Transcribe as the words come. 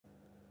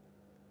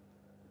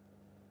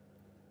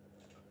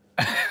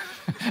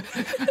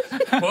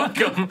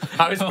Welcome.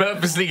 I was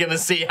purposely going to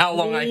see how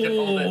long I could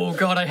hold it. Oh,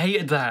 God, I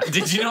hated that.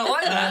 Did you not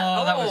like that?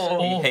 Oh, that was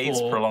awful. He hates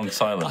prolonged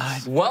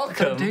silence.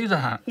 Welcome Don't do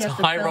that. to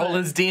High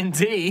Rollers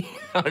D&D.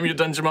 I'm your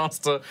Dungeon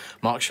Master,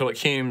 Mark Sherlock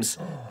Humes,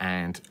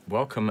 and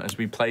welcome as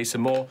we play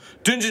some more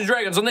Dungeons &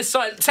 Dragons on this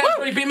side.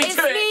 Temporary, beat me It's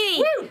to it. me.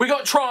 Woo! We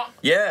got Trot.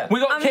 Yeah. We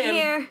got I'm Kim.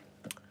 here.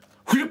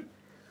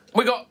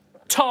 We got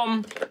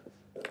Tom.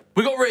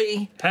 We got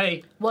Ree.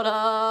 Hey, What up?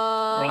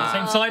 we're on the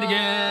same side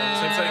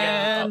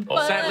again.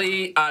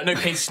 Sadly, no,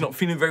 Casey's not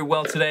feeling very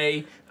well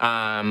today,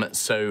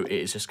 so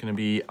it's just going to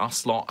be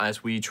us lot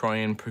as we try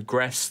and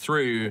progress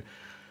through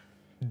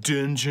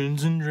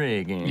Dungeons and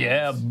Dragons.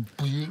 Yeah.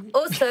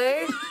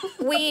 Also,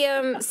 we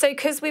so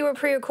because we were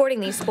pre-recording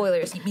these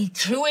spoilers. Me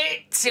to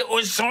it. It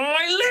was on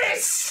my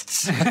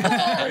list.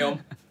 Carry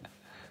on.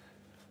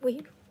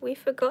 We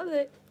forgot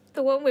that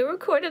the one we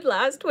recorded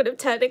last would have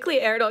technically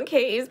aired on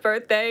Katie's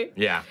birthday.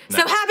 Yeah. No.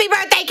 So happy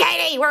birthday,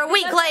 Katie! We're a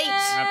week late,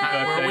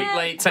 We're a week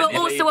late, but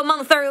technically. also a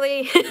month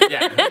early.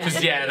 Yeah,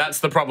 because that's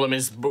the problem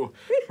is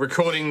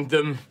recording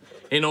them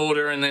in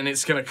order and then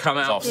it's going to come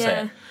out.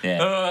 Offset.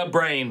 Yeah.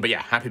 Brain. But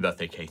yeah, happy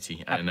birthday,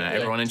 Katie. And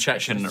everyone in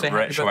chat should say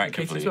happy birthday,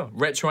 Katie, as well.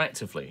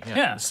 Retroactively.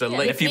 Yeah. So Yeah,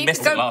 late. If you need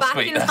missed to it go last back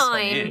week, in that's on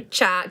time, you.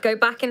 chat. Go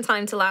back in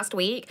time to last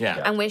week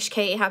Yeah. and wish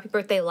Katie happy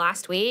birthday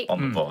last week.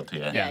 On the pod,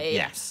 yeah. Yeah.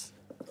 Yes.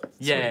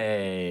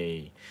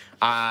 Yay.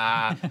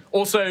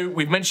 Also,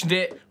 we've mentioned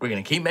it. We're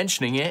going to keep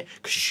mentioning it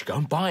because you should go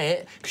and buy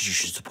it because you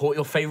should support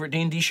your favourite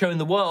D&D show in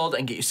the world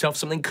and get yourself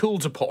something cool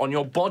to put on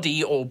your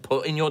body or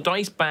put in your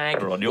dice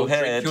bag Or on your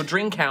drink head. your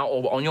drink out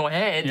or on your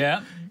head.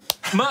 Yeah.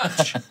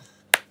 Merch. Get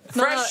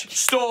it.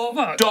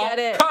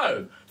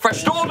 Freshstore.co.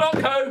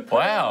 Freshstore.co.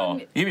 Wow.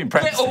 You've been Get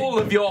practicing. all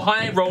of your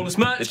High Rollers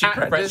merch Did you at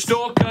practice?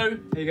 Freshstore.co.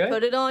 There you go.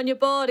 Put it on your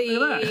body.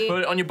 Look at that. Put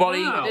it on your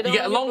body. Wow. You Put it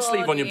get a on long your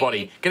sleeve on your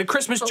body. body. Get a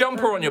Christmas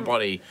jumper on your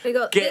body. We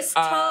got Get this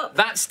top.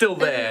 That's still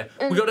there.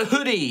 We got a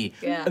hoodie.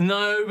 Yeah.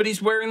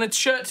 Nobody's wearing a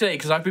shirt today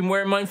because I've been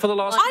wearing mine for the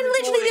last. I'm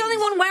literally the only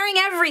one wearing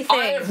everything.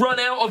 I've run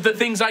out of the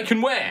things I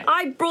can wear.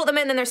 I brought them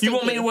in and they're stinky. You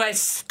want me to wear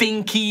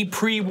stinky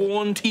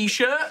pre-worn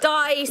t-shirt?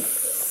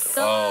 Dice.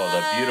 Oh,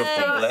 the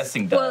beautiful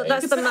blessing dice. Well,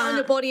 that's the Put it on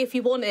your body if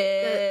you want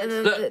it.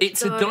 Look,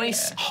 it's a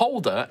dice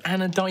holder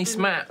and a dice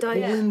mat all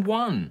in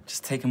one.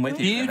 Just take them with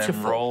you and then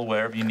Beautiful. roll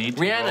wherever you need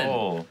to Rhiannon.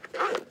 roll.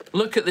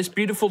 Look at this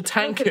beautiful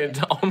tankard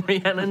on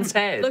Rhiannon's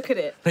head. Look at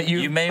it. That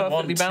You may want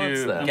perfectly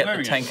balanced to there. get the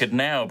wearing it. tankard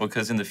now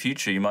because in the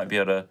future you might be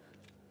able to,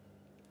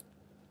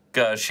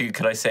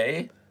 could I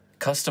say,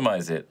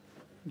 customize it.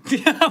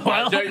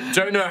 I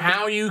don't know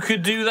how you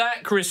could do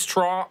that, Chris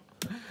Trott.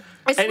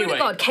 I swear Anyway. to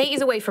God,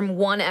 Katie's away from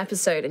one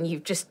episode and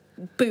you've just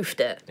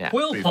boofed it. Yeah,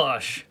 Quill we've-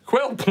 plush.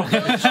 Quill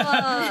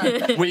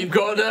plush. We've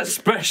got a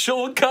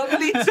special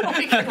cuddly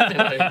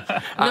toy.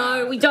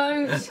 No, we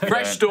don't.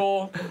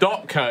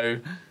 Freshstore.co.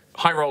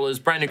 High Rollers,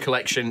 brand new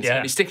collection. It's going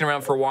to be sticking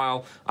around for a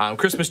while.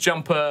 Christmas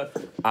jumper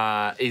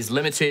is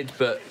limited,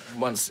 but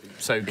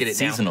so get it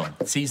Seasonal. now.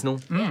 Seasonal.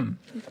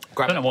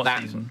 Grab Don't know what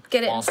that season.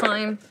 Get it in whilst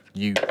time.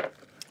 You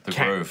The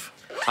Can. Grove.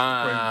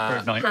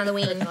 Grove night.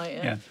 Halloween.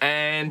 Yeah.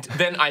 And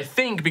then I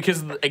think,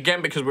 because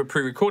we're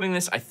pre-recording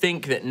this, I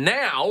think that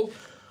now,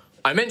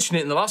 I mentioned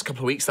it in the last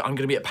couple of weeks that I'm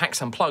going to be at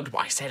PAX Unplugged, but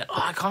I said,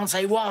 I can't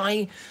say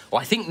why.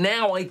 Well, I think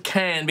now I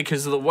can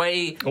because of the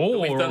way that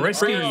we've done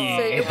risky. the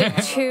So it'll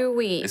be 2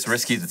 weeks. It's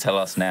risky to tell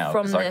us now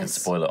From because I can this.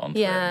 spoil it on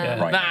Yeah.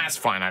 right now. That's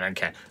fine, I don't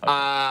care.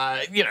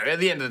 At the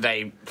end of the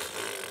day,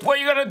 what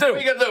are you going to do? What are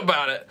you going to do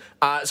about it?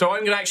 So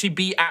I'm going to actually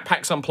be at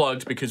PAX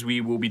Unplugged because we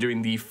will be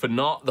doing the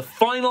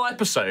final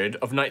episode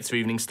of Knights of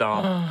Evening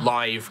Star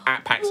live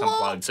at PAX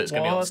Unplugged. So it's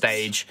going to be on What?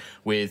 stage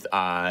with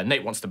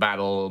Nate Wants to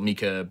Battle,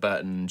 Mika,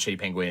 Burton, Shitty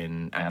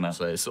Penguin, Anna.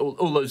 So it's all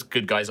those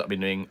good guys that I've been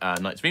doing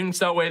Knights of Evening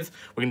Star with.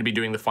 We're going to be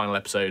doing the final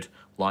episode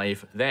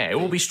live there. It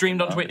will be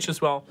streamed on Twitch as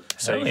well,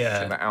 so you can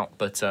check that out.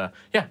 But so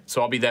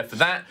I'll be there for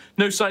that.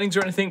 No signings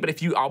or anything, but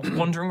if you are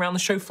wandering around the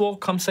show floor,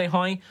 come say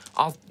hi.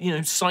 I'll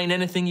sign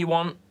anything you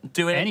want,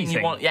 do anything you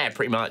Anything. want. Yeah,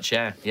 pretty much.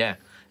 Yeah,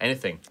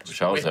 anything.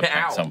 Which I was Whip at it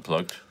PAX out.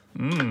 Unplugged.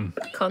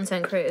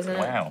 Content creators, isn't it?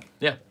 Wow.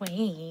 Yeah.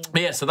 Wait.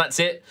 But yeah, so that's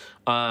it.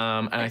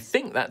 And I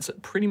think that's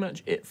pretty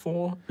much it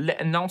for Les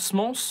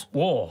Announcements.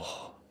 Whoa.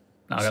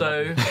 No, I got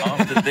So nothing.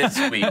 After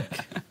this week,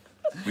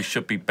 we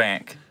should be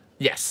back to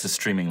yes,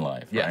 streaming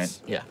live,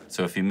 yes, right? yeah.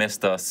 So if you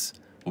missed us,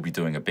 we'll be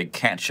doing a big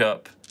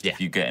catch-up. Yeah.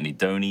 If you get any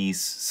donies,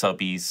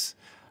 subbies,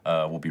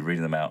 we'll be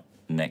reading them out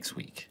next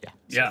week. Yeah.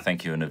 So Yeah.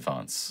 thank you in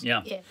advance.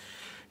 Yeah.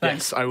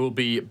 Yes, I will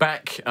be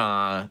back.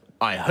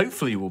 I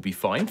hopefully will be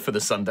fine for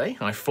the Sunday.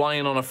 I fly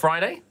in on a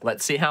Friday.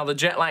 Let's see how the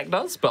jet lag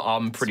does, but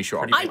I'm pretty sure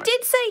I'll be I fine.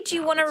 did say, do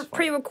you want to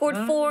pre-record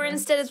 4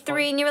 instead of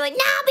 3? And you were like,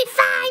 no, I'll be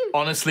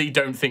fine. Honestly,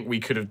 don't think we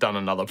could have done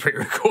another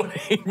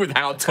pre-recording with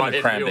how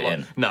tired crammed we it all are.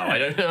 in. No, I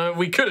don't know.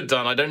 We could have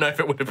done. I don't know if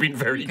it would have been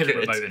very Could have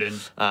good. remoted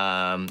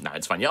in. No,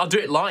 it's fine. Yeah, I'll do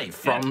it live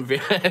from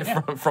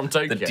from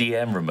Tokyo. The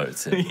DM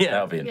remotes it. Yeah,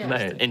 That'll be no,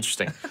 interesting.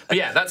 interesting. But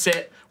yeah, that's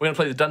it. We're gonna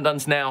play the Dun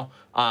Duns now,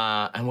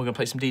 and we're gonna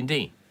play some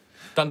D&D.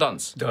 Dun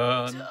Duns.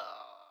 Done.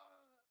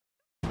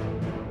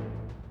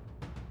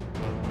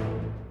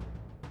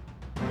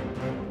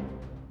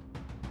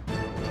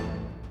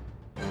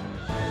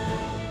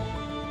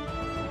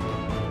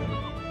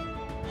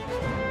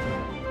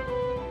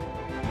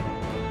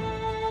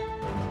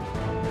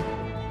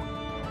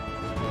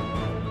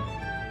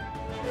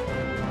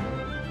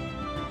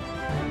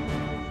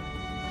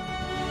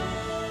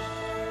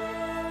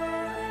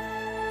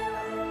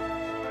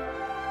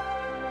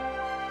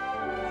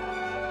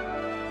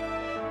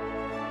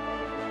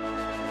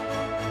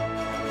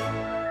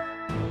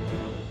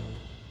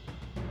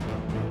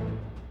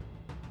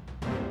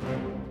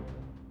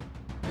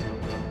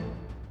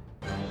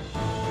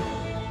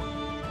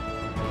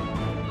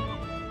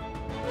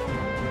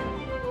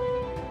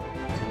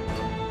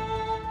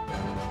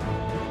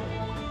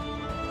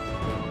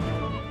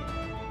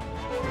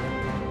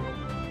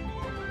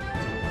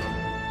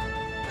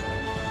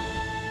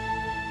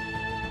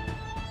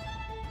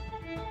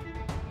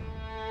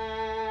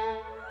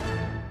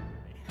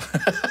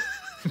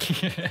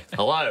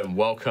 Hello and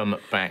welcome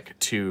back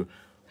to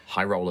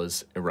High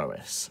Rollers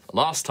Aerois.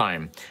 Last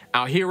time,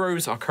 our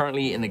heroes are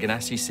currently in the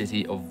Ganassi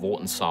city of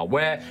Vortensar,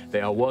 where they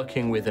are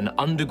working with an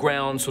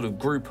underground sort of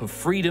group of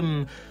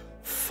freedom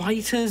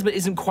fighters, but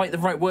isn't quite the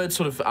right word,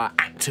 sort of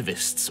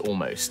activists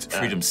almost.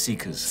 Freedom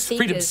seekers.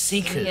 Freedom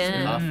seekers,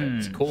 yeah.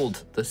 perfect.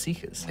 Called the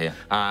Seekers, Yeah.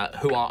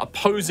 who are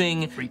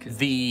opposing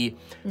the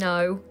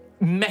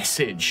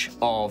message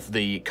of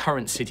the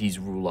current city's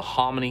ruler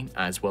Harmony,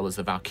 as well as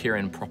the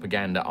Valkyrian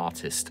propaganda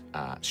artist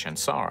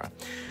Shansara.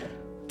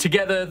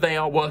 Together, they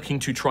are working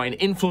to try and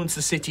influence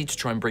the city, to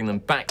try and bring them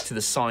back to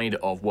the side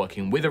of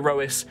working with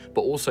Aerois, but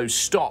also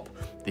stop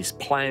this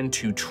plan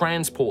to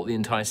transport the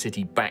entire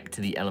city back to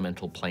the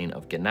elemental plane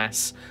of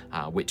Ganas,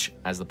 which,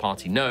 as the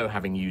party know,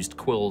 having used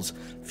Quill's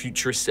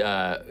futurist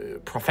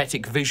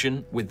prophetic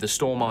vision with the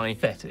Storm Eye,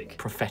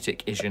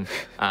 prophetic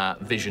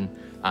vision,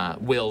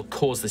 will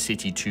cause the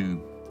city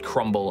to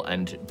crumble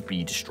and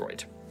be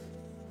destroyed.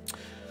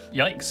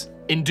 Yikes.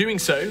 In doing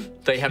so,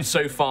 they have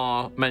so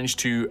far managed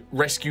to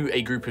rescue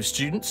a group of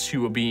students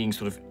who were being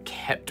sort of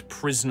kept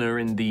prisoner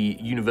in the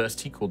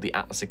university called the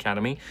Atlas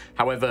Academy.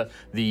 However,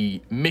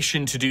 the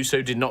mission to do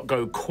so did not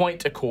go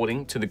quite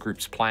according to the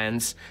group's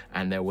plans,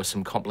 and there were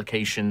some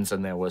complications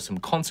and there were some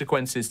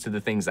consequences to the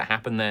things that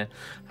happened there.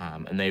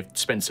 And they've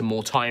spent some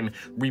more time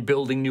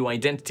rebuilding new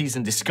identities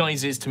and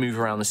disguises to move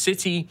around the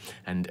city,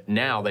 and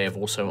now they have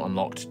also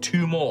unlocked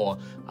 2 more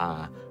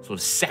sort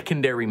of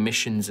secondary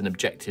missions and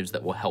objectives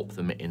that will help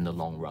them in the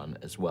long run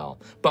as well.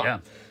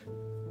 But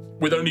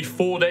with only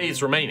 4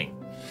 days remaining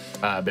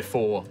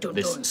before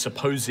this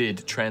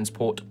supposed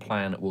transport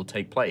plan will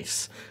take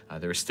place,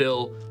 there is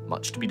still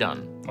much to be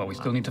done. Well, we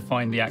still need to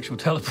find the actual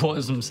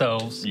teleporters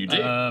themselves. You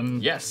do.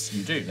 Yes,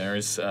 you do. There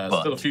is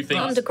still a few things.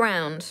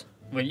 Underground.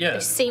 Well, yeah. They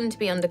seem to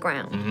be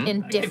underground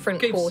in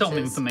different Gave quarters. some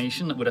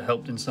information that would have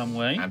helped in some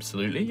way.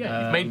 Absolutely,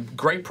 yeah. You've made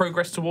great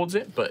progress towards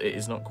it, but it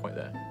is not quite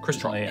there. Chris,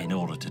 try it. In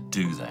order to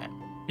do that,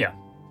 Yeah.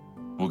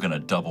 we're going to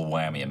double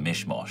whammy a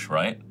mishmash,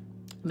 right?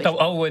 You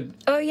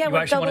we're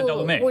actually want a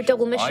double mix? We're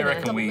double mission. I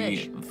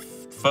reckon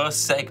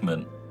first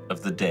segment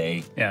of the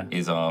day Yeah.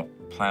 is our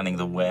planning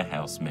the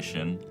warehouse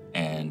mission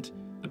and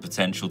the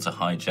potential to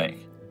hijack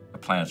a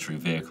planetary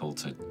vehicle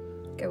to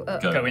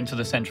Go into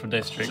the central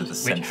district, To the which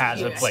central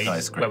has a place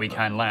skyscraper. where we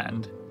can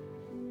land.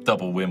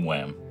 double wim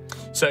wham.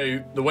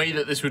 So the way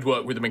that this would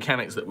work with the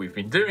mechanics that we've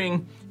been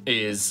doing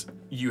is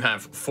you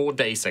have 4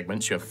 day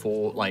segments. You have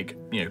 4,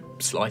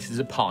 slices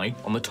of pie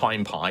on the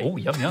time pie. Oh,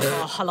 yum, yum.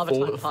 Oh, I love a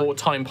time pie. 4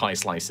 time pie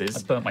slices.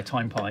 I burnt my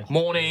time pie.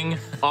 Morning,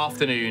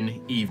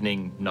 afternoon,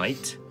 evening,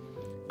 night.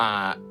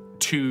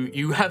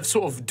 You have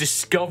sort of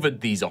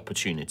discovered these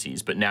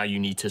opportunities, but now you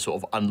need to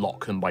sort of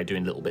unlock them by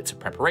doing little bits of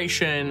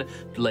preparation,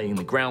 laying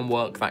the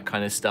groundwork, that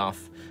kind of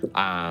stuff.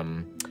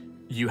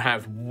 You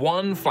have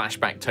 1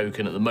 flashback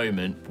token at the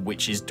moment,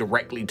 which is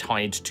directly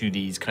tied to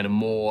these kind of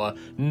more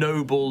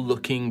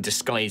noble-looking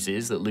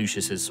disguises that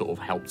Lucius has sort of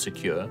helped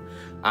secure.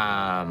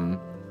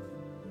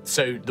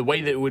 So the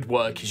way that it would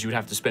work is you would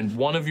have to spend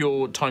 1 of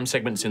your time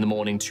segments in the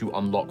morning to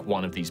unlock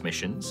 1 of these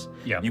missions.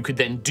 Yeah. You could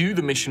then do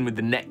the mission with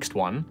the next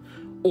one,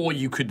 or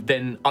you could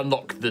then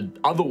unlock the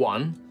other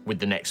one with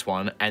the next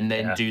one, and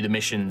then do the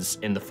missions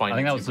in the final. I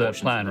think that was the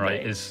portions plan, of the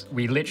right? day. Is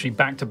we literally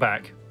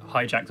back-to-back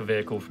hijack the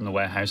vehicle from the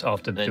warehouse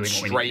after Then doing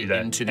what we need to straight do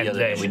there. into the And other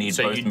then- mission. We need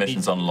So both you'd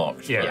missions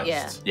unlocked. Yeah.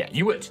 first. Yeah,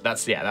 you would.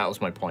 That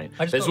was my point.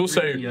 I just There's got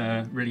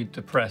also really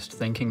depressed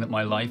thinking that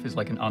my life is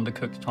like an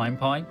undercooked time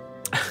pie.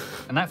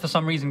 And that, for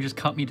some reason, just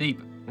cut me deep.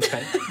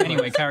 okay.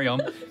 Anyway, carry on.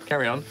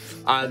 Carry on.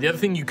 The other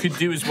thing you could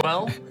do as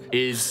well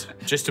is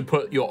just to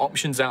put your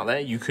options out there.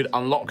 You could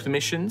unlock the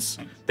missions,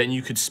 then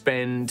you could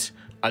spend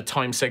a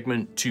time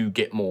segment to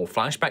get more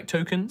flashback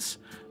tokens,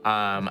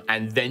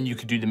 and then you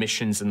could do the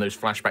missions, and those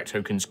flashback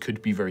tokens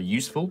could be very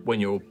useful when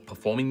you're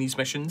performing these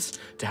missions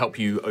to help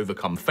you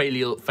overcome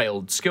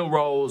failed skill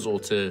rolls or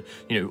to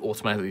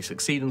automatically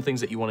succeed in things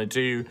that you want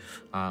to do.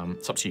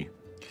 It's up to you.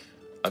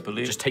 I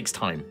believe It just takes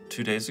time.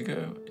 2 days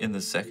ago, in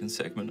the second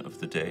segment of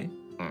the day,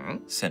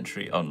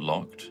 Sentry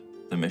unlocked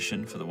the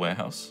mission for the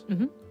warehouse.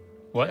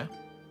 What?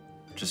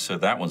 Just so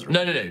that one's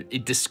No.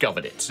 It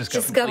discovered it.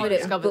 Discovered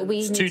it, but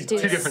we need two to do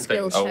the different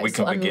skill things. checks Oh, we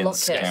can to begin unlock it.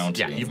 scouting.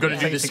 Yeah, you've got to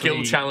do the skill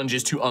Basically,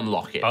 challenges to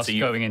unlock it. Us So you,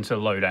 going into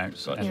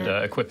loadouts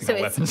and equipping So our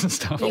it's- weapons and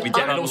stuff. we did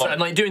and also unlock.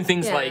 and like doing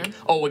things Yeah. like,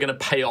 oh, we're going to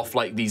pay off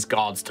like these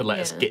guards to let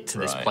us Yeah. get to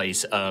this Right.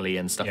 place early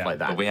and stuff Yeah. like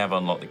that. But we have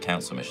unlocked the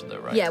council mission, though,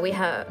 right? Yeah, we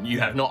have. You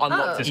have not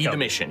unlocked Oh. either Discover.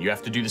 mission. You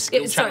have to do the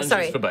skill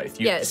challenges for both.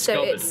 You've so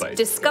discovered it's both.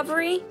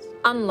 discovery,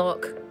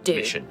 unlock, do.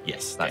 Mission.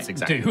 Yes, that's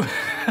exactly. Do.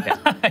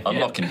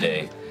 Unlocking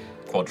day,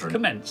 quadrant.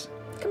 Commence.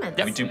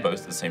 Commence. We do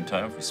both at the same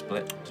time if we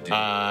split to do.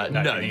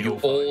 No, you need you all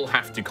 5. all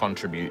have to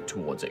contribute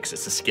towards it because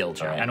it's a skill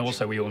challenge. And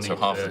also we all need So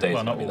half to, the day's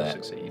well, not gonna be all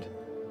there. succeed.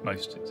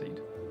 Most succeed.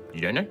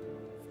 You don't know?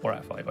 4 out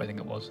of 5, I think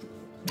it was.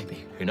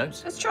 Maybe. Who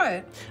knows? Let's try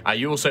it.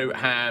 You also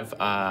have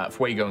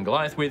Fuego and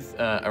Goliath with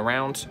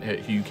around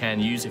who you can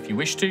use if you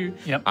wish to.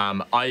 Yep.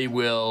 I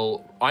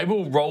will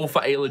roll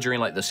for Ayla during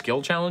like the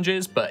skill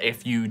challenges, but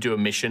if you do a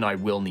mission, I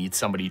will need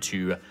somebody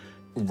to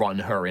run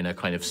her in a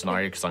kind of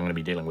scenario because I'm going to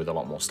be dealing with a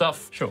lot more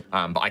stuff. Sure.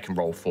 But I can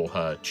roll for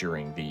her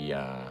during the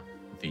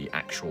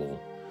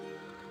actual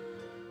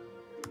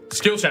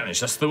skill challenge.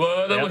 That's the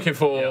word I'm looking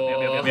for.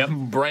 Yep.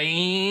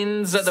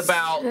 Brains at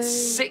about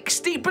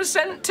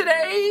 60%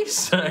 today.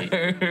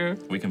 So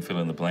We can fill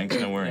in the blanks,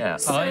 don't worry. yeah.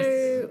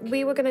 So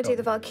we were going to do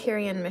the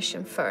Valkyrian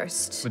mission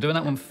first. We're doing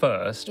that one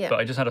first, Yeah. but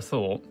I just had a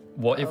thought.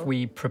 What if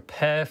we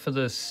prepare for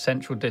the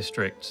Central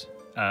District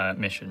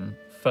mission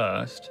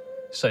first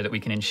so that we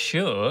can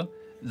ensure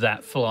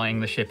that flying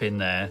the ship in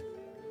there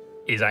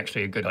is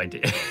actually a good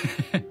idea?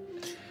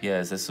 Yeah,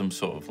 is there some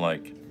sort of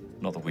like,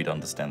 not that we'd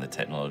understand the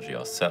technology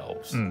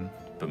ourselves,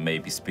 but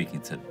maybe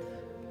speaking to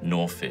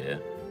Norfair,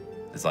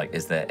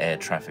 is there air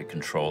traffic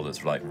control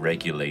that's like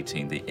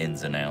regulating the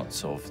ins and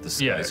outs of the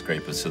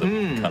skyscrapers so that we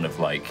can kind of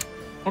like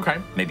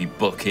maybe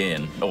book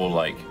in or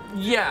like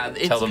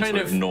It's tell them kind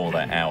to of ignore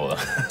that hour.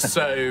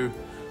 So,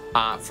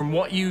 from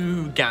what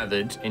you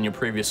gathered in your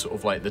previous sort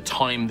of like the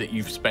time that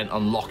you've spent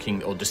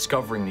unlocking or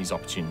discovering these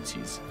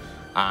opportunities,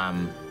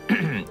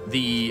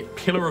 the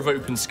Pillar of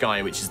Open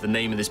Sky, which is the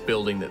name of this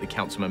building that the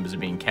council members are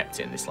being kept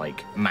in, this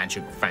like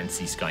magic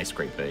fancy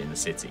skyscraper in the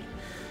city,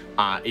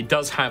 it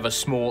does have a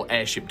small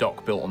airship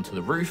dock built onto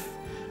the roof.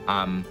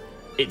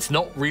 It's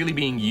not really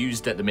being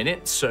used at the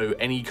minute, so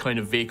any kind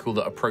of vehicle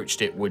that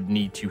approached it would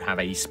need to have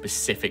a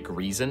specific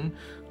reason.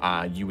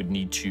 You would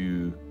need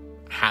to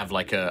have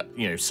like a,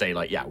 say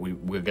like,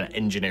 we're going to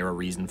engineer a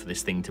reason for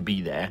this thing to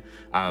be there,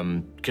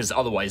 because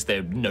otherwise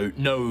there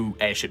no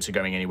airships are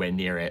going anywhere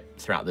near it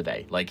throughout the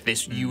day. Like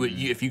this,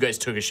 if you guys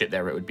took a ship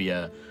there, it would be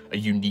a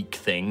unique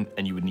thing,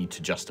 and you would need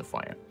to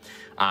justify it.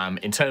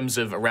 In terms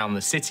of around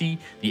the city,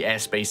 the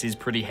airspace is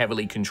pretty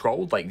heavily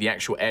controlled. Like the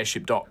actual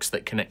airship docks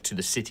that connect to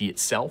the city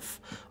itself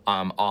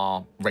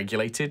are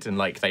regulated, and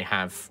like they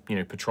have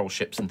patrol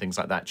ships and things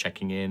like that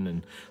checking in,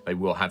 and they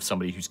will have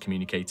somebody who's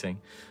communicating.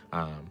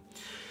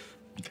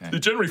 It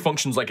generally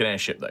functions like an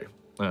airship, though.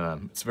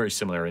 It's very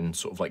similar in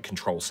sort of like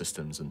control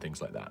systems and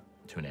things like that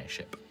to an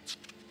airship.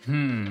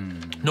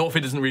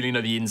 Norfair doesn't really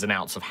know the ins and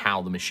outs of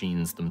how the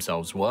machines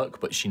themselves work,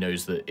 but she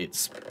knows that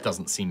it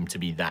doesn't seem to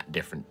be that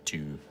different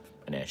to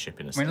an airship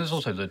in a sense. I mean, there's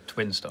also the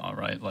Twin Star,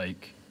 right?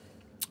 Like,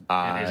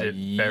 is it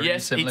very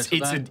similar to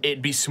that?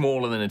 It'd be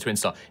smaller than a Twin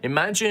Star.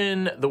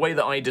 Imagine the way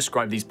that I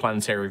describe these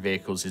planetary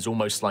vehicles is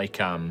almost like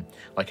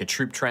a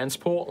troop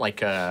transport,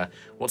 like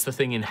what's the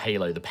thing in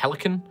Halo, the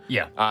Pelican?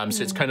 Yeah.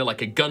 So it's kind of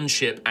like a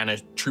gunship and a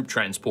troop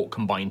transport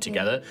combined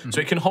together. So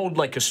it can hold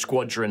like a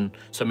squadron,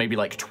 so maybe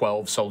like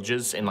 12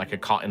 soldiers in like a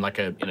car, in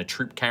a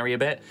troop carrier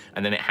bit,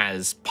 and then it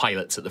has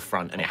pilots at the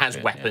front, and it has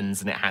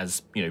weapons, and it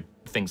has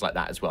things like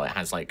that as well. It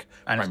has like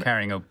and it's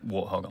carrying a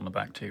warthog on the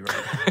back too,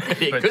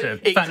 right? it but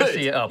could, to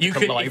fantasy it up, a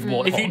live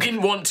warthog. If you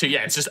didn't want to,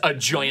 it's just a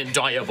giant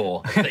diabor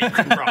that you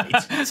can ride.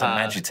 It's a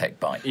Magitech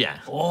bike. Yeah.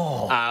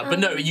 But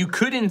no, you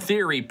could in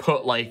theory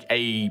put like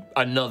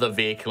another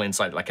vehicle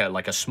inside, like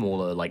a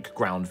smaller like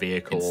ground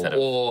vehicle Instead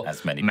or of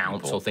as many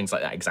mounts people. or things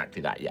like that.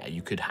 Exactly that. Yeah,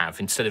 you could have,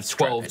 instead of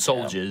 12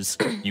 soldiers,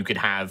 you could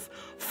have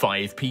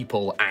 5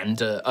 people and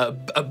a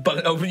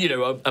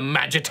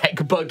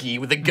Magitech buggy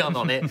with a gun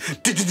on it.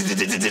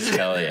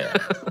 Hell yeah.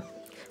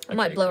 I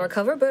might blow our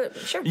cover, but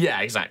sure.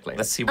 Yeah, exactly.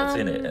 Let's see what's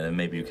in it, and then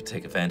maybe you could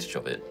take advantage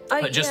of it.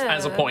 But just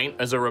as a point,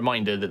 as a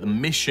reminder, that the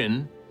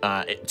mission,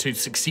 to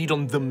succeed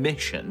on the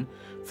mission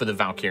for the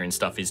Valkyrian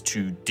stuff is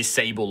to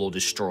disable or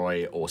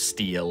destroy or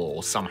steal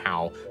or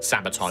somehow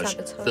sabotage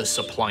the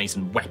supplies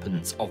and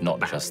weapons of Not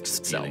the just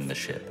Bastards stealing itself. the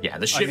ship. Yeah,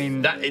 the ship, I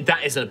mean,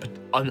 that is an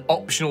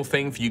optional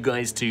thing for you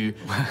guys to,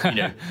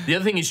 The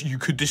other thing is you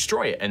could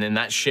destroy it, and then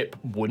that ship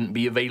wouldn't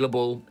be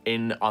available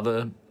in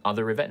other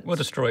events. We'll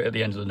destroy it at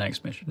the end of the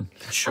next mission.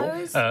 Sure.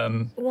 I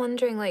was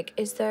wondering, like,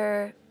 is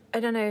there... I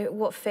don't know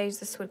what phase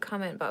this would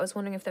come in, but I was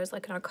wondering if there's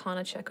like an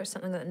Arcana check or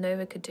something that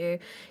Nova could do,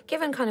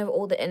 given kind of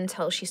all the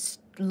intel she's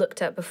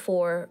looked at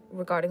before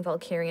regarding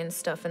Valkyrian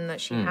stuff and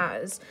that she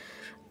has.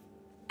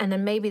 And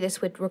then maybe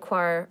this would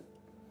require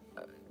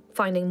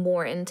finding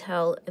more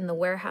intel in the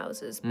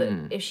warehouses, but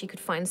if she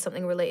could find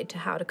something related to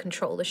how to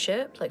control the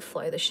ship, like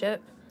fly the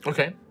ship.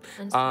 Okay.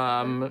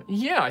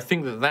 Yeah, I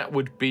think that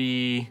would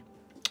be...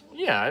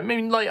 Yeah, I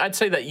mean, like, I'd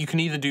say that you can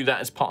either do that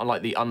as part of,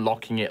 like, the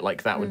unlocking it,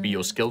 like, that would be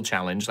your skill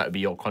challenge, that would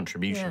be your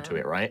contribution to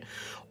it, right?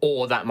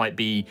 Or that might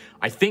be,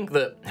 I think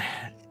that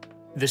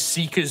the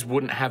Seekers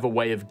wouldn't have a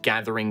way of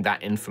gathering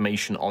that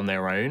information on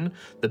their own.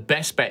 The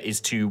best bet is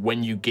to,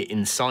 when you get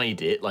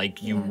inside it, like,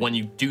 when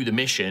you do the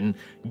mission,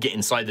 get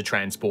inside the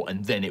transport,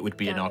 and then it would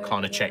be an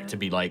Arcana check to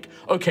be like,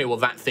 okay, well,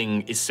 that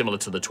thing is similar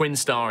to the Twin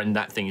Star, and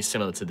that thing is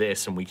similar to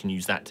this, and we can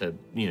use that to,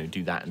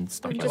 do that and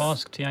stuff like Did you that.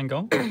 ask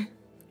Tiangong?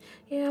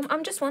 Yeah,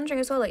 I'm just wondering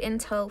as well, like,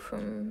 intel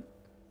from...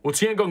 Well,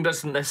 Tiangong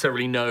doesn't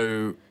necessarily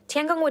know...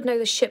 Tiangong would know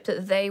the ship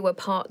that they were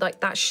part, like,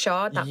 that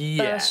shard, that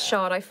first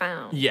shard I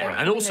found. Yeah, Like,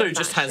 and he also knows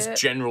just that has ship.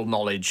 general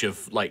knowledge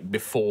of, like,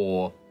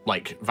 before,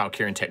 like,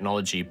 Valkyrian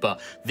technology,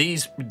 but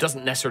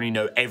doesn't necessarily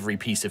know every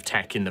piece of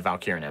tech in the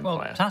Valkyrian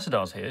Well, Empire.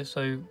 Tassadar's here,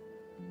 so...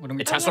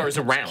 Tassadar is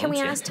around. Can we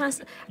yeah. ask Tass?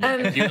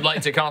 If you'd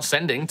like to cast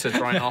Sending to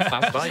try and ask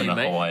Tassadar, you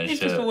may. Hawaiian He's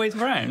shirt. just always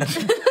around.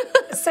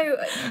 So,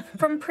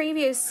 from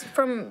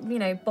you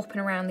know, bopping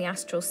around the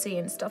astral sea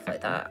and stuff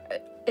like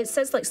that, it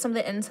says like some of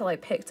the intel I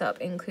picked up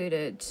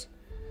included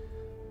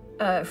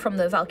from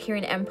the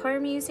Valkyrian Empire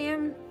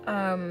Museum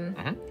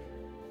and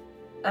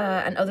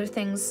other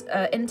things.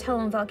 Intel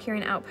on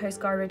Valkyrian outposts,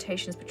 guard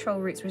rotations, patrol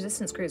routes,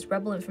 resistance groups,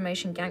 rebel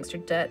information, gangster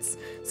debts,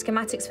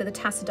 schematics for the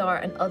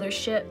Tassadar and other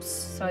ships.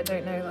 So I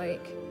don't know,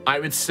 like... I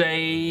would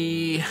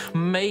say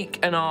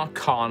make an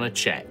Arcana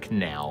check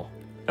now.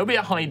 It'll be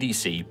a high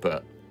DC,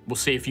 but we'll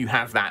see if you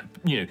have that,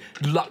 you know,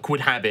 luck would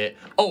have it.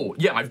 Oh,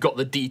 yeah, I've got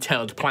the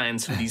detailed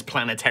plans for these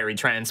planetary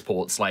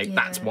transports. Like,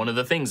 that's one of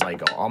the things I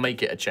got. I'll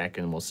make it a check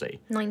and we'll see.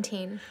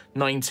 19.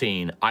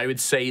 19. I would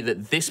say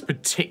that this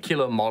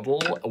particular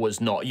model was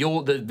not.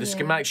 The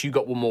schematics you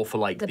got were more for,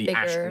 like, the bigger,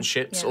 Ashton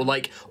ships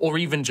or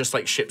even just,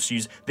 like, ships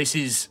used. This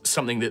is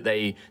something that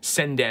they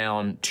send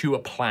down to a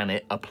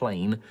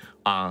plane,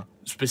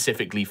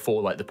 specifically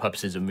for, like, the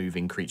purposes of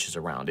moving creatures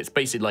around. It's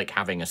basically like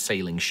having a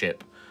sailing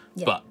ship,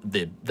 but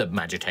the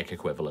Magitech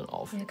equivalent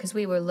of. Yeah, because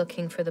we were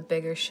looking for the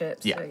bigger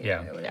ships. Yeah. So,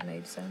 it would have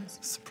made sense.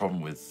 It's the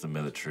problem with the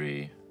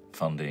military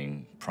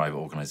funding private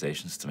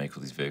organizations to make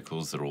all these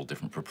vehicles. They're all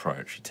different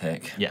proprietary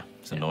tech. Yeah.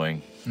 It's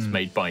annoying. It's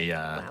made by,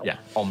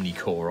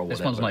 Omnicore or whatever.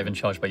 This one's not even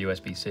charged by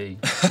USB-C.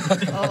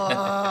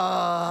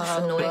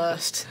 Oh,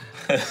 worst.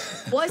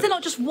 Why is there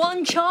not just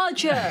one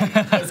charger?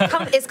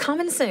 It's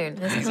coming soon.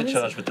 These are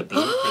charged with the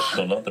blue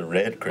crystal, not the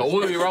red crystal.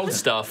 All of your old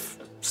stuff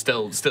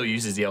still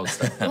uses the old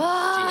stuff.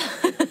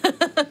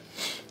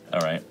 All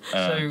right.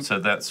 So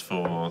that's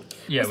for...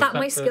 Yeah, was that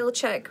my skill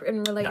check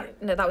in relation?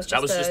 No, that was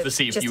just to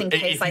see if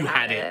you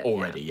had it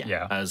already.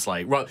 Yeah. I was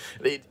like, well,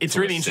 it's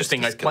really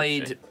interesting.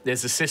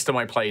 There's a system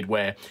I played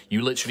where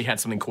you literally had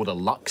something called a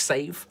luck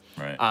save.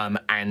 Right.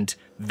 And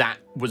that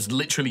was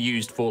literally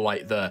used for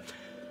like the...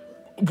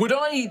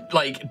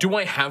 do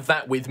I have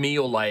that with me,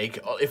 or like,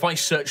 if I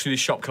search through the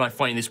shop, can I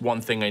find this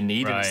one thing I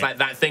need? Right. And it's like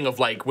that thing of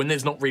like, when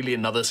there's not really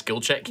another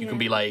skill check, you can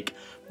be like,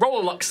 roll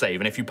a luck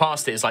save, and if you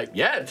passed it, it's like,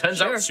 yeah, it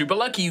turns out super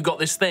lucky you got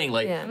this thing.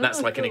 Like,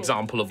 that's like an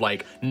example of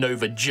like,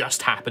 Nova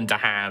just happened to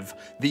have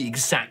the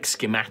exact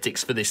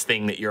schematics for this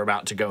thing that you're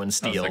about to go and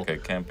steal. That's like a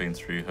campaign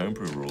through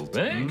homebrew rules.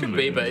 It could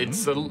be, but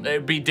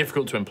it'd be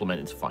difficult to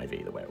implement into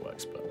 5e the way it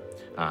works.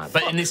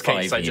 But in this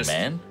case, I just...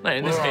 man. No,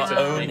 in this case, I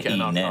just make it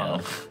an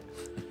now.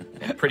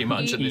 Yeah, pretty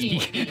much at this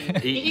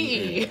point.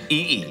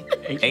 E-E.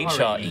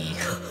 H-R-E.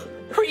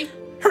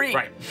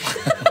 Right.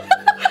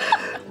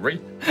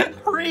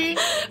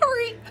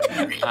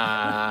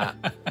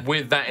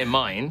 With that in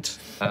mind,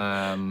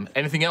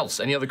 anything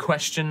else? Any other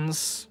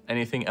questions?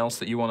 Anything else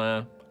that you want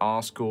to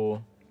ask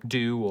or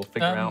do or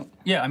figure out?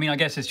 Yeah, I mean, I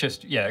guess it's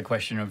just, a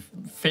question of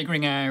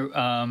figuring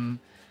out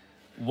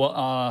what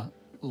our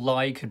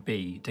lie could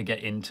be to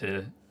get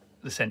into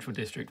the Central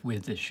District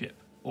with this ship.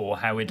 Or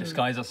how we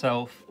disguise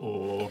ourselves,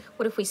 or...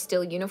 What if we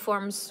steal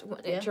uniforms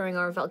during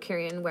our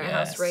Valkyrian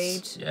warehouse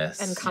raid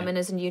and come in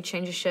as a new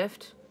change of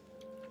shift?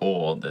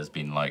 Or there's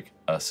been, like,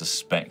 a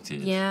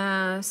suspected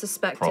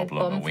problem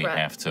bomb and we threat.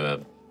 have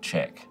to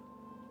check.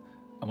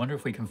 I wonder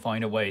if we can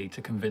find a way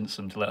to convince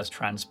them to let us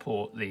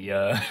transport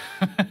the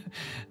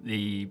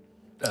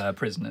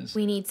prisoners.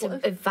 We need to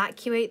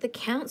evacuate the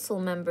council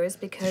members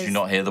because... Did you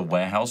not hear the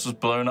warehouse was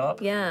blown up?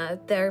 Yeah,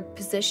 their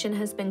position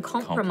has been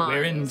compromised.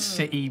 We're in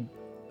city...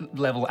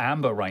 level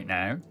amber right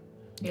now.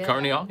 You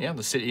currently are,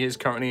 the city is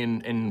currently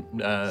in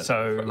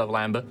level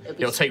amber.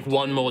 It'll take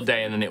one more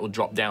day and then it will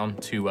drop down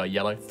to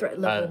yellow. Threat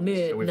level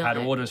mid. So we've had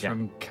orders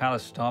from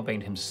Callus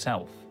Starbane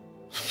himself.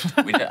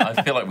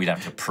 I feel like we'd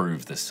have to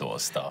prove this sort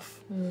of stuff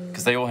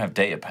because they all have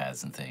data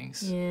pads and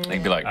things. Yeah.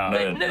 They'd be like,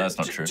 no, that's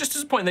not true. Just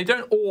as a point, they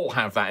don't all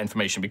have that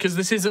information because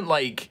this isn't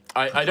like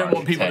I don't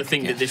want people to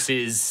think that this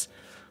is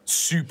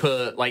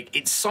super like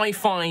it's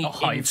sci-fi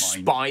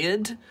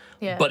inspired.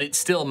 Yeah. But it's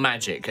still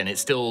magic, and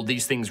it's still,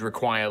 these things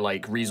require,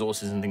 like,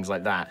 resources and things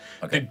like that.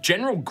 Okay. The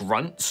general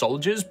grunt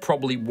soldiers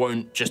probably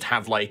won't just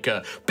have, like,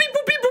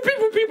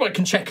 people, I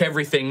can check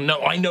everything,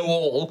 no, I know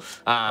all.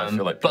 I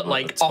feel like but,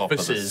 like,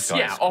 officers,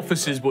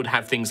 officers would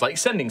have things like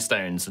sending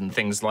stones and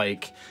things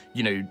like,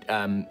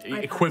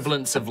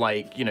 equivalents of,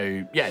 like,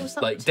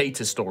 like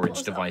data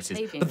storage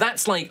devices. But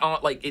that's, like,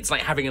 it's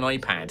like having an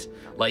iPad.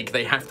 Like,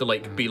 they have to,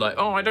 like, be like,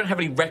 oh, I don't have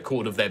any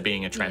record of there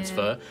being a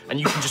transfer. And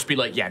you can just be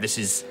like, this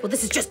is... Well,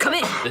 this is just come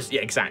in.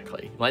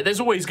 Exactly. Like, there's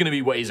always going to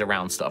be ways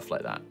around stuff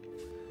like that.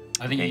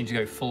 I think you need to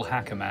go full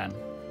hacker man,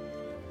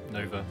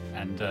 Nova,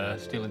 and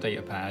steal a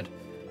data pad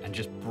and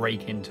just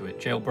break into it.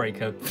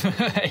 Jailbreak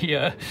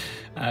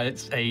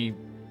it's a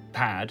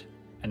pad,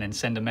 and then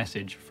send a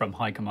message from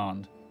High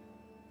Command,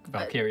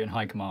 Valkyrian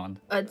High Command.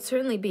 I'd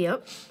certainly be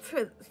up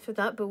for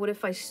that, but what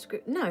if I screw...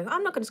 No,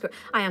 I'm not going to screw...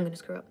 I am going to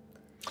screw up.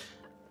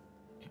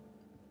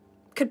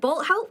 Could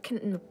Bolt help?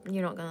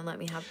 You're not going to let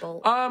me have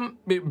Bolt.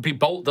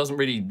 Bolt doesn't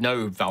really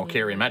know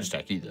Valkyrian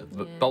Magitech either.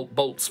 But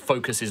Bolt's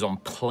focus is on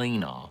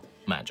planar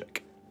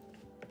magic.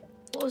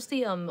 What was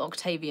the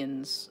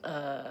Octavian's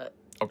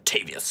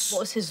Octavius. What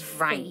was his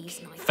rank?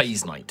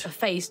 Phase Knight. A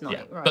phase knight,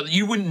 Yeah. right. But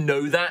you wouldn't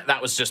know that.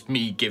 That was just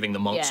me giving the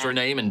monster Yeah. a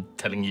name and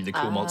telling you the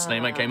cool monster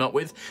name I came up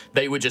with.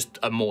 They were just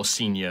a more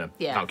senior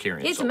Valkyrian. You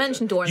had to soldier.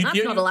 mention Doran,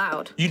 that's not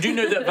allowed. You do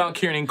know that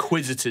Valkyrian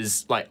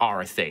Inquisitors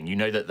are a thing. You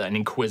know that an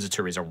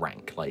Inquisitor is a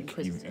rank,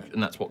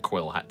 and that's what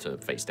Quill had to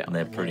face down. And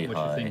they're pretty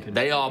high.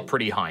 They are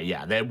pretty high,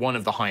 yeah. They're one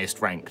of the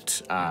highest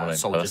ranked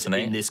soldiers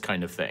in this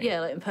kind of thing. Yeah,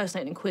 like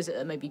impersonate an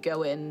Inquisitor, maybe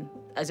go in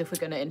as if we're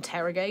going to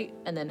interrogate,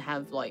 and then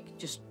have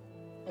just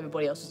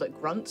everybody else is like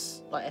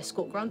grunts, like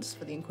escort grunts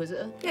for the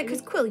Inquisitor. Yeah,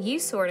 because Quill, you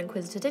saw an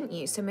Inquisitor, didn't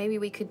you? So maybe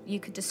you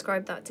could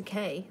describe that to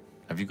Kay.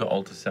 Have you got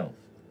Alter Self?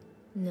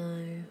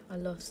 No, I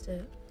lost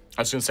it.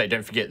 I was going to say,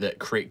 don't forget that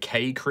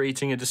Kay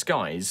creating a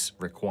disguise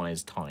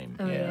requires time.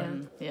 Oh,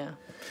 Yeah.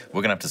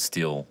 We're going to have to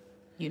steal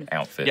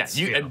outfits.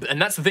 Yeah,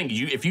 and that's the thing.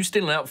 If you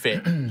steal an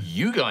outfit,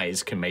 you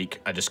guys can make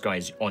a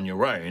disguise on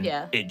your own.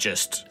 Yeah. It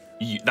just...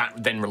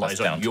 that then relies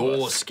That's on down to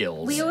your us.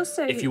 skills. We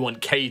also- if you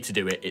want Kay to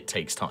do it, it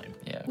takes time.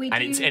 Yeah.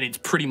 It's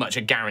pretty much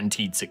a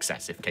guaranteed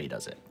success if Kay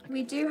does it.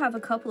 We do have a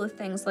couple of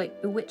things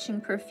like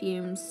bewitching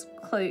perfumes,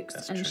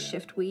 cloaks, and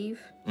shift weave.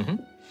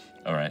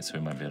 All right, so we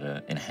might be able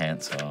to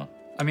enhance our...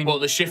 I mean, Well,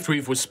 the shift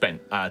weave was spent.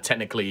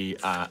 Technically,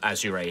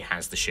 Azure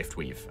has the shift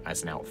weave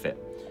as an outfit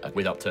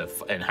with up to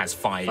and has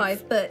five.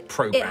 But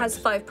programmed. it has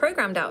 5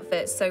 programmed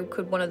outfits. So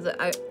could one of the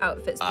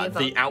outfits be a The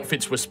Valkyrie?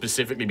 outfits were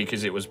specifically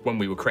because it was when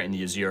we were creating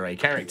the Azure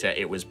character,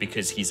 it was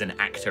because he's an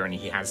actor and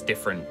he has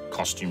different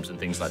costumes and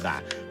things like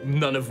that.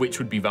 None of which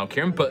would be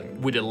Valkyrian, but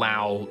would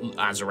allow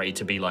Azure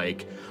to be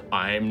like,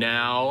 I'm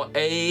now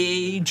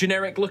a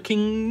generic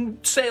looking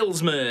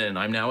salesman.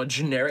 I'm now a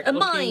generic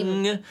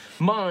looking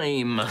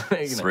mime.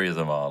 Three of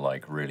them are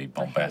like really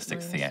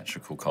bombastic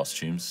theatrical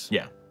costumes.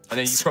 Yeah. And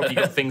then you've probably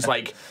got things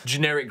like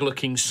generic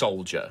looking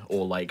soldier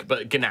or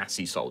but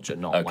Ganassi soldier,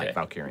 not like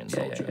Valkyrian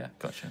soldier. Yeah,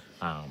 gotcha.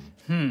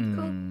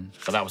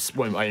 But that was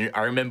when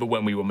I remember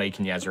when we were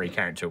making the Azure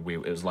character,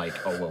 it was like,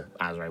 oh, well,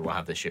 Azure will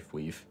have the shift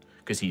weave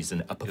because he's a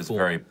performer. It's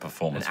very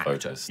performance an actor.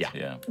 focused. Yeah.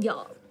 Yeah.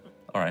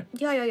 All right.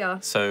 Yeah.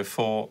 So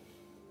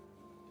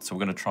we're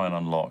going to try and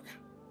unlock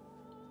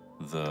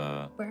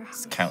the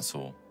Warehouse.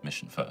 council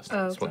mission first.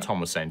 Oh, That's what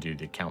Tom was saying. Do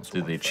the council.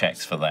 Do the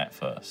checks for that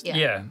first.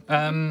 Yeah.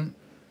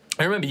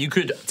 I remember you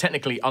could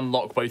technically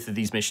unlock both of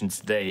these missions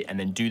today and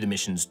then do the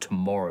missions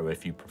tomorrow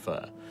if you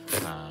prefer.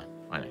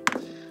 I know.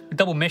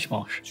 double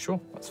mishmash. Sure,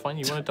 that's fine.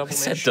 You want a double I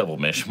said mish? double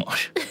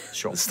mishmash.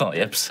 Sure. Let's start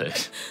the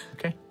episode.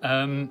 Okay.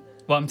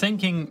 Well, I'm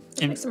thinking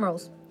Make some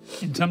rolls.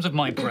 in terms of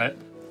my prep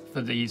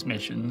for these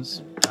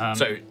missions.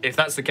 So if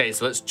that's the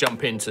case, let's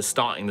jump into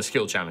starting the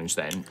skill challenge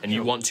then. And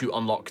you want to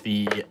unlock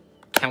the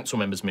council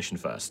members mission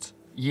first.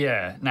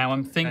 Yeah. Now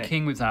I'm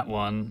thinking with that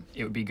one,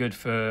 it would be good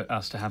for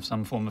us to have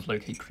some form of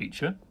locate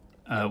creature,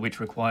 which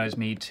requires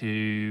me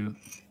to.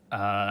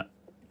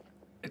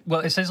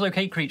 Well, it says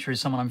locate creature is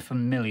someone I'm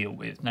familiar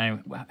with. Now,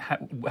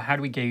 how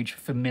do we gauge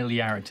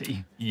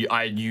familiarity? You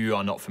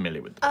are not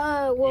familiar with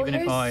them. Well, Even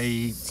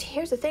if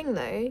here's the thing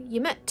though. You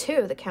met 2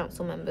 of the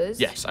council members.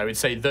 Yes, I would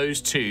say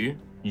those 2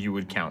 you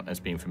would count as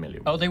being familiar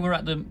with. Oh, they were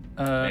at the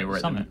They were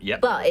at summit. the,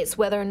 yep. But it's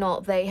whether or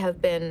not they have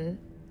been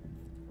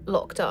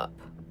locked up.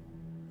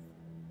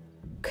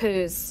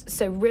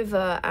 So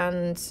River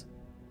and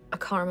I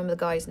can't remember the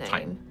guy's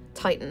name.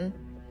 Titan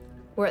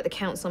were at the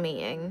council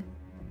meeting.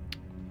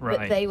 Right.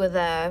 But they were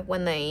there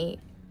when they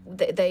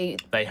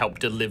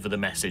helped deliver the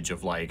message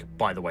of like,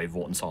 by the way,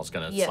 Vortensar's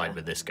going to side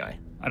with this guy.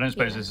 I don't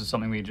suppose this is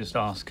something we just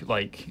ask,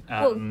 like.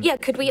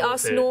 could we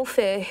ask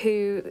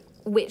Norfair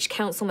which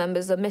council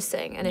members are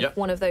missing, and if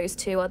one of those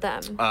 2 are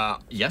them?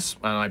 Yes,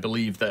 and I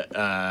believe that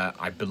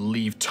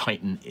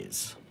Titan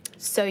is.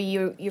 So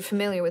you're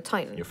familiar with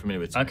Titan? You're familiar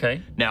with Titan.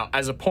 Okay. Now,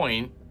 as a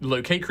point,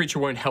 locate creature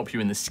won't help you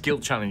in the skill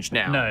challenge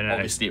now. No.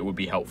 Obviously, it would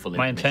be helpful.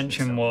 My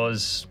intention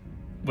was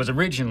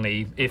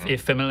originally,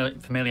 if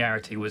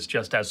familiarity was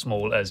just as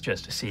small as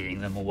just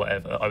seeing them or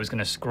whatever, I was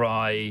going to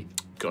scry.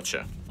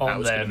 Gotcha. On That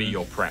was going to them. be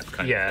your prep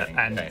kind of thing.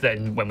 And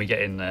then when we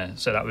get in there,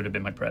 so that would have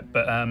been my prep.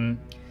 But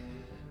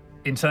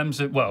in terms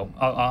of,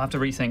 I'll have to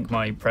rethink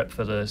my prep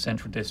for the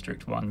Central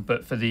District one.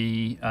 But for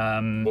the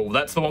well,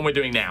 that's the one we're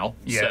doing now.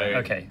 Yeah. So,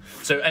 Okay.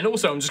 So, and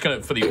also, I'm just going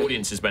to, for the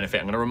audience's benefit,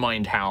 I'm going to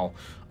remind how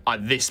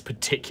this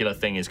particular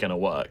thing is going to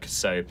work.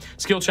 So,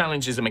 skill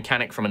challenge is a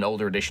mechanic from an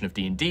older edition of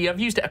D&D. I've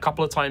used it a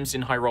couple of times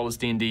in High Rollers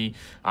D&D, in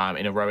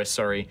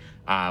Aerois,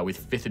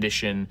 with 5th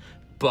edition.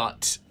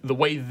 But the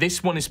way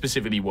this one is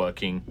specifically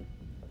working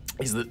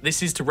is that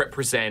this is to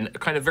represent a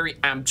kind of very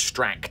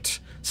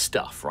abstract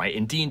stuff, right?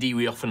 In D&D,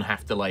 we often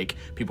have to, like,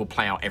 people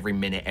play out every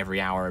minute, every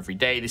hour, every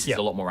day. This is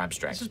a lot more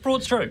abstract. This is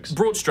broad strokes.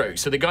 Broad strokes.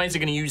 So the guys are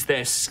going to use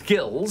their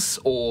skills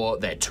or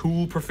their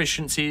tool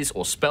proficiencies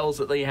or spells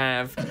that they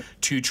have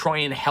to try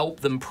and help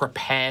them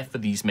prepare for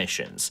these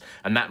missions.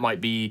 And that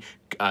might be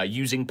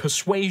using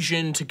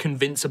persuasion to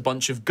convince a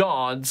bunch of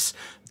guards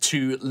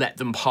to let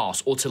them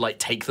pass, or to like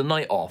take the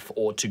night off,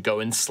 or to go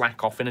and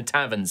slack off in a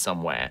tavern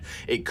somewhere.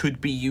 It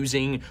could be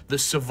using the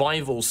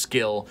survival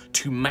skill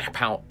to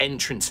map out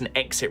entrance and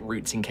exit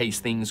routes in case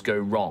things go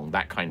wrong,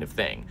 that kind of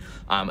thing.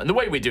 And the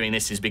way we're doing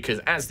this is because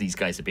as these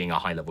guys are being a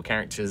high-level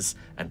characters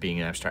and being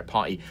an abstract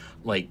party,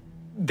 like,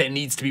 there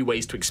needs to be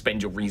ways to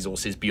expend your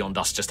resources beyond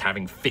us just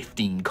having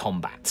 15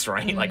 combats,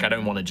 right? Like, I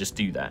don't want to just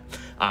do that.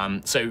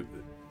 So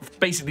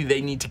basically,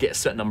 they need to get a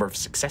certain number of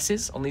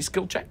successes on these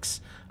skill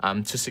checks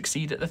to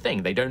succeed at the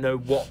thing. They don't know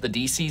what the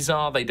DCs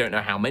are, they don't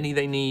know how many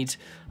they need,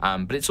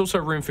 but it's also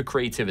room for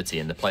creativity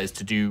and the players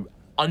to do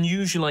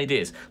unusual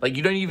ideas. Like,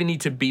 you don't even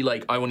need to be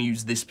like, I want to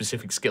use this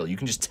specific skill. You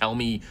can just tell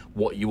me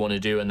what you want to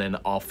do, and then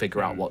I'll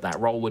figure out what that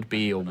role would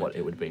be or what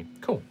it would be.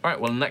 Cool. All right,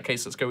 well, in that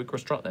case, let's go with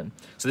Cross-Trot then.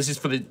 So this is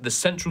for the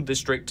Central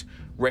District,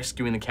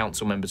 rescuing the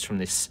council members from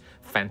this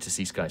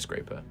fantasy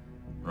skyscraper.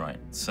 Right,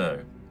 so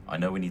I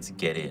know we need to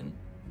get in,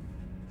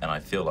 and I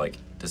feel like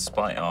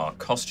despite our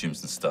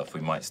costumes and stuff,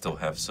 we might still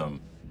have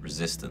some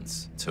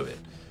resistance to it.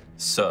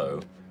 So,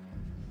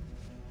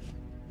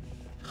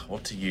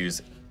 what to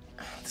use?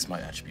 This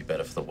might actually be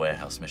better for the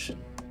warehouse mission.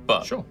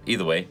 But sure.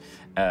 Either way,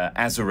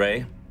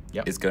 Azure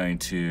is going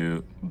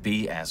to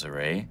be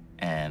Azure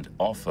and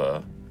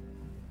offer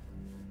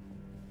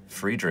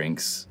free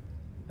drinks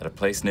at a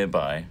place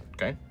nearby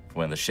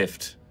when the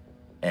shift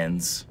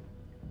ends.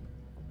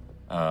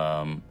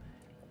 And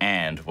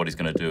what he's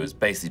going to do is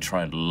basically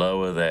try and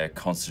lower their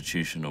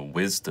constitutional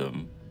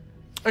wisdom.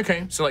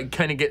 Okay, so like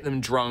kind of get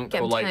them drunk,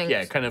 or like, tanked.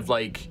 yeah, kind of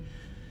like...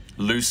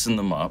 Loosen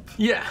them up.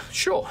 Yeah,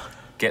 sure.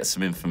 Get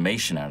some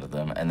information out of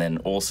them, and then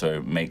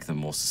also make them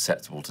more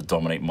susceptible to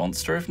dominate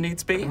monster if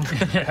needs be.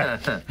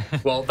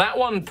 Well, that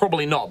one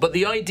probably not, but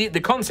the idea,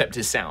 the concept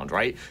is sound,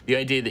 right? The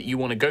idea that you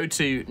want to go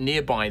to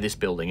nearby this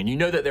building, and you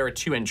know that there are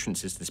two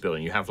entrances to this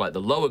building. You have like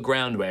the lower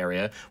ground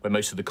area where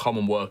most of the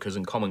common workers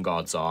and common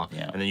guards are,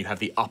 and then you have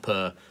the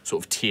upper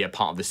sort of tier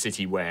part of the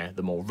city where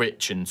the more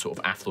rich and sort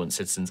of affluent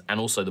citizens, and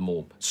also the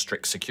more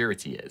strict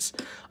security is.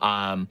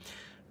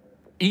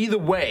 Either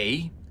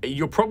way,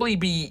 you'll probably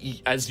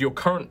be, as you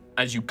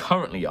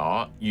currently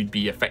are, you'd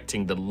be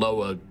affecting the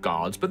lower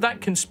guards, but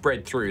that can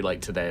spread through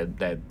like to their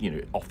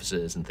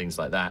officers and things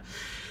like that.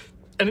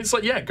 And it's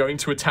like, yeah, going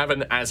to a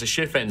tavern as a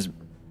shift ends,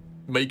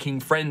 making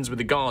friends with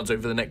the guards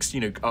over the next,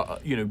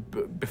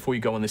 before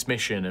you go on this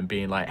mission, and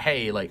being like,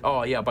 hey, like,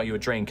 oh yeah, I'll buy you a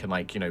drink, and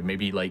like,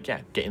 maybe like,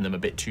 yeah, getting them a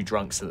bit too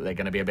drunk so that they're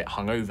going to be a bit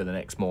hungover the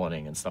next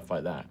morning and stuff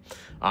like that.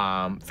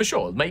 For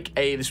sure,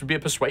 this would be a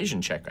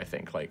persuasion check, I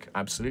think, like,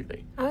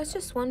 absolutely. I was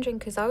just wondering,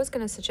 because I was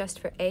going to suggest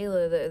for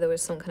Ayla that there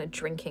was some kind of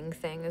drinking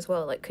thing as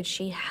well. Like, could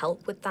she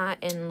help with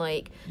that in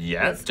like,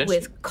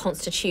 with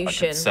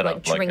constitution,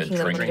 like drinking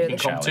them under the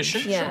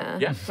competition? Yeah.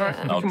 Yeah.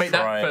 I'll can make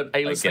try. That for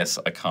Ayla's I guess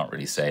I can't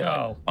really say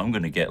that. I'm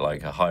going to get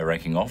like a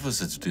high-ranking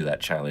officer to do that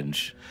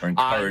challenge or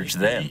encourage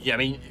them. Yeah, I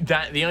mean,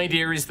 the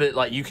idea is that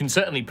like you can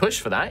certainly push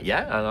for that,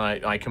 yeah,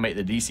 and I can make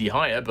the DC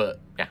higher, but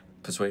yeah.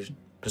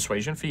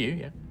 Persuasion for you,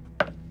 yeah.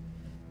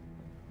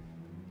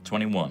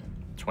 21.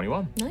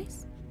 21.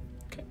 Nice.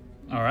 Okay.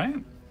 All right.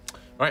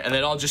 Right, and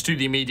then I'll just do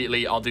the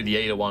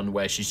Ayla one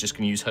where she's just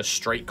going to use her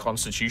straight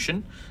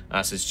constitution.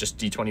 So it's just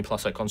D20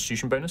 plus her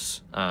constitution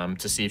bonus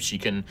to see if she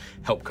can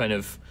help kind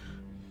of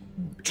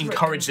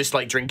encourage this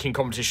like drinking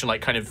competition,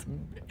 like kind of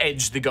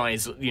edge the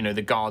guys,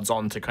 the guards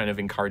on to kind of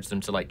encourage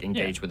them to like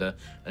engage with her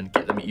and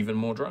get them even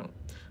more drunk.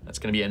 That's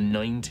going to be a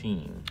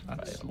 19.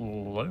 That's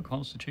low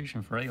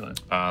constitution for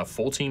Ayla.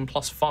 14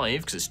 plus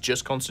 5 because it's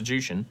just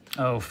constitution.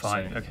 Oh,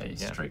 5. So, okay.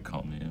 Yeah. Straight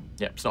con, yeah.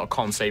 Yeah, it's not a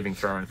con saving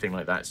throw or anything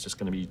like that. It's just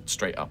going to be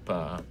straight up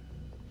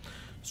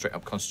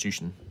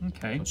constitution.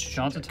 Okay.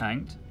 Guards are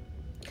tanked.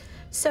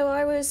 So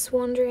I was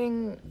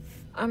wondering,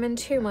 I'm in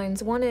two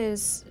minds. One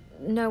is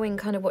knowing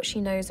kind of what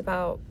she knows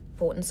about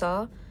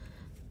Vortensar,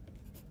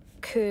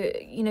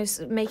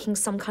 making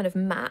some kind of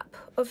map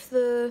of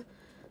the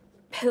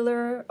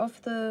pillar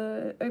of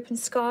the open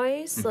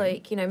skies,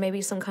 like, maybe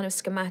some kind of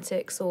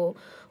schematics or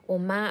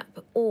map,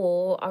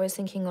 or I was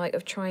thinking like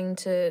of trying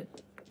to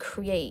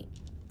create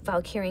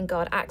Valkyrian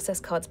Guard access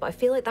cards, but I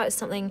feel like that is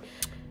something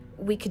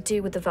we could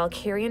do with the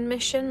Valkyrian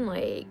mission,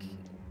 like,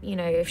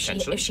 if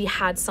she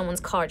had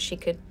someone's card, she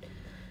could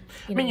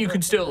you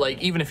can still,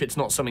 like, even if it's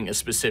not something as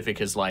specific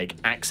as, like,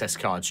 access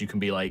cards, you can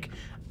be like,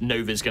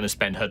 Nova's going to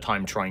spend her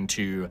time trying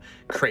to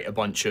create a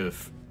bunch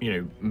of,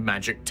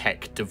 magic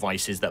tech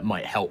devices that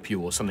might help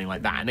you or something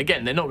like that. And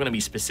again, they're not going to be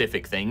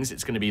specific things.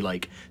 It's going to be,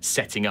 like,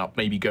 setting up,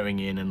 maybe going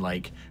in and,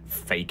 like,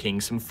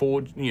 faking some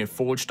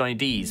forged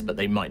IDs, but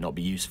they might not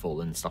be useful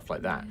and stuff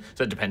like that.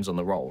 So it depends on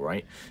the role,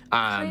 right?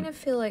 I kind of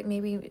feel like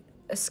maybe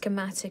a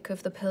schematic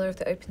of the pillar of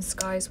the open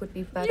skies would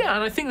be better. Yeah,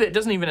 and I think that it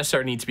doesn't even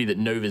necessarily need to be that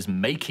Nova's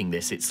making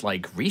this. It's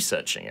like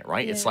researching it,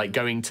 right? Yeah. It's like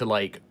going to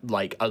like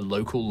a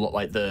local,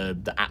 like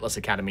the Atlas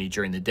Academy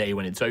during the day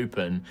when it's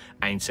open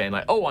and saying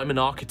like, oh, I'm an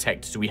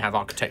architect. Do we have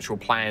architectural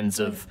plans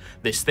of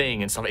this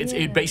thing and stuff?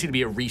 It'd basically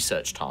be a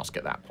research task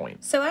at that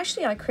point. So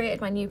actually I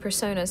created my new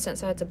persona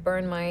since I had to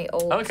burn my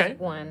old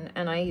one,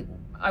 and I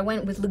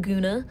went with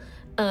Laguna,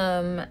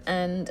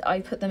 and I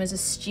put them as a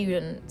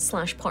student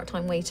 /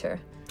 part-time waiter.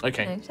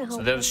 Okay, to so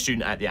help they're a them.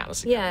 student at the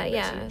Atlas Yeah, Academy.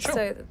 yeah. Sure.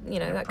 So you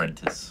know that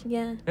Apprentice. could,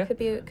 yeah, Yeah. could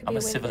be a I'm way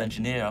a civil of-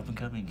 engineer, up and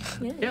coming.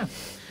 Yeah.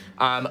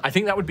 I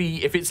think that would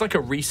be, if it's like a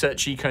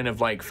researchy kind of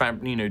like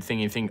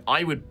thingy thing,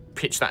 I would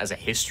pitch that as a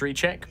history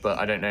check, but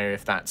I don't know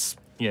if that's,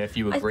 if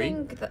you agree. I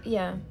think that,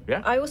 yeah.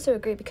 Yeah? I also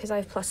agree because I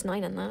have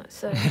 +9 in that.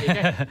 So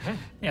Yeah,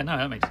 no,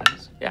 that makes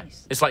sense. Yeah.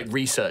 It's like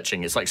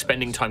researching. It's like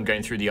spending time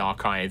going through the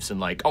archives and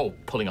like,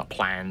 pulling up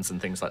plans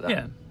and things like that.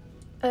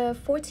 Yeah.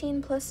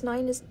 14 +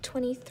 9 is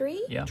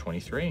 23. Yeah.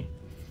 23.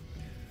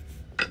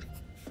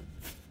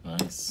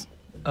 Nice.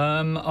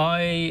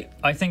 I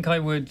think I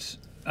would.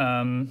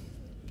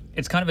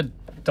 It's kind of a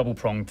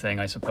double-pronged thing,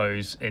 I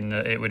suppose, in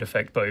that it would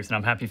affect both. And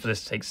I'm happy for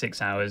this to take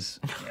 6 hours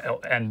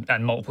and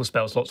multiple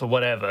spell slots or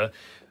whatever.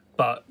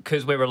 But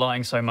because we're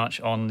relying so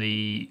much on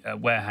the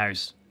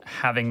warehouse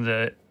having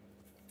the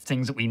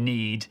things that we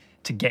need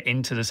to get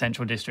into the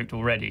central district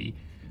already,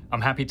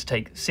 I'm happy to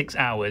take 6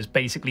 hours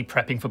basically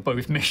prepping for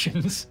both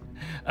missions.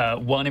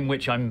 One in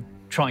which I'm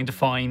trying to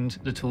find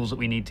the tools that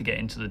we need to get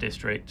into the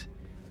district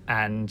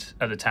and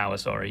the tower,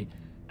 sorry,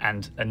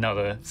 and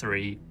another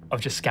 3 of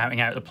just scouting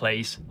out the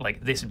place.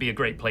 Like, this would be a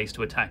great place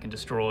to attack and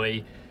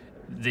destroy.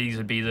 These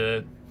would be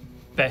the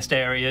best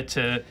area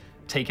to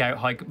take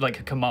out like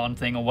a command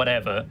thing or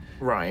whatever.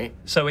 Right.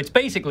 So it's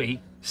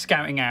basically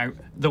scouting out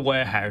the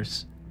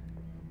warehouse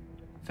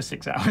for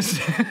 6 hours.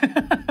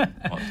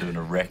 Not doing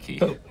a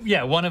recce.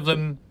 Yeah, one of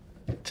them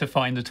to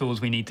find the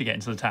tools we need to get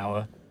into the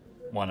tower.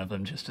 One of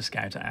them just to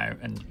scout it out.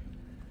 And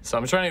So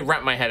I'm trying to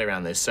wrap my head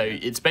around this. So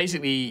it's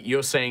basically,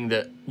 you're saying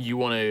that you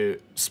want to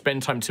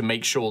spend time to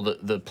make sure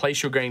that the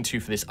place you're going to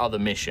for this other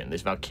mission,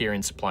 this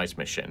Valkyrian supplies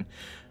mission,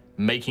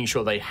 making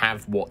sure they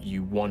have what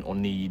you want or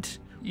need,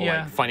 or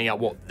Yeah. like finding out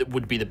what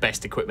would be the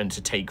best equipment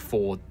to take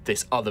for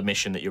this other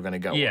mission that you're going to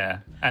go on. yeah,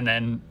 and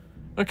then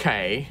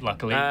Okay.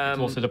 luckily it's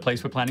also the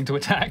place we're planning to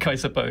attack, I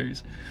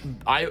suppose.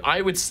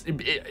 I would.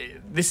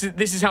 This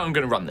is how I'm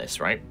going to run this,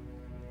 right?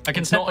 I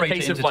can It's not a separate it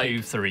case into of, like-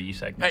 2-3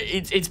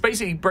 segments. It's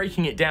basically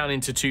breaking it down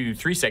into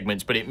 2-3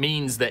 segments, but it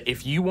means that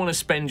if you want to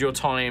spend your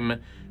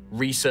time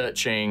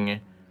researching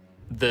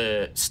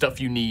the stuff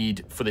you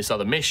need for this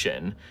other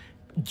mission,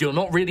 you're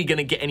not really going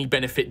to get any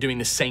benefit doing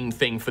the same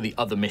thing for the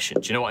other mission.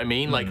 Do you know what I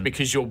mean? Like,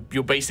 because you're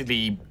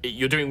basically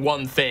doing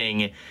one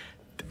thing,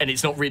 and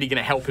it's not really going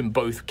to help in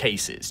both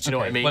cases. Do you know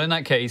what I mean? Well, in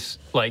that case,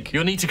 like,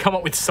 You'll need to come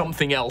up with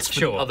something else for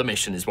Sure. the other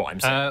mission, is what I'm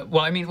saying.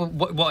 well, I mean,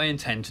 what I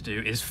intend to do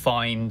is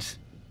find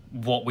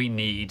what we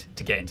need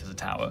to get into the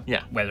tower.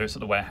 Yeah. Whether it's at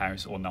the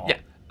warehouse or not. Yeah.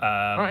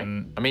 All right.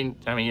 I mean,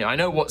 I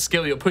know what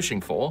skill you're pushing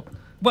for.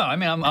 Well, I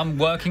mean, I'm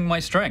working my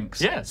strengths.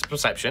 Yeah, it's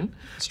perception.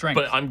 Strength.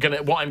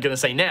 But what I'm gonna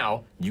say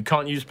now, you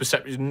can't use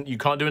perception. You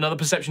can't do another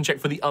perception check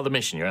for the other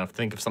mission. You're gonna have to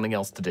think of something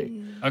else to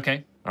do.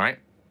 Okay. All right?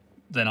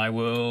 Then I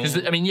will.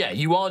 Because I mean, yeah,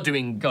 you are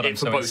doing God, I'm it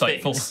for so both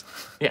insightful. things.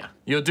 Yeah,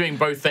 you're doing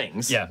both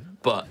things. Yeah.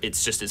 But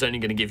it's only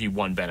going to give you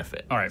one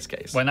benefit. All right. In this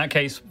case. Well, in that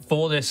case,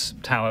 for this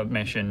tower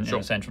mission in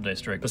the central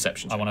district,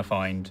 Perception I check. want to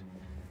find.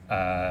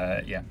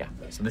 Yeah. Yeah.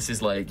 So this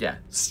is like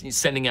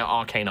sending out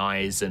arcane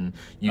eyes and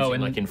using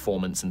and- like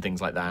informants and things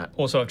like that.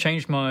 Also, I've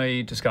changed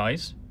my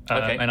disguise.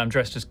 Okay. And I'm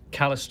dressed as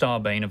Callus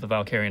Starbane of the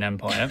Valkyrian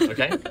Empire.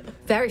 Okay.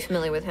 Very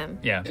familiar with him.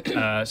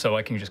 Yeah. So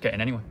I can just get in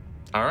anyway.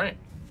 All right.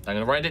 I'm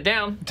gonna write it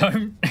down.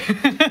 Don't.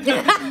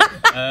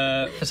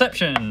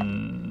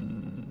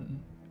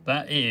 Perception.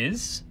 That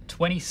is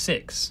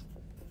 26.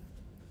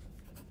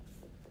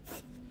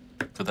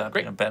 Could that have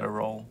been a better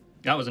roll?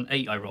 That was an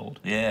 8 I rolled.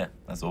 Yeah,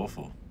 that's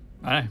awful.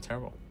 I know.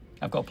 Terrible.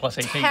 I've got plus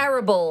 18.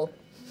 Terrible.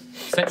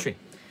 Sentry.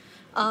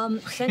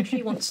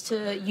 Sentry wants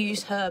to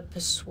use her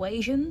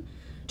persuasion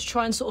to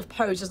try and sort of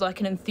pose as like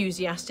an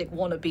enthusiastic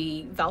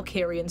wannabe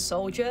Valkyrian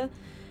soldier,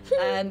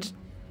 and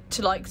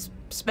to like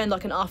spend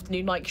like an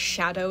afternoon like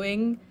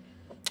shadowing.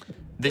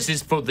 This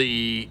is for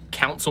the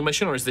council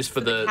mission, or is this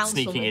for the council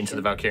sneaking into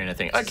the mission. Valkyrian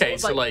thing? to Okay, sort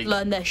so of, like.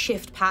 learn their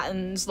shift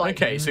patterns. Like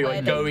Okay, so you're where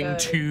like they going go.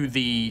 to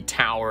the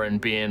tower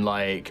and being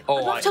like, oh,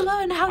 I'd love to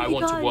learn how I you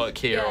want to guys- work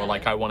here, or yeah.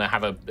 like I want to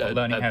have a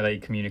Learning how they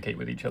communicate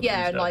with each other.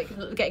 Yeah, and and stuff.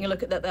 like getting a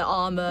look at their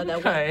armor, their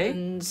Okay.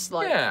 weapons.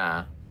 Like,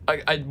 yeah.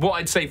 What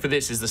I'd say for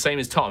this is the same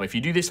as Tom. If you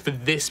do this for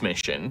this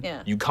mission,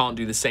 Yeah. you can't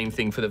do the same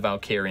thing for the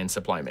Valkyrian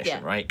supply mission,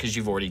 Yeah. right? Because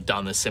you've already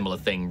done a similar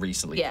thing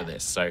recently Yeah. for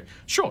this. So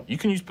sure, you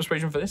can use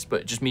persuasion for this,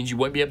 but it just means you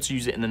won't be able to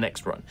use it in the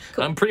next run.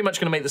 And I'm pretty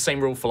much going to make the same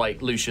rule for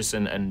like Lucius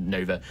and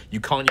Nova. You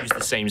can't use the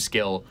same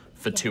skill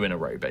for 2 in a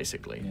row,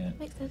 basically. Yeah.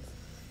 Makes sense.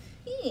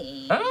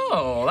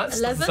 Oh, that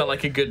doesn't 11? sound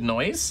like a good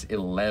noise.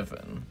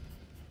 11.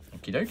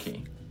 Okie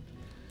dokie.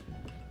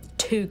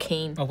 Too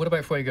keen. Oh, what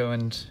about Fuego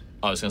and.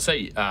 I was going to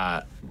say,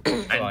 and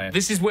Goliath.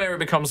 this is where it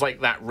becomes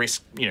like that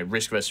risk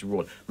versus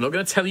reward. I'm not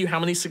going to tell you how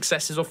many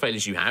successes or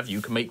failures you have.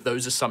 You can make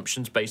those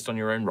assumptions based on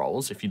your own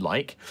rolls if you'd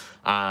like.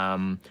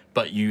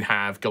 But you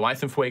have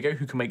Goliath and Fuego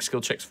who can make skill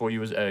checks for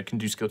you, can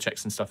do skill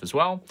checks and stuff as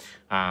well.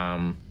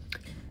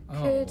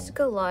 Could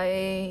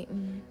Goliath...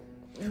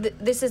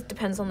 This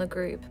depends on the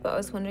group, but I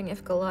was wondering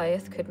if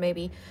Goliath could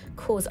maybe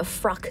cause a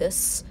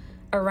fracas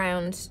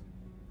around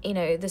you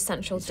know, the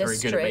central very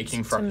good at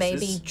making district to maybe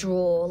fructuses.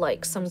 draw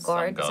like some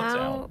guards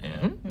out.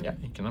 Yeah. Yeah,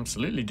 he can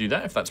absolutely do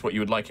that if that's what you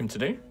would like him to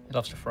do. He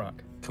loves to frack.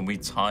 Can we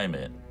time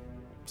it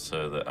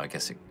so that I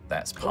guess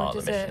that's part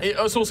of the does mission?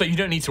 It's also, you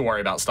don't need to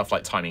worry about stuff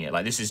like timing it.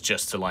 Like, this is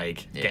just to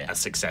like get Yeah. a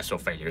success or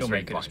failure. You'll It's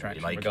very make a binary.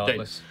 distraction Like,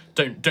 regardless.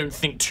 don't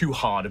think too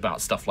hard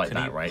about stuff like Can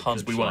that, you right?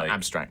 Because we want punch, to like-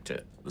 abstract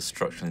it. The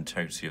structural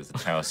integrity of the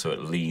tower so it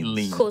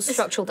leans. Cause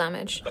structural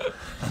damage.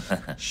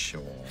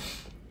 Sure.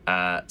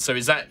 So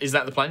is that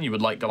the plan? You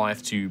would like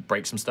Goliath to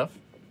break some stuff?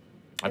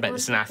 I bet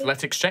it's an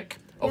athletics check,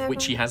 of Yeah,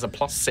 which he has a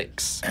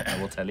 +6.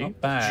 I will tell you. Not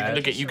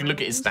bad. You can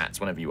look at his stats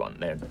whenever you want.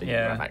 There, that you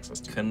Yeah. have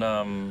access to.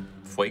 Can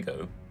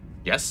Fuego?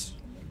 Yes.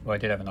 Well, I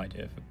did have an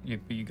idea. You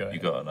go ahead.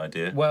 You got an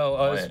idea? Well,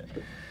 Why-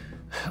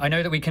 I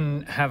know that we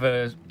can have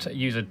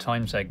use a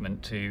time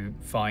segment to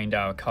find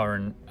our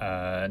current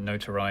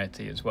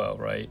notoriety as well,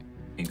 right?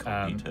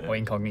 Incognito. Or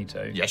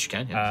incognito. Yes, you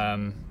can.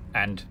 Yes.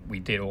 And we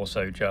did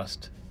also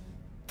just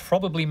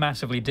probably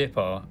massively dip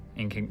our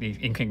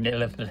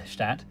incognito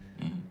stat.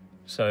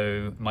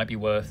 So it might be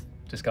worth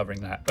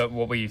discovering that. But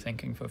what were you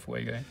thinking for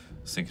Fuego? I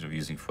was thinking of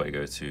using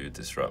Fuego to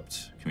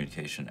disrupt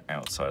communication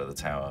outside of the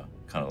tower,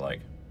 kind of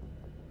like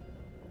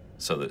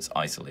so that it's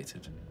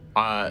isolated.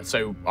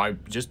 So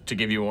just to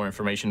give you more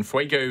information,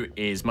 Fuego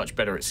is much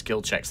better at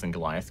skill checks than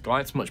Goliath.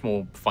 Goliath's much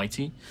more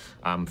fighty.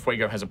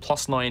 Fuego has a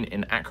 +9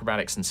 in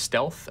acrobatics and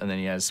stealth, and then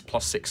he has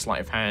 +6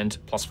 sleight of hand,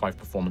 +5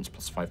 performance,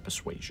 +5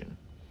 persuasion.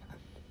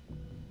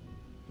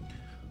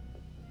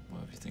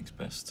 Whatever you think's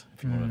best.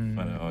 If you want to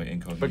find out how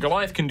incognito. But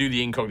Goliath can do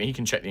the incognito. He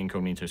can check the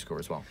incognito score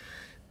as well.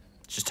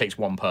 It just takes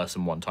one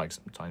person, one time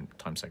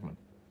segment.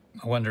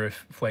 I wonder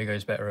if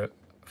Fuego's better at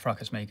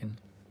fracas making.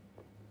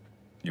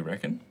 You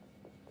reckon?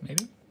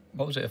 Maybe?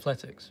 What was it?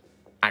 Athletics?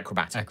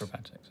 Acrobatics.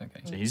 Acrobatics,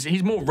 okay. So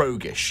he's more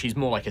roguish. He's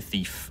more like a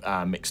thief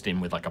mixed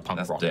in with like a punk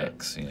That's rocker.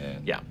 Dex, yeah.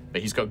 Yeah,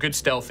 but he's got good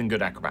stealth and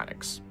good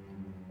acrobatics.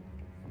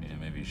 Yeah,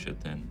 maybe you should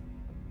then.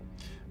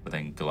 But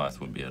then Goliath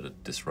wouldn't be able to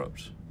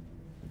disrupt.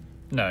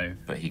 No,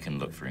 But he can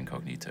look for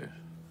incognito.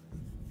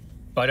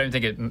 but I don't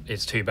think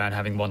it's too bad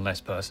having one less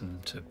person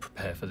to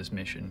prepare for this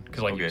mission.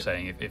 Because like you were Okay.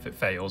 saying, if it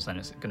fails, then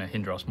it's going to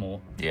hinder us more.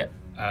 Yeah.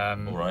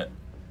 All right.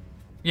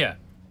 Yeah,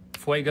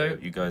 Fuego,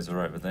 You guys all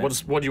right with that?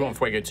 What do you want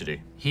Fuego to do?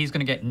 he's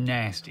going to get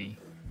nasty.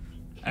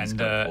 He's And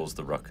going to cause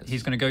the ruckus.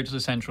 he's going to go to the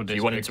central district.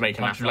 You want him to make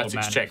an punch old man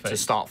athletics in check the to face.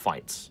 start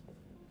fights.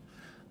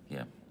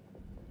 Yeah.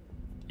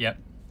 Yep,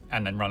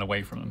 and then run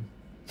away from them.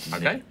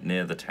 Okay.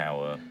 Near the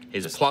tower.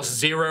 His just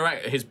 +0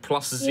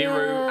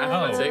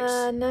 athletics.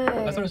 No.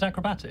 I thought it was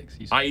acrobatics.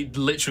 You said. I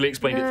literally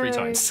explained it 3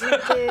 times. You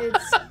did.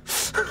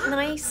 Can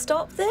I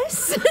stop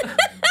this?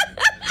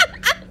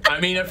 I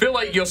mean, I feel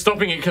like you're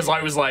stopping it because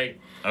I was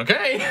like,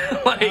 okay.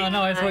 like, Oh,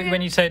 no, I thought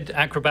when you said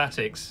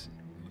acrobatics.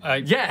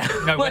 yeah.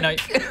 No, when I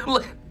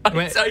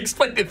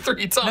explained it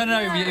 3 times.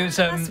 No, it was.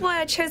 That's why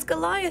I chose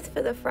Goliath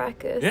for the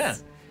fracas. Yeah.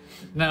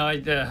 No,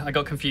 I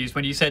got confused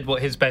when you said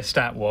what his best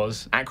stat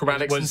was.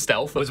 Acrobatics and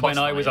stealth was when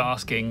I was +9.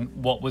 asking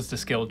what was the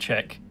skill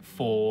check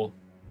for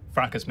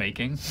fracas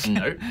making.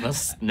 No,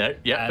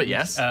 but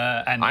yes.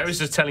 And I was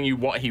just telling you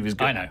what he was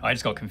good I know. I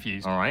just got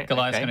confused. All right,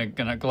 Goliath's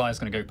okay. Goliath's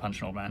gonna go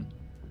punch an old man.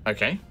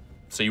 Okay.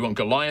 So you want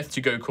Goliath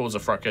to go cause a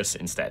fracas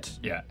instead.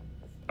 Yeah.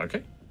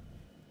 Okay.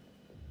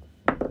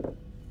 All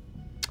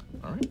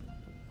right.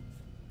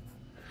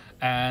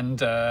 And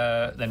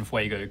then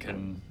Fuego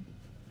can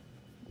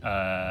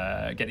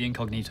get the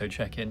incognito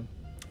check in.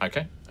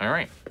 Okay. All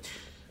right.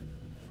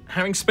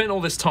 Having spent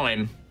all this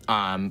time,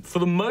 for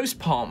the most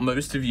part,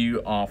 most of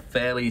you are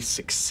fairly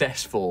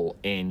successful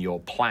in your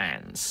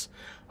plans.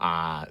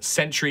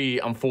 Sentry,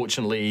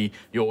 unfortunately,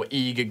 your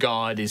eager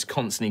guard is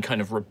constantly kind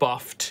of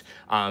rebuffed.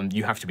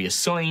 You have to be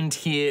assigned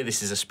here.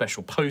 This is a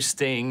special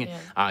posting.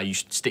 Yeah. You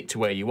should stick to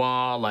where you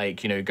are.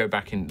 Like, you know, go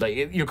back and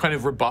like you're kind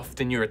of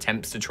rebuffed in your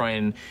attempts to try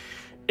and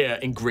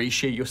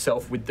ingratiate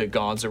yourself with the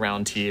guards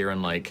around here,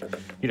 and like,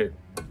 you know.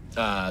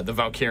 The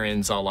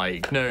Valkyrians are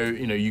like, no,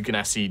 you know, you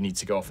Ganassi need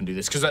to go off and do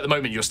this, because at the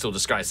moment you're still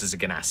disguised as a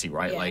Ganassi,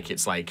 right? Yeah. Like,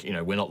 it's like, you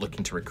know, we're not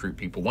looking to recruit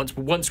people.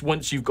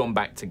 Once you've gone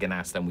back to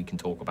Ganas, then we can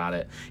talk about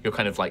it. You're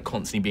kind of like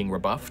constantly being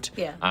rebuffed.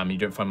 Yeah. You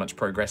don't find much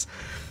progress.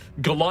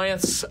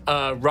 Goliath's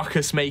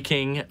ruckus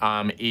making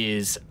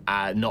is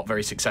not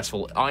very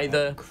successful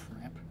either.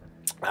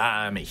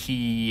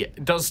 He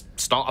does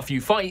start a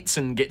few fights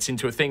and gets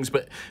into things,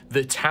 but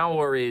the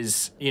tower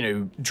is, you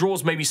know,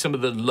 draws maybe some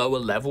of the lower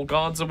level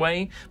guards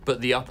away,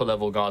 but the upper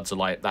level guards are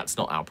like, that's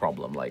not our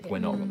problem. Like, we're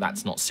not,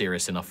 that's not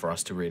serious enough for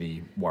us to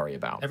really worry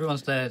about.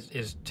 Everyone's there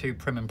is too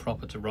prim and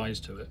proper to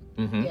rise to it.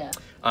 Yeah.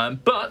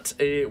 But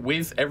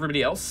with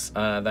everybody else,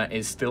 that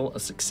is still a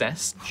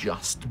success,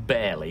 just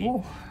barely.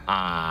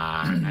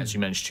 As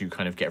you managed to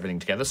kind of get everything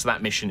together. So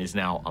that mission is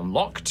now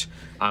unlocked.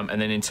 And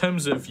then in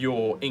terms of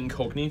your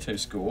incognito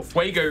score,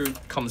 Fuego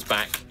comes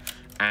back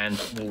and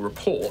will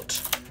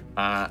report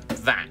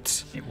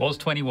that It was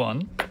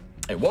 21.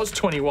 it was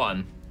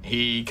 21.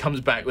 He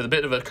comes back with a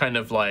bit of a kind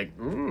of like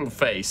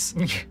face,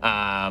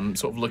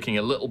 sort of looking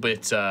a little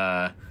bit,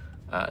 not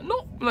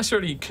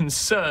necessarily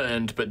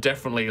concerned, but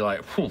definitely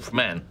like,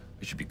 man,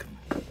 We should be.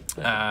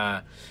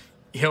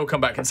 he'll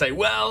come back and say,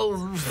 well,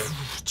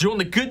 do you want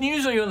the good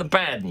news or you want the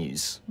bad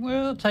news?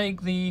 We'll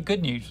take the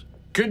good news.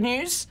 Good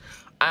news?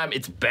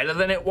 It's better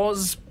than it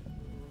was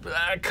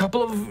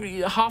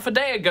half a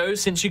day ago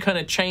since you kind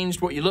of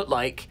changed what you look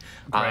like.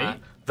 Great.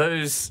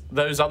 Those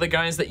other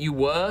guys that you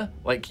were,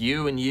 like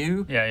you and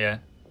you. Yeah.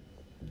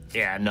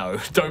 Yeah, no,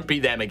 don't be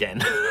them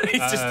again.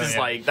 It's just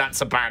like,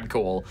 that's a bad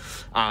call.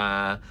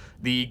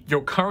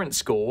 Your current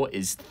score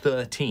is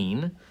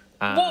 13.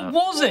 What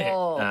was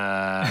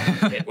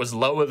it? It was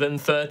lower than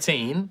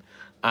 13.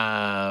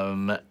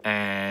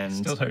 And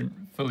Still don't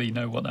fully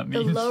know what that The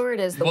means. lower it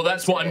is, the well,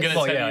 that's what I'm going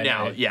to tell you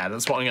now. yeah. Yeah,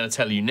 that's what I'm going to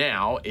tell you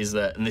now is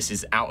that, and this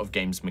is out of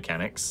games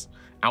mechanics.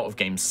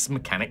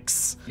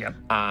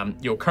 Yep.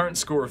 Your current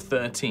score of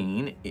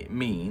 13, it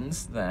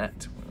means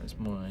that, where is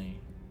my...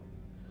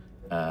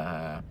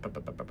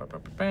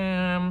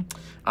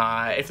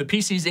 if the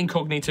PC's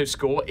incognito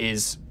score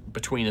is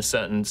between a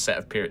certain set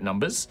of period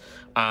numbers,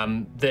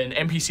 then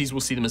NPCs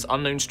will see them as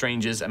unknown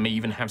strangers and may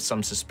even have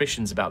some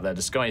suspicions about their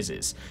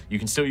disguises. You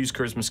can still use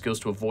charisma skills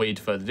to avoid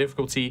further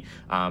difficulty,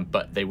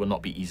 but they will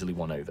not be easily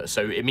won over.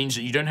 So it means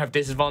that you don't have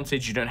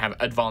disadvantage, you don't have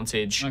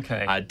advantage.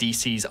 Okay.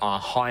 DCs are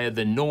higher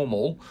than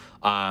normal,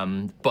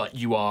 but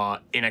you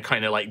are in a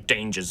kind of like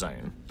danger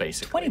zone,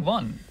 basically.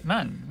 21.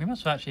 Man, we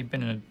must have actually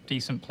been in a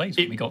decent place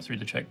when we got through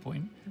the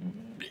checkpoint.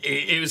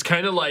 It was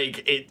kind of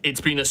like it's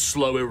been a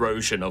slow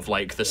erosion of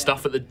like the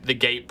stuff at the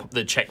gate,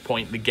 the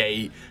checkpoint, the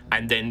gate,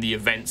 and then the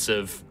events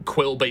of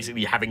Quill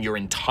basically having your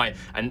entire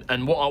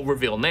and what I'll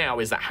reveal now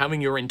is that having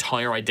your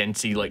entire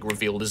identity like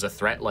revealed as a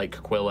threat, like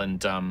Quill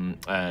and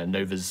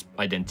Nova's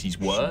identities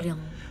were,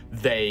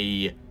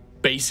 they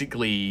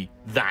basically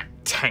that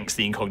tanks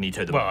the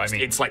incognito the most.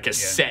 It's like a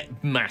set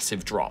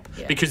massive drop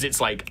because it's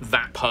like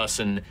that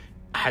person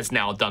has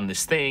now done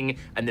this thing,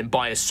 and then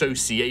by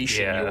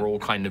association, you're all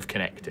kind of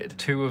connected.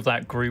 Two of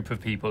that group of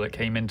people that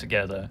came in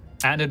together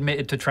and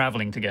admitted to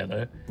traveling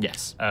together,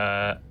 yes,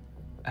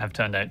 have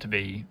turned out to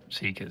be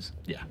Seekers.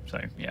 Yeah.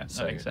 So yeah,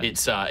 that makes sense.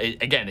 It's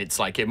again, it's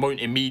like it won't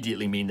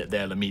immediately mean that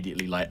they'll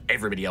immediately like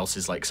everybody else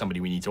is like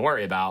somebody we need to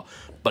worry about,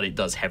 but it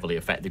does heavily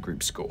affect the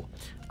group score.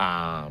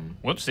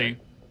 Whoopsie.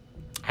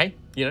 Hey,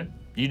 you know.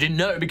 You didn't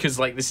know because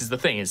like this is the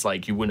thing. It's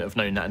like you wouldn't have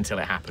known that until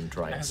it happened,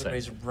 right?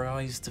 Everybody's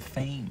rise to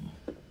fame.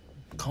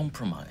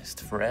 Compromised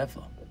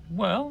forever.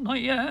 Well,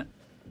 not yet.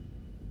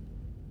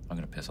 I'm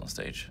gonna piss on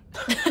stage.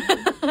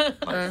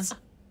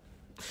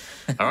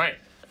 All right.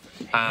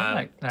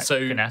 That so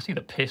Ganassi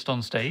that pissed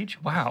on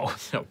stage. Wow.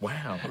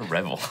 Wow, what a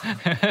revel.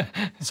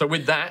 So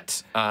with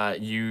that,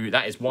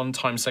 that is one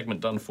time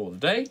segment done for the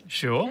day.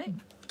 Sure. Okay.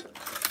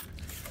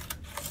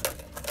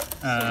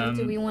 So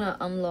do we want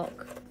to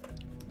unlock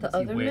the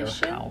other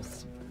mission?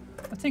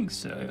 I think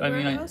so.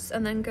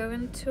 And then go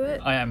into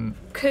it. I am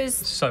because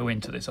so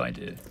into this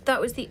idea. That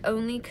was the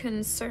only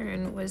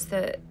concern, was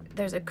that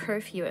there's a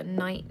curfew at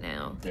night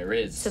now. There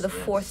is. So the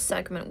fourth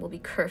segment will be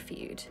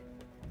curfewed.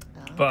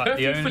 But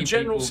curfew the only for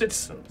general people,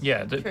 citizens.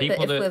 Yeah, the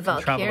people that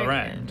travel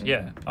around,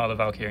 Valkyrian. are the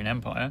Valkyrian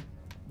Empire,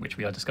 which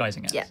we are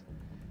disguising as. Yeah.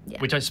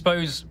 Which I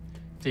suppose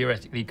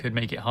theoretically could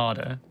make it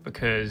harder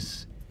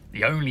because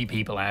the only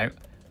people out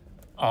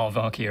are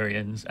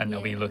Valkyrians and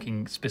they'll be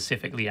looking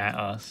specifically at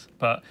us.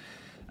 But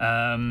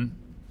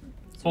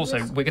also,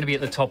 we're going to be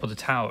at the top of the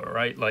tower,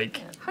 right?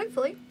 Like,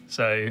 hopefully.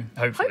 So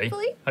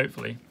hopefully.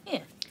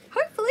 Yeah.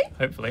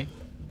 Hopefully.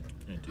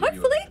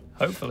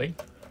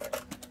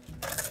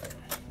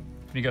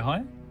 Can you go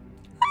higher?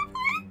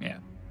 Yeah.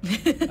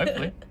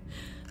 Hopefully.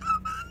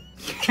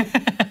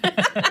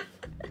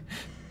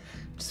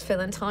 Just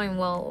filling time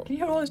while. Can you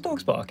hear all those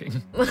dogs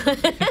barking?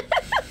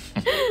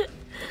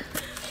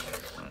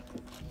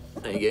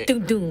 There you go.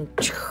 Doom doom.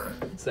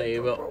 Say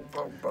about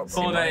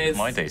 4 days.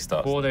 My day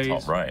starts 4 at the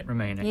days top right.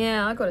 remaining.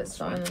 Yeah, I got it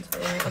started.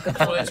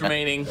 4 days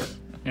remaining.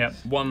 Yep.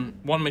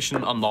 One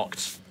mission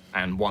unlocked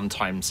and one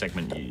time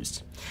segment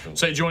used.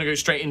 So do you want to go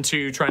straight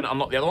into trying to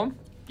unlock the other one?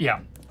 Yeah.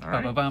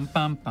 Right. So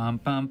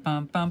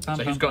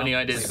who's got any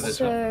ideas for this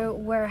one? So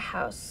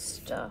warehouse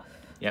stuff.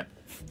 Yeah.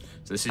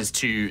 So this is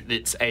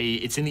it's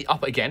in the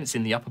upper, again, it's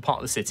in the upper part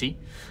of the city.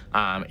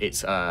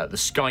 It's the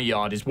Sky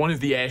Yard is one of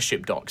the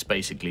airship docks,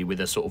 basically, with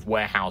a sort of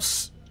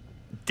warehouse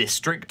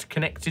district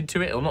connected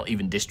to it, or not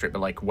even district, but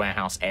like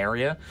warehouse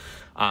area.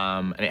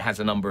 And it has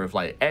a number of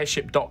like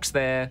airship docks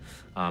there,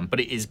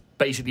 but it is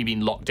basically being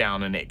locked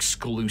down and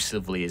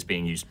exclusively is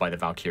being used by the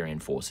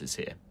Valkyrian forces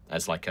here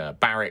as like a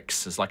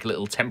barracks, as like a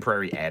little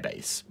temporary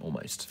airbase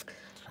almost.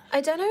 I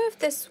don't know if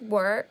this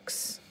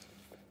works.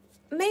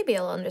 Maybe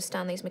I'll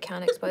understand these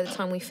mechanics by the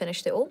time we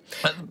finished it all.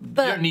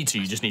 But you don't need to,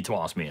 you just need to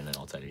ask me and then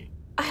I'll tell you.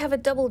 I have a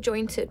double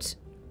jointed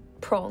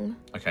prong.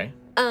 Okay.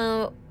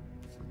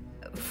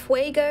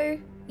 Fuego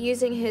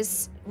using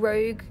his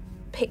rogue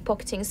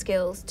pickpocketing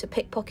skills to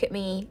pickpocket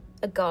me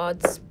a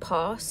guard's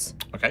pass.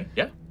 Okay,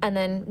 yeah. And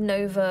then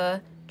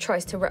Nova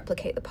tries to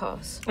replicate the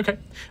pass. Okay,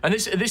 and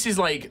this is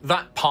like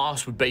that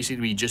pass would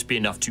basically just be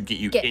enough to get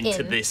you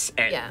into this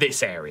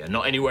this area,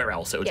 not anywhere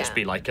else. It would just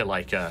be like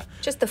a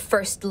just the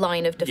first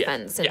line of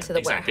defense into the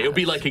exactly. warehouse. It'll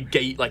be like a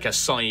gate, like a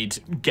side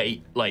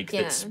gate, like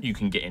that's you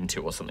can get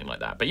into or something like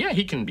that. But yeah,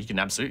 he can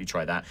absolutely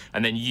try that.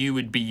 And then you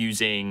would be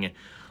using,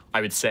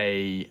 I would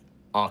say,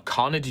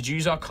 Arcana. Did you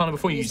use Arcana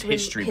before? You used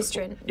History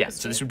before. Yeah,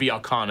 so this would be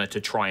Arcana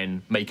to try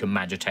and make a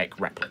Magitech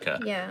replica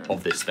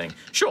of this thing.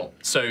 Sure.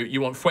 So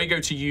you want Fuego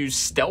to use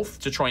Stealth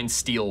to try and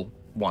steal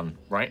one,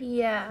 right?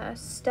 Yeah,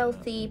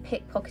 stealthy,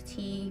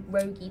 pickpockety,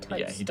 roguey type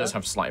Yeah, he does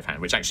have Sleight of Hand,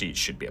 which actually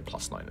should be a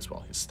 +9 as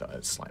well. His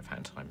Sleight of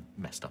Hand. I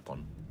messed up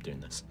on doing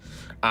this.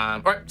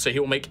 All right, so he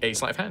will make a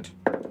Sleight of Hand.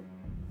 All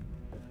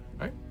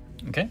right.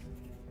 Okay.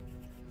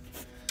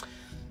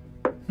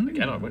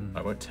 Again,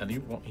 I won't tell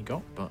you what he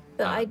got, but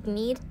I'd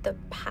need the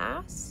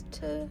pass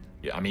to.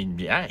 Yeah, I mean,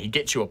 yeah, he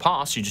gets you a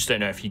pass. You just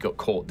don't know if he got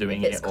caught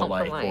doing it,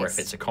 or if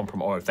it's a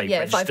compromise, or if they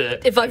register.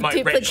 If I've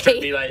might register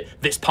and be like,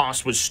 this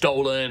pass was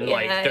stolen.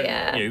 Like,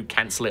 don't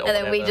cancel it. Or and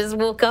then we just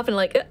walk up and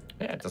like.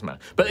 Yeah, it doesn't matter.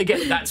 But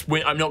again, that's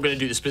when I'm not going to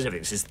do the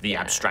specifics. It's the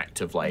abstract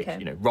of like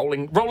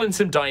rolling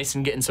some dice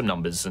and getting some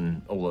numbers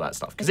and all of that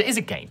stuff because it is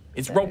a game.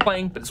 It's role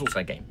playing, but it's also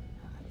a game.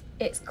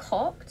 It's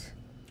cocked.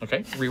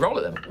 Okay, re-roll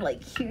it then.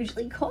 Like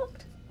hugely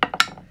cocked.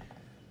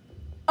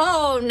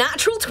 Oh,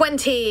 natural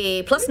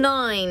 20 plus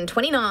 9,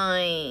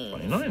 29.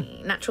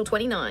 29. Natural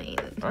 29.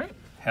 All right.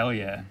 Hell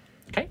yeah.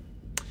 Okay.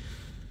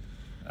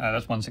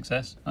 That's one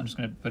success. I'm just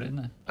going to put it in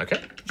there.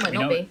 Okay. Might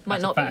not be.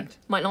 Might not be.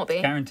 Might not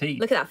be. Guaranteed.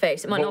 Look at that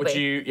face. It might not be. What would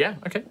you? Yeah.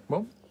 Okay.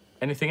 Well,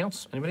 anything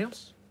else? Anybody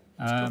else?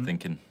 Still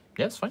thinking.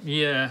 Yeah, it's fine.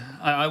 Yeah,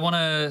 I want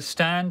to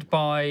stand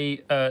by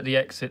the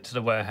exit to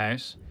the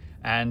warehouse,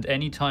 and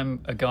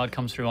anytime a guard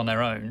comes through on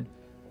their own,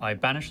 I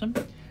banish them,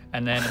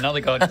 and then another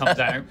guard comes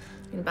out.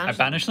 I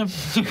banish them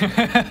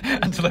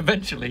until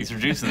eventually He's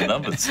reducing the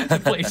numbers. the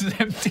place is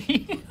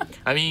empty.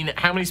 I mean,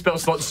 how many spell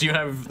slots do you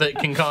have that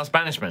can cast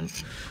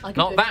banishment?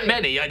 Not that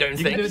many, I don't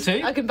You think. can do it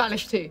too? I can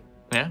banish 2.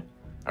 Yeah.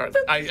 All right.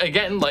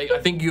 I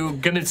think you're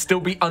going to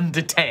still be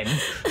under 10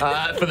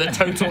 for the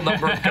total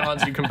number of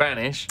cards you can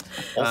banish.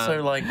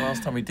 Also, like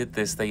last time we did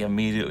this, they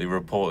immediately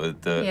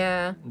reported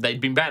that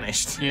they'd been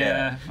banished.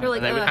 Yeah. You're like,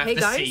 And they would have hey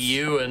to guys. see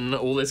you and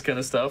all this kind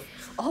of stuff.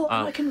 Oh,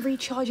 and I can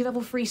recharge a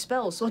level 3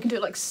 spell, so I can do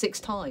it like 6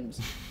 times.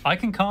 I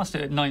can cast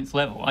it at 9th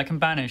level. I can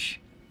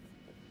banish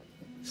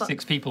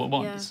 6 people at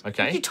once. You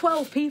Okay. do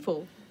 12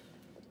 people.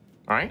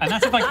 All right. And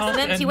that's if I cast an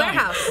it empty at 9th.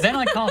 warehouse. Then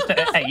I cast it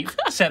at 8th,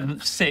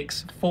 7th,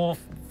 6th, 4th,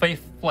 5th,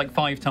 like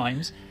 5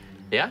 times.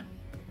 Yeah.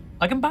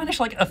 I can banish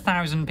like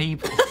 1,000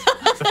 people.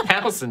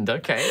 1,000.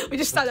 Okay. We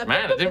just stand up.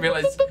 Man, I didn't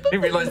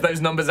realize those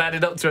numbers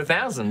added up to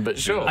 1,000. But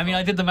sure. I mean,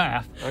 I did the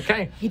math.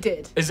 Okay. He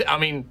did. Is it? I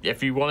mean,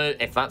 if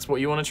that's what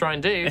you want to try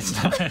and do.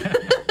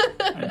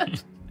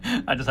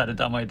 I just had a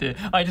dumb idea.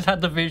 I just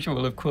had the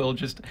visual of Quill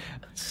just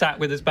sat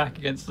with his back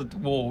against the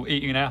wall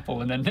eating an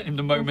apple, and then in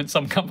the moment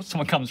someone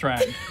comes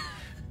round.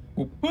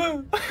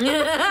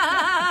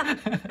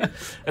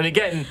 And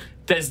again,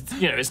 there's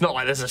it's not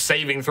like there's a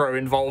saving throw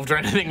involved or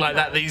anything like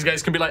that. These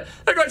guys can be like,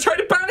 they're going to try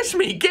to banish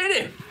me.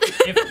 Get him.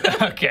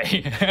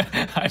 Okay.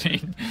 I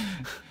mean,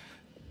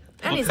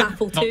 And his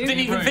apple too. Didn't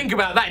even think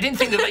about that. I didn't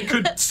think that they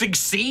could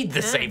succeed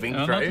the saving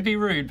not throw. to be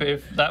rude, but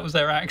if that was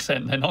their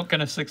accent, they're not going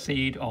to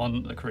succeed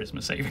on the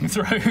charisma saving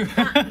throw.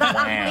 That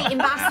apple-eating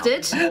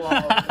bastard.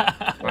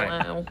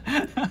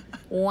 Right.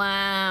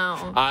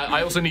 Wow.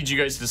 I also need you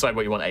guys to decide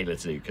what you want Ayla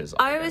to do because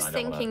I was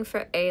thinking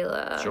for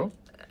Ayla. Sure.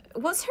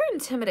 What's her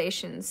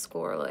intimidation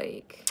score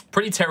like?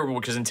 Pretty terrible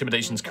because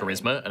intimidation's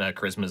charisma and her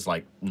charisma's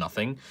like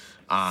nothing.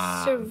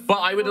 But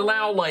I would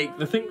allow like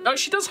the thing. Oh,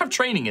 she does have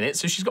training in it,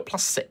 so she's got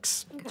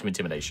 +6 to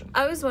intimidation.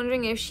 I was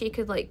wondering if she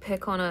could like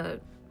pick on a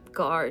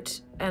guard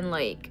and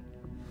like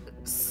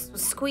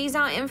squeeze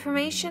out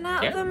information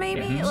out of them,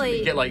 maybe. You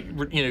Like get like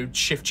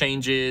shift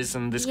changes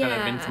and this kind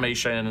of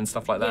information and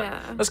stuff like that.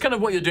 Yeah. That's kind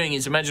of what you're doing.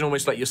 Is imagine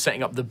almost like you're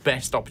setting up the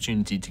best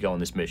opportunity to go on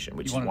this mission,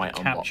 which You is why want it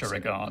to unlocks capture a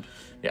it. guard.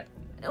 Yeah.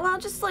 well,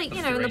 just like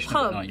in the duration of the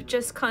pub, night.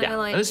 just kind of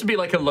like. And this would be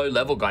like a low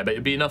level guy, but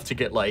it'd be enough to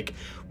get like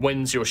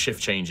when's your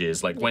shift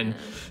changes, like when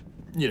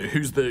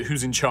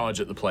who's in charge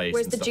at the place.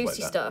 Where's and the stuff like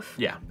juicy that. stuff?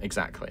 Yeah,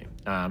 exactly.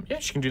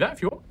 She can do that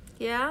if you want.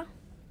 Yeah.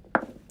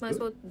 Might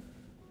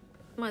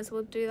as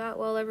well do that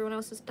while everyone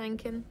else is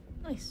tanking.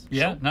 Nice.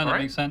 Yeah, no, that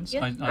Alright. makes sense.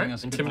 Yeah. I think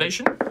that's a good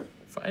Intimidation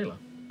for Ayla.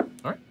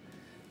 All right.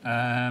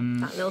 one.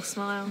 That little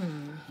smile.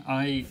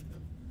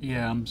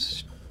 I'm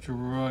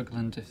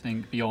struggling to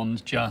think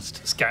beyond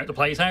just scout the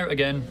place out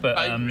again. But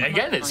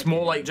Again, it's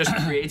more like just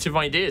creative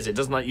ideas. It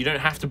doesn't you don't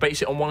have to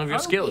base it on one of your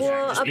skills. You can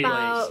What just be like,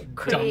 about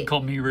create, dunk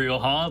on me real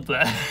hard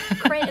there.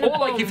 creating a or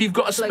like bomb if you've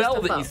got a to blow spell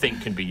stuff that you up?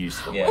 think can be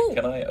useful. Yeah, Ooh,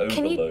 can I overload?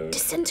 Can you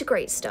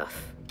disintegrate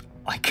stuff?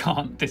 I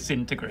can't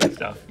disintegrate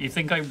stuff. You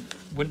think I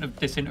wouldn't have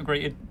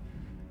disintegrated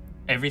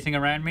everything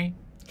around me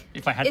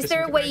if I had? Is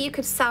there a way disintegrated? you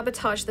could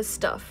sabotage the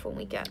stuff when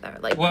we get there?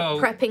 Like Well,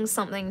 prepping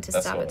something to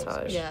that's what I was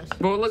sabotage? Yeah.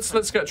 Well,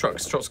 let's get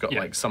Trucks. Trucks got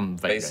Yeah. like some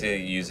vague idea.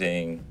 Basically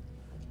using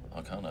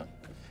Arcana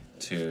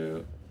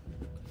to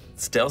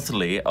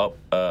stealthily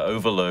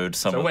overload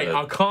some So of wait, the...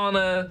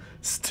 Arcana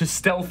to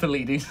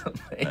stealthily do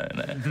something.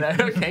 No.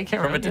 Okay,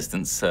 carry From on. a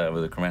distance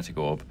with a chromatic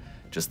orb,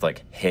 just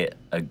like hit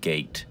a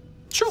gate,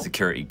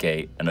 security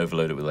gate, and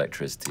overload it with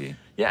electricity.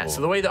 Yeah,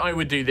 so the way that I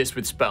would do this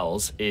with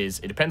spells is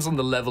it depends on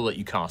the level that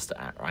you cast it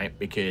at, right?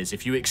 Because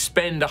if you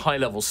expend a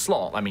high-level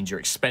slot, that means you're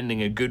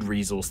expending a good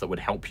resource that would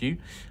help you,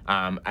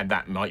 and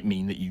that might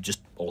mean that you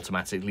just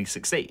automatically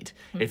succeed.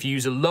 If you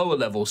use a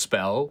lower-level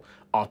spell,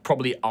 I'll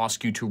probably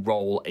ask you to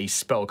roll a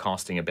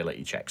spell-casting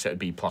ability check, so it'd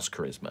be plus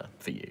charisma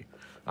for you.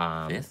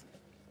 Fifth?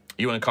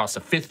 You want to cast a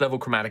 5th level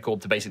chromatic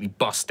orb to basically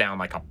bust down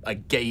like a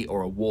gate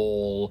or a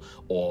wall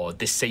or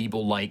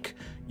disable like,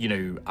 you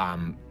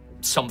know,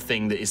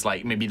 something that is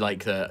like maybe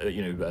like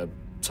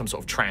some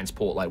sort of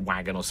transport like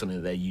wagon or something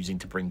that they're using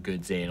to bring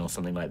goods in or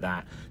something like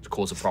that to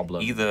cause a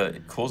problem. Either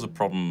cause a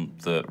problem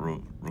that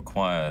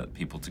require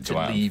people to go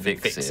out and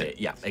fix it.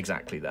 Yeah,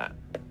 exactly that.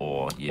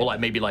 Or like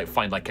maybe like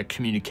find like a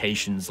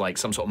communications, like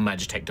some sort of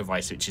magitech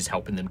device which is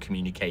helping them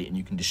communicate, and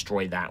you can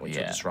destroy that, which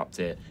will disrupt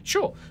it.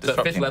 Sure. So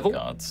 5th level.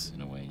 Guards,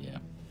 in a way, yeah.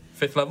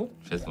 5th level.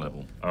 5th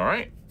level. All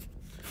right.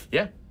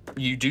 Yeah,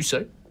 you do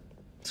so.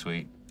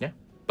 Sweet. Yeah,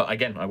 but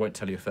again, I won't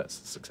tell you if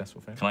that's a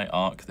successful fail. Can I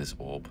arc this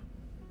orb?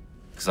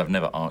 Because I've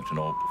never arced an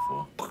orb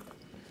before.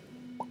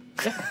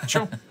 Yeah,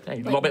 sure. Yeah,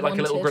 you lob it like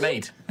a little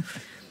grenade.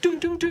 Doom,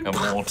 doom, doom. And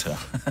water.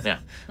 Yeah.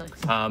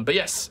 But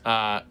yes,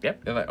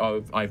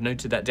 I've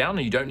noted that down,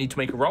 and you don't need to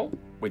make a roll,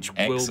 which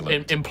will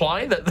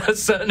imply that a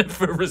certain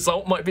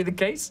result might be the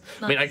case.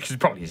 Nice. I mean, I could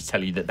probably just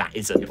tell you that that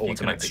is an automatic you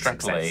can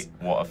extrapolate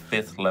success. what a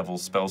 5th level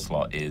spell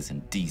slot is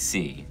in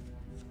DC,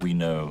 we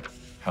know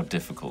how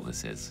difficult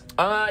this is.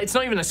 It's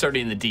not even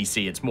necessarily in the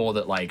DC. It's more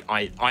that like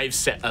I've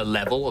set a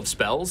level of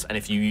spells, and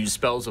if you use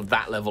spells of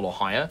that level or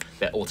higher,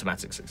 they're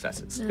automatic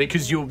successes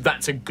because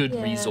that's a good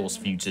resource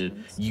for you to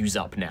use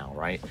up now,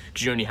 right?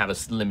 Because you only have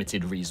a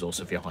limited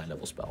resource of your high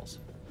level spells.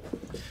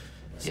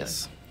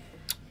 Yes.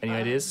 Any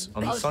ideas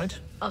on this side?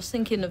 I was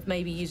thinking of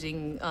maybe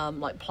using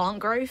like plant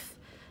growth,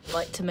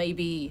 like to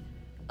maybe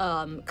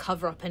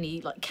cover up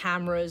any like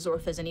cameras, or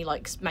if there's any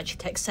like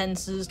magitech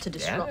sensors to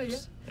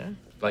disrupt. Yeah.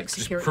 Like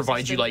just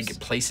provide you like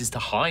places to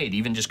hide,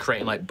 even just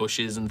creating like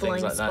bushes and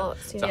things like that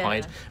to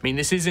hide. I mean,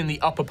 this is in the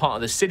upper part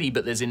of the city,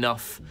 but there's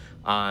enough.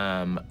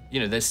 You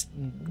know, there's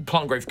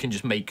plant growth can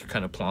just make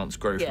kind of plants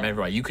grow from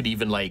everywhere. You could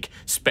even like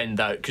spend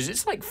out, because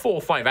it's like 4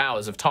 or 5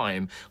 hours of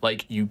time.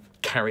 Like you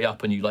carry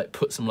up and you like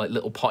put some like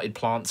little potted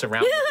plants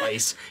around the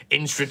place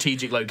in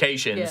strategic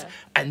locations,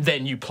 and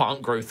then you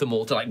plant growth them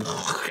all to like,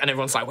 and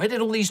everyone's like, where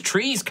did all these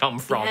trees come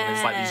from? And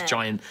it's like these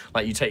giant,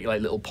 like you take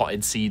like little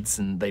potted seeds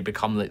and they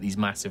become like these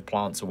massive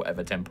plants or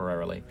whatever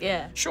temporarily.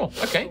 Yeah. Sure.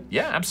 Okay.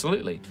 Yeah.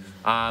 Absolutely.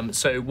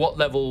 So what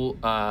level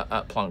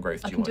plant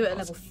growth do you want? I can do it at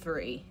level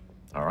 3.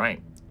 All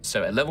right.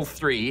 So at level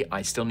 3,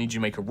 I still need you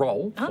to make a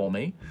roll for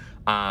me.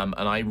 And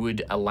I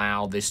would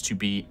allow this to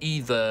be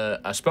either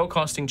a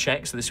spellcasting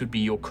check, so this would be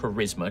your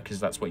charisma, because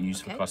that's what you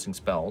use for casting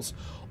spells,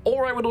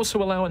 or I would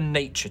also allow a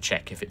nature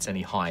check if it's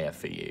any higher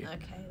for you.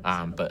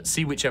 Okay. But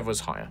see whichever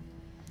is higher.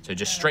 So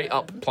just straight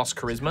up plus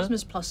charisma.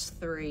 Charisma's plus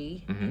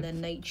 3, and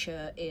then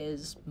nature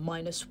is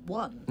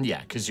 -1.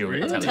 Yeah, because you're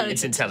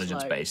it's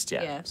intelligence based.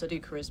 Yeah. Yeah, so do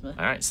charisma.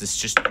 All right. So it's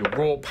just your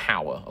raw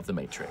power of the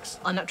matrix.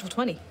 Unnatural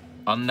 20.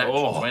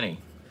 Unnatural 20.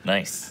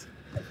 Nice.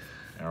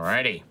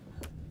 Alrighty.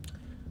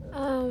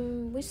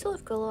 We still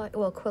have Goliath.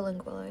 Well, Quill and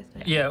Goliath.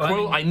 Yeah,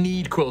 Quill, I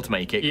need Quill to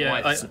make it. Yeah,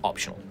 Goliath's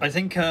optional. I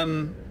think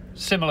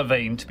similar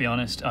vein, to be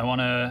honest. I want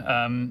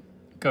to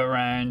go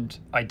around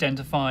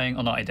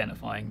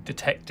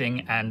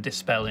detecting and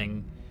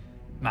dispelling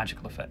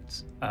magical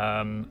effects.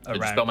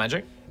 Dispel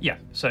magic? Yeah,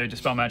 so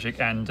dispel magic,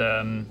 and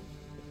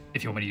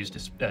if you want me to use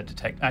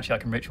detect, actually I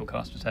can ritual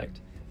cast detect.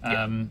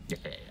 I'm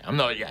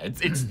not. Yeah,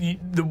 it's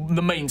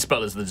the main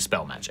spell is the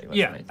dispel magic.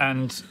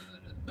 And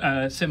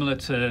similar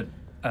to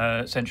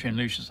Sentry and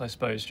Lucius, I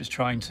suppose, just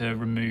trying to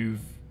remove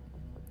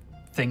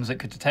things that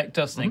could detect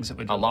us, things that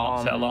would set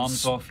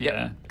alarms off.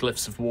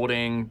 Glyphs of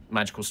warding,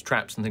 magical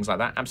traps, and things like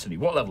that. Absolutely.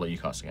 What level are you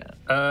casting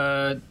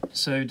at?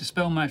 So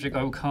dispel magic,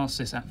 I will cast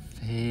this at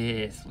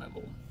 5th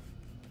level.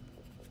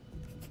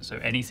 So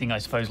anything, I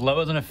suppose,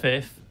 lower than a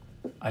 5th.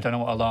 I don't know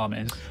what alarm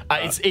is.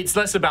 It's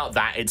less about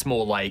that. It's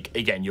more like,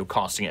 again, you're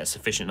casting it at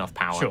sufficient enough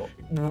power. Sure.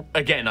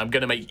 Again, I'm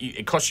going to make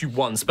it costs you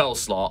 1 spell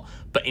slot,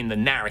 but in the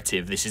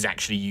narrative, this is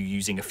actually you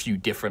using a few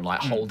different,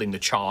 like holding the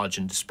charge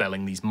and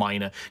dispelling these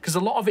minor, because a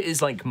lot of it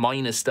is like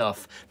minor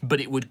stuff,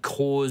 but it would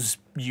cause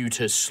you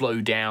to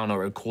slow down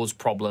or it would cause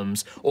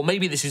problems. Or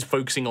maybe this is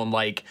focusing on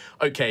like,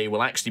 okay,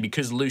 well, actually,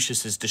 because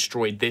Lucius has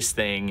destroyed this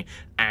thing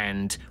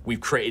and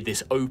we've created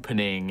this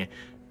opening,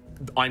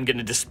 I'm going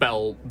to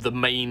dispel the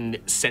main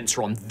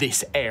sensor on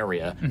this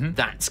area.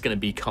 That's going to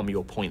become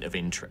your point of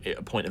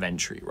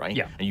entry, right?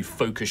 Yeah. And you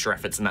focus your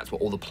efforts, and that's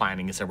what all the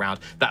planning is around.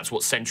 That's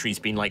what Sentry's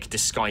been like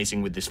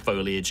disguising with this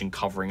foliage and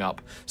covering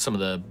up some of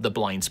the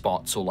blind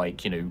spots, or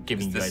like, you know,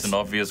 giving you guys. Is this an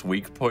obvious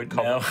weak point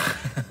now?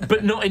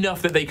 But not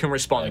enough that they can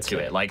respond to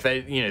it. Like,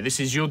 they, you know, this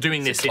is, you're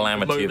doing this in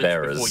calamity of moments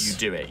errors before you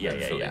do it.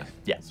 Yeah.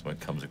 That's when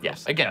it comes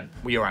across. Yeah. Again,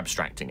 we are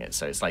abstracting it,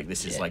 so it's like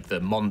this is like the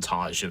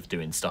montage of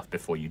doing stuff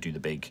before you do the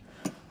big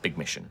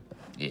mission.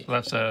 Yeah. So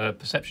that's a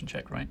perception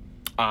check, right?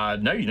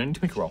 No, you don't need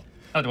to make a roll.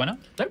 Oh, do I not?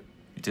 No.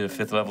 You did a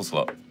 5th level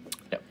slot.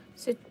 Yep.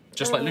 So,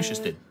 Just like Lucius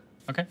did.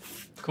 Okay,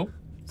 cool.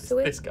 so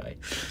This it's guy.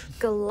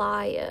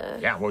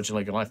 Goliath. Yeah, what would you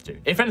like Goliath to do?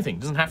 If anything,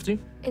 doesn't have to.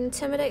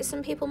 Intimidate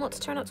some people not to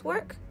turn up to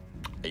work?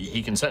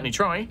 He can certainly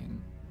try.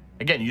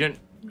 Again, you don't.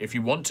 If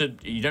you want to,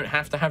 you don't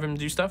have to have him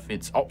do stuff.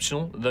 It's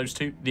optional. Those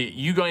two,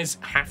 you guys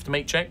have to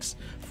make checks.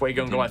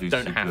 Fuego and Goliath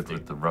don't have to.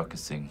 With the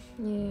ruckusing.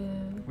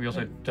 Yeah. We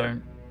also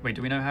don't. Wait,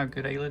 do we know how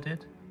good Ayla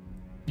did?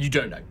 You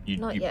don't know.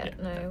 Not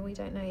yet. No, we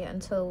don't know yet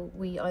until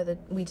we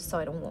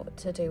decide on what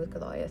to do with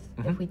Goliath,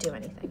 if we do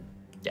anything.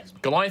 Yes.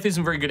 Goliath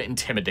isn't very good at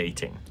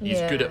intimidating.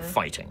 He's good at Yeah.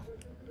 fighting.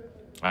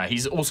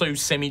 He's also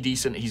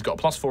semi-decent. He's got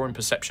 +4 in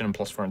perception and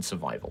 +4 in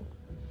survival.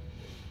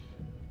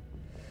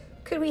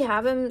 Could we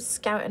have him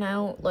scouting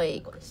out,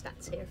 like, Got his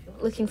stats here if you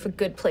want. looking for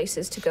good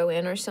places to go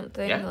in or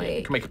something? Yeah, you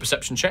like, can make a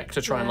perception check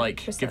to try and Yeah, like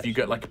give you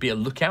perception. like be a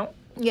lookout.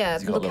 yeah,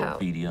 He's got look little out.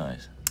 beady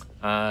eyes.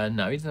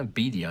 No, he doesn't have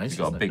beady eyes. He's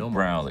got a doesn't big he, normal?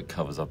 brow that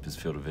covers up his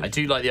field of vision. I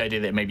do like the idea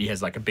that maybe he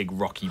has like a big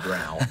rocky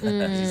brow. He's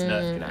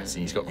Nerf Ganassi.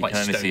 He's got You quite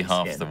can only see stony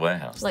half skin. the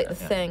warehouse. Like there.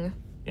 the thing.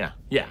 Yeah,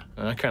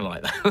 I kind of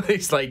like that.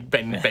 He's like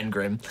Ben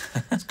Grimm.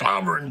 It's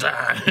clambering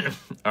time.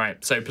 All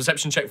right, so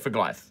perception check for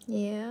Goliath.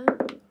 Yeah.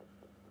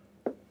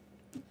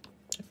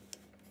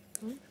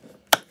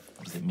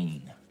 What does it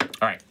mean?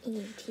 All right.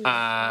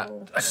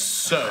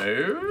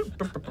 So,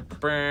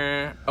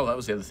 oh, that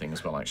was the other thing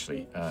as well,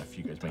 actually. If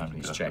you guys making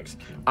these checks,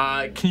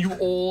 can you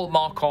all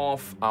mark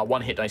off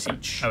 1 hit dice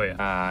each? Oh,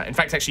 yeah. In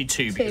fact, actually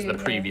 2 because of the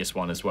yeah. previous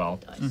one as well.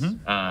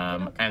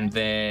 And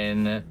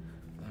then that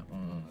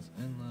one was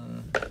in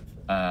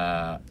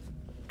there.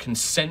 Can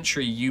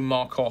Sentry you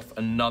mark off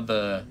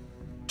another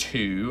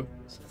 2,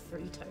 So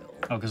 3 total.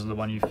 Oh, because of the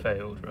one you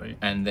failed, right?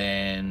 and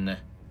then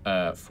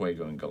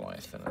Fuego and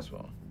Goliath then as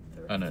well.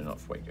 Oh no, not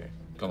Fuego.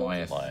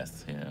 Goliath.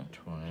 Goliath, yeah.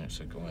 Twice,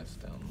 so Goliath's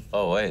down.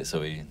 Oh, wait,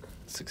 so he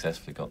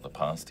successfully got the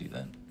pasty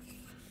then.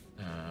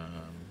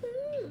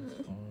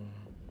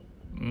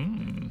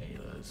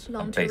 Ayla's. I'm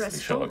Long to basically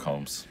rest Sherlock for.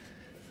 Holmes.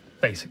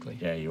 Basically.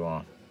 Yeah, you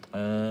are. I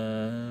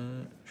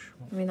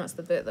mean, that's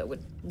the bit that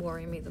would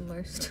worry me the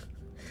most.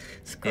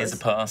 Here's a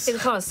pass. Here's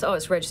a pass. Oh,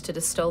 it's registered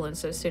as stolen,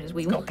 so as soon as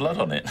we Got blood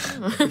on it.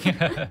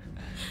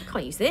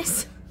 can't use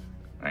this.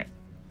 Right.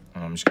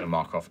 I'm just going to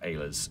mark off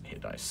Ayla's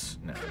hit dice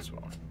now as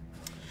well.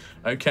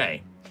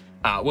 Okay.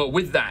 Well,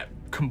 with that,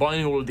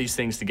 combining all of these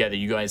things together,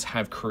 you guys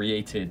have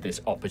created this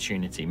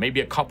opportunity.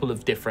 Maybe a couple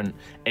of different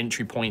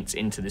entry points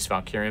into this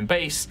Valkyrian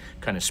base,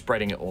 kind of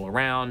spreading it all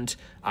around,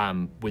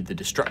 with the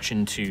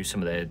destruction to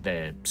some of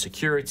their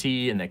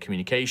security and their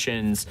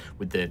communications,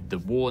 with the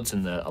wards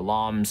and the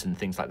alarms and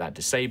things like that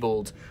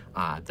disabled,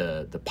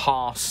 the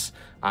pass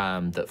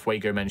that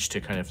Fuego managed to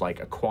kind of like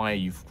acquire.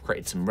 You've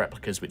created some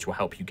replicas which will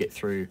help you get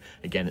through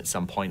again at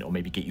some point, or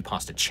maybe get you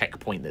past a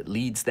checkpoint that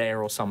leads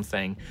there or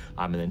something,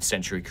 and then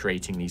Sentry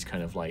creating these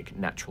kind of like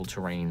natural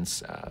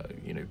terrains,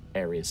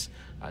 areas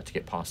to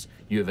get past.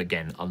 You have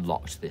again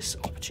unlocked this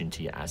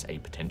opportunity as a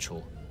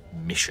potential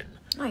mission.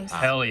 Nice.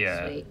 Hell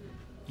yeah. Sweet.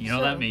 You know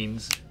what that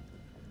means?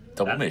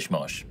 Double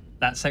mishmash.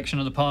 That section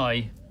of the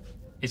pie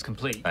is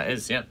complete. That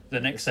is, yeah. The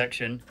next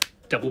section,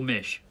 double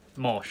mosh.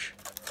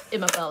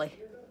 In my belly.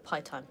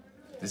 Pie time.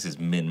 This is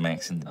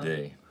min-maxing the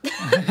day.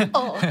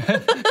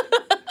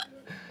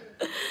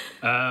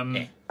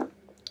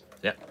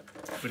 Yeah.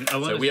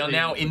 So we are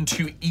now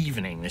into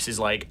evening. This is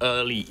like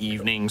early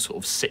evening, sort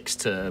of 6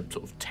 to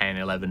sort of 10,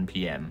 11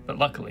 p.m. But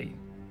luckily,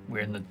 we're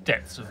in the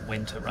depths of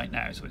winter right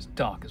now, so it's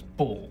dark as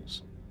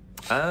balls.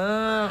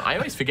 I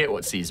always forget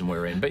what season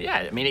we're in, but yeah,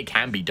 I mean, it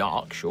can be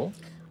dark, sure.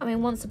 I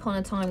mean, once upon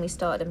a time we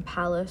started in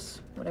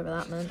Palace, whatever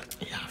that meant.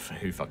 Yeah,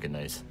 who fucking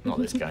knows? Not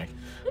this guy.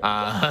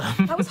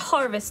 That was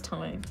harvest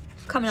time.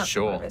 Coming up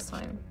Sure. to harvest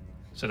time.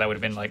 So that would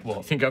have been like, I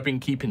what, think I've been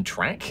keeping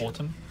track.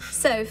 autumn?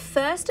 So,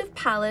 1st of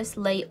Palace,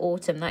 late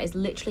autumn. That is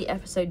literally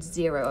episode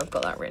 0. I've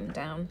got that written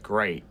down.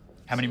 Great.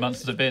 How many months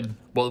has it been?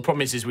 Well, the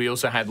problem is we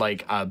also had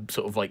like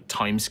sort of like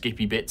time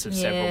skippy bits of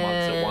several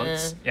months at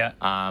once. Yeah.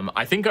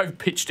 I think I've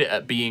pitched it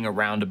at being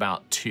around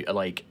about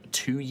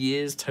 2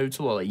 years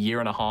total, or a year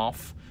and a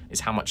half is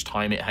how much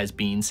time it has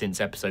been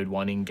since episode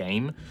 1 in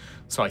game.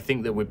 So I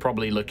think that we're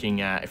probably looking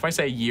at, if I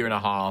say a year and a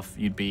half,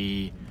 you'd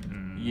be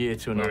year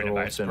to another Worried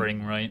about autumn.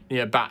 spring, right?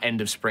 Yeah, about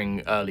end of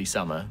spring, early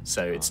summer.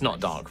 So it's not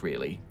dark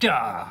really,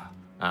 Duh!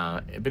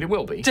 but it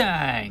will be.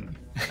 Dang!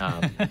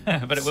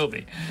 But it will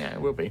be. Yeah,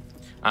 it will be.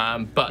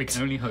 But We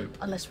can only hope.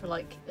 Unless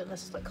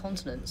it's like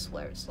continents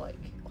where it's like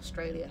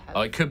Australia has.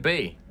 oh, it could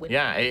be. Winter.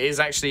 Yeah, it is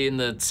actually in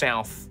the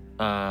south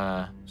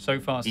So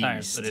far south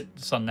east. that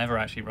the sun never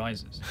actually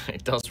rises.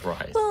 It does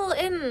rise. Well,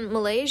 in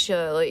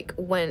Malaysia, like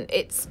when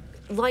it's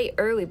light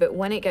early, but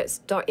when it gets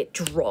dark, it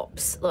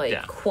drops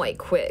like quite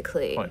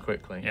quickly. Quite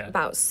quickly. Yeah.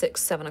 About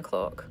 6-7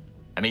 o'clock.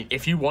 I mean,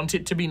 if you want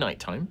it to be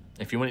nighttime,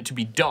 if you want it to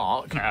be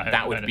dark,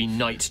 that would be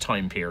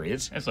nighttime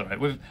periods. It's all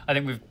right. I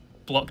think we've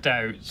blocked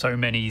out so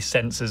many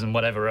sensors and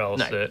whatever else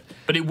that.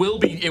 But it will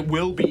be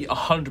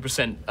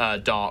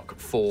 100% dark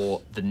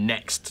for the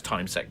next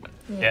time segment.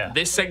 Yeah.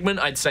 This segment,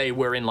 I'd say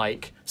we're in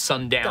like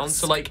sundown,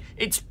 Dusk. so like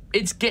it's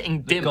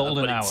getting dimmer,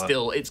 golden but it's hour.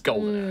 still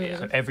golden hour. Yeah.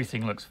 So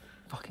everything looks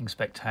fucking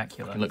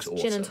spectacular. It looks awesome.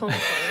 Gin and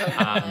tonic.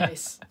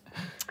 Nice.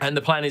 And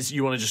the plan is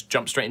you want to just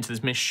jump straight into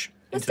this mish.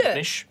 Let's into do the it.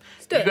 mish.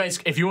 Let's do You it. guys,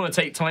 if you want to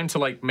take time to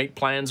like make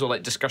plans or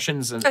like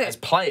discussions and, Okay. as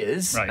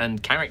players Right.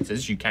 and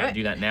characters, you can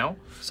do that now.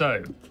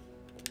 So,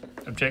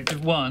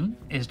 objective 1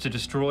 is to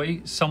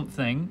destroy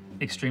something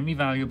extremely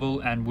valuable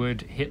and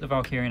would hit the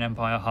Valkyrian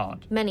Empire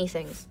hard. Many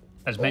things.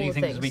 As many All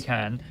things as we things.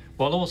 can,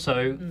 while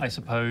also, I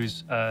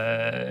suppose,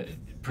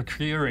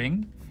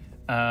 procuring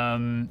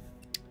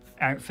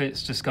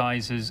outfits,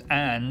 disguises,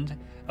 and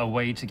a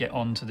way to get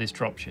onto this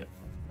dropship,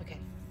 Okay.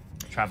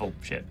 travel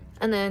ship.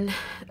 And then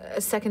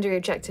a secondary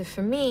objective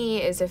for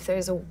me is if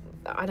there's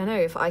I don't know,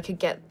 if I could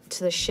get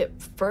to the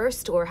ship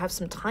first or have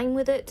some time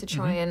with it to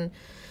try and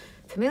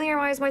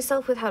familiarize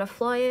myself with how to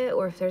fly it,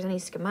 or if there's any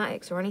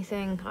schematics or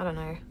anything. I don't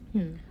know.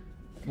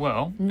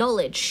 Well,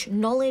 Knowledge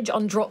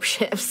on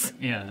dropships.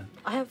 yeah.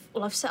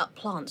 I've set up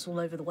plants all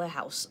over the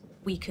warehouse.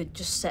 We could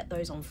just set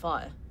those on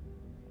fire.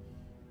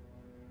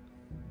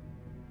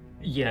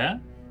 Yeah.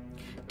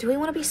 Do we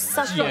want to be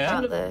such Yeah.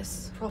 about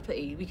this?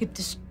 Property. We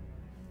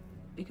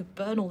could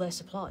burn all their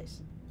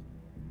supplies.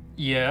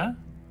 Yeah.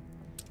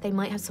 They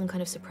might have some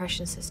kind of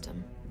suppression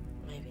system.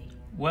 Maybe.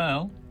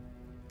 Well,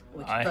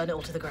 We could burn it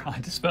all to the I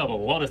ground. dispel a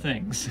lot of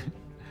things.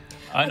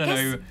 I don't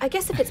know. I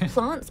guess if it's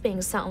plants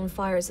being set on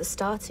fire as a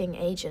starting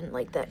agent,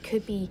 like that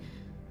could be,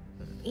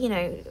 you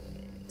know,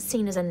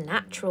 seen as a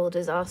natural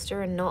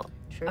disaster and not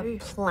a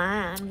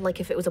plan. Like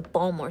if it was a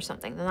bomb or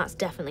something, then that's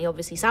definitely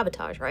obviously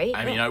sabotage, right?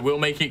 I mean, I will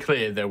make it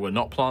clear there were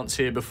not plants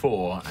here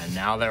before, and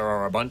now there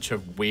are a bunch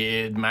of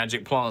weird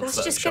magic plants. That's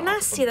that just have shot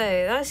up Ganassi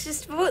though. That's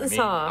just I mean,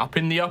 Wotensar. up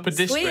in the upper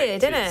district.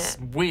 weird, isn't It's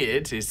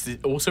weird. It's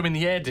also in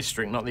the air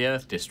district, not the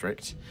earth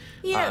district.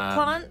 Yeah,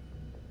 plants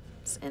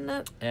in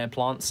the. Air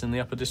plants in the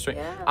upper district.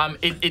 Yeah.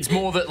 It's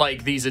more that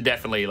like these are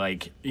definitely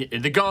like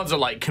the guards are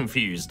like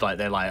confused. Like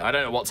they're like, I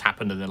don't know what's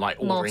happened, and they're like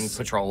ordering Moss.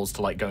 patrols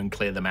to like go and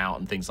clear them out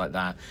and things like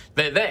that.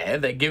 They're there.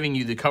 They're giving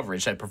you the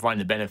coverage. They're providing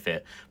the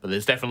benefit. But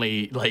there's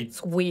definitely like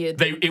It's weird.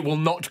 it will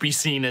not be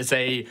seen as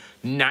a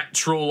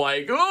natural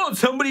like, oh,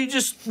 somebody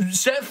just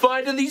set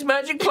fire to these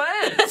magic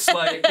plants.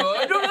 Like,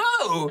 I don't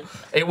know.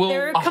 It will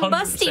They're 100%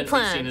 combusty be seen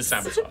plants. as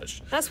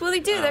sabotage. That's what they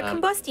do. They're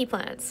combusty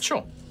plants.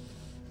 Sure.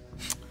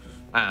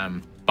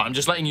 But I'm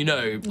just letting you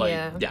know, like,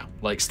 Yeah.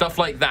 like stuff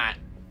like that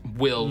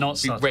will Not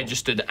be subtle.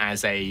 registered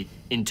as a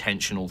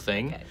intentional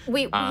thing.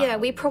 We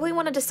probably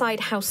want to decide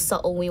how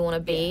subtle we want to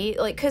be,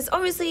 like, because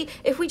obviously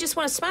if we just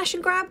want to smash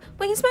and grab,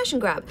 we can smash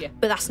and grab. Yeah.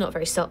 But that's not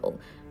very subtle.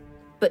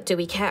 But do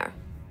we care?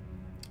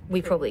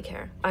 We probably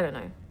care. I don't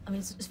know. I mean,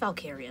 it's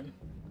Valkyrian.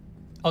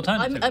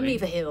 Alternatively, I'm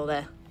either here or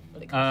there.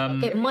 When it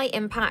comes to It might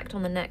impact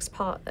on the next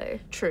part though.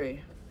 True.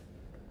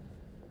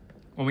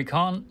 well, we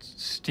can't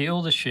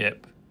steal the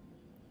ship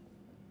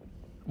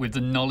with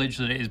the knowledge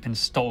that it has been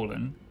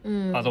stolen.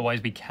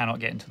 Otherwise, we cannot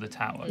get into the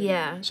tower.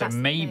 Yeah. So that's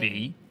the maybe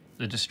thing.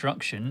 the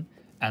destruction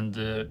and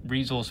the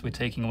resource we're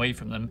taking away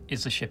from them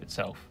is the ship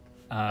itself.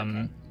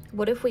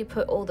 What if we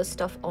put all the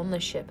stuff on the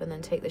ship and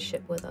then take the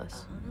ship with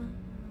us?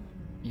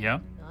 Yeah.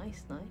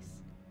 Nice, nice.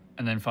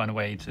 And then find a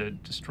way to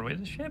destroy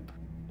the ship?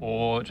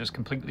 Or just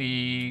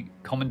completely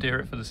commandeer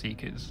it for the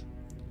Seekers?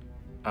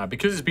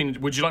 Because it's been,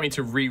 would you like me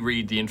to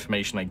reread the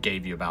information I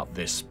gave you about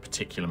this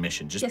particular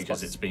mission? Just Yes, because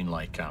boss. it's been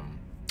like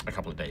a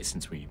couple of days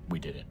since we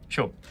did it.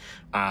 Sure.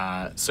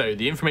 So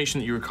the information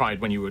that you required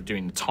when you were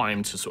doing the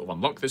time to sort of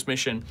unlock this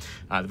mission,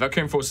 the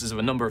Valkyrian forces have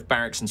a number of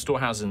barracks and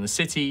storehouses in the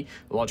city.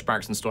 The large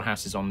barracks and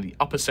storehouses on the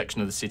upper section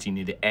of the city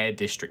near the Air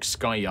District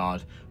Sky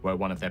Yard, where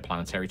one of their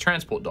planetary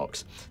transport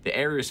docks. The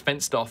area is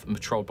fenced off and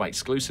patrolled by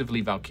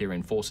exclusively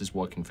Valkyrian forces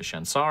working for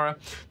Shansara.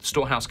 The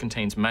storehouse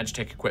contains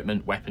Magitech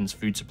equipment, weapons,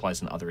 food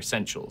supplies, and other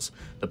essentials.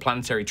 The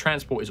planetary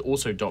transport is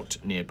also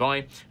docked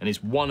nearby and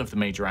is one of the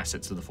major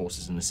assets of the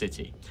forces in the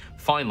city.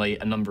 Finally,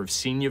 a number of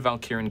senior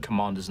Valkyrian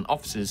commanders and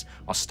officers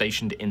are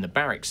stationed in the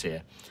barracks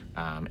here.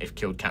 If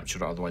killed,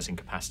 captured, or otherwise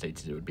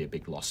incapacitated, it would be a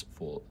big loss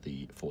for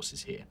the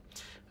forces here.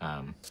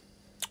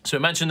 So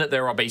imagine that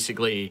there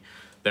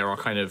are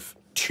kind of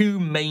two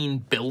main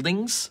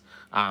buildings,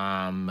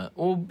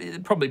 or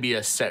it'd probably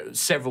be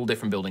several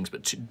different buildings,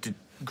 but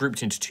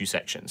grouped into two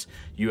sections.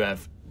 You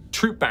have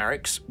troop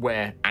barracks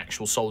where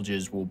actual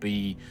soldiers will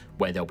be,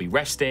 where they'll be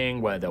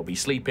resting, where they'll be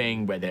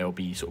sleeping, where they'll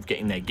be sort of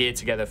getting their gear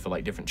together for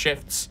like different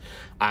shifts.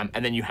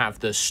 And then you have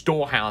the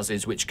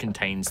storehouses, which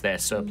contains their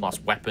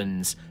surplus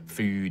weapons,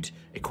 food,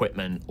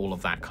 equipment, all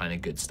of that kind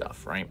of good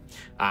stuff, right?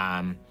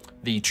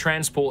 The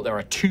transport, there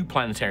are 2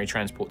 planetary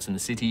transports in the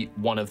city.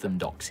 One of them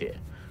docks here.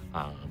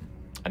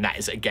 And that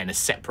is, again, a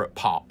separate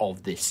part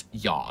of this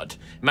yard.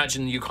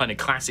 Imagine you kind of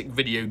classic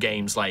video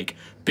games, like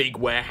big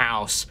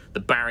warehouse, the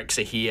barracks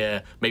are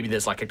here, maybe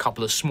there's like a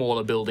couple of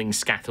smaller buildings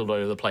scattered all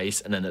over the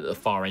place, and then at the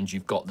far end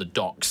you've got the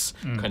docks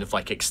kind of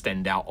like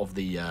extend out of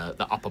the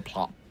upper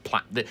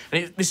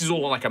this is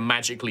all on like a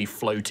magically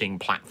floating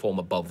platform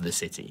above the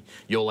city.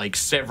 You're like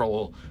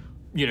several,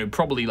 you know,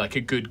 probably like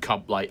a good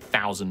couple of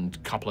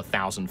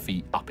 1,000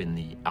 feet up in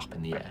the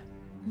air.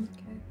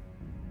 Okay.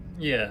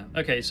 Yeah.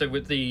 Okay. So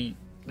with the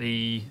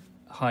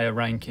higher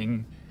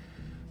ranking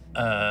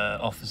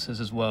officers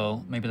as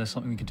well, maybe there's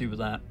something we could do with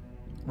that.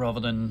 Rather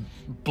than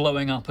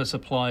blowing up a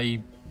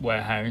supply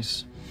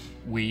warehouse,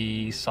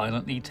 we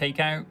silently take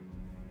out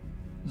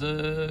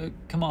the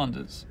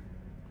commanders.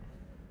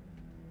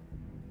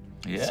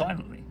 Yeah.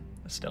 Silently,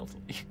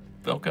 stealthily.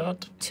 Oh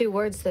God. 2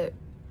 words that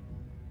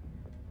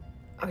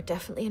are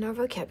definitely in our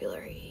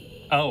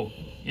vocabulary. Oh,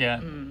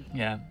 yeah.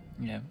 Yeah.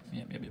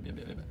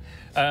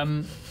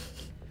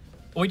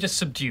 We just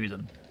subdue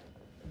them.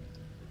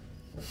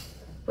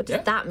 What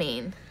does that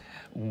mean?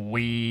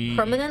 We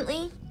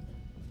Permanently?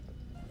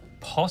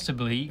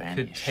 possibly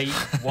could Vanish. take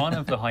one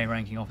of the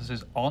high-ranking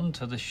officers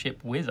onto the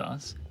ship with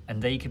us,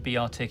 and they could be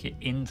our ticket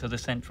into the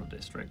Central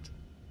District.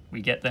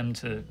 We get them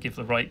to give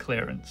the right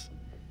clearance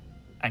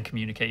and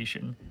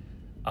communication.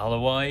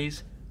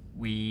 Otherwise,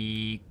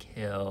 we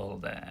kill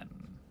them.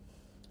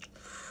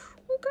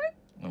 Okay.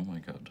 Oh my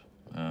God.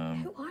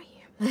 Who are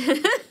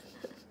you?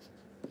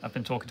 I've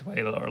been talking to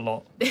Ayla a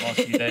lot the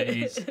last few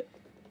days.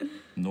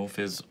 North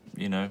is,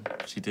 you know,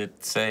 she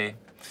did say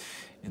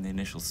in the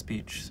initial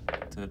speech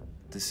that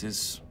this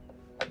is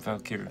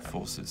Valkyrian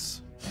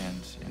forces,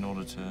 and in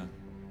order to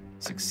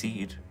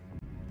succeed,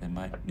 there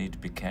might need to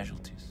be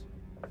casualties.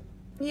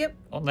 Yep.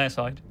 On their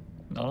side,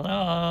 not on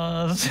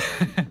ours.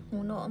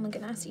 Well, not on the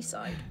Ganassi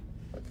side.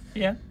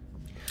 Yeah.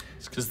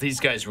 It's because these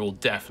guys are all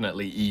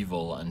definitely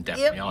evil and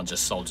definitely aren't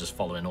just soldiers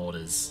following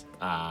orders.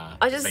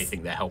 They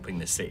think they're helping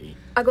the city.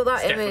 I got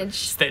that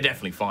image. They're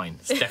definitely fine.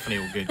 It's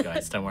definitely all good,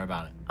 guys. Don't worry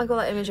about it. I got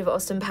that image of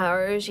Austin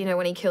Powers, you know,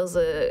 when he kills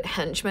a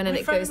henchman and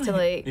it goes to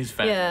like, His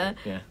family,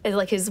 yeah. It's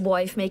like his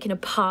wife making a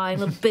pie and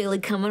little Billy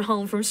coming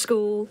home from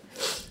school.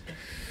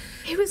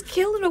 He was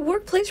killed in a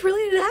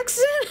workplace-related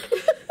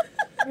accident.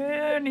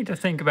 Yeah, I need to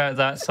think about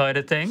that side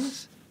of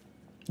things.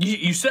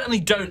 You certainly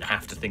don't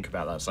have to think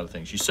about that side of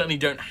things. You certainly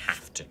don't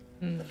have to.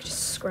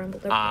 Just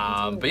scrambled their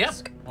But yeah,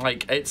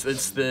 like it's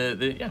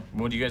the yeah.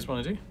 What do you guys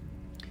want to do?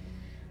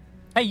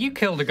 Hey, you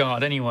killed a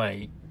guard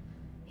anyway.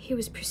 He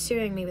was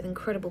pursuing me with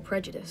incredible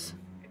prejudice.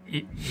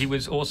 He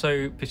was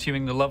also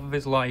pursuing the love of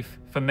his life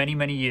for many,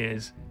 many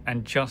years,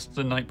 and just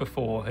the night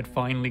before had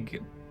finally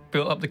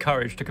built up the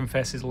courage to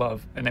confess his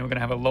love, and they were going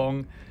to have a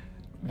long,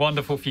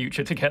 wonderful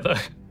future together.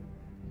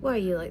 Why are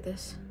you like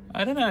this?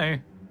 I don't know.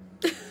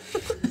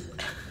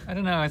 I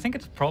don't know. I think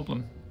it's a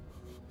problem.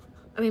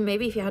 I mean,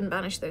 maybe if you hadn't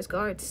banished those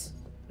guards,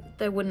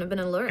 there wouldn't have been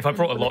an alert. If I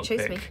brought a Wouldn't they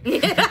chase lockpick. me?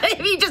 If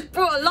you just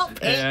brought a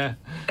lockpick.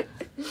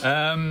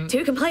 Yeah.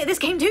 2 can play at this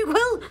game too,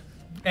 Quill.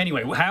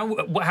 Anyway, how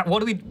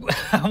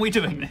are we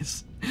doing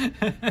this?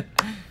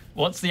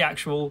 What's the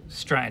actual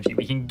strategy?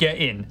 We can get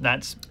in.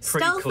 That's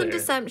pretty Stealth clear. and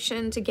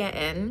deception to get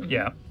in.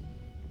 Yeah.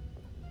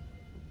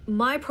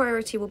 My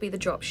priority will be the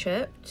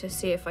dropship to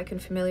see if I can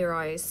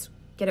familiarize,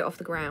 get it off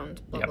the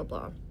ground, blah, Yep. blah,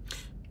 blah.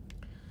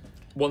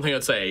 One thing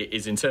I'd say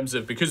is in terms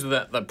of, because of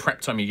that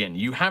prep time again,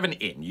 you have an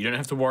in. You don't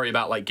have to worry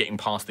about like getting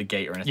past the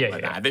gate or anything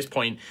like that. At this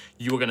point,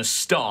 you are going to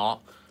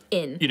start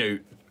In. you know,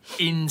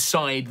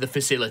 inside the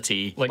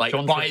facility, Like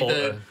John by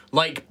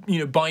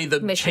Travolta. by the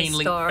Mission chain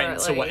link start,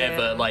 fence or like,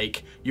 whatever. yeah.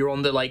 Like you're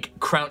on the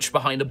crouched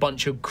behind a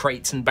bunch of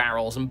crates and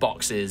barrels and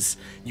boxes.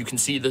 You can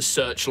see the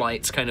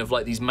searchlights, kind of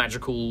like these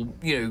magical,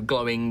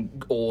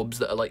 glowing orbs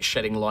that are like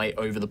shedding light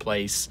over the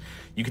place.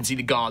 You can see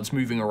the guards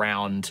moving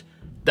around.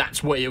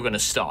 That's where you're going to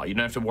start. You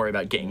don't have to worry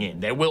about getting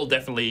in. There will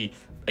definitely,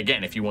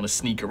 again, if you want to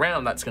sneak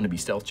around, that's going to be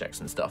stealth checks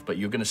and stuff. But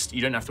you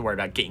don't have to worry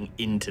about getting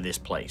into this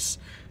place.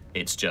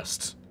 It's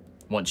just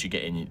once you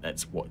get in,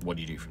 that's what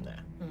do you do from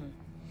there?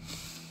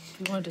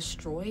 Do we want to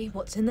destroy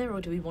what's in there, or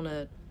do we want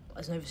to,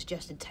 as Nova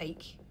suggested,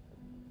 take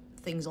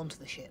things onto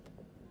the ship?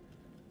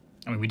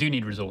 I mean, we do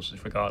need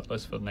resources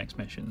regardless for the next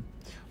mission.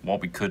 What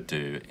we could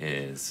do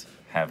is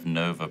have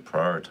Nova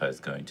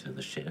prioritize going to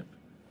the ship,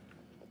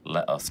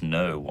 let us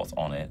know what's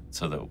on it,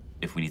 so that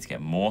if we need to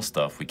get more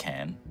stuff, we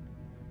can.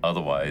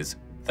 Otherwise,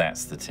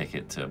 that's the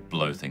ticket to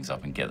blow things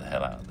up and get the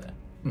hell out of there.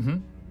 Mm-hmm.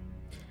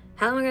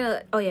 How am I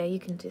gonna? Oh yeah, you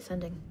can do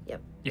sending.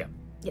 Yep. Yeah.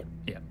 Yep.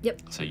 Yeah.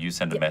 Yep. So you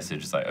send a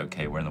message, it's like,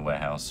 okay, we're in the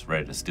warehouse,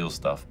 ready to steal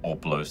stuff or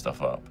blow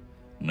stuff up.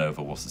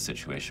 Nova, what's the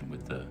situation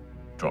with the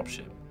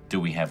dropship?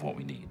 Do we have what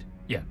we need?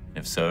 Yeah.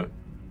 If so,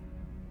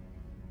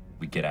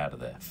 we get out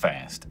of there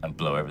fast and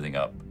blow everything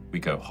up we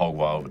go hog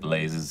wild with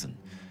lasers and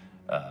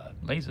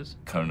Lasers?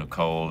 cone of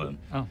cold and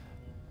Oh.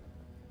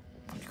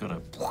 you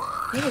gotta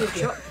Maybe the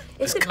drop.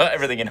 If cut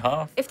everything in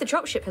half. if the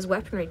dropship has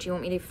weaponry, do you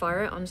want me to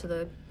fire it onto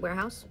the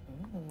warehouse?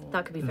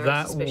 That could be very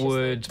That suspicious.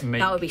 would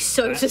make That would be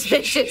so that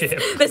suspicious. ship-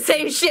 The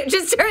same ship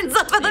just turns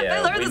up at the Yeah,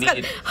 pillar we and just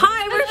need- goes,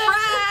 "Hi,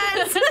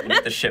 we're friends." We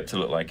need the ship to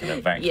look like an Yeah,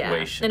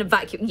 evacuation. an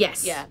evacuum.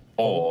 Yes. Yeah.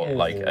 Or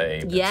like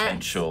a Yes.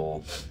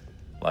 potential,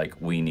 like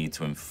we need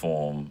to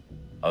inform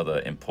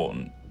other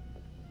important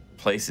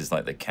places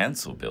like the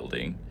council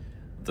building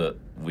that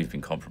we've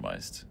been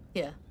compromised.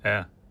 Yeah.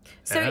 Yeah.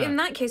 So Yeah. in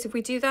that case, if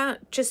we do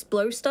that, just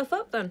blow stuff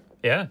up then.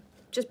 Yeah.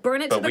 Just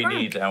burn it to But the we ground.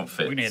 need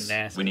outfits. We need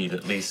nasty. We need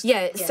at least.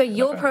 Yeah. So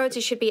your Enough priority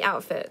outfits. should be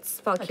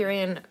outfits,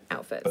 Valkyrian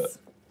outfits.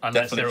 Unless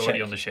they're Definitely already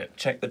check- on the ship.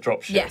 Check the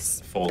dropship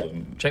Yes. for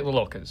them. Check the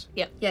lockers.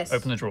 Yep. Yes.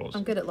 Open the drawers.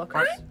 I'm good at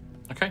lockers.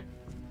 Okay.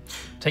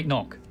 Take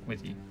knock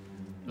with you.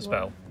 The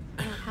spell.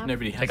 I don't have-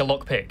 Nobody has. Take a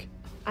lock pick.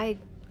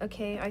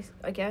 Okay.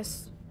 I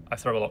guess I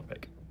throw a lock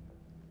pick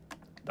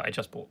that I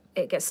just bought.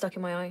 it gets stuck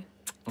in my eye.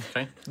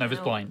 Okay. Nova's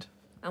Ow. blind.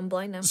 I'm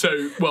blind now.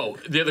 So, well,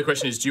 the other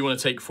question is, do you want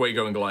to take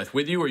Fuego and Goliath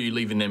with you, or are you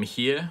leaving them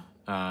here?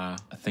 I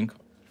think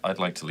I'd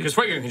like to leave. Because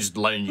Fuego can just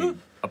loan you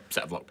a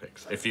set of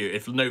lockpicks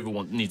if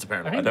Nova needs a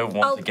pair of I lockpicks. don't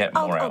want to get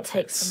more I'll outfits.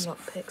 take some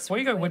lockpicks. from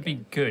Fuego would be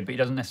Fuego. good, but he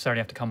doesn't necessarily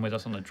have to come with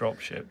us on the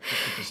dropship.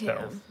 Just with the Yeah.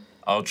 stealth.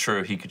 Oh,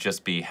 true. He could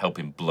just be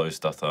helping blow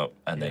stuff up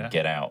and Yeah. then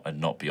get out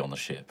and not be on the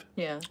ship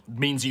Yeah.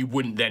 Means you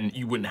wouldn't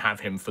have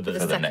him for The the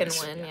for the second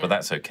next. one, yeah. But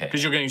that's okay.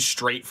 because you're going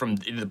straight from.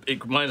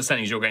 My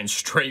understanding is you're going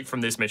straight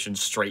from this mission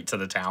straight to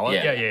the tower.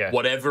 Yeah. Yeah.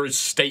 Whatever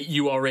state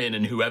you are in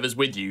and whoever's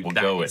with you, We'll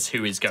that go is with.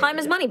 who is going. Time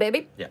is money,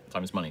 baby. Yeah,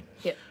 time is money.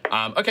 Yep.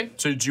 Okay,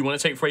 so do you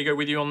want to take Fuego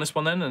with you on this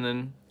one then, and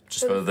then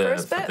just For the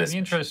first for bit? In this. the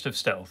interest of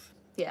stealth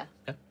Yeah.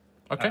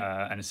 okay?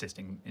 and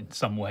assisting in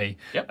some way.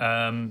 Yep.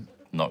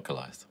 Not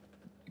Goliath.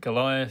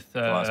 Goliath.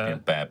 Goliath's being a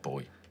bad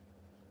boy.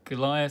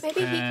 Goliath. Maybe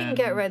he can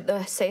get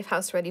the safe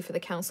house ready for the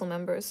council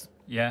members.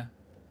 Yeah.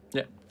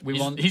 Yeah. We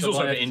he's, want he's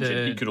also a bit Goliath injured.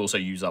 to- He could also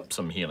use up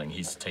some healing.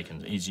 He's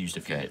used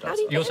a few hit How dice.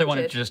 do you You also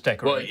wanted injured? to just Well,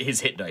 decorate.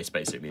 his hit dice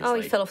basically. Is Oh,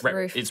 he like fell off the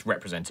roof. It's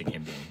representing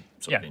him being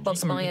sort Yeah, of he injured.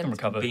 can, he Lion. can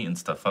recover. Beating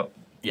stuff up.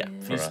 Yeah,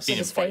 For he's us. been in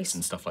His fights face.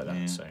 and stuff like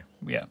that. So,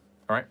 Yeah.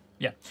 all right.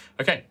 Yeah.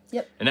 Okay.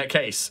 Yep. In that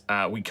case,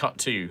 we cut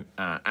to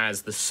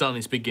as the sun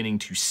is beginning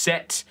to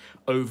set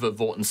over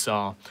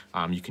Vortensar.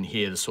 You can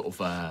hear the sort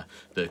of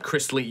the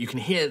crystalline. You can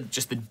hear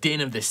just the din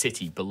of the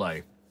city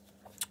below.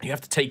 You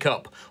have to take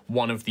up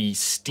one of the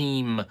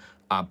steam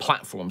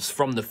platforms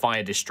from the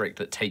fire district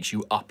that takes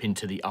you up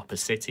into the upper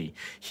city.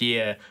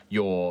 Here,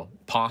 your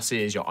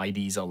passes, your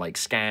IDs are like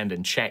scanned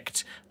and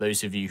checked.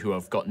 Those of you who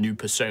have got new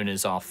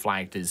personas are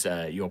flagged as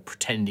you're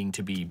pretending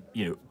to be,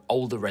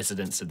 older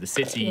residents of the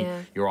city.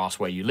 Yeah. You're asked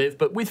where you live,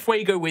 but with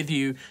Fuego with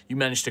you, you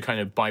manage to kind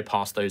of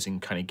bypass those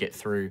and kind of get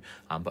through.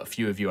 But a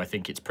few of you, I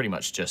think it's pretty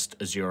much just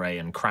Azure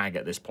and Crag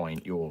at this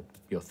point. Your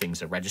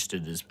things are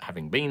registered as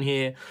having been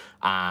here.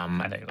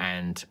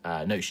 And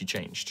no, she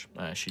changed.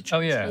 She changed Oh,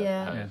 yeah. her,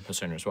 Yeah. her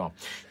persona as well.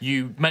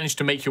 You managed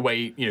to make your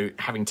way,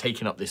 having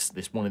taken up this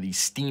one of these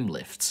steam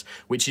lifts,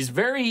 which is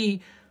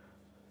very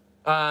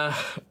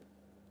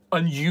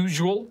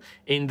unusual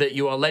in that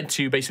you are led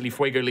to, basically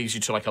Fuego leads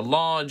you to like a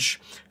large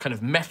kind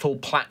of metal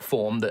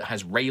platform that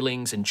has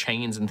railings and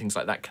chains and things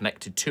like that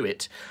connected to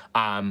it.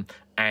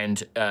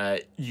 And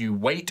you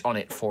wait on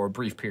it for a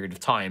brief period of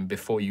time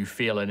before you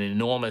feel an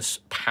enormous,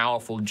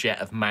 powerful jet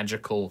of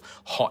magical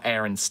hot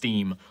air and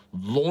steam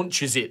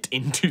launches it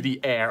into the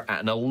air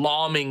at an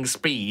alarming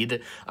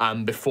speed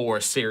before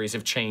a series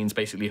of chains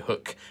basically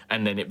hook,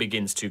 and then it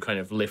begins to kind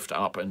of lift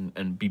up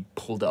and be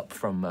pulled up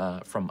from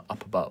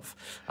up above.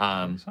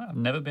 I've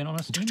never been on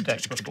a steam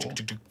deck before.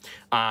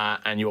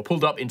 And you are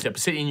pulled up into the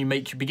city, and you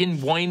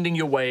begin winding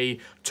your way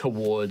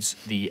towards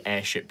the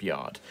airship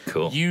yard.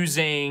 Cool.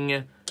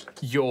 Using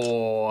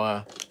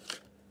your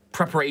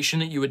preparation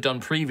that you had done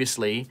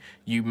previously,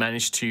 you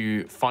managed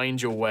to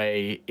find your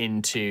way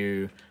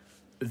into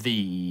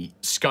the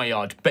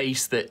Skyyard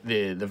base that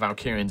the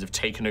Valkyrians have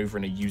taken over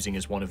and are using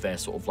as one of their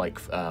sort of like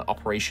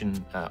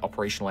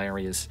operational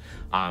areas.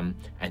 And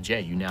yeah,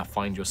 you now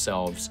find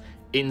yourselves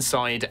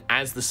inside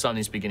as the sun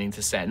is beginning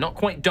to set. Not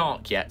quite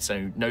dark yet,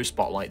 so no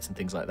spotlights and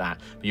things like that,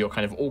 but you're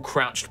kind of all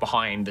crouched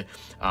behind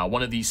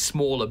one of these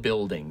smaller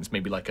buildings,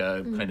 maybe like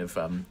a kind of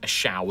a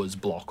showers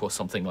block or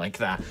something like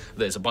that.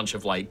 There's a bunch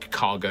of like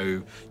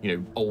cargo,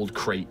 old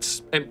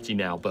crates, empty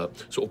now, but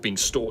sort of being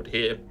stored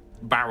here.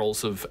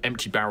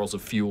 Empty barrels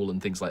of fuel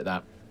and things like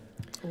that.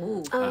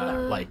 Ooh.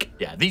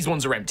 These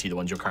ones are empty, the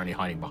ones you're currently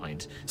hiding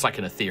behind. It's like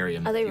an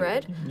Ethereum. Are they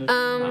red?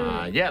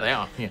 Yeah, they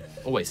are. Yeah,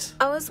 always.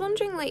 I was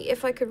wondering,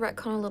 if I could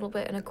retcon a little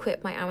bit and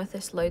equip my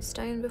amethyst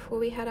lodestone before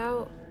we head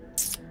out.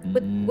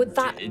 Would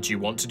that Do you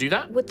want to do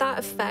that? would that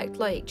affect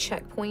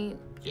checkpoint?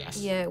 Yes.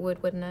 Yeah, it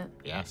would, wouldn't it?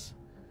 Yes.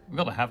 We've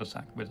got the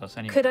haversack with us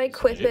anyway. Could I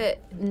equip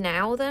it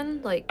now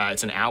then? Like,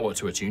 It's an hour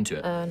to attune to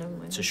it. never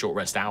mind. It's a short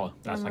rest hour.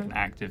 That's like an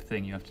active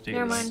thing you have to do.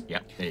 Never mind. Yeah,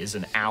 it is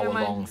an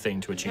hour-long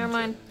thing to attune Never to.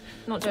 mind.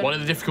 Not doing One it.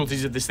 of the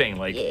difficulties of this thing,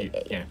 like,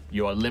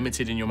 you are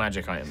limited in your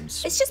magic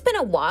items. It's just been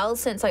a while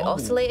since I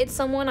oscillated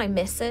someone. I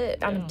miss it.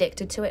 I'm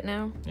addicted to it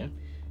now. Yeah.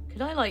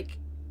 Could I, like,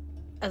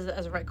 as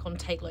a retcon,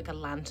 take, like, a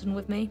lantern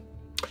with me?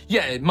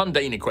 Yeah,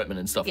 mundane equipment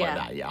and stuff like Yeah.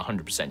 that. Yeah,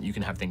 100%. You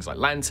can have things like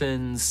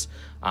lanterns.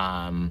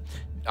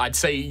 I'd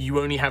say you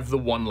only have the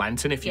one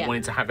lantern. If you Yeah.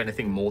 wanted to have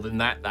anything more than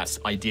that, that's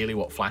ideally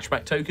what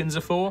flashback tokens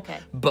are for. Okay.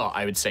 But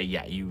I would say,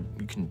 yeah, you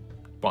can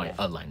buy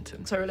a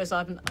lantern. So I realise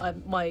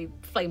my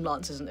flame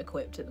lance isn't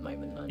equipped at the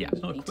moment. Yeah. I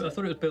thought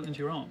it was built into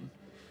your arm.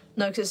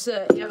 No, because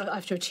I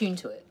have to attune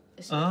to it.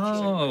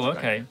 Oh,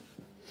 okay.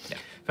 Yeah.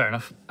 Fair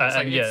enough.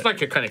 It's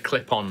like a kind of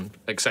clip-on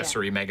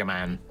accessory Mega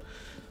Man,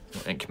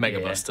 like Mega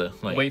Buster.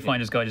 Like,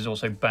 Wayfinder's Guide is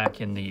also back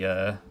in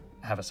the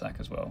haversack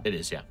as well. It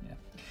is, yeah.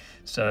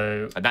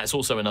 So And that's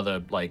also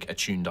another like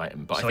attuned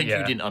item, but I So, think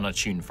yeah. you didn't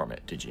unattune from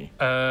it, did you?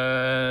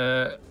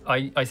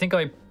 I think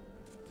I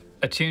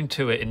attuned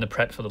to it in the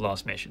prep for the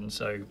last mission.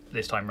 So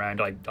this time round,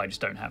 I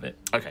just don't have it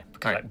Okay.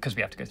 All right. because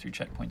we have to go through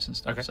checkpoints and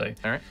stuff. Okay. So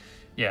All right.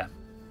 yeah,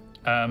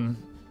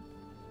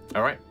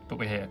 All right. but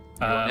we're here.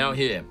 You are now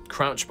here,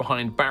 crouched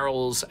behind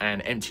barrels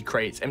and empty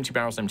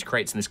barrels, empty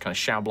crates in this kind of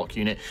shower block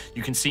unit.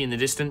 You can see in the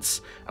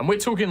distance, and we're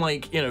talking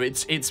like, you know,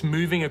 it's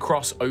moving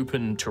across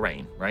open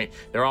terrain, right?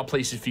 There are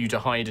places for you to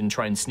hide and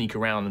try and sneak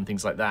around and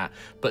things like that,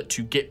 but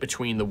to get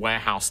between the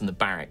warehouse and the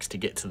barracks to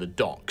get to the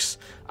docks,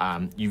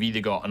 you've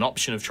either got an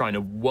option of trying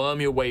to worm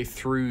your way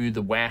through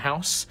the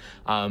warehouse,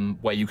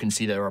 where you can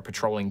see there are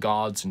patrolling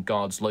guards and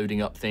guards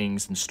loading up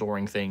things and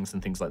storing things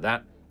and things like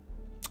that.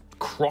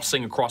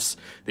 Crossing across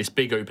this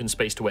big open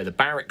space to where the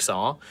barracks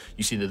are.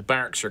 You see that the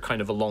barracks are kind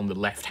of along the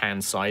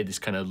left-hand side, this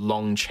kind of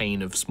long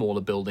chain of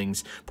smaller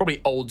buildings, probably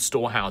old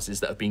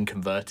storehouses that have been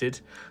converted.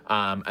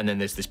 And then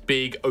there's this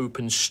big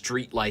open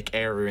street-like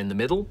area in the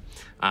middle.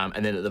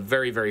 And then at the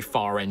very, very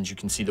far end, you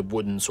can see the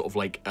wooden sort of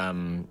like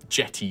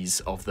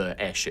jetties of the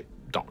airship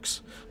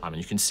docks. And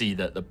you can see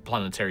that the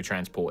planetary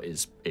transport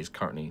is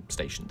currently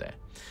stationed there.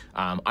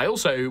 I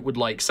also would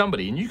like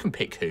somebody, and you can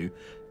pick who,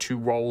 to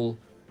roll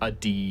a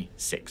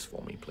D6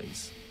 for me,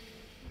 please.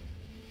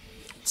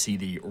 See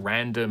the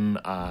random.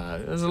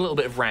 There's a little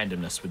bit of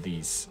randomness with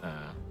these.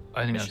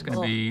 I think that's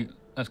going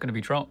to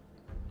be Trot.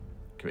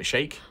 Give it a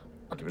shake.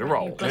 Give it a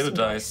roll. Play the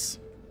dice.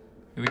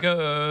 Here we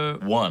go.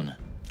 1.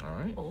 All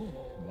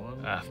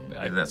right.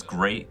 Either that's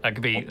great That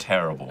could be or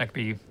terrible. That could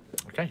be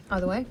Okay.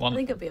 Either way. one. I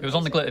think it'd be It was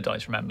on the amazing. glitter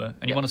dice, remember?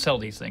 And you want to sell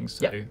these things,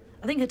 so Yeah.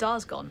 I think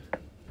Hadar's gone.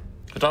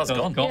 The dice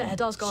gone. Gone. Yeah,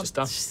 Hadar's gone. Just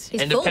done. He's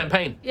End full. of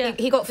campaign. Yeah.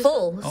 He got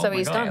full, Oh so my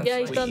he's God. done. Yeah,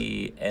 he's done.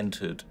 We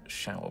entered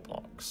shower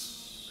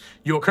blocks.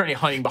 You're currently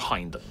hiding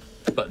behind them,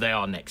 but they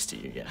are next to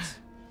you. Yes.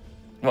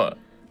 What?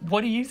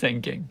 What are you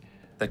thinking?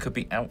 There could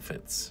be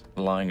outfits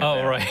lying Oh,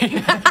 around.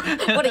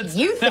 right. What are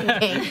you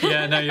thinking?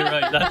 Yeah, no, you're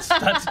right.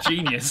 That's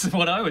genius.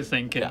 What I was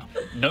thinking. Yeah.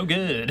 No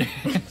good.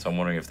 So I'm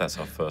wondering if that's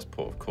our first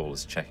port of call,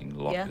 is checking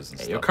lockers and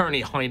You're stuff.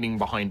 currently hiding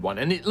behind one,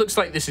 and it looks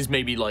like this is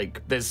maybe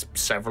like there's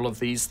several of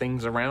these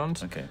things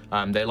around. Okay.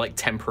 They're like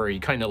temporary,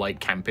 kind of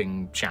like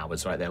camping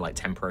showers, right? They're like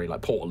temporary,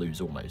 like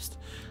portaloos almost.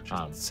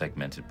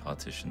 Segmented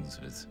partitions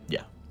with.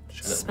 Yeah.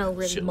 Smell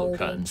really Shit little moldy.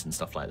 curtains and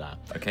stuff like that.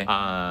 Okay.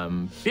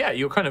 Yeah,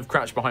 you're kind of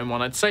crouched behind one.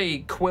 I'd say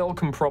Quill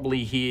can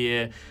probably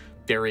hear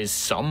there is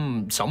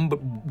some,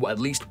 at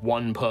least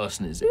one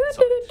person is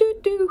inside.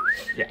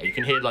 Yeah, you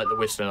can hear like the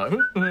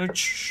whistling, like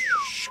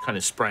kind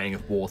of spraying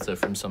of water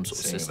from some sort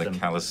of Singing system. the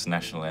callous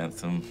national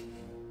anthem.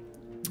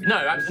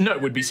 No,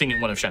 it would be singing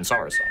one of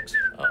Shansara's songs.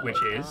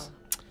 Which is.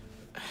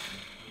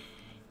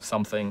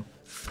 Something.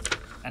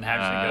 And how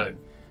does it go?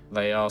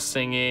 They are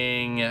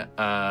singing.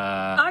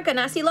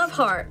 Arganassi Love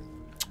Heart.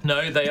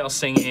 No, they are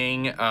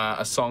singing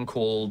a song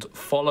called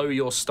 "Follow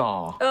Your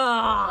Star."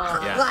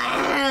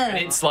 Yeah. And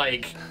it's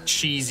like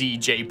cheesy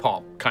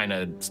J-pop kind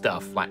of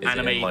stuff, like Is it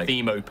in, anime like,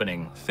 theme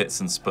opening. Fits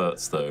and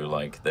spurts though,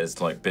 like there's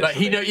like bits Like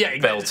he know, yeah, exactly.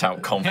 belt out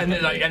And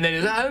confidently. then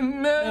it's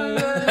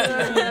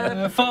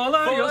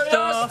Follow your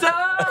star.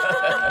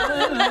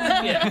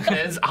 Yeah,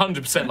 it's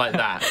 100% like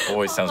that.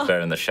 Always sounds better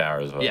in the shower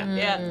as well. Yeah,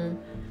 Yeah.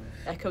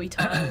 Echoey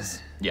tiles.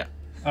 yeah.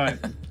 All right,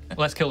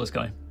 let's kill this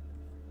guy.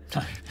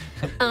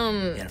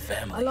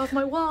 I love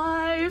my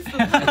wife.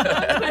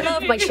 I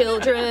love my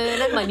children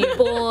and my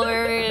newborn.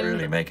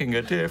 Really making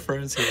a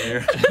difference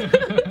here.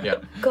 Yeah.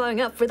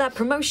 Going up for that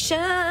promotion.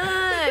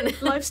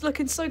 Life's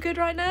looking so good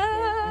right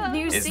now.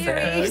 New Is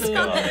series there-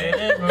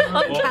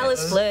 on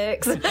Callus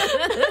Flicks.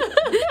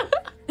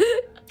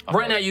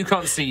 Right now you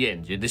can't see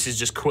in. This is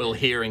just Quill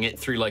hearing it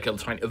through like a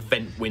tiny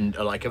vent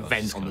window, like a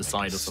vent on the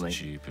side or something.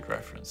 Stupid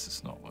reference.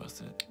 It's not working.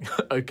 worth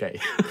it. Okay.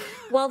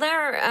 While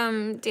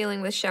they're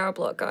dealing with shower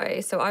block guy,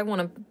 so I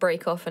want to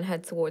break off and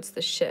head towards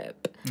the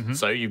ship.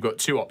 So you've got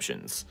two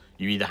options.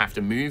 You either have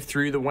to move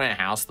through the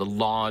warehouse, the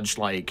large,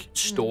 like,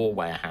 store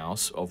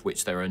warehouse, of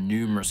which there are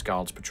numerous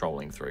guards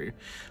patrolling through,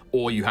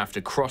 or you have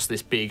to cross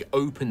this big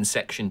open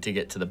section to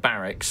get to the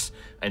barracks,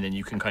 and then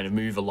you can kind of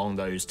move along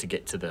those to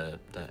get to the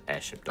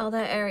airship dock. Are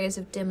there areas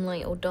of dim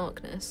light or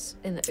darkness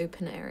in the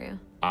open area?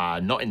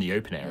 Not in the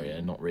open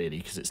area, not really,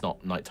 because it's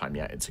not nighttime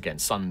yet. It's again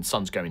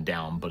sun's going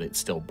down, but it's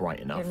still bright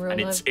enough, and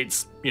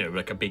it's you know,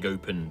 like a big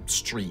open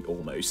street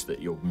almost that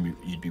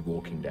you'd be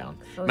walking down.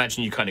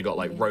 Imagine you kind of got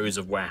like rows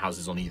of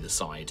warehouses on either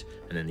side,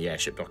 and then the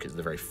airship dock is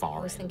the very far end.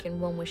 I was thinking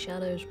one with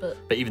shadows, but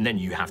even then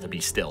you have to be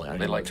still. It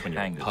only like works when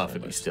you're hangars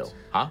perfectly almost. still.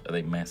 Huh? Are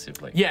they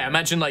massive? Like Yeah,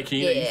 imagine like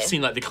you've Yeah.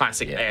 seen like the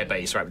classic air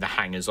base, right, with the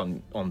hangars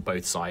on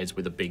both sides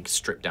with a big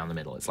strip down the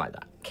middle. It's like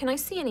that. can I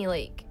see any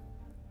like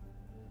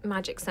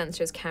magic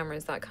sensors,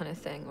 cameras, that kind of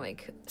thing,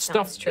 like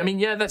Stuff. sound strip? I mean,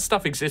 yeah, that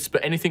stuff exists,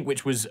 but anything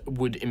which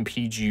would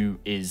impede you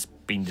is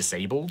being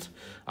disabled.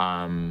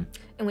 In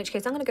which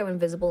case, I'm gonna go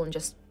invisible and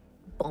just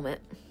bomb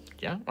it.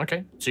 Yeah.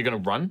 Okay. So you're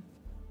gonna run.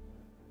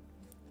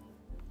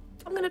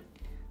 I'm gonna.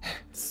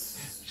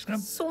 Just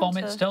gonna bomb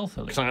it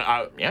stealthily. So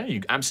yeah,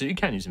 you absolutely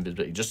can use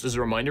invisibility. Just as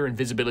a reminder,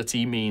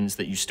 invisibility means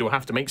that you still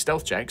have to make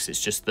stealth checks.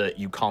 It's just that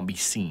you can't be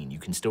seen. You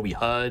can still be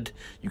heard.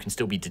 You can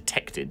still be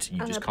detected.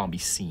 You just can't be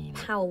seen.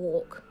 Power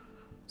walk.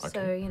 So,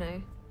 Okay. you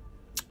know.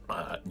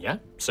 Yeah.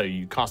 So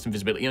you cast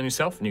invisibility on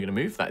yourself and you're going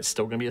to move. That's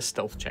still going to be a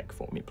stealth check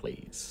for me,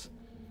 please.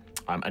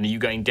 And are you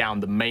going down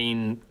the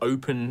main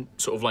open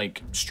sort of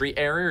like street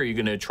area, or are you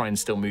going to try and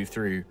still move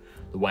through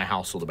the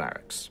warehouse or the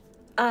barracks?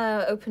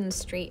 Open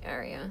street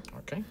area.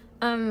 Okay.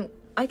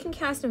 I can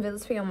cast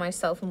invisibility on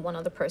myself and one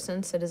other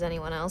person, so does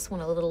anyone else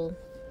want a little...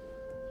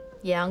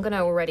 Yeah, I'm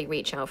gonna already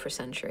reach out for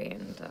Sentry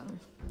and...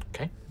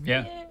 Okay.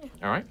 Yeah.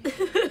 All right.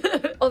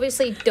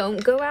 Obviously,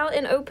 don't go out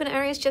in open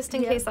areas just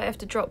in case I have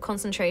to drop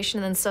concentration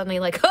and then suddenly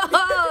like,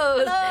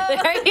 oh,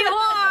 there you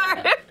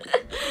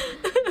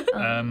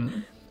are!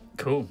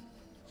 Cool.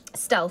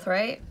 Stealth,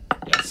 right?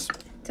 Yes.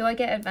 Do I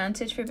get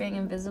advantage for being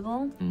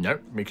invisible? No,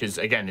 because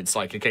again, it's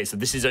like, okay, so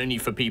this is only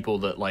for people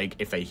that, like,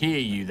 if they hear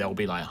you, they'll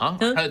be like, huh?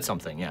 I heard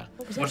something, yeah.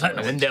 What's that?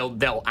 And then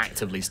they'll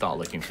actively start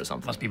looking for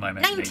something. Must be my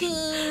imagination.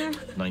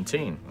 19!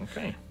 19,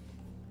 okay.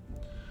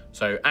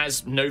 So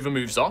as Nova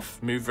moves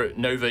off,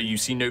 Nova, you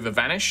see Nova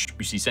vanish,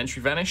 you see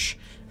Sentry vanish,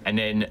 and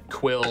then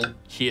Quill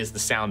hears the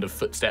sound of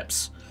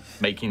footsteps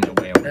making their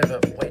way away.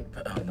 wait,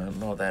 oh no,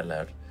 not that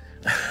loud.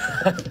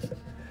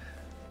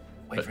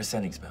 Wait for a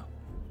sending spell.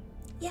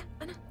 Yeah,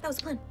 I know. That was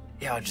the plan.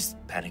 Yeah, I'm just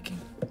panicking.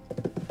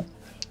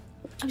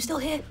 I'm still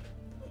here.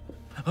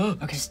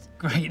 Okay,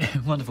 great,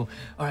 wonderful.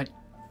 All right,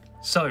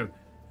 so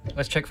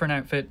let's check for an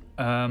outfit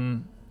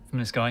from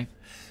this guy.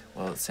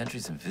 Well,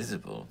 Sentry's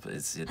invisible, but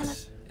is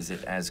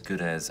it as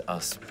good as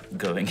us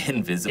going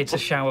invisible? It's a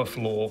shower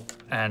floor,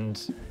 and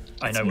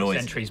I know what noisy.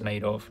 Sentry's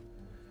made of.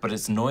 But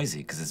it's noisy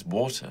because it's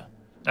water.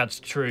 That's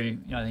true.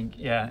 I think,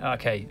 yeah,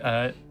 okay.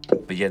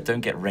 But yeah,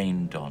 don't get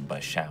rained on by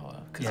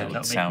shower because Yeah, it that would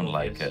would sound make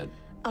like noise.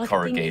 a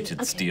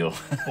corrugated steel.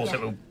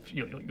 Also,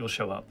 you'll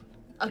show up.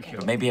 Okay.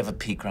 But maybe have a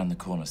peek around the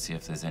corner, see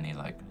if there's any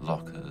like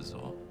lockers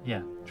or.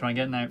 Yeah, try and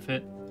get an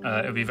outfit.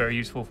 It would be very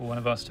useful for one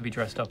of us to be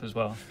dressed up as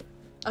well.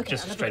 Okay.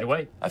 Just I'll have a straight look.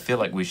 away. I feel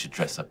like we should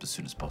dress up as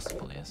soon as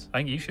possible. Yes. I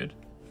think you should.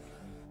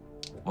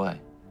 Why?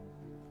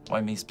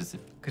 Why me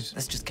specific? 'Cause-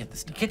 Let's just get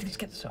this stuff. Just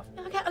get the stuff.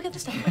 Okay, I'll get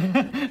this stuff.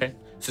 Okay.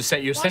 So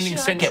you're sending should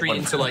I Sentry get one?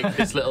 into like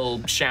this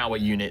little shower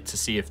unit to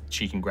see if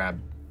she can grab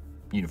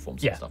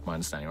uniforms Yeah. and stuff. My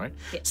understanding, right?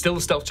 Yeah. Still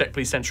a stealth check,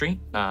 please, Sentry.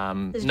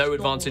 No just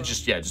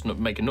advantage. normal. Just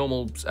make a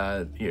normal.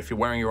 If you're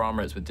wearing your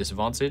armor, it's with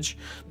disadvantage,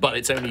 but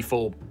it's only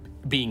for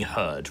being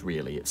heard.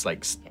 Really, it's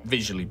like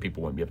visually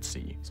people won't be able to see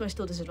you So I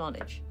still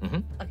disadvantage.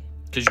 Okay.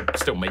 because you're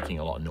still making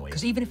a lot of noise.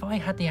 Because even if I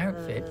had the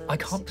outfit, I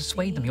can't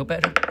persuade them. You're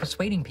better at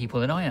persuading people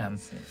than I am.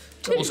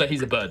 Also,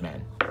 he's a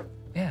birdman.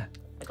 Yeah.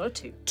 I got a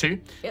 2. 2.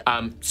 Yep.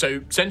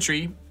 So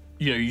Sentry,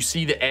 you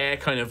see the air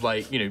kind of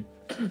like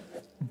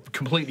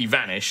completely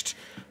vanished.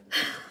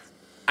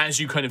 As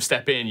you kind of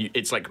step in,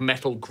 it's like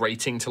metal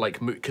grating to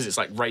like move because it's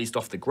like raised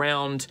off the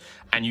ground,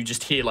 and you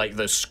just hear like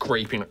the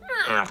scraping.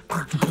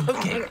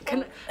 Okay.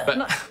 Can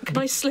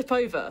I slip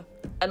over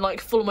and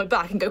like fall on my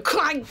back and go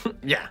clang?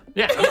 Yeah.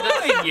 Why?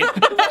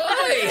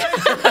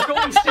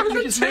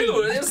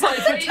 It's like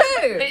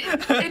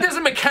it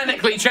doesn't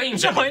mechanically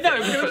change. I know,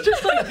 but it was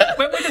just like,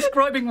 when we're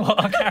describing what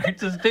our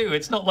characters do,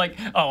 it's not like,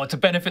 oh, to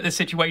benefit the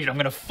situation, I'm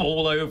going to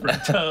fall over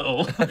and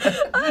turtle. No,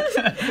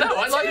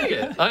 I like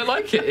it. I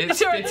like it. It's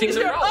fitting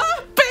the role.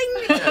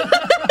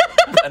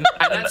 Bing!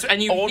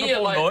 And you hear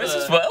like noise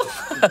as well.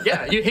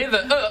 Yeah, you hear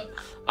the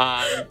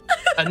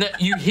and then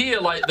you hear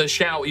like the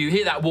shout. You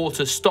hear that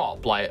water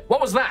stop. Like,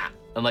 what was that?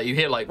 And like you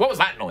hear like, what was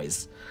that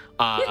noise?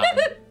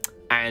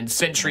 And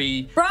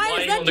Sentry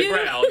lying on the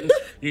ground,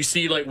 you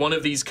see like one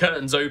of these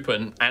curtains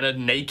open, and a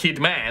naked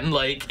man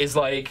like is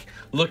like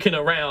looking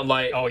around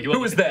like, Oh, you who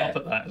want was to there?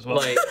 stop at that as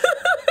well.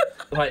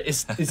 Like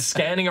is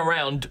scanning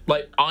around,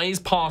 like eyes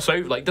pass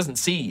over, like doesn't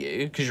see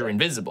you because you're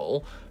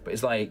invisible, but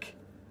it's like,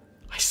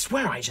 I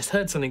swear I just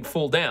heard something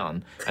fall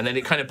down. And then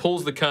it kind of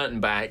pulls the curtain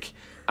back.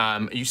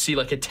 You see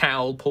like a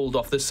towel pulled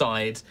off the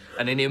side,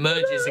 and then it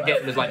emerges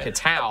again with like a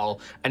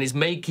towel and is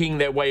making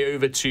their way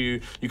over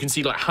to, you can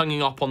see like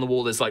hanging up on the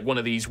wall, there's like one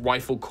of these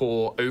rifle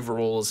corps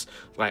overalls,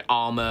 like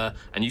armor,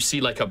 and you see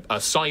like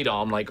a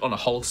sidearm like on a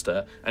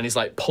holster, and he's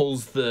like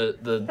pulls the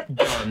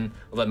gun,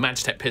 or the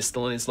Magitech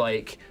pistol, and is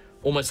like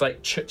almost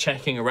like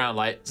checking around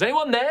like, is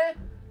anyone there?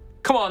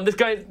 Come on,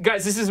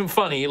 guys, this isn't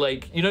funny.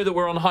 Like, you know that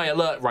we're on high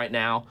alert right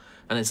now.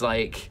 And it's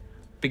like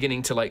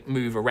beginning to like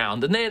move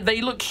around, and they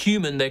look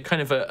human. They're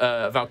kind of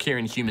a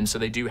Valkyrian human, so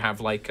they do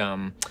have like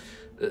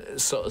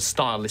sort of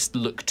stylist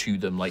look to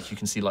them. Like you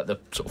can see like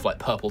the sort of like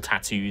purple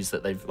tattoos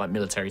that they've like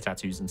military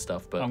tattoos and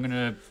stuff. But I'm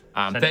gonna.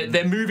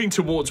 They're moving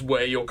towards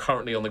where you're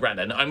currently on the ground,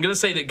 and I'm gonna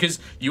say that because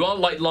you are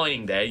like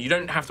lying there, you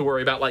don't have to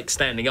worry about like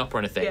standing up or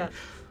anything. Yeah.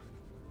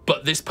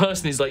 But this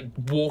person is like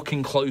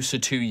walking closer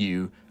to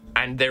you.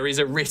 And there is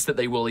a risk that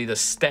they will either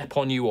step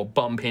on you or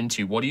bump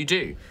into you. What do you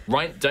do?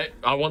 Right?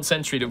 I want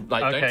Sentry to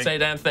like don't say a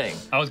damn thing.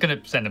 I was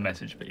gonna send a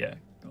message, but yeah,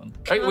 go on.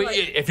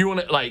 If you want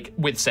to like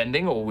with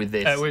sending or with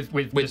this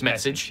with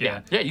message,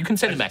 yeah, you can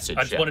send a message.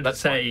 I just wanted to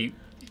say,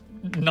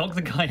 knock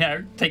the guy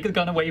out, take the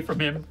gun away from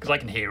him, because I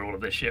can hear all of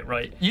this shit,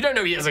 right? You don't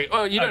know he has a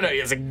don't know he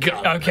has a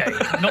gun. Okay,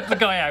 knock the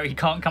guy out. He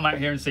can't come out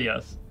here and see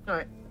us. All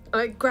right,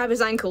 I grab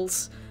his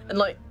ankles and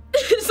like.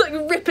 Just like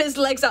rip his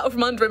legs out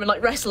from under him and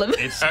like wrestle him.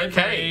 It's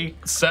okay.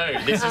 So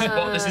this is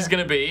what this is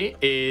going to be.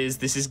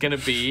 This is going to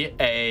be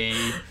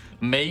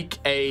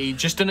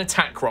just an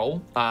attack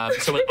roll.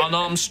 So an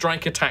unarmed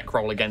strike attack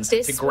roll against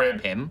it to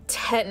grab him.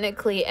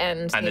 Technically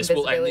end. And this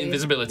will end the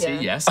invisibility. Yeah.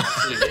 Yes,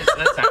 absolutely. It's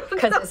an attack.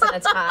 Because it's an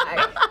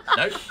attack.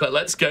 No, but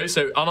let's go.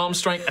 So unarmed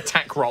strike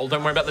attack roll.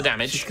 Don't worry about the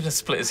damage. She's gonna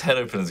split his head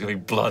open. There's gonna be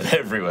blood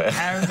everywhere.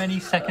 How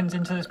many seconds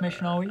into this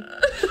mission are we?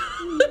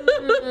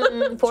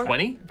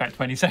 20? About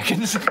 20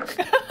 seconds.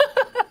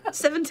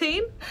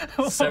 17?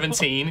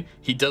 17.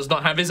 He does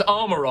not have his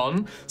armor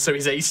on, so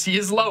his AC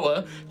is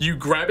lower. You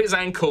grab his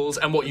ankles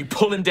and you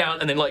pull him down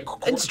and then like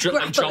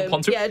jump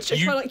onto him. Yeah, try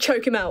to like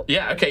choke him out.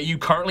 Yeah, okay, you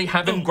currently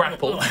have him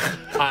grappled.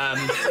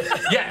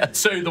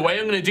 So the way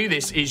I'm gonna do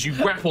this is you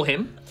grapple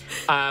him.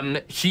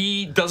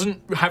 He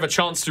doesn't have a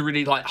chance to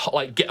really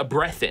like get a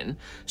breath in,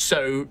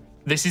 so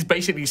this is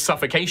basically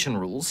suffocation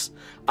rules.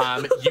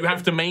 You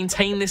have to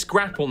maintain this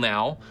grapple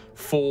now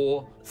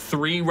for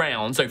 3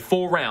 rounds, so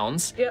 4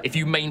 rounds. Yep. If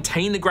you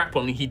maintain the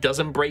grapple and he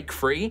doesn't break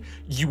free,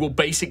 you will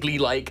basically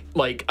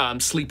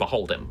sleeper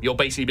hold him. You'll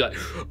basically be like,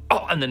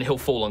 oh, and then he'll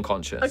fall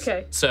unconscious.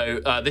 Okay. So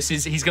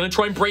he's gonna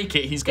try and break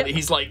it.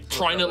 He's like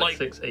trying to like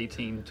 6,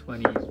 18,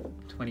 20,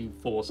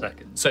 24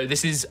 seconds. So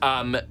this is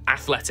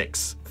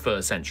athletics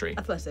for Sentry.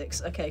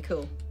 Athletics. Okay,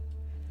 cool.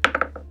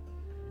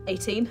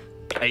 18.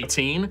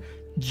 18.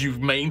 You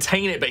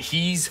maintain it, but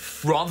he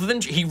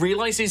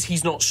realizes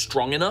he's not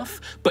strong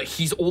enough, but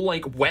he's all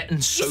like wet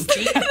and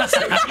soapy.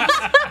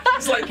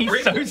 He's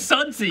so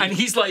sudsy. And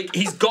he's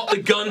got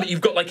the gun, but you've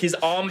got like his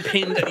arm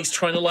pinned, and he's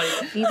trying to like.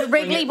 He's a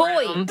wriggly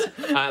boy.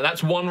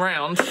 That's 1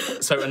 round.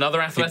 So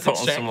another athletics check.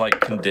 Put on some like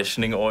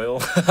conditioning oil.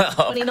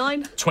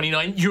 29.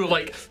 29. You're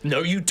like,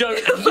 no, you don't.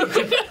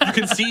 And you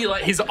can see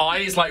like his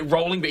eyes like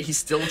rolling, but he's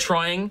still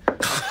trying.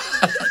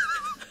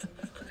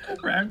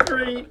 Round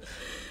 3.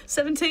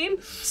 17.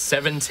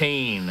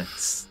 17.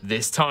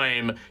 This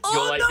time,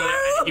 you're like,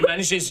 he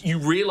manages, you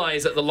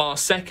realize at the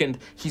last second,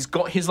 he's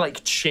got his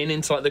like chin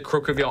into like the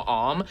crook of your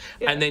arm,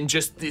 and then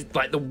just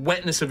like the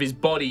wetness of his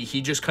body,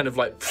 he just kind of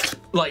like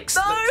slips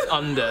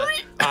under.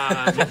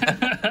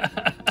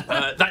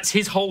 That's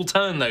his whole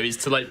turn though, is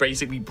to like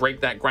basically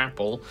break that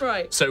grapple.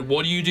 Right. So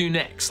what do you do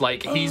next?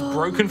 Like he's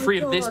broken free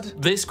of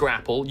this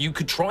grapple. You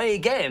could try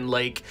again.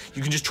 Like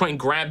you can just try and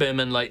grab him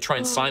and like try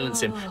and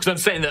silence him. Because I'm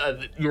saying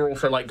that you're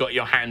also like got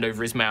your hand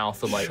over his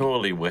mouth. Or, like,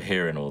 surely we're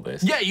hearing all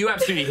this. Yeah, you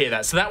absolutely hear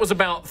that. So that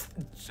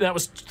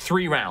was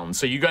 3 rounds.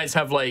 So you guys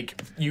have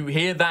like, you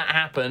hear that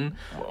happen.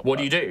 What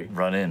do you do?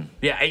 Run in.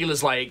 Yeah,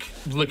 Ayla's like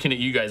looking at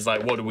you guys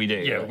like, what do we do?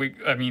 Yeah,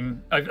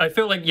 I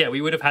feel like,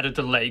 we would have had a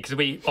delay because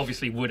we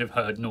obviously would have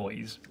heard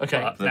noise.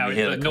 Okay. But now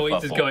the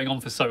noise is going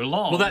on for so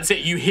long. Well, that's it.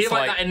 You hear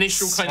like that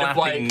initial kind of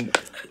like,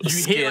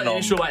 you hear that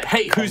initial like,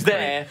 hey, who's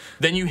there?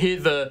 Then you hear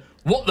the,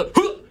 what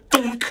the,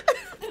 dunk.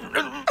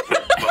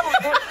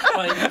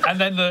 And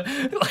then the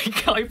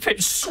high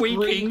pitched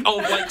squeaking of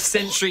like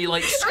Sentry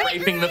like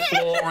scraping the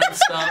floor and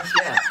stuff.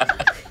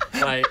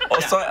 Yeah.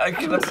 Also, I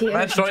can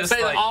imagine so I'd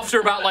say that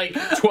after about like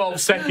 12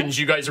 seconds,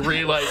 you guys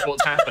realize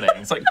what's happening.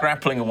 It's like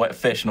grappling a wet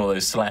fish and all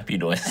those slappy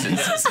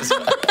noises.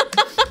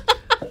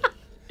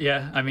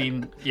 Yeah,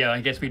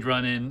 I guess we'd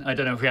run in. I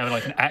don't know if we have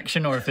like an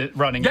action or if it's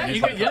running. Yeah,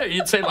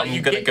 you'd say like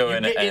you get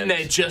in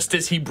there just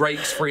as he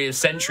breaks free of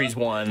Sentry's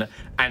one,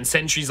 and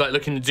Sentry's like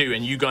looking to do,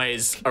 and you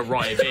guys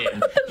arrive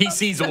in. He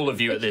sees all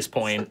of you at this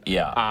point.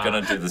 Yeah,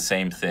 gonna do the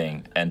same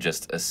thing and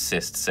just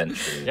assist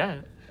Sentry.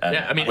 Yeah.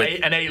 Yeah, I mean,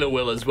 and Ayla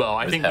will as well.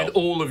 I think help. with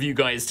all of you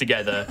guys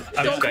together,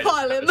 Don't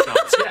pile him. Yeah,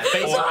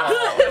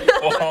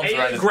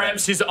 Ayla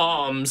grabs his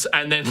arms,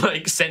 and then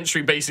like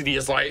Sentry basically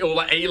is like, or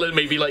like Ayla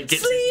maybe like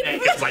gets his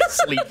neck and is like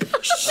sleep.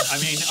 I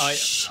mean, I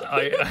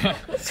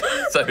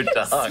So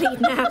dark. Sleep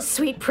now,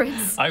 sweet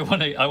prince. I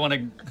want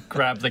to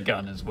grab the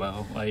gun as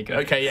well. Like,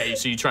 Okay, yeah.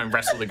 So you try and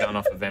wrestle the gun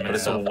off of him, But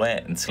it's all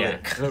wet and yeah.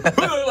 slick.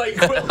 like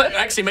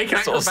actually make an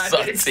It's all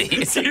acrobatics.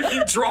 salty. See if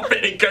you drop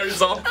it, it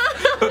goes off.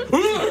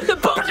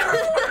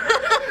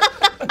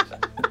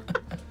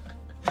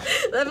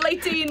 Level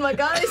 18, my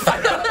guys.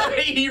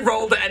 He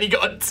rolled it and he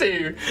got a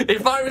 2.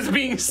 If I was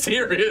being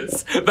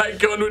serious, that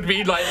gun would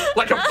be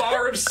like a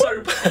bar of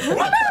soap.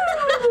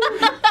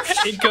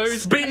 it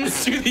goes.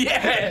 Spins through the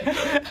air.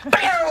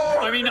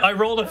 I mean, I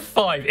rolled a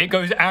 5. It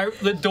goes out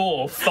the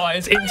door,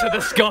 fires into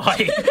the sky.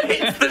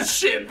 Hits the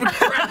ship.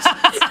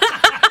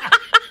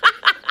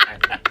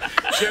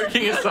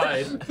 Joking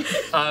aside,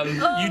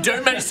 you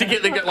don't manage to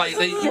get the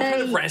you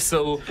kind of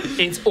wrestle.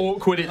 It's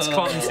awkward. It's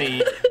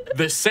clumsy.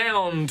 The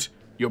sound,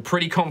 you're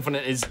pretty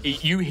confident is.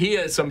 You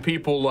hear some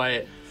people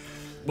like,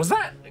 was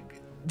that?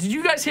 Did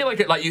you guys hear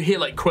you hear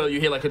like Quill? You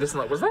hear like a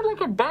distant was that like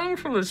a bang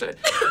from the ship?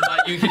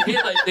 Like you can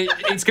hear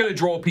it's going to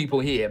draw people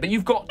here, but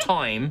you've got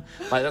time.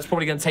 Like that's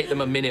probably going to take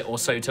them a minute or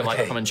so to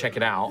come and check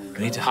it out.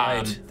 We need to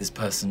hide this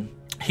person.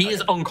 He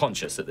is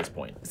unconscious at this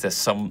point. Is there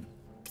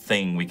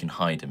something we can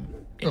hide him?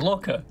 The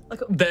locker.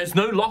 There's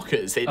no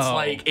lockers.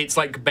 It's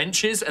like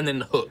benches and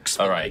then hooks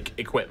for like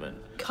equipment.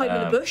 Hide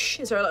him in a bush.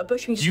 Is there a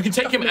bush? You can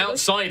take him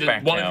outside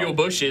Back of one out. of your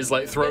bushes,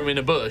 like throw him in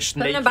a bush,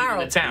 in a naked in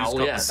barrel. a towel. Who's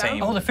got Yeah. the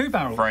same Oh, the food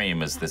barrel.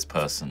 frame as this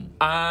person?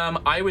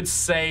 I would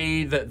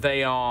say that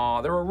they're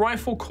a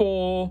rifle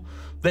corps.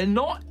 They're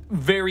not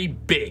very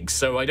big,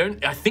 so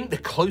I think the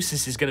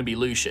closest is going to be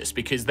Lucius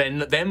because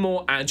they're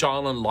more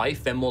agile and lithe.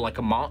 They're more like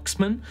a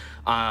marksman.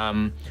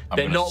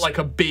 They're not like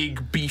a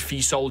big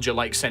beefy soldier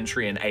like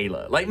Sentry and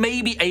Ayla. Like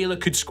maybe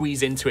Ayla could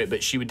squeeze into it,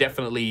 but she would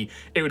definitely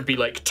it would be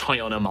like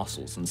tight on her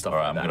muscles and stuff. All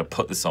right, like I'm that. going to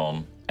put this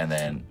on and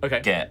then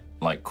get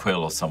like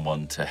Quill or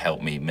someone to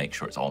help me make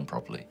sure it's on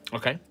properly.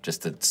 Okay.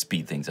 Just to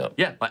speed things up.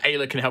 Yeah, like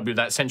Ayla can help you with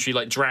that. Sentry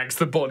like drags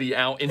the body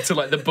out into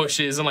like the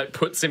bushes and like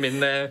puts him in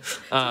there.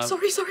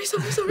 Sorry.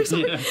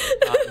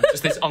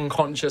 Just this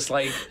unconscious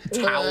like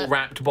towel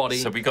wrapped body.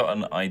 So we got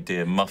an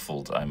idea,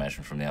 muffled, I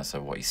imagine, from the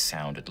outside, what he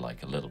sounded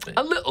like a little bit.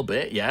 A little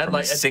bit, yeah. From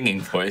Like his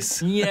singing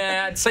voice.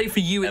 Yeah, I'd say for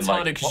you it's And, like,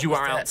 harder because what you was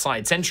are that?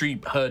 outside. Sentry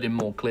heard him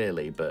more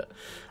clearly, but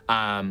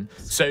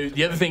so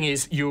the other thing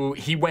is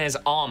he wears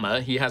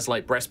armor. He has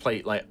like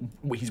breastplate, like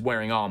he's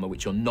wearing armor,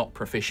 which you're not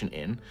proficient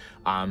in.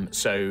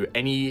 So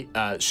any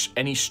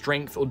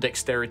strength or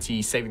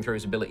dexterity, saving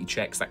throws, ability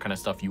checks, that kind of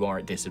stuff, you are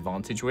at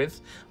disadvantage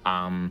with.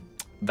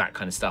 That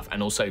kind of stuff,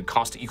 and also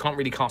you can't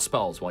really cast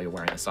spells while you're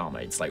wearing this armor.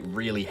 It's like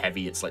really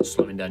heavy. It's like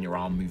slowing down your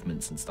arm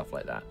movements and stuff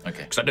like that.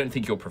 Okay. Because I don't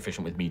think you're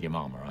proficient with medium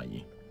armor, are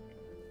you?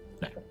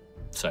 No.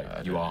 So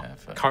you are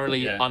have,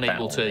 currently unable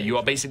battle to. You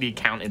are basically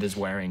counted as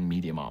wearing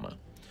medium armor.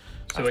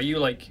 So are you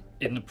like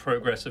in the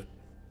progress of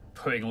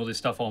putting all this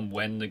stuff on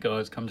when the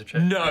guards come to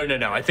check? No.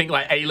 I think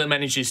like Ayla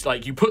manages,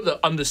 like you put the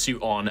undersuit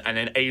on, and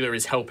then Ayla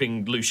is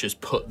helping Lucius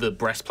put the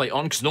breastplate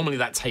on, because normally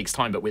that takes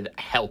time, but with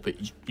help,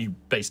 you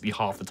basically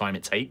half the time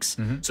it takes.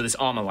 So this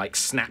armor like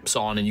snaps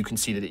on, and you can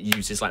see that it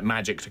uses like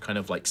magic to kind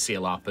of like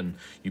seal up, and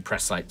you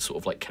press like sort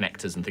of like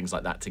connectors and things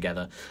like that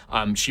together.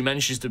 She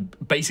manages to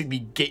basically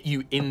get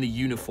you in the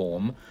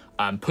uniform,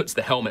 puts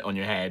the helmet on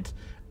your head,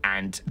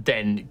 and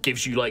then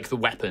gives you like the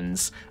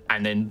weapons,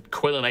 and then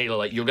Quill and Ayla,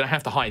 like you're gonna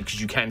have to hide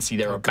because you can see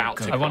they're about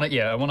to. I want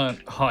to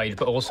hide,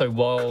 but also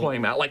while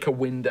climb out like a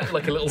window,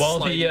 like a little. while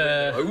sliding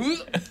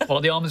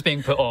while the armor's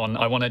being put on,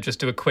 I want to just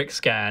do a quick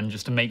scan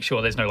just to make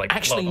sure there's no like.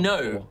 Actually, blood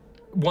on the no. floor.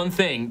 One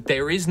thing,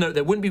 there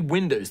wouldn't be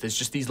windows. There's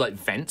just these like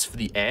vents for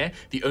the air.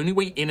 The only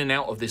way in and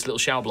out of this little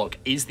shower block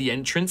is the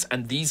entrance,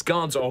 and these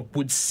guards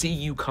would see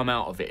you come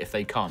out of it if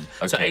they come.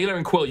 So Okay. Ayla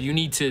and Quill, you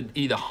need to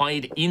either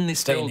hide in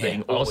this Stay in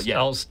building here.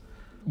 or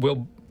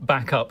We'll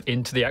back up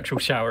into the actual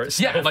shower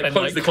itself. Yeah, like and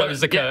close the close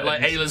the curtain. Yeah,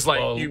 curtains. like Ayla's like,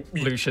 while you-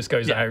 Lucius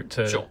goes yeah, out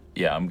to. sure.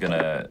 Yeah, I'm going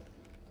to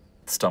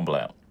stumble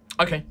out.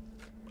 Okay.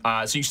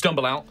 So you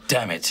stumble out.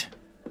 Damn it.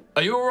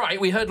 Are you all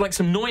right? We heard like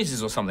some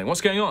noises or something.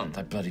 What's going on?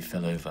 I bloody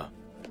fell over.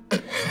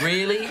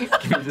 Really?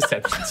 Give me a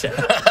deception check.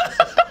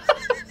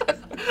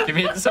 Give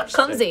me a deception check.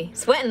 Clumsy,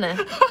 sweating there.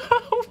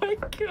 Oh my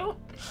god.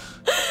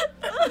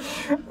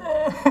 I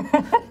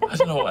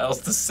don't know what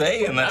else to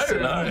say in that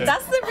scenario.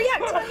 That's the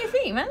react on your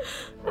feet, man.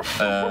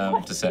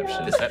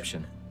 Deception.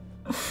 Deception.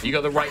 You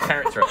got the right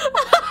character.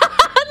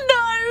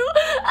 No.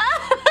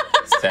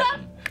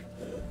 7.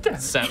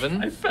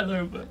 7. I fell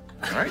over.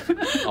 All right.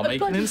 I'll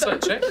make an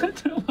insight check. I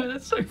don't know why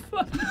that's so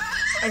funny.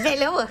 A bit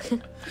lower.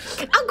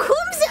 I'm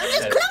clumsy. I'm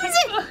just clumsy.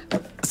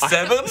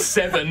 7?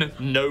 7,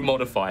 no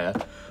modifier.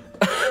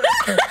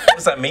 What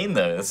does that mean,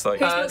 though? It's like...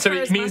 So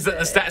it means that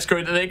the stats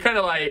go, they're kind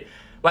of like,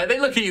 Like, they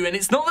look at you, and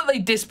it's not that they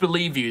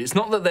disbelieve you. It's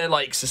not that they're,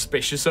 like,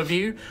 suspicious of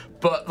you.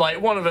 But,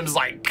 like, one of them's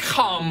like,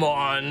 come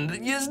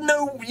on.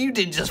 You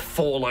didn't just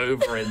fall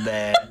over in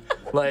there.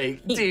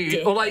 Like,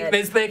 dude. Or, like,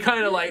 they're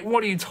kind of like,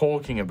 what are you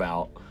talking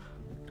about?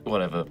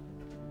 Whatever.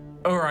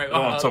 All right,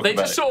 they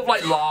just sort of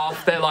like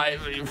laugh. They're like,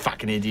 you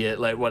fucking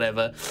idiot, like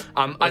whatever.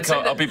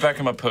 I'll be back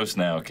in my post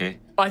now, okay?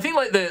 I think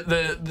like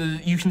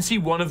the you can see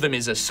one of them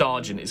is a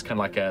sergeant. It's kind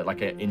of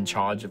like a in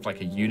charge of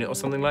like a unit or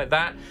something like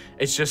that.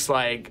 It's just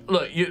like,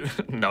 look,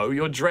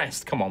 you're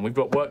dressed. Come on, we've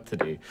got work to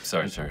do.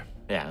 Sorry.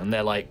 Yeah, and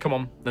they're like, come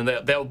on. And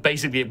they'll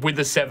basically, with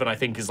the 7, I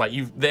think, is like,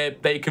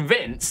 they're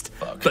convinced,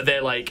 but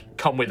they're like,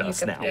 come with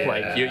us now.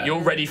 Like,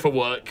 you're ready for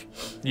work.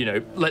 You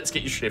know, let's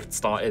get your shift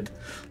started.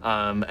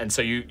 And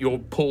so you're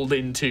pulled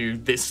into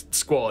this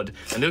squad,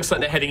 and it looks like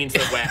they're heading into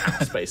the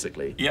warehouse,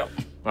 basically. Yep.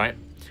 Right?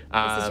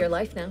 This is your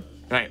life now.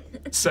 Right.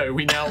 So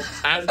we now,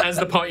 as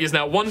the party is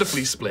now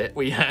wonderfully split,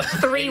 we have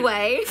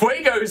 3-way.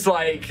 Fuego's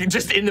like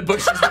just in the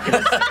bushes.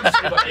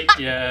 Like,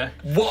 Yeah.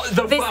 What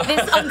the fuck?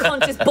 This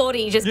unconscious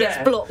body just gets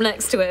plopped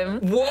next to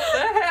him. What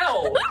the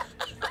hell?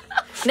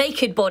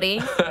 Naked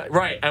body.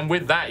 Right, and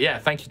with that,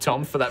 thank you,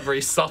 Tom, for that very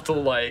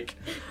subtle, like,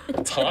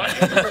 time.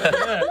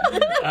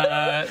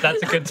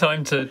 That's a good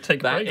time to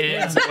take a break.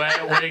 That is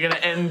where we're going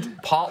to end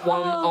part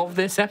 1 of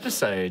this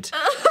episode.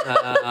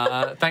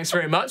 Thanks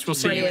very much. We'll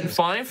see you in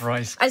 5.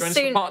 Right. As Join us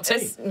soon for part 2.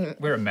 as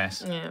We're a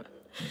mess. yeah.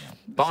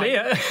 Bye. See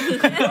ya.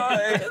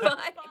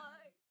 Bye.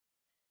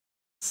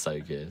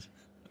 So good.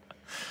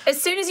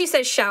 As soon as you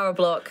said shower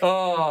block,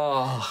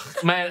 Oh,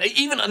 man.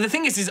 Even the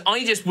thing is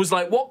I just was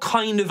like, what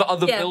kind of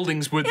other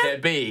buildings would there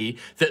be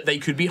that they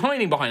could be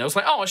hiding behind? I was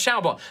like, oh, a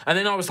shower block. And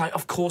then I was like,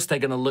 of course they're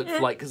going to look for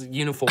like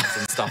uniforms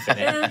and stuff in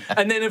it.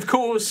 And then, of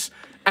course,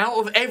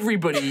 out of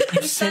everybody,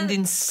 you send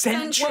in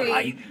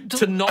Sentry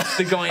to knock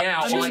the guy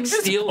out or like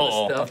steal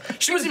the stuff.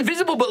 She was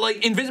invisible, but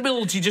like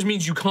invisibility just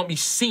means you can't be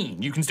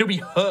seen. You can still be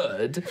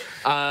heard.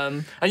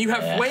 And you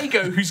have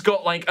Fuego, who's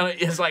got like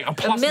has like a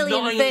plus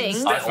million 9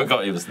 things. I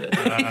forgot he was there.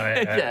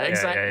 Yeah,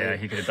 exactly. Yeah,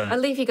 he could have done I'll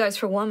it. leave you guys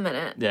for 1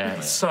 minute. Yeah,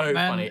 it's so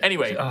funny.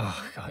 Anyway,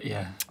 Oh, God,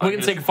 yeah. we're going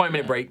to take a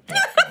 5-minute break.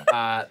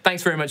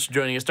 Thanks very much for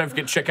joining us. Don't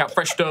forget to check out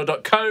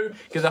freshstore.co.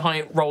 Get the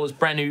High Rollers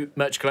brand new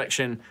merch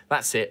collection.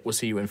 That's it. We'll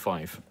see you in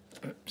 5.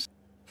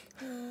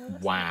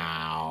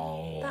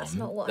 Wow. That's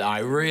not what I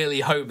really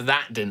hope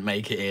that didn't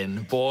make it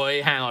in.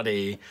 Boy,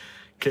 howdy.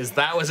 Because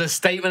that was a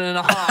statement and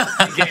a half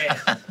to get.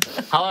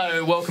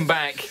 Hello, welcome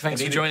back.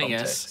 Thanks for joining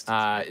us.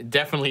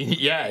 Definitely,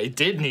 it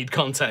did need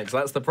context.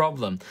 That's the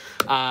problem.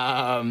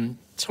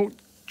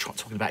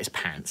 Talking about his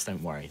pants,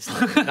 don't worry. It's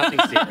nothing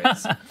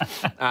serious.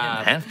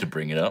 I have to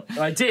bring it up.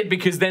 I did,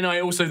 because then I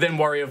also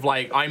worry of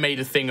like, I made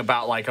a thing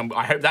about like,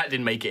 I hope that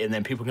didn't make it, and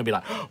then people can be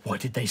like, oh, what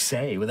did they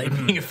say? Were they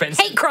being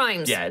offensive? Hate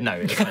crimes. Yeah, no.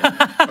 It's fine.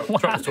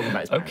 Trying to talk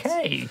about his pants.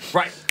 Okay.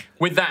 Right.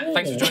 With that,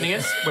 thanks for joining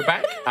us. We're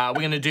back. We're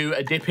going to do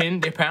a dip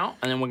in, dip out,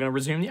 and then we're going to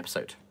resume the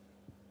episode.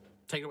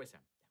 Take it away, Sam.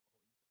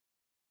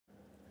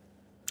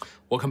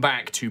 Welcome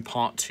back to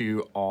part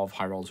 2 of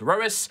High Rollers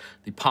Aerois.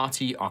 The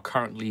party are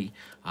currently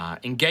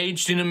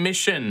engaged in a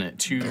mission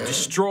to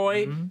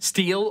destroy,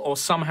 steal, or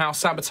somehow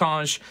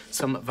sabotage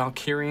some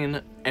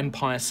Valkyrian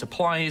Empire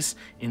supplies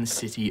in the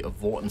city of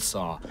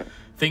Vortensar.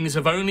 Things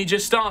have only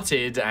just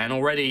started, and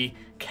already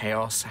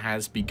chaos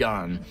has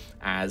begun,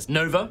 as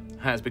Nova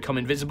has become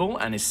invisible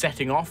and is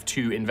setting off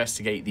to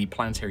investigate the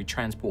planetary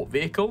transport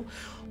vehicle,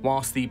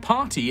 whilst the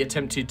party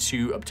attempted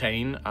to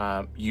obtain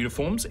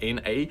uniforms in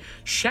a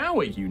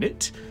shower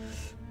unit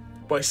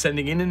by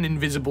sending in an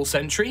invisible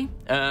sentry,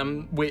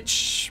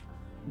 which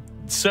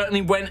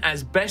certainly went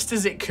as best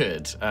as it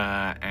could,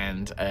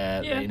 and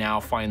they now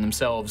find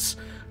themselves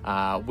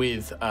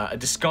with a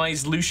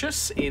disguised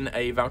Lucius in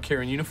a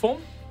Valkyrian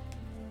uniform.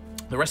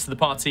 The rest of the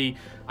party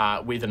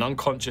with an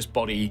unconscious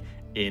body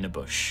in a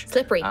bush.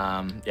 Slippery.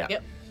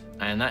 Yep.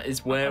 And that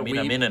is where I'm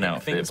in an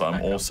outfit, but I'm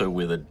back also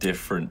with a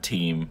different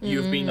team.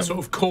 You've been sort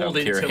of called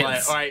into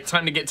like, Valkyrians. all right,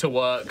 time to get to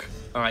work.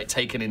 All right,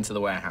 taken into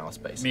the warehouse,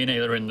 basically. Me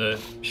and Ayla are in the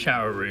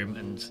shower room,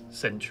 and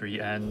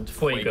Sentry and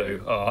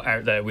Fuego are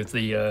out there with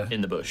the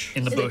in the bush.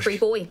 in the Is it bush. free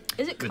boy?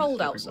 Is it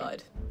cold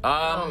outside?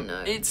 Oh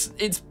no.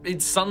 It's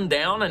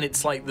sundown, and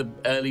it's like the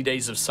early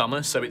days of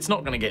summer, so it's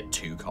not going to get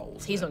too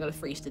cold. He's not going to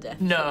freeze to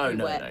death. No. It'll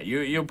be wet.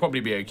 You'll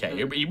probably be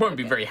okay. He won't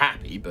be very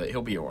happy, but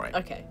he'll be all right.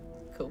 Okay,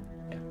 cool.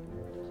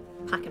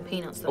 Packing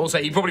peanuts. Though. Also,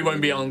 he probably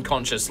won't be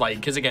unconscious, like,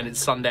 because again, it's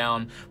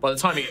sundown. By the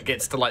time it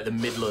gets to like the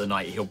middle of the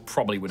night, he'll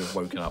probably would have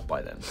woken up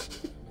by then.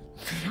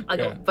 I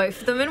got both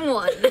of them in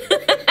one.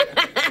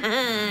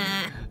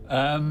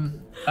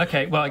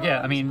 Okay, well,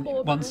 yeah, I mean,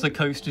 once the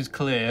coast is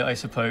clear, I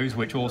suppose,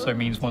 which also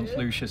means once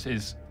Lucius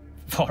is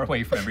far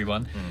away from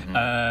everyone,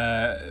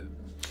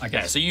 I guess.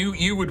 Yeah, so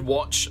you would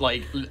watch,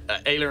 like,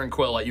 Ayla and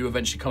Quill, like, you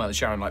eventually come out of the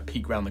shower and, like,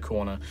 peek around the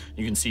corner.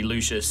 You can see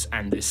Lucius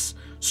and this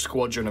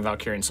squadron of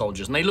Valkyrian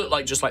soldiers, and they look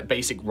like just, like,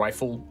 basic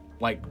rifle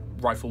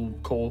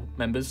corps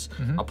members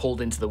are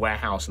pulled into the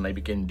warehouse, and they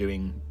begin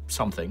doing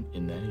something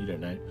in there. You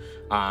don't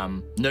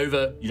know.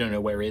 Nova, you don't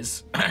know where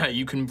is.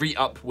 You can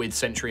re-up with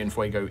Sentry and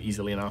Fuego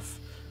easily enough.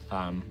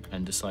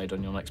 and decide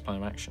on your next plan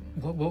of action.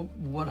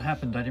 What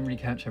happened? I didn't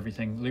really catch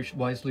everything.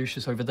 Why is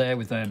Lucius over there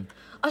with them?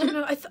 I don't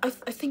know. I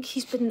think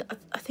he's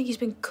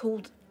been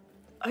called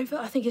over.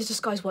 I think his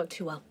disguise worked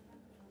too well.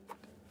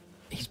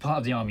 He's part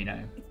of the army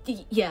now.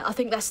 Yeah, I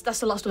think that's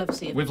the last we'll ever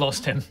see him. We've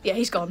lost him. Yeah,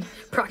 he's gone.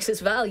 Praxis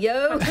Val,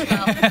 yo.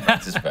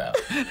 Practice Val.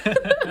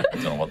 I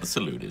don't know what the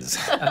salute is.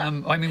 I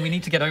mean, we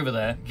need to get over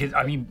there.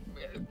 I mean,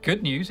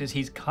 good news is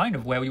he's kind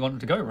of where we want him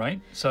to go,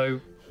 right?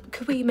 So,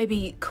 could we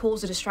maybe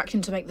cause a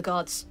distraction to make the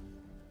guards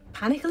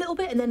panic a little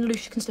bit, and then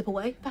Lucius can slip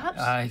away, perhaps?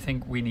 I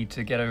think we need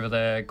to get over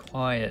there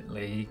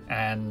quietly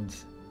and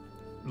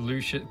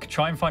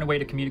try and find a way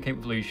to communicate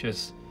with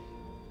Lucius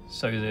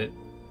so that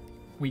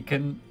we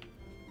can.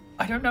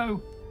 I don't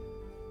know.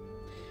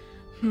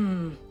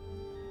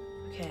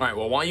 Okay. All right,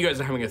 well, while you guys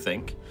are having a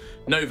think,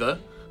 Nova,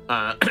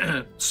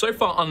 so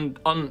far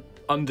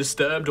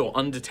undisturbed or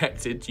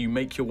undetected, you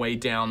make your way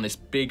down this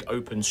big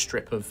open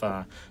strip of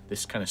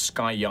this kind of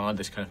sky yard,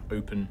 this kind of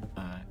open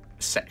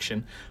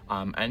section,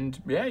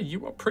 and yeah,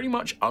 you are pretty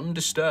much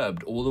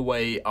undisturbed all the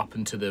way up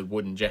into the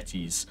wooden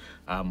jetties,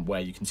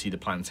 where you can see the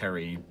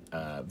planetary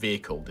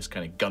vehicle, this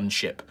kind of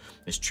gunship,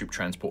 this troop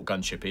transport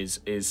gunship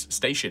is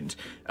stationed.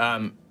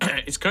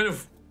 It's kind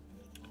of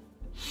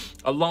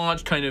a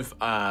large kind of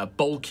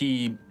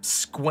bulky,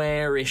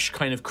 squarish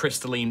kind of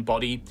crystalline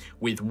body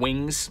with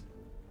wings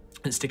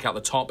that stick out the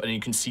top, and you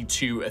can see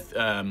two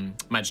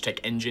Magitech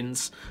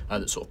engines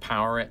that sort of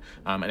power it,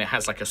 and it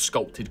has like a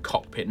sculpted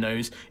cockpit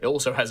nose. It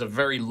also has a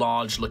very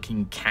large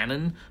looking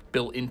cannon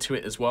built into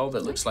it as well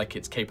that looks like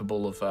it's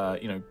capable of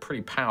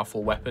pretty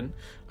powerful weapon,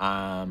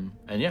 and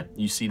yeah,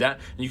 you see that,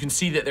 and you can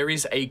see that there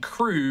is a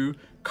crew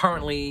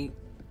currently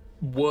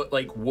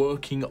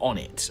working on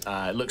it.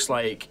 It looks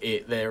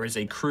like there is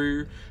a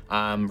crew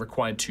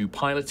required to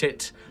pilot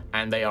it,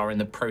 and they are in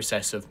the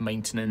process of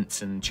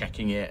maintenance and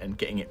checking it and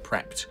getting it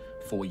prepped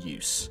for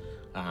use.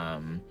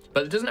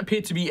 But it doesn't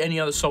appear to be any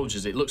other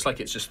soldiers. It looks like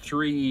it's just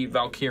 3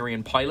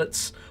 Valkyrian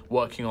pilots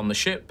working on the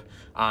ship.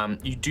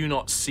 You do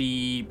not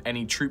see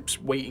any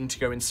troops waiting to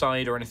go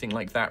inside or anything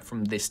like that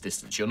from this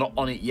distance. You're not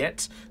on it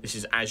yet. This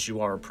is as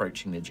you are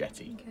approaching the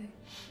jetty. Okay.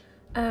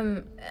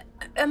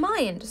 Am I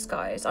in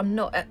disguise? I'm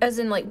not, as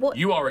in like what?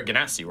 You are a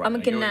Ganassi, right? I'm a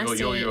now. Ganassi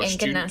you're a in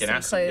student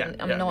Ganassi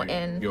clothing. I'm not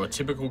in. You're a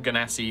typical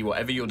Ganassi,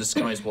 whatever your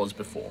disguise was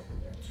before.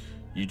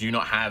 You do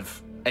not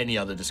have any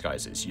other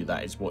disguises.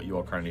 That is what you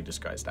are currently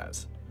disguised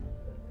as.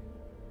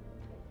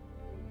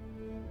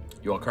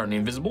 You are currently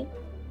invisible.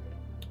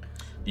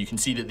 You can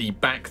see that the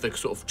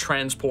sort of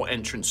transport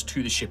entrance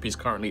to the ship is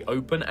currently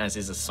open, as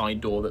is a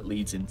side door that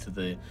leads into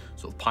the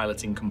sort of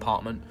piloting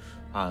compartment.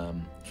 So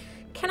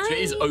it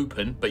is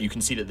open, but you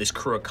can see that this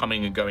crew are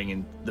coming and going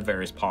in the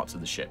various parts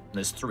of the ship. And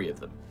there's 3 of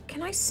them.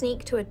 Can I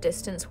sneak to a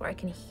distance where I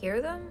can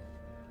hear them?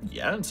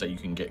 Yeah, and so you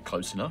can get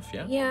close enough,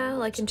 yeah. Yeah,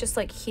 like, and just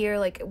like hear,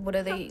 like, what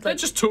are they? They're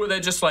just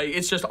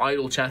it's just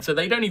idle chatter.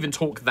 They don't even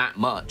talk that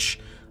much.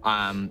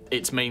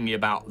 It's mainly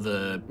about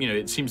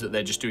it seems that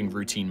they're just doing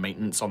routine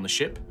maintenance on the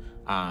ship.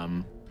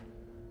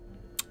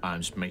 I'm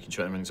just making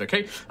sure everything's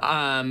okay.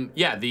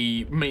 Yeah,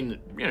 the main,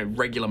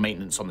 regular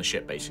maintenance on the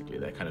ship, basically.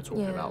 They're kind of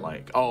talking about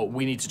like, oh,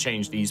 we need to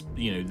change these,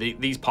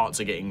 these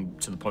parts are getting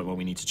to the point where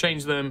we need to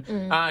change them.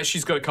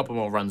 She's got a couple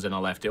more runs in her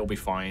left. It'll be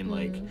fine.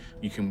 Like,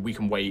 we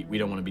can wait. We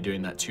don't want to be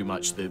doing that too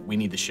much. We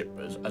need the ship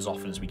as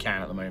often as we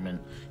can at the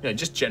moment.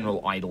 Just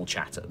general idle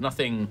chatter.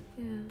 Nothing,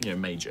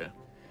 major.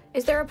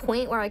 Is there a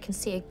point where I can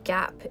see a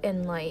gap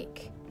in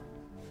like,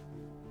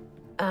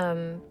 I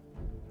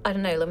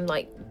don't know,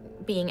 like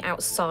being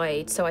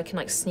outside so I can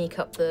like sneak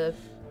up the...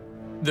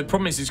 The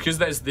problem is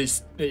because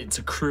it's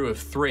a crew of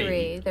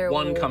 3.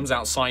 One comes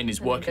outside and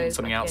is working on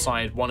something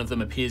outside. One of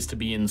them appears to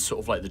be in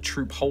sort of like the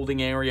troop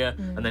holding area,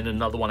 and then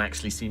another one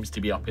actually seems to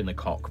be up in the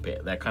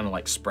cockpit. They're kind of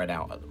like spread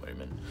out at the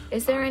moment.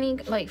 Is there any,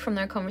 like, from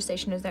their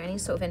conversation, is there any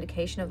sort of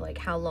indication of like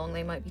how long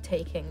they might be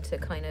taking to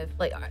kind of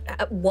like,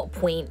 at what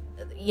point,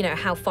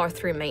 how far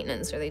through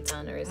maintenance are they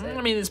done, or is it?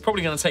 I mean, it's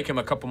probably going to take them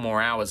a couple more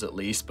hours at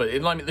least, but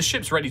the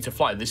ship's ready to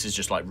fly. This is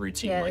just like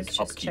routine, like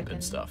upkeep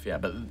and stuff. Yeah,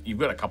 but you've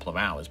got a couple of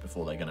hours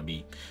before they're going to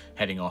be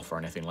heading off or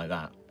anything like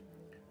that.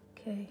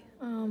 Okay.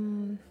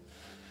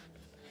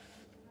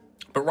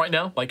 But right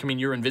now,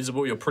 you're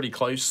invisible. You're pretty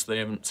close. They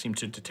haven't seemed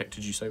to have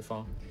detected you so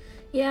far.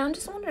 Yeah, I'm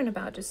just wondering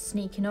about just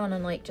sneaking on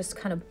and like just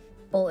kind of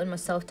bolting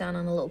myself down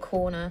on a little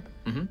corner.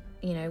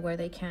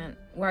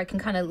 Where I can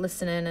kind of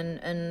listen in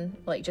and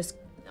like just,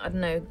 I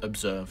don't know,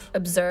 observe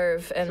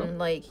and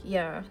like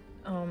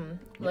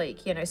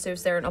so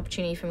is there an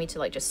opportunity for me to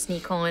like just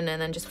sneak on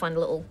and then just find a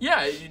little...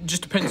 Yeah, it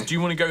just depends. Do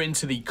you want to go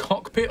into the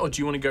cockpit, or do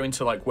you want to go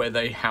into like where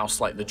they house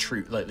like the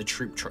troops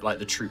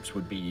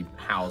would be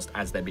housed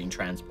as they're being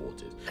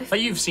transported?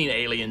 Like you've seen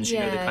Aliens, the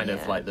kind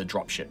of like the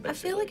dropship. I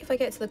feel like if I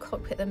get to the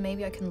cockpit, then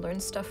maybe I can learn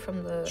stuff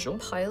from the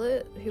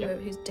pilot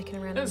who's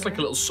dicking around. There's like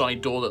a little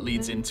side door that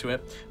leads into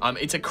it.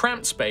 It's a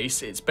cramped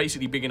space. It's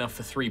basically big enough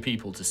for 3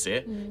 people to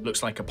sit.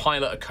 Looks like a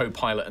pilot, a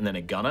co-pilot, and then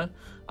a gunner.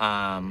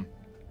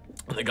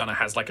 The gunner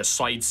has like a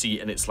side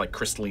seat and it's like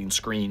crystalline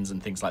screens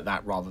and things like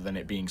that, rather than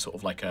it being sort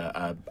of like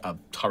a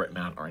turret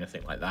mount or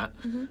anything like that.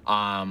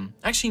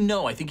 Actually,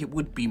 no, I think it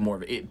would be more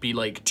of it'd be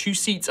like 2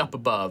 seats up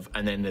above,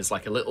 and then there's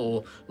like a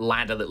little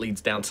ladder that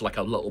leads down to like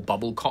a little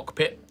bubble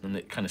cockpit, and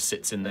it kind of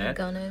sits in there.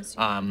 Gunners.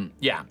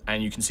 Yeah,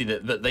 and you can see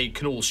that they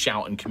can all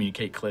shout and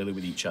communicate clearly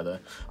with each other.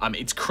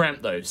 It's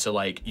cramped though, so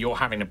like you're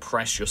having to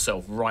press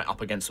yourself right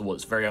up against the wall.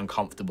 It's very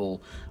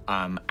uncomfortable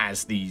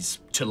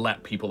to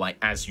let people, like,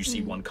 as you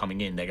see one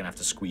coming in, they're gonna have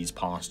to squeeze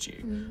past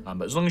you.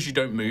 But as long as you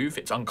don't move,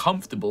 it's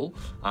uncomfortable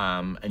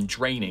and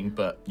draining,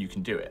 but you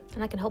can do it.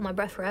 And I can hold my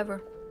breath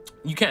forever.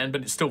 You can,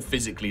 but it's still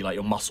physically, like,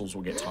 your muscles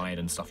will get tired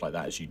and stuff like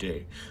that as you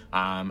do.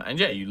 And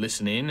yeah, you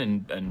listen in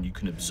and you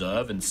can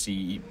observe and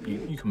see,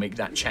 you can make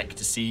that check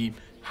to see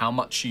how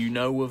much you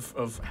know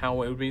of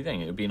how it would be a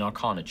thing. It would be an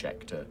Arcana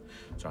check to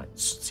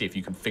see if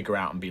you can figure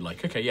out and be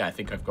like, okay, yeah, I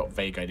think I've got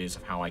vague ideas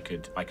of how I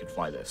could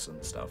fly this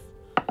and stuff.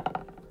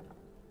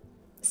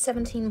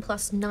 17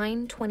 plus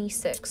 9,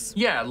 26.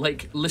 Yeah,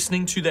 like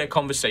listening to their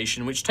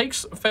conversation, which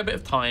takes a fair bit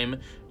of time,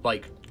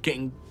 like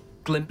getting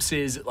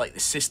glimpses at like the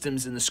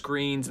systems and the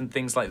screens and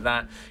things like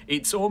that.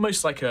 It's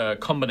almost like a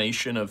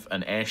combination of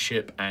an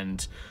airship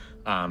and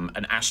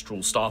an astral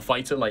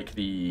starfighter, like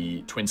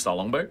the Twin Star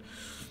Longbow,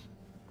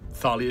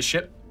 Thalia's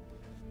ship.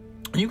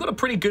 You've got a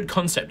pretty good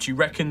concept. You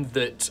reckon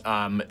that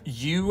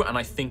you and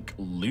I think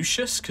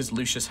Lucius, because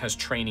Lucius has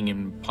training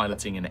in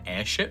piloting an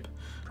airship,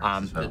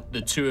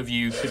 the two of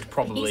you could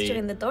probably... He's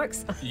doing the dark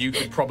side. You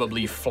could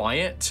probably fly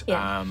it.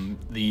 Yeah.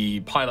 The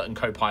pilot and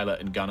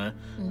co-pilot and gunner.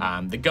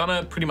 The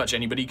gunner, pretty much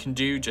anybody can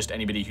do, just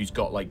anybody who's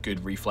got like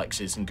good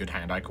reflexes and good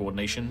hand-eye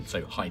coordination,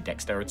 so high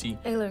dexterity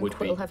Ayla and would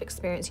Quill be. have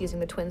experience using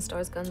the Twin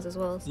Stars guns as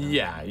well. So.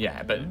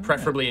 Yeah, but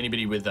preferably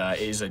anybody with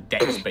is a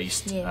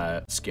dex-based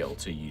skill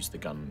to use the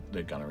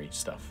gunnery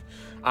stuff.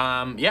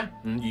 Yeah,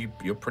 and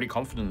you're pretty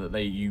confident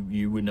that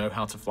you would know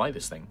how to fly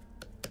this thing.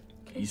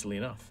 Easily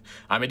enough.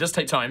 It does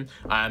take time.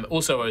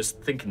 Also, I was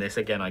thinking this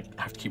again. I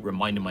have to keep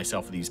reminding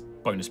myself of these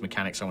bonus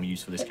mechanics I want to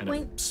use for this kind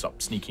of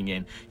sneaking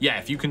in. Yeah,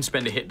 if you can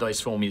spend a hit dice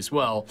for me as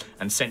well,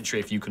 and Sentry,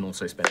 if you can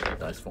also spend a hit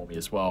dice for me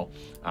as well.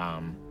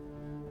 Have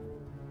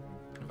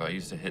I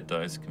used a hit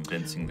dice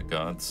convincing the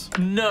guards?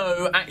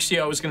 No, actually,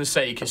 I was going to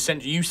say because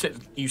Sentry, you said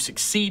you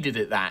succeeded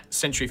at that.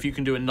 Sentry, if you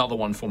can do another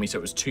one for me, so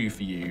it was 2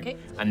 for you, Okay.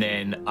 and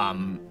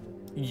then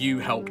you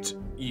helped.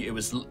 It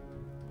was.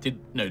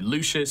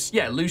 Lucius,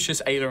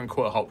 Ayla, and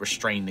Quill helped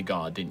restrain the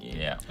guard, didn't you?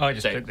 Yeah. I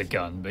just took the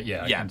gun, but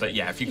yeah.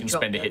 If you can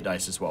spend a hit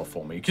dice as well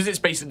for me, because it's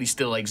basically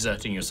still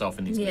exerting yourself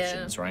in these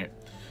missions, right?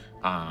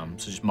 So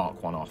just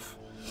mark one off.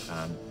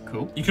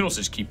 Cool. You can also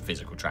just keep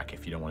physical track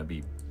if you don't want to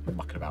be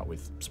mucking about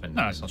with spending.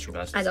 No, it's not too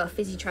bad. I got a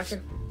fizzy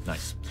tracker.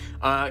 Nice.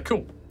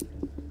 Cool.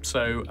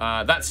 So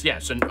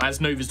so as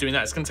Nova's doing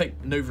that, it's going to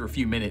take Nova a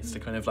few minutes to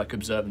kind of like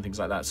observe and things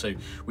like that. So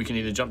we can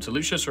either jump to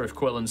Lucius, or if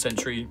Quill and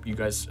Sentry, you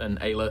guys and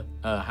Ayla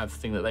have a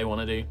thing that they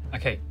want to do.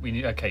 Okay,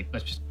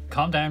 let's just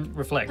calm down,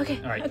 reflect.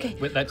 Okay, all right. okay.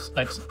 Let's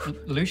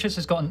Lucius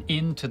has gotten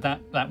into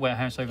that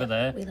warehouse over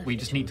there. we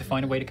Just need to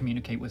find a way to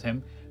communicate with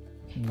him.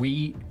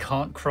 We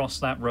can't cross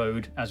that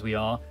road as we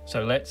are,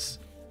 so let's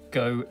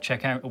go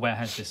check out a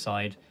warehouse this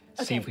side.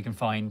 See if we can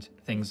find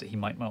things that he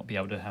might not be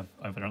able to have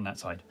over on that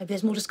side. Maybe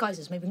there's more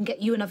disguises. Maybe we can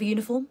get you another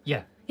uniform.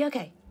 Yeah. Yeah,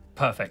 okay.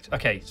 Perfect.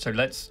 Okay, so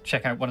let's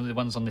check out one of the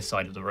ones on this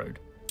side of the road.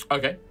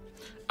 Okay.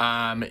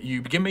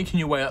 You begin making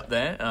your way up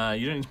there.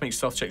 You don't need to make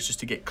stealth checks just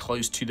to get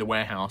close to the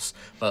warehouse,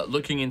 but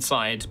looking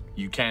inside,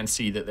 you can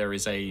see that there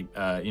is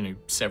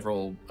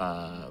several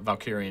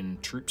Valkyrian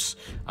troops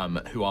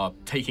who are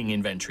taking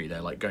inventory.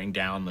 They're like going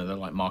down, they're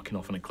like marking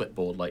off on a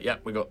clipboard, like, yeah,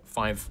 we got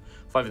five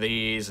of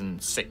these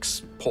and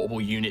 6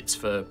 portable units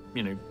for,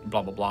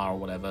 blah, blah, blah, or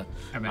whatever.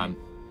 How many?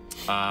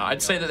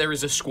 I'd say that there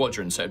is a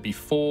squadron, so it'd be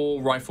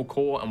 4 rifle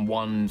corps and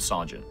 1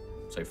 sergeant,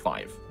 so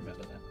 5.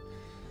 Remember that.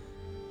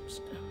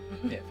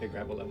 Yeah, figure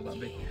out what level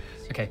that'd be.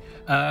 Okay.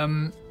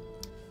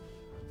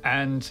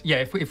 And yeah,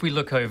 if we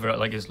look over at,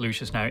 like, is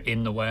Lucius now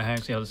in the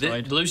warehouse, the other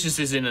side? Lucius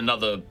is in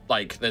another,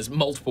 like, there's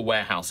multiple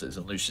warehouses,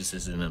 and Lucius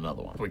is in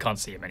another one. We can't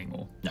see him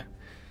anymore. No.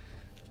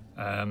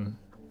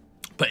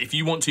 But if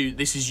you want to,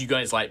 this is you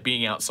guys, like,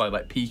 being outside,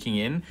 like, peeking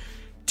in.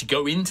 To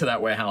go into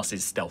that warehouse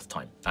is stealth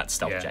time. That's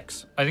stealth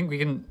checks. I think we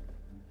can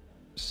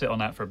sit on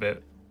that for a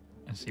bit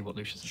and see what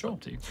Lucius is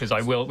up to. Because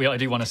I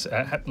do want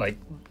to,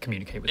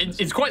 communicate with him.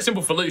 It's quite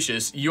simple for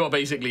Lucius. You are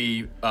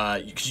basically,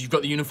 because you've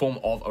got the uniform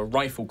of a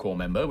rifle corps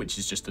member, which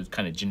is just a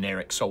kind of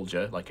generic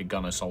soldier, like a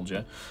gunner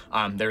soldier.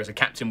 There is a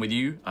captain with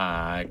you.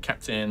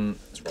 Captain,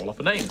 let's roll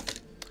up a name.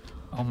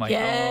 Oh my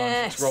god.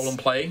 Let's roll and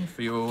play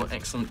for your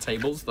excellent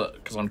tables,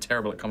 because I'm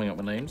terrible at coming up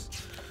with names.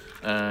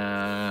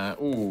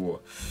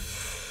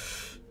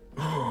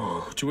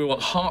 Do we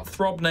want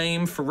heartthrob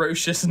name,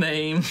 ferocious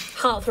name?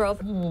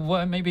 Heartthrob.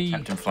 Well, maybe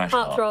Captain Flash.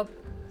 Heartthrob.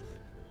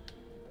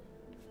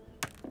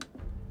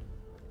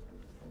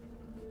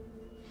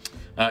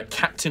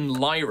 Captain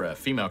Lyra,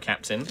 female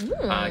captain.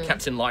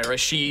 Captain Lyra,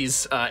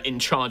 she's in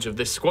charge of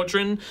this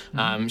squadron.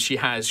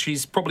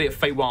 She's probably a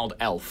Feywild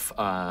elf,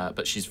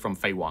 but she's from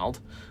Feywild.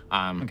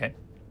 okay.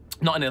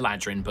 not an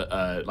Eladrin,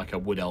 but like a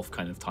wood elf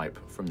kind of type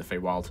from the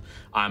Feywild.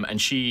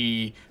 And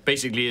she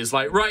basically is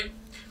like, right,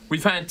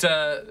 we've had,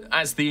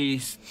 as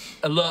the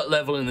alert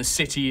level in the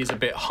city is a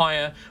bit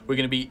higher, we're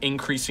going to be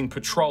increasing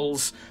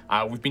patrols.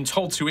 We've been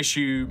told to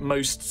issue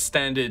most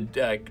standard,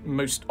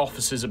 most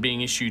officers are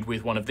being issued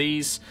with one of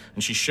these.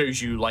 And she shows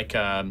you like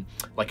an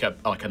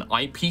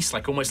eyepiece,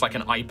 like almost like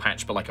an eye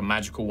patch, but like a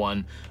magical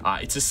one.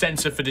 It's a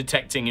sensor for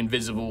detecting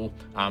invisible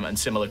and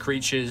similar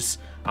creatures.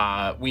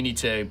 We need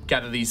to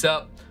gather these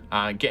up.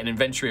 Get an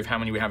inventory of how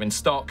many we have in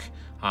stock,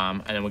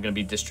 and then we're going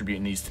to be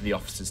distributing these to the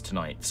officers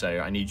tonight. So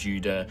I need you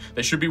to,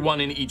 there should be one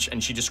in each,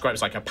 and she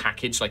describes like a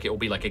package, like it will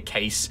be like a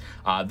case.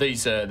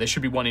 There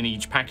should be one in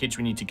each package.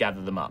 We need to gather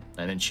them up.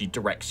 And then she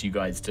directs you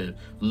guys to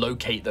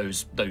locate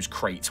those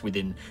crates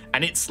within,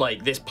 and it's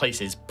like, this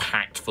place is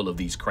packed full of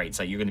these crates.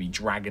 Like you're going to be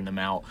dragging them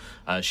out.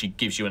 She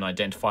gives you an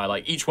identifier,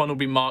 like each one will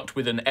be marked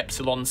with an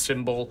epsilon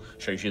symbol,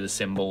 shows you the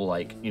symbol,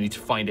 like you need to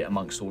find it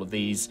amongst all of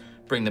these.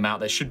 Bring them out.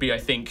 There should be, I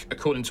think,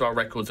 according to our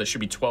records, there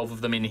should be 12 of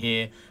them in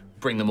here.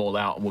 Bring them all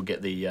out, and we'll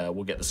get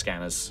the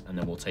scanners, and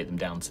then we'll take them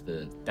down to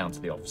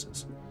the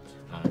officers.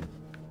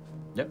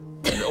 Yep.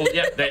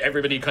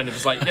 Everybody kind of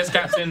is like, yes,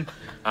 Captain.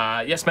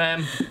 Yes,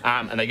 ma'am.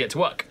 And they get to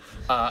work.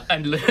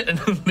 And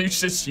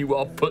Lucius, you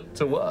are put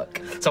to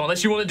work. So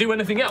unless you want to do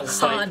anything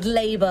else, hard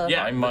labor.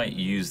 Yeah, I might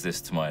use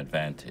this to my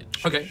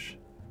advantage. Okay.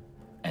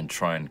 And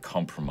try and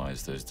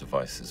compromise those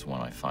devices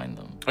when I find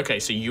them. Okay,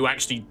 so you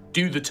actually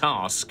do the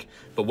task,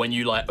 but when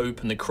you like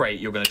open the crate,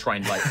 you're going to try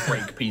and like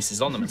break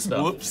pieces on them and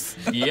stuff. Whoops.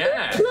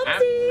 Yeah,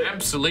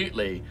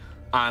 absolutely.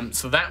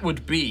 So that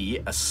would be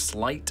a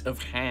sleight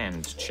of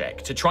hand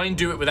check to try and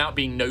do it without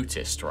being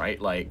noticed, right?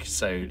 Like,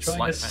 so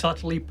trying to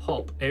subtly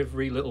pop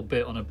every little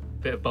bit on a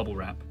bit of bubble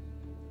wrap.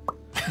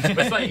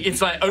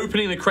 it's like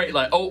opening the crate,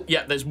 like, oh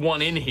yeah, there's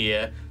one in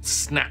here,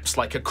 snaps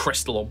like a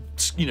crystal,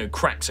 or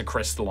cracks a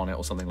crystal on it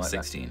or something like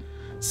 16.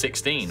 that.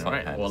 16. All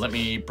right. Well, let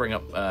me bring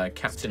up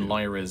Captain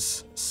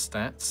Lyra's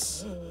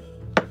stats.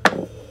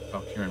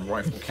 Valkyrian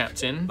rifle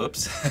captain.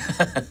 Oops. Do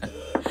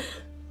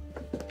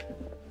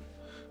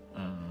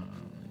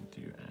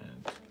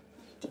add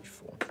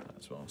D4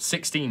 as well.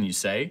 16, you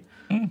say?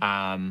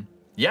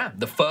 Yeah,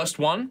 the first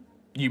one.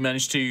 You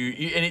manage to,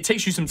 and it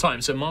takes you some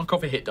time, so mark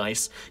off a hit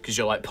dice, because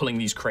you're like pulling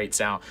these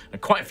crates out, and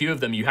quite a few of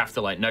them you have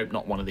to like, nope,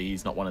 not one of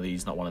these, not one of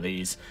these, not one of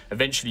these.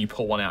 Eventually you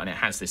pull one out and it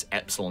has this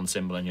epsilon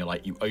symbol, and you're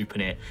like, you open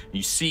it, and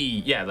you see,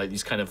 yeah, like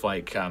these kind of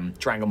like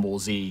Dragon Ball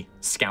Z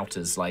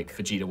scouters, like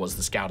Vegeta was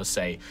the scouter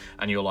say,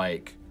 and you're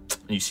like,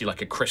 and you see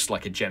like a crystal,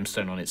 like a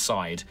gemstone on its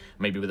side,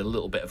 maybe with a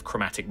little bit of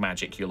chromatic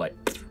magic, you're like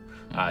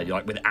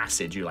with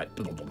acid, you like,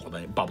 and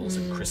it bubbles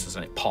and crystals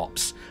and it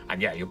pops, and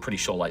yeah, you're pretty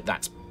sure like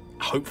that's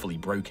hopefully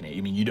broken it.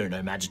 I mean, you don't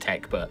know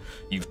Magitech, but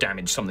you've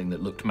damaged something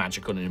that looked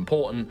magical and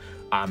important.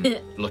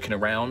 Looking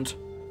around,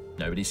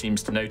 nobody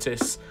seems to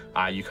notice.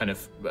 You kind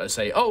of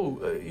say, oh,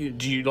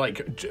 do you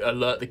like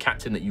alert the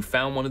captain that you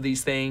found one of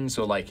these things,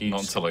 or like you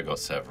Not until I got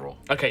several.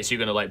 Okay, so you're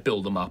gonna like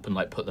build them up and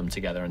like put them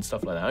together and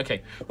stuff like that.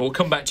 Okay, well, we'll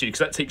come back to you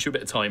because that takes you a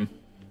bit of time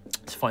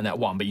to find that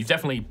one, but you've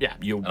definitely,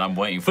 and I'm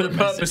waiting for the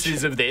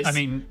purposes of this. I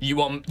mean, you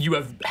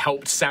have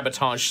helped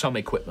sabotage some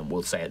equipment.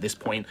 We'll say at this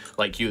point,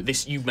 like you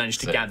managed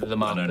to gather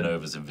them up. I know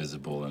Nova's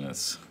invisible, and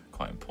it's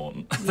quite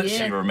important that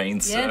she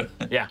remains so.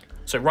 Yeah.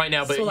 So right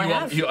now, but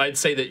I'd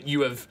say that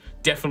you have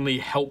definitely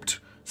helped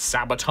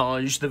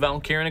sabotage the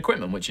Valkyrian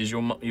equipment, which is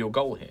your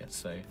goal here.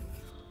 So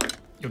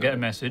you'll get a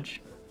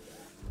message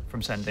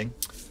from sending.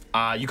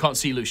 You can't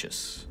see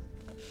Lucius.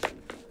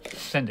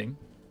 Sending.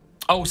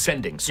 Oh,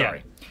 sending. Sorry.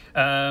 Yeah.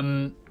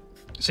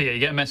 So yeah, you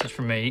get a message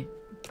from me.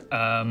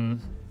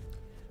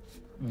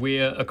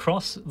 We're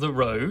across the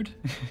road.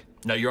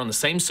 No, you're on the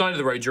same side of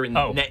the road. You're in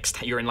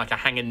You're in like a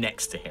hangar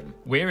next to him.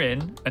 We're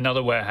in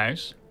another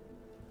warehouse.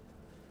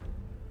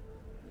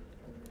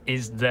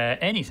 Is there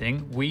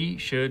anything we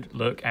should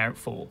look out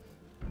for?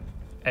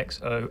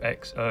 XO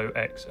XO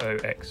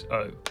XO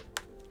XO.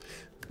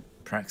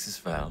 Praxis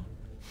Val.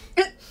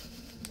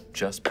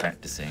 Just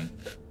practicing.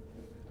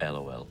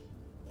 LOL.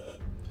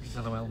 What does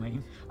LOL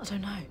mean? I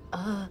don't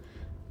know.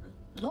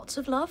 Lots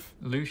of love.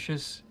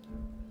 Lucius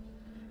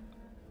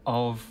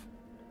of,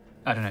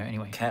 I don't know,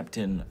 anyway.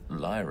 Captain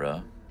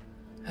Lyra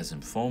has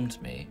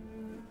informed me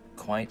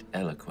quite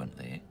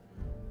eloquently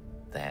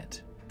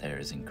that there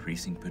is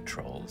increasing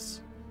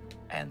patrols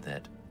and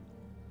that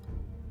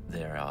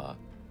there are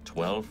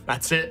 12.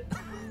 That's it.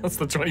 That's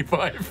the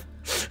 25.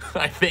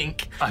 I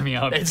think. I mean,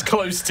 it's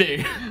close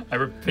to. I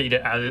repeat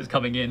it as it's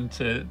coming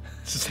into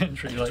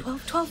Sentry. Like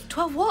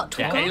 12 what?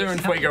 12 yeah, Ayla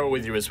and Fuego are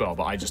with you as well,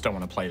 but I just don't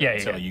want to play them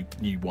until you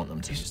want them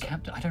to.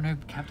 Captain, I don't know.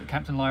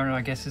 Captain Lyra, I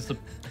guess, is the.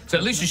 So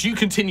at least you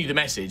continue the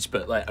message,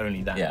 but like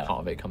only that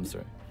part of it comes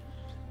through.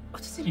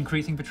 What is it?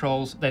 Increasing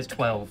patrols. There's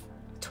 12.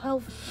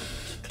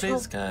 12.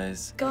 Please,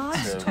 guys. 12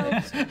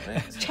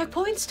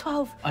 checkpoints.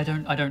 12. I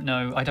don't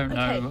know.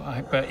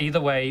 Okay. But either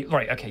way,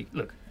 right? Okay.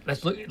 Look.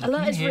 Let's look.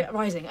 Alert is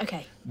rising.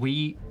 Okay.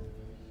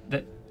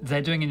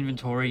 They're doing an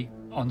inventory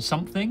on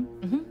something.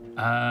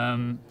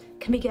 Can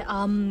we get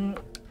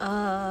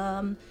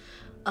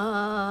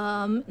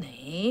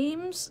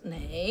Names. Can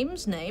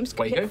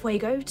we Fuego? get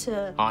Fuego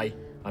to... Hi,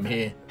 I'm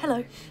here.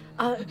 Hello.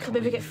 Can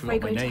maybe get forgot my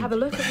Fuego to name. have a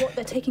look at what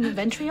they're taking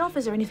inventory of?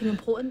 Is there anything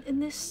important in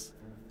this?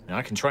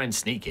 I can try and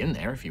sneak in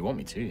there if you want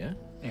me to, yeah?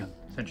 Hang on,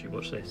 essentially,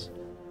 watch this.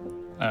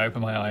 I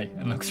open my eye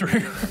and look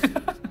through.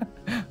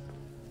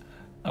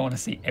 I want to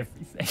see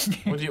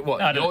everything. What do you, what?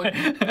 I don't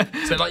know.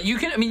 So, like, you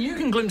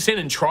can glimpse in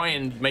and try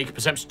and make a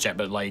perception check,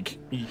 but, like,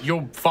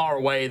 you're far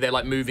away. They're,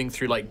 like, moving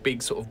through, like,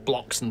 big sort of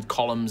blocks and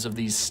columns of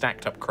these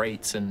stacked up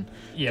crates and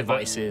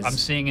devices. I'm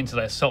seeing into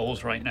their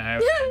souls right now.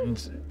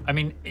 And, I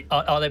mean,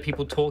 are there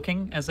people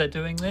talking as they're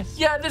doing this?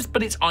 Yeah,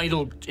 but it's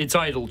idle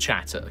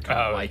chatter. Kind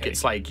of like, okay.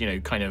 it's like, you know,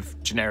 kind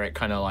of generic,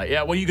 kind of like,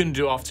 yeah, what are you going to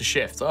do after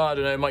shift? Oh, I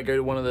don't know, might go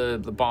to one of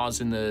the bars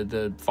in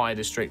the fire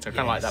district. I kind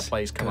of like that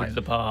place. Kind of like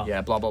the bar.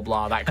 Yeah, blah, blah,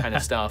 blah, that kind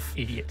of stuff.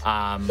 Idiot.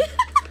 Kind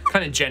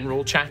of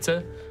general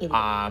chatter.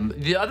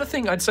 The other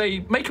thing I'd say,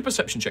 make a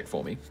perception check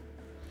for me.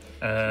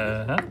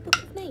 Book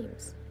of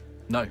names.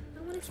 No,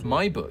 it's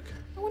my book.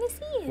 I want to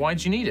see it. Why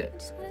do you need it? I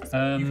just want to see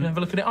You can have a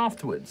look at it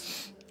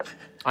afterwards.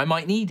 I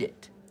might need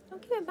it.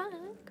 Don't give it back.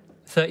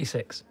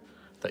 36.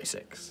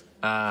 36.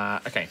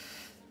 Okay.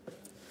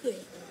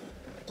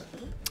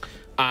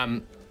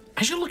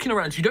 As you're looking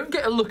around, you don't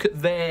get a look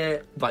at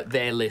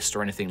their list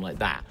or anything like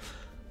that.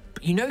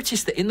 But you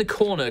notice that in the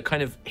corner,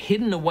 kind of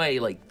hidden away,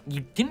 like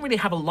you didn't really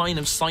have a line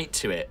of sight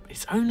to it.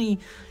 It's only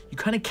you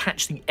kind of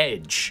catch the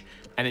edge,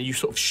 and then you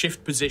sort of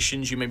shift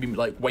positions. You maybe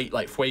like wait,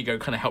 like Fuego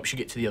kind of helps you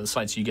get to the other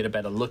side, so you get a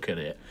better look at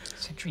it.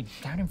 Sentry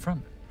down in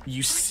front.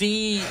 You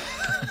see,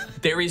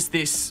 there is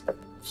this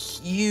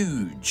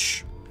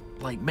huge,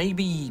 like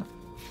maybe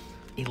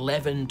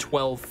 11,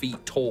 12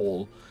 feet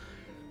tall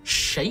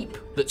shape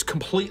that's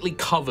completely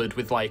covered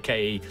with like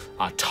a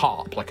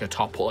tarp, like a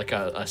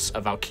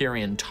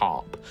Valkyrian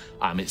tarp.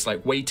 It's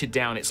like weighted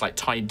down, it's like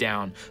tied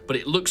down, but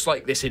it looks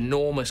like this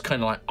enormous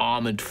kind of like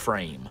armored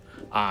frame.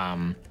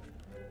 There's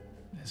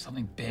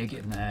something big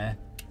in there.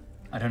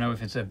 I don't know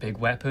if it's a big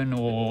weapon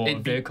or a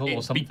vehicle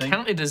or something. It'd be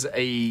counted as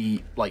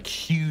a like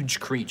huge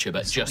creature,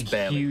 but just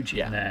barely. Huge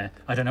in there.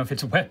 I don't know if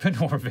it's a weapon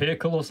or a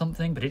vehicle or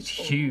something, but it's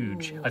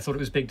huge. I thought it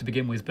was big to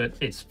begin with, but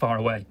it's far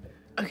away.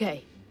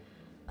 Okay.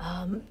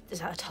 Is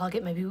that a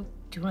target? Maybe, do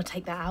you want to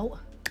take that out?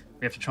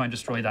 We have to try and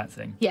destroy that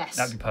thing. Yes.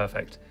 That'd be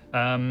perfect.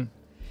 And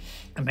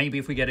maybe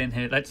if we get in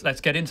here,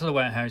 let's get into the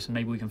warehouse and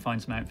maybe we can find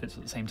some outfits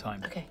at the same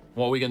time. Okay.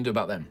 What are we going to do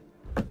about them?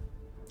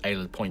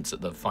 Ayla points at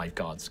the 5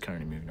 guards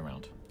currently moving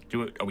around.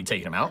 Are we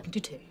taking them out? I can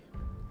do 2.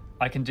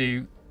 I can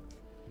do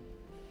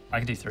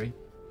 3.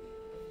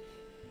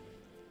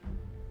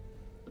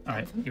 All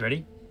right, you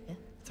ready? Yeah.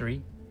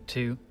 3,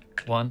 2,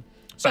 1.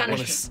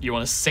 Banishment. You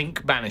want to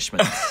sink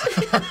banishment.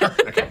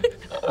 Okay.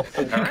 Oh,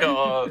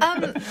 God.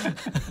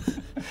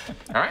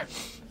 All right.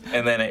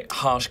 And then it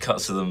harsh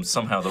cuts to them.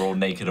 Somehow they're all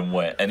naked and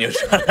wet, and you're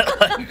trying to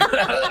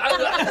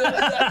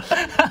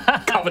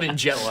Covered in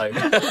jello.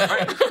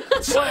 Right.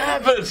 what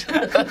happened?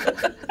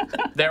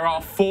 There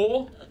are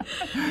 4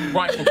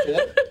 rifle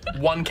corps,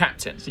 1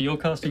 captain. So you're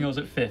casting yours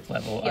at 5th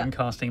level. Yeah. I'm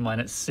casting mine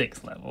at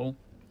 6th level.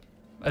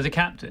 As a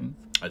captain.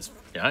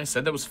 Yeah, I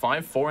said there was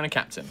 5, 4, and a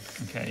captain.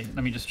 Okay,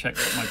 let me just check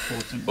what my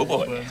portent Oh,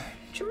 boy. were.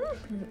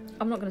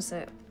 I'm not going to say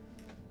it.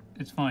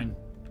 It's fine.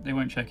 They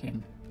won't check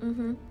in.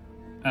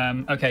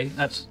 Okay,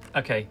 that's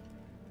okay.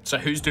 So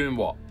who's doing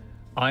what?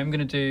 I'm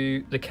gonna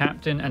do the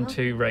captain and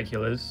 2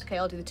 regulars. Okay,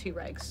 I'll do the 2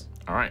 regs.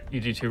 All right. You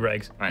do 2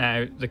 regs. Right.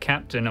 Now the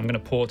captain, I'm gonna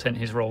portent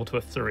his roll to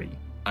a 3,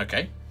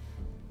 Okay.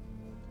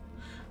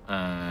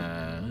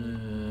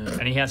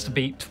 and he has to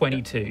beat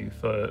 22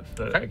 for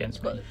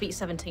against me. But beat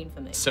 17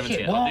 for me. 17.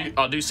 Shit, what?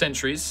 I'll do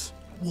sentries.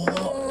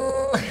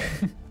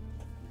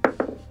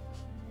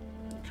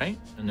 Okay,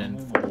 and then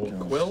 4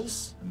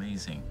 quills.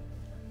 Amazing.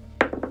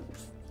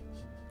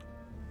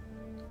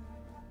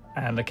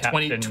 And the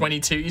captain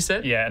 22, you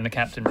said? Yeah, and the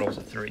captain rolls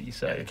a 3.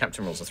 So The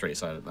captain rolls a 3,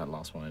 so that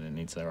last one I didn't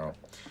need to roll.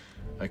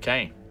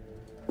 Okay.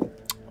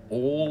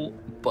 All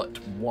but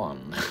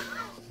 1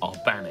 are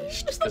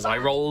banished because I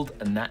rolled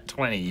a nat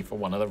 20 for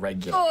one of the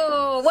regular.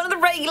 Oh, one of the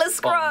regular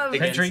scrubs.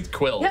 Against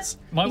quills. Yep.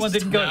 my one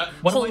didn't go.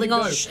 Holding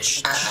on.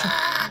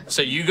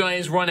 So you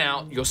guys run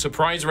out. Your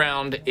surprise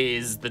round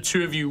is the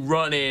 2 of you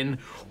run in.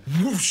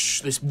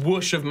 Whoosh, this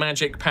whoosh of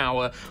magic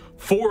power.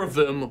 4 of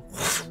them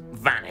whoosh,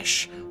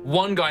 vanish.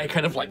 One guy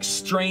kind of like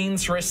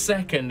strains for a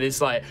second.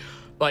 Is like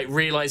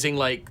realizing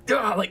like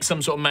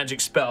some sort of magic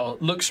spell.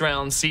 Looks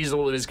around, sees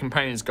all of his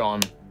companions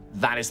gone.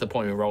 That is the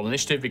point we roll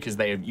initiative because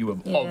you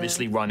have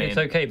obviously run in. It's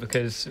okay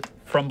because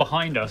from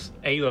behind us,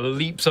 Ayla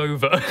leaps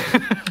over.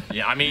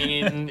 Yeah, I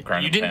mean,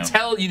 Ground you didn't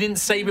pound. you didn't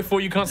say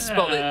before you cast a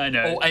spell that I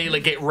know. or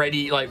Ayla get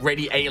ready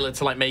Ayla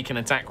to like make an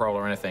attack roll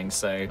or anything.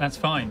 So That's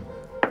fine.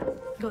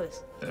 Got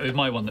this. It was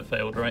my one that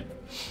failed, right?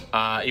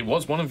 it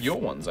was one of your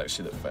ones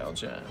actually that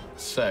failed. Yeah.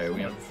 So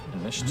we have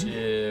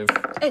initiative.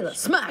 Hey, let's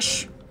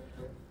smash.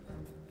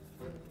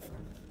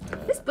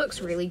 This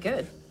book's really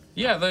good.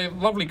 Yeah, they're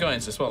lovely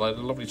guys as well. I had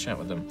a lovely chat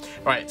with them.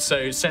 All right,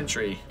 so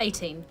Sentry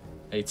 18.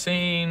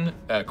 18,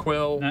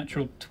 Quill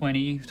Natural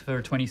 20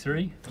 for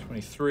 23.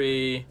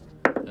 23,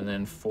 And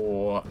then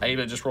for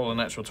Ayla, just roll a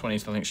natural 20,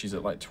 so I think she's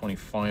at like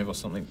 25 or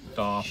something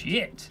daft.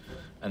 Shit.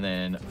 And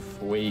then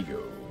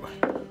Fuego.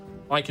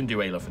 I can do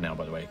Ayla for now,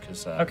 by the way,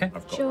 because Okay. I've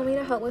got. Do you want me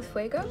to help with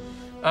Fuego?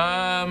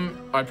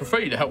 I prefer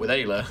you to help with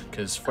Ayla,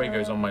 because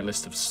Fuego's on my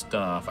list of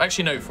stuff.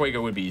 Actually, no,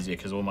 Fuego would be easier,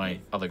 because all my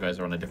other guys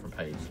are on a different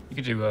page. You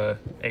could do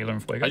Ayla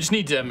and Fuego. I just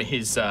need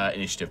his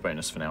initiative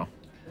bonus for now.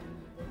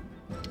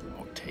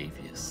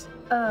 Octavius.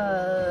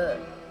 I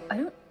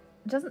don't.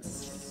 It doesn't.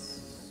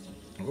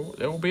 Oh,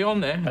 it will be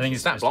on there. I think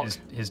it's that just block.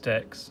 his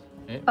dex.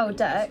 Oh,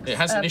 Dex. It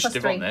has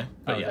initiative +3. on there,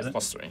 but Oh, yeah, does it?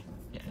 +3.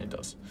 Yeah, it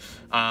does.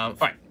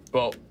 Right.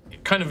 Well,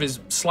 it kind of is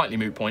slightly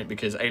moot point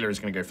because Ayla is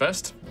going to go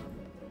first.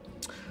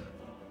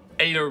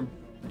 Ayla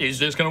is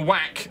just going to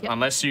whack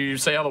unless you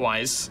say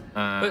otherwise.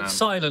 But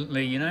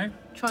silently, you know?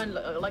 Try and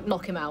like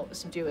knock him out,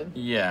 subdue him.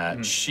 Yeah,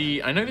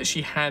 I know that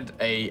she had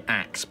a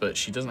axe, but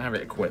she doesn't have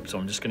it equipped, so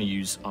I'm just going to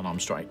use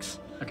unarmed strikes.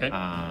 Okay.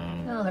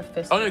 Oh, her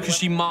fist. Oh no, because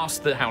she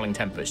masked the Howling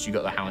Tempest. You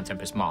got the Howling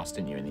Tempest masked,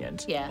 didn't you, in the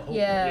end? Yeah.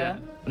 Yeah.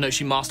 No,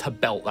 she masked her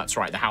belt. That's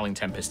right. The Howling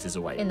Tempest is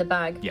away. In the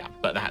bag. Yeah,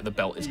 but the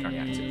belt is currently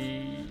active.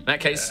 In that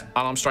case,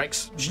 unarmed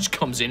strikes. She just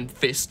comes in,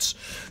 fists,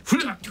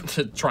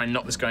 to try and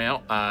knock this guy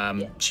out.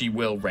 She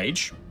will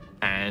rage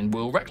and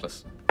will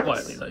reckless.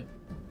 Quietly, though.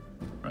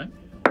 Right?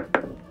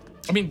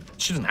 I mean,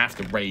 she doesn't have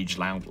to rage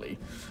loudly.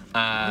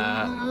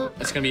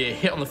 It's going to be a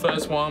hit on the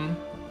first one.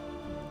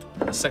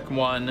 The second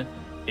one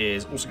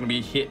is also going to be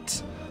a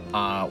hit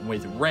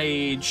with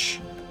rage.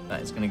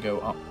 That is going to go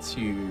up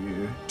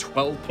to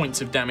 12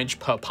 points of damage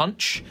per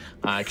punch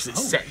because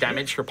it's set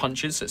damage for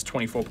punches, so it's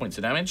 24 points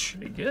of damage.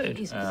 Pretty good.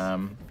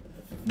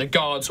 The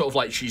guard sort of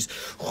like she's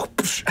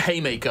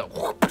haymaker.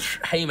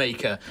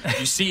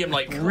 You see him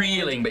like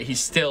reeling, but he's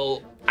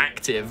still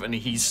active and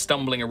he's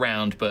stumbling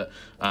around. But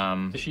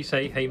Does she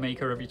say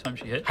haymaker every time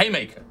she hits?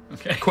 haymaker,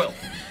 Okay. quill.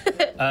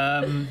 Okay.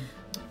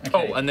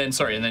 Oh, and then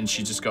sorry, and then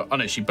she just got. Oh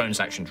no, she bonus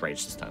action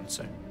rage this turn.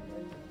 So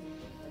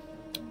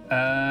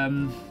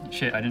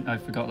Shit, I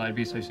forgot that it'd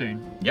be so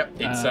soon. yep,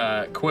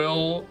 it's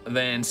quill.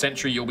 Then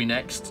sentry, you'll be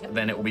next.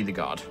 Then it will be the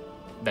guard.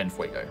 Then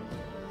Fuego.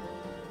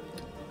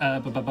 I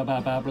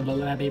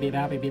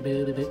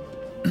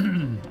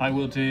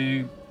will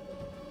do.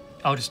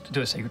 I'll just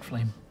do a sacred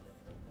flame.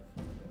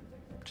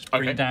 Just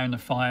bring Okay. down the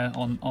fire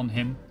on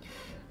him.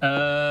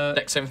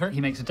 Dex saving throw. He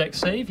makes a dex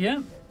save,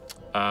 yeah.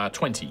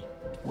 20.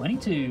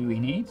 22 he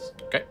needs.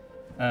 Okay.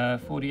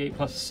 48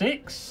 plus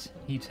 6.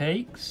 He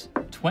takes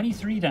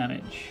 23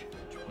 damage.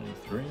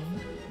 23.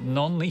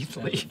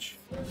 Non-lethally.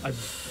 I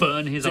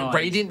burn his Is it eyes.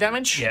 radiant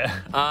damage? Yeah.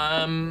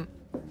 I'm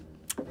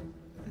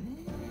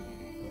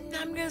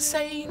gonna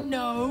say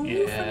no.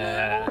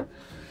 Yeah.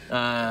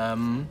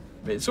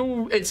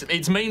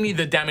 It's mainly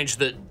the damage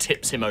that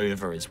tips him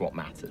over is what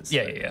matters.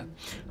 Yeah.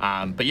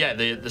 But yeah,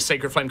 the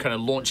sacred flame kind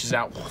of launches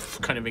out,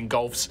 kind of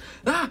engulfs,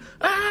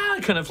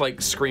 kind of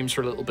like screams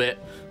for a little bit,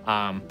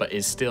 but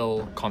is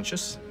still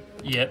conscious.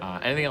 Yep.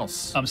 Anything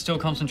else? I'm still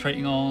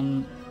concentrating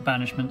on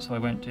banishment, so I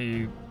won't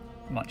do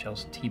much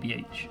else.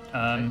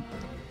 TBH.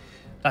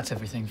 That's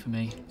everything for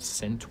me.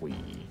 Centui.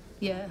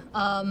 Yeah.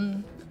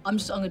 I'm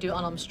gonna do an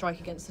unarmed strike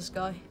against this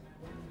guy.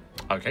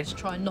 Okay. Just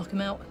try and knock him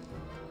out.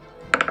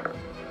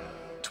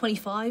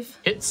 25.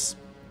 Hits.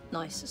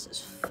 Nice. This is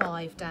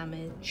 5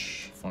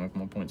 damage. 5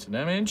 more points of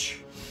damage.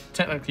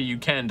 Technically, you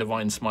can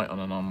divine smite on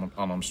an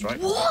unarmed strike.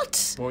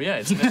 What? Well, yeah,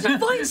 it's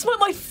Divine smite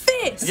my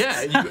fist.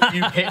 yeah.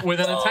 You hit with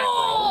an attack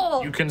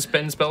roll. You can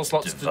spend spell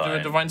slots to do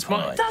a divine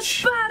smite.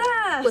 That's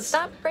badass. Would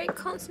that break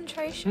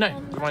concentration? No,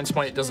 on- divine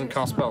smite doesn't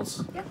cast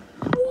spells.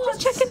 What?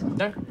 Just checking.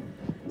 No.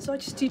 So I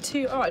just do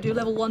 2. All right. Do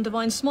level 1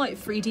 divine smite.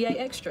 3d8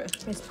 extra.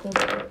 It's cool.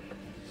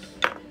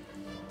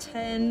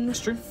 10. That's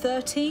true.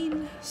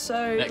 13. So.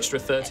 An extra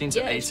 13 to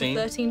yeah, extra 18.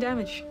 13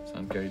 damage. So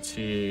I'll go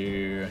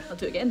to. I'll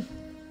do it again.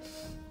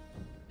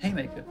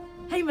 Haymaker.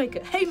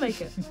 Haymaker.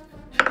 Haymaker.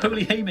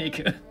 Holy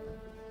haymaker.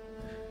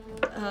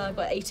 I've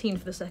got 18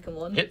 for the second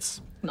one.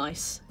 Hits.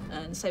 Nice.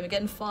 And same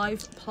again,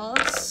 5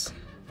 plus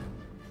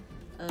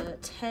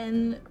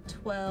 10,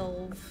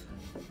 12,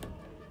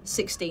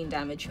 16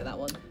 damage for that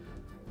one.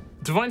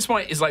 Divine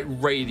smite is like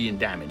radiant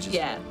damage. Isn't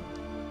Yeah.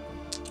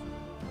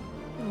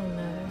 Oh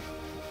no.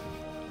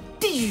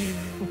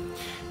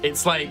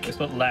 It's like It's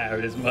not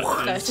loud as much No,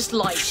 as... it's just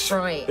light.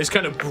 Right. this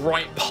kind of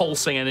bright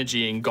pulsing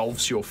energy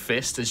engulfs your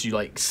fist as you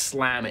like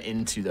slam it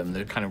into them.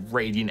 The kind of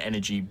radiant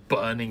energy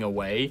burning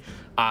away.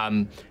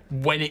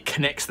 When it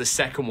connects the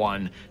second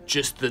one,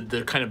 just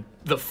the kind of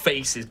the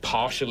face is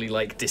partially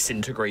like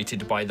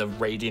disintegrated by the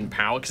radiant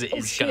power because it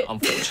is going shit. to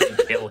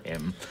unfortunately kill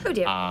him. Oh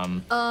dear.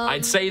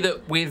 I'd say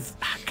that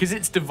because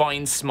it's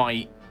divine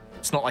smite,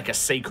 it's not like a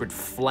sacred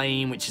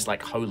flame, which is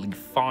like holy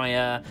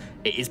fire.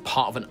 It is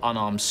part of an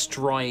unarmed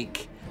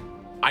strike.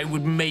 I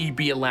would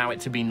maybe allow it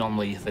to be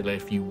non-lethal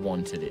if you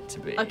wanted it to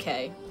be.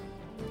 Okay.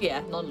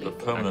 Yeah, non-lethal.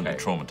 Permanently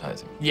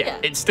traumatizing. Yeah,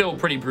 it's still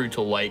pretty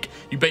brutal. Like,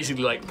 you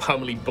basically, like,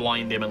 permanently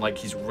blind him and, like,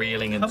 he's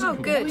reeling and... Oh,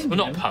 good. Well,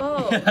 not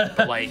permanently,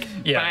 but, like,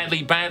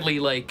 badly,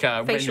 like,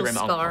 Facial render him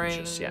scarring.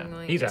 unconscious. Yeah.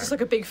 Like, He's It's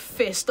like a big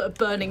fist, a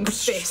burning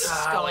fist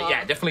scar. Like,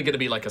 yeah, definitely going to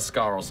be, like, a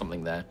scar or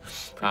something there.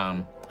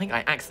 I think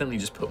I accidentally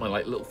just put my,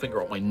 like, little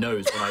finger up my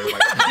nose when I,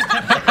 like...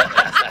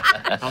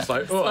 I was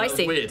like, oh, that's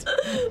weird.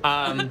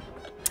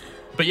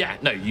 But yeah,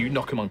 no, you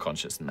knock him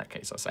unconscious in that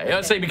case, I'd say. Okay.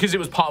 I'd say because it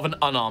was part of an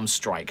unarmed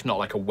strike, not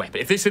like a weapon.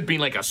 If this had been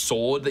like a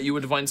sword that you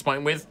would divine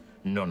smite with,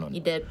 no.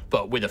 You did.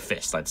 But with a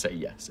fist, I'd say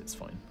yes, it's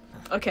fine.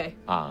 Okay.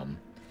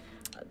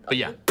 But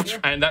yeah,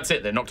 and that's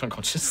it, they're knocked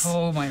unconscious.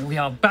 Oh my, we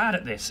are bad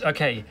at this.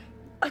 Okay.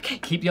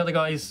 Keep the other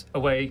guys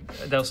away.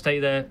 They'll stay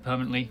there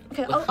permanently.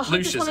 Okay,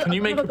 Lucius, can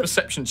you make a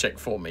perception check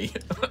for me,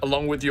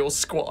 along with your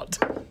squad?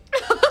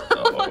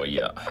 Oh,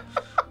 yeah.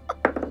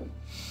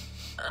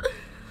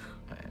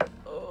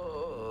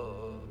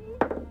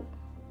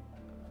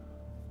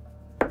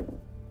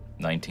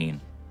 19.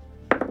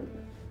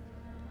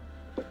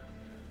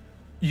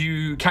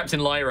 You, Captain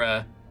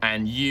Lyra,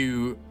 and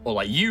you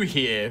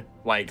hear,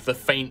 like, the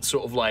faint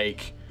sort of,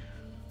 like,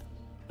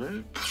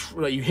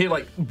 you hear,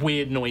 like,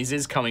 weird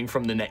noises coming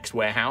from the next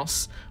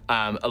warehouse,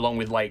 along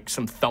with, like,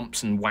 some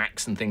thumps and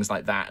whacks and things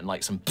like that, and,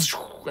 like, some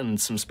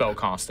spell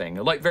casting.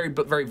 Like,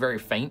 very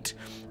faint.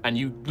 And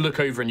you look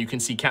over and you can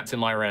see Captain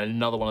Lyra and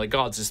another one of the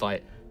guards is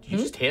like, did you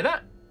just hear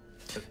that?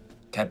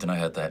 Captain, I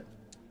heard that.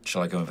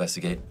 Shall I go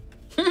investigate?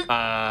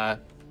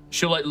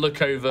 She'll, like,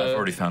 look over. I've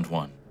already found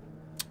one.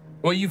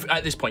 Well,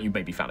 at this point, you've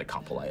maybe found a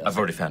couple. I've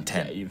already found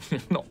 10. Yeah,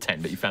 not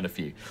 10, but you found a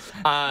few.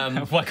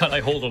 Why can't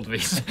I hold all of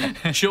these?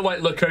 She'll,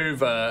 like, look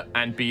over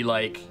and be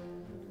like,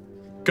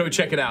 go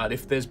check it out.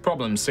 If there's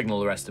problems, signal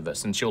the rest of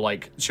us. And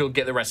she'll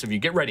get the rest of you.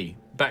 Get ready.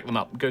 Back them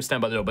up. Go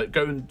stand by the door. But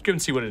go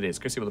and see what it is.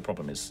 Go see what the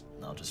problem is.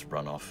 I'll just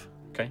run off.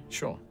 Okay,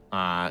 sure.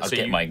 I'll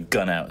get my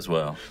gun out as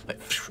well.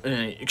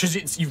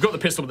 Because you've got the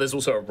pistol, but there's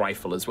also a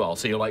rifle as well.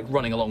 So you're, like,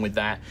 running along with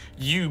that.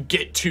 You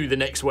get to the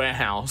next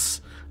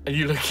warehouse, and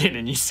you look in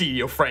and you see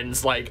your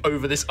friends, like,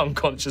 over this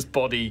unconscious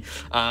body.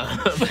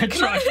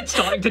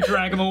 Starting to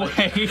drag him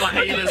away.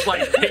 Like, Ayla's,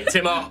 like, picked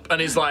him up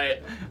and is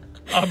like...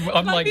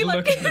 I'm like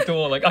looking at the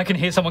door, like, I can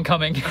hear someone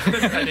coming.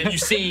 And then you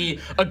see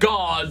a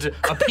guard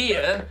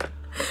appear.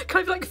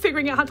 Kind of, like,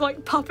 figuring out how to,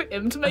 like, puppet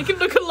him to make him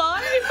look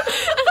alive.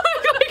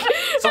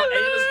 So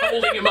Ayla's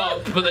holding him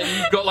up, but then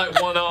you've got,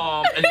 like, one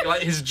arm and you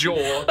like his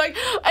jaw. Like,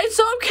 it's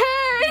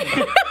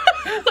okay!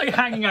 Like,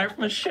 hanging out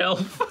from a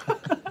shelf.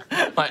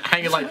 Like,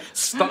 hanging, like,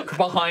 stuck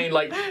behind,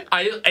 like,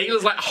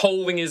 Ayla's, like,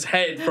 holding his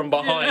head from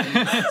behind,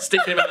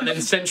 sticking him out, and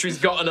then Sentry's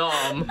got an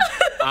arm.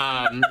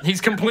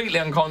 He's completely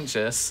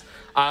unconscious.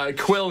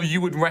 Quill,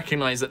 you would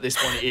recognize that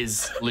this one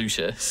is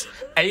Lucius.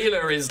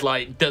 Ayla is,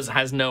 like,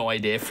 has no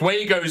idea.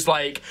 Fuego's,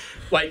 like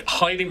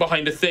hiding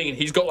behind a thing, and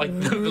he's got, like,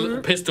 the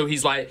little pistol.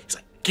 He's like,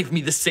 give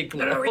me the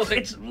signal. No,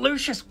 it's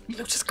Lucius.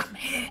 Lucius, come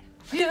here.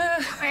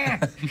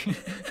 Yeah.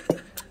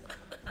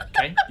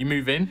 Okay, you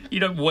move in. You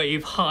don't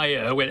wave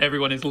higher when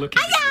everyone is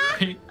looking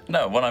at you, right?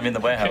 No, when I'm in the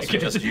warehouse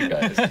with just you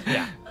guys.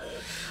 Yeah.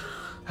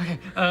 Okay,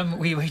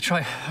 we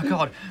try. Oh,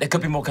 God. There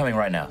could be more coming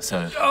right now,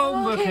 so...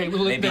 Oh, okay.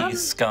 Well, maybe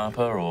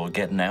Scarpa or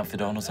get an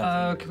outfit on or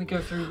something. Can we go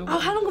through the... Oh,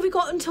 how long have we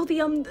got until the,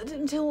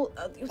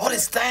 What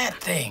is that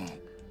thing?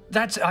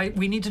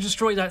 We need to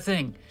destroy that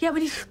thing. Yeah,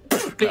 we need...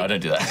 No, don't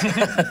do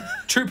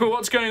that. Trooper,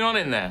 what's going on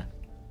in there?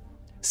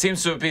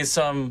 Seems to be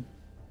some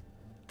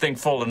thing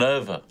fallen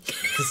over.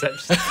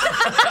 Perception.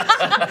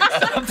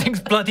 Something's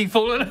bloody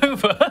fallen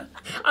over.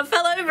 I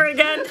fell over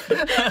again.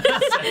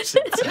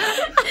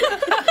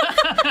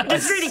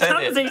 It's really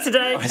clumsy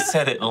today. I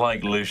said it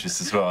like Lucius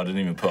as well. I didn't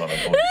even put on a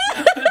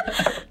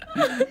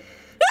voice.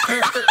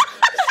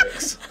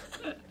 6.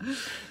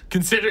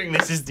 Considering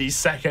this is the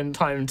second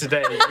time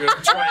today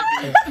you've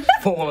tried the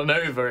fallen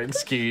over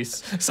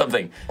excuse.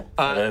 Something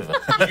over.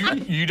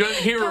 You don't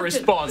hear a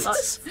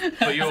response,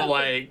 but you're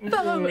like,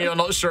 you're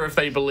not sure if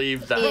they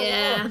believe that.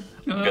 Yeah.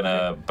 I'm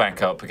gonna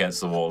back up against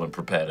the wall and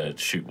prepare to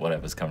shoot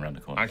whatever's coming around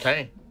the corner.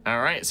 Okay.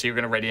 All right, so you're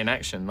going to ready an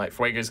action. Like,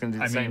 Fuego's going to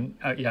do the same.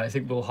 Yeah, I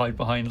think we'll hide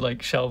behind,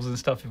 like, shelves and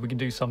stuff if we can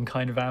do some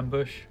kind of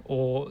ambush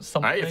or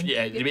something. All right,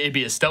 it'd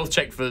be a stealth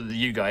check for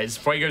you guys.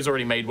 Fuego's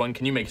already made one.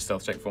 Can you make a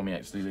stealth check for me,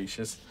 actually,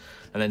 Lucius?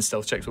 And then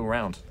stealth checks all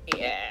round.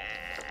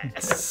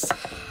 Yes.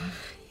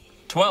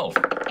 12.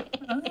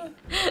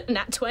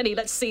 Nat 20.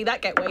 Let's see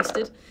that get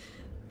wasted.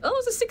 Oh,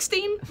 it's a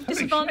 16.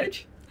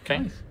 Disadvantage.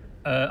 Okay.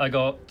 I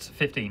got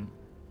 15.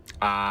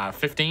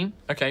 15.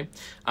 Okay.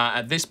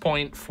 At this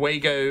point,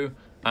 Fuego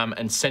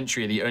and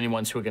Sentry are the only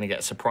ones who are going to get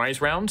a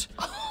surprise round.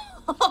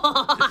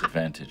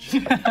 Disadvantage.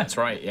 That's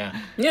right. Yeah.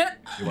 Yeah.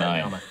 You wear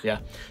the armor. Yeah.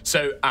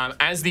 So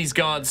as these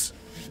guards,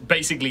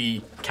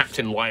 basically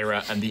Captain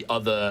Lyra and the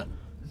other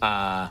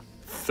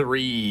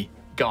 3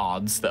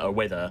 guards that are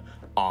with her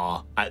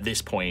are at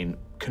this point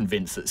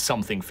convinced that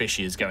something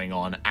fishy is going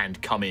on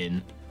and come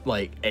in,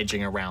 like,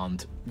 edging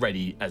around,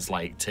 ready as,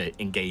 like, to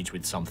engage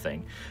with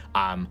something.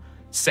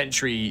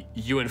 Sentry,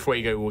 you and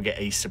Fuego will get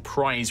a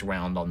surprise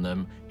round on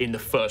them. In the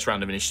first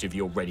round of initiative,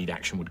 your readied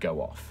action would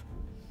go off.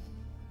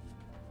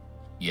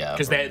 Yeah,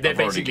 because they're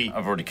basically.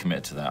 I've already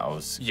committed to that. I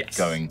was Yes.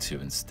 going to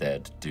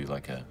instead do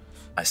like a.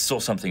 I saw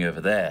something over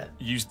there.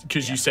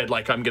 Because you said,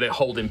 like, I'm going to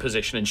hold in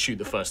position and shoot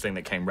the first thing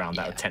that came round.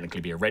 That would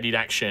technically be a readied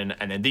action.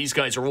 And then these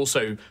guys are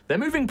also, they're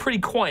moving pretty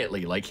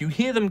quietly. Like, you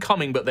hear them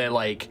coming, but they're,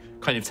 like,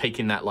 kind of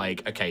taking that,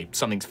 like, okay,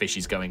 something's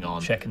fishy's going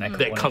on. Checking their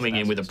They're coming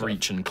in with a stuff.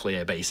 breach and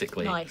clear,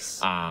 basically.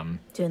 Nice.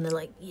 Doing the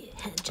like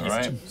hand All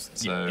right. gestures.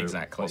 So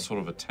exactly. what sort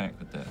of attack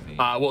would that be?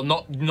 Well,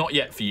 not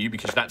yet for you,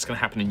 because that's going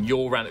to happen in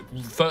your round.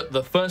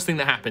 The first thing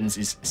that happens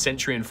is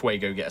Sentry and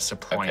Fuego get a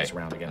surprise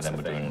round against and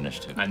then we're them. doing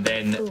initiative. And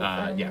then,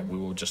 yeah, we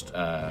will just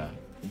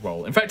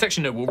roll. In fact,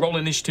 actually, no, we'll roll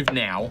initiative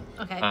now.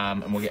 Okay.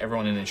 And we'll get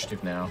everyone in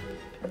initiative now.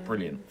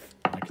 Brilliant.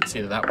 I can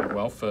see that went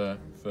well for...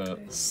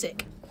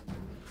 Sick.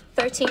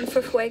 13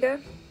 for Fuego.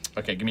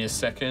 Okay, give me a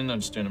second. I'm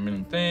just doing a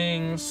million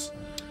things.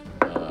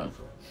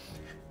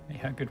 Hey,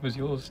 how good was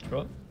yours,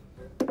 Trot?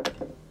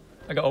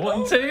 I got a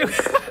 1, 2.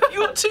 You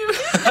got 2?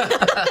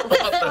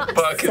 What the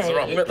fuck is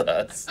wrong with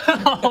us?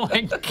 Oh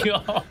my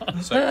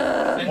god.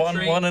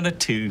 So, One and a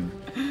 2.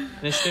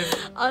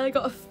 Initiative. I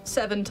got a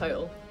 7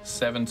 total.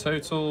 7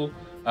 total.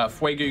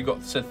 Fuego, you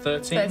got said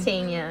 13.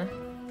 13, yeah.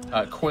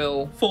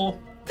 Quill. 4.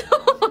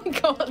 Oh my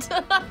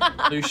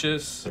god.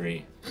 Lucius.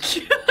 3.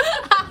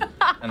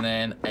 And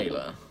then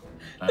Ayla.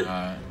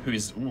 Who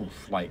is,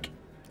 like...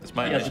 That's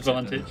my He has initiative.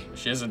 advantage.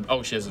 She has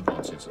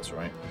advantage, that's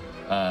right.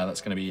 That's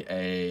going to be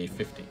a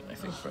 15, I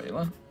think, for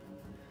Ayla.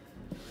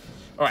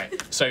 All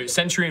right, so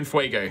Sentry and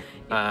Fuego,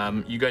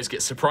 you guys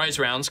get surprise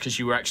rounds because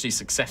you were actually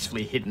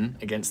successfully hidden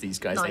against these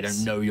guys. They Nice.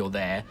 don't know you're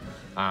there.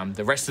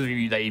 The rest of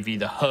you, they've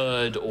either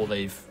heard or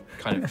they've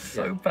kind of...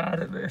 So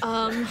bad at this.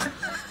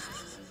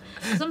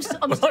 I'm still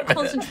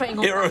concentrating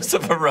on Heroes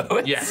of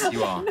Aerois. Yes,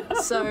 you are.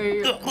 So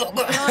can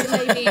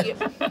I maybe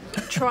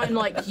try and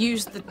like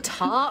use the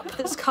tarp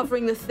that's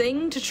covering the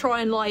thing to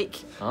try and like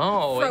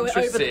Oh, throw it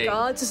over the interesting.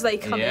 guards as they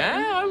come Yeah,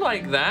 in? I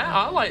like that.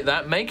 I like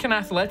that. Make an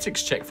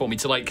athletics check for me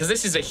to like, because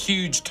this is a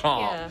huge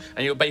tarp, Yeah.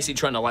 and you're basically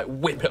trying to like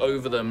whip it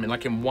over them in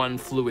like in one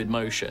fluid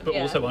motion. But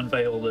Yeah. also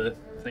unveil the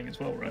thing as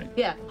well, right?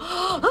 Yeah.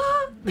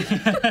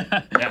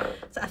 Yeah.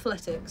 It's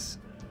athletics.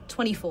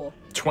 24.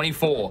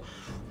 24.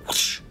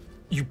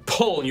 You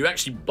pull and you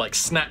actually like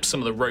snap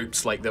some of the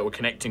ropes like that were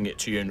connecting it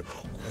to you, and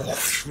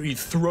you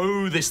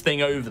throw this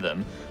thing over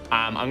them.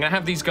 I'm gonna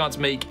have these guards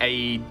make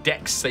a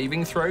dex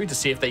saving throw to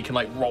see if they can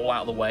like roll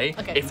out of the way.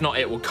 Okay. If not,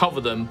 it will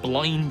cover them,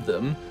 blind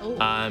them, Ooh.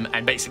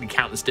 and basically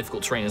count as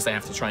difficult terrain as they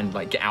have to try and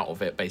like get out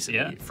of it basically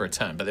Yeah. for a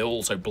turn. But they'll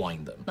also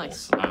blind them.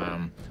 Nice.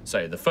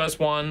 So the first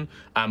one,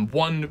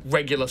 one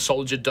regular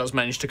soldier does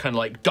manage to kind of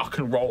like duck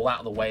and roll out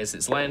of the way as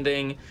it's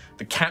landing.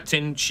 The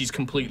captain, she's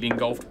completely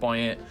engulfed by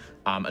it.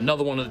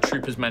 Another one of the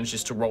troopers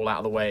manages to roll out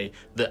of the way.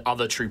 The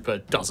other trooper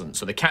doesn't.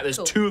 So there's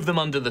Cool. 2 of them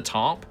under the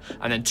tarp,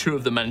 and then 2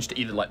 of them manage to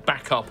either like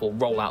back up or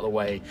roll out of the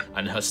way,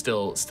 and her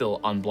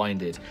still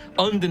unblinded.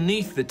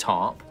 Underneath the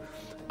tarp,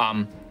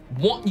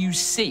 what you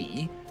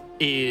see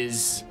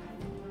is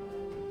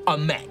a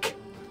mech.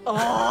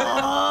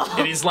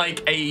 It is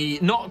like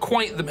not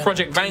quite the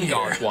Project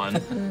Vanguard one.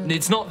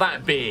 It's not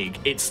that big.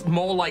 It's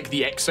more like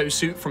the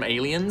exosuit from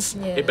Aliens.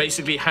 Yeah. It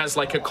basically has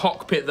like a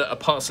cockpit that a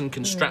person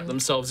can strap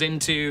themselves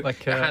into.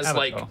 Like, it has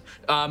Avatar.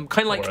 like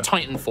kind of like Or-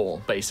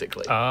 Titanfall,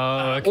 basically.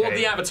 Oh, okay. Or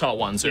the Avatar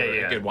ones are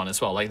Yeah, yeah. a good one as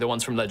well, like the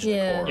ones from Legend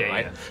Yeah. of Korra, Yeah,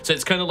 right? yeah. So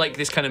it's kind of like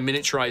this kind of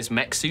miniaturized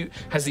mech suit,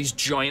 has these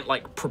giant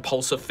like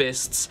propulsor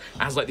fists,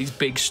 has like these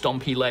big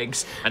stompy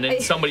legs, and then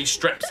somebody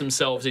straps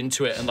themselves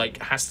into it and like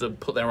has to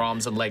put their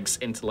arms and legs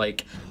into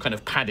like kind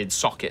of padded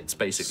sockets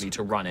basically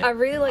to run it. I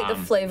really like the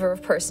flavor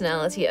of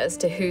personality as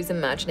to who's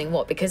imagining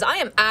what, because I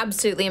am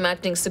absolutely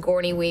imagining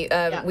Sigourney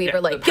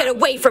Weaver like, get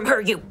away from her,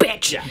 you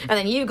bitch! Yeah. And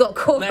then you got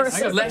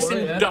Korra. Less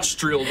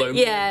industrial though,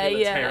 Yeah,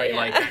 military, yeah.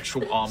 like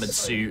actual armored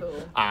suit.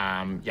 cool.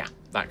 Yeah,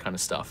 that kind of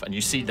stuff. And you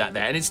see that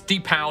there, and it's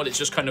depowered. It's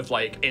just kind of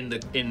like in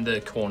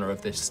the corner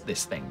of this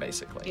thing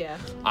basically. Yeah.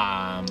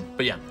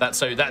 But yeah,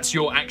 that's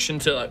your action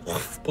to like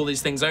pull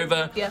these things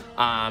over. Yeah.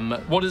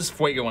 What does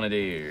Fuego want to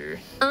do?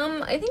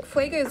 I think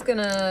Fuego's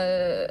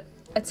gonna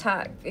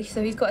attack.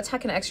 So he's got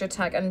attack and extra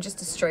attack, and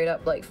just a straight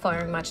up like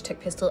firing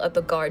Magitech pistol at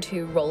the guard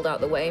who rolled out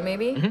the way,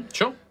 maybe.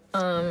 Sure.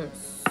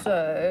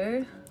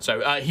 So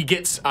he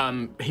gets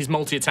his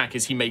multi-attack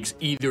is he makes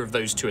either of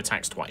those 2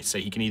 attacks twice. So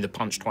he can either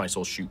punch twice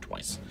or shoot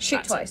twice. shoot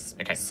That's twice.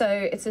 it. Okay. So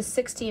it's a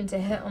 16 to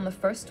hit on the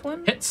first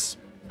one. Hits.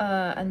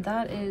 And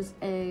that is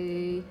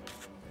a.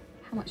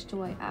 How much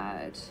do I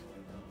add?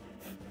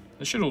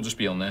 It should all just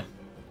be on there.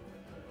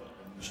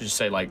 Should just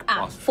say like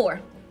 4.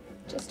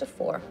 Just a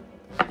 4.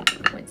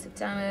 Points of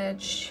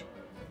damage.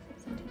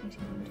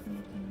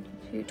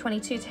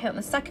 22 to hit on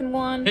the second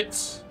one.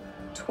 hits.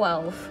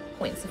 12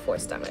 points of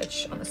force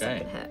damage on the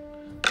second hit.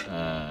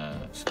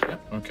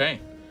 Okay.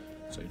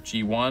 So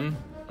G1,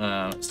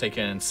 it's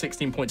taken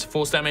 16 points of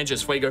force damage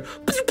as Fuego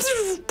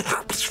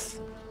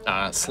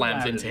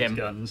slams into him.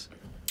 Guns.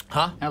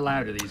 Huh? How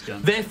loud are these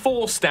guns? They're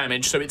force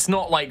damage, so it's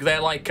not like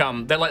they're like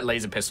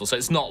laser pistols, so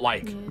it's not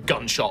like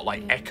gunshot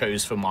like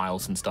echoes for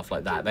miles and stuff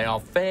like that. They are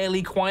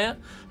fairly quiet,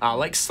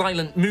 like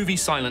movie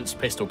silence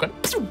pistol gun.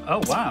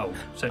 Oh wow!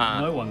 So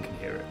no one can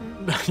hear it.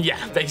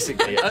 Yeah,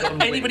 basically.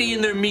 Anybody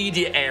in the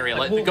immediate area,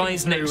 like the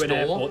guys next door.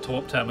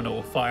 Airport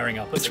terminal, firing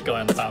up at the guy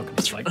on the balcony,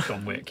 like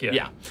John Wick.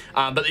 Yeah.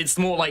 Yeah, but it's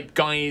more like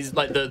guys,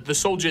 like the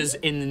soldiers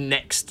in the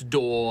next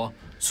door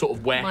sort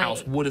of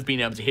warehouse would have been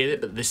able to hear it,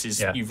 but this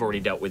is you've already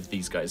dealt with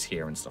these guys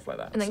here and stuff like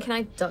that. And then can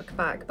I duck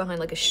back behind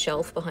like a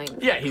shelf behind?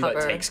 Yeah, he like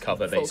takes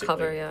cover full basically.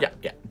 Cover,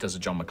 yeah, does a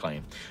John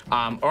McClane.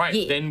 All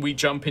right, then we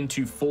jump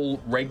into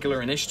full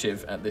regular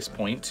initiative at this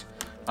point,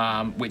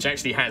 which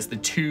actually has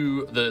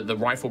the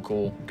rifle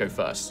call go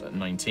first at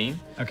 19.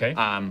 Okay.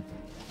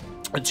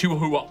 The two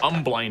who are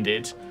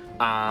unblinded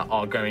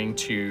are going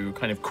to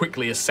kind of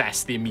quickly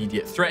assess the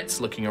immediate threats,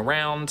 looking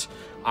around,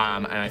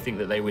 and I think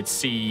that they would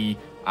see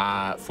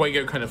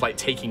Fuego kind of like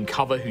taking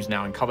cover, who's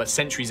now in cover.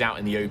 Sentry's out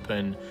in the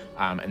open,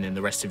 and then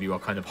the rest of you are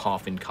kind of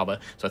half in cover.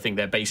 So I think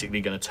they're basically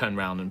going to turn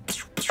around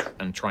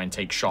and try and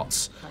take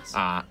shots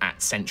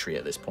at Sentry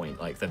at this point,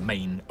 like the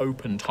main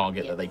open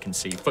target that they can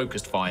see,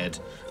 focused fired.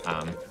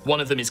 One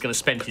of them is going to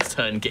spend his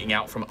turn getting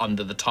out from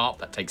under the tarp.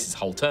 That takes his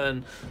whole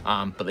turn,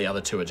 but the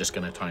other two are just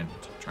going to try and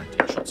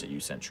take shots at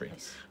you, Sentry.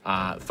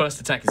 First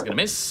attack is going to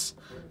miss.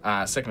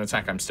 Second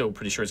attack, I'm still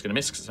pretty sure it's going to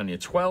miss because it's only a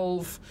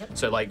 12.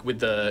 So like with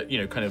the,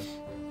 kind of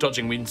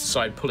dodging wind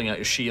side, pulling out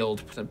your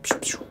shield,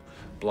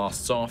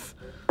 blasts off.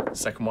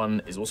 Second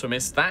one is also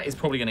missed. That is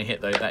probably going to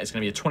hit though. That is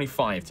going to be a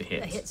 25 to hit.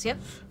 That hits, yep.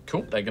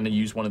 Cool. They're going to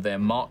use one of their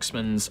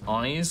Marksman's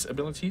Eyes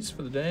abilities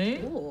for the day.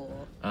 Ooh.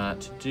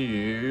 To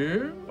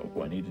do...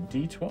 Oh, I need a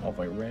D12.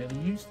 I rarely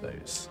use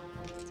those.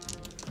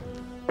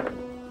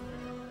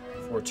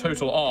 For a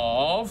total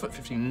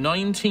of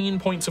 19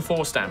 points of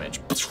force damage.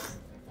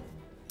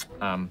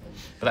 But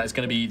that is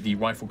going to be the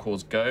rifle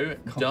call's go.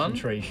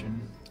 Concentration.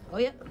 Oh,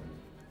 yeah.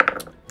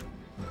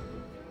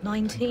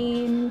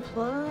 19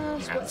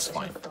 plus... Yeah, that's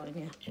fine.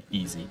 Yeah.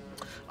 Easy.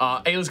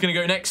 Ayla's going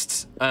to go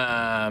next.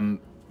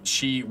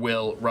 She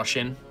will rush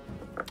in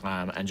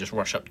and just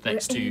rush up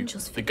next to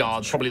the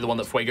guard. Probably the one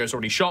that Fuego's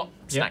already shot.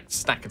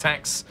 Stack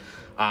attacks.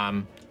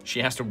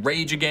 She has to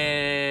rage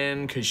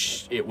again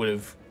because it would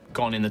have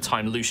gone in the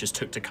time Lucius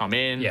took to come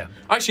in. Yeah.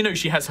 Actually, no,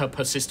 she has her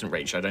persistent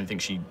rage. I don't think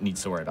she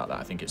needs to worry about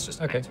that. I think it's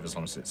just active as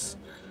long as it's...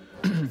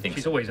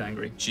 She's always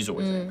angry. She's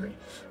always angry.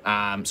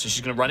 So she's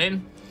going to run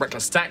in.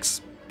 Reckless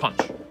attacks. Punch.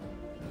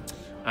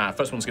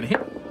 First one's going to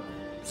hit.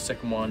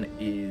 Second one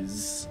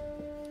is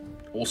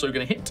also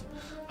going to hit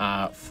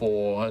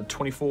for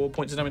 24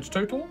 points of damage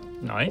total.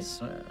 Nice.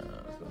 So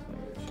that's going to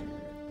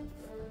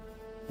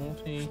go to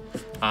 40.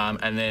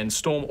 And then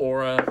Storm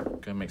Aura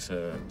makes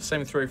a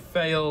saving throw,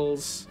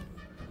 fails.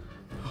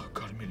 Oh,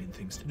 got a million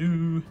things to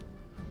do.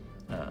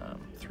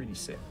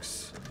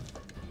 3d6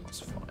 plus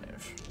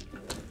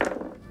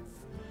 5.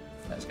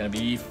 That's going to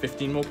be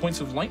 15 more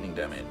points of lightning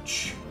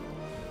damage.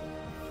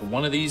 For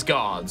one of these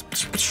guards.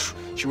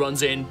 She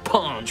runs in,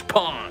 punch.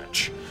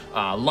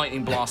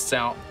 Lightning blasts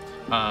out.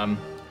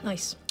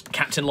 Nice.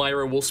 Captain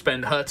Lyra will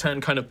spend her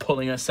turn kind of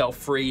pulling herself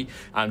free.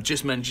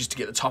 Just manages to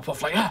get the top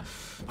off like,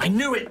 I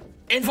knew it!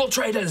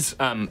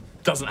 Infiltrators!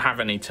 Doesn't have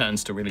any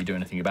turns to really do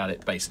anything about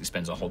it. Basically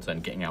spends a whole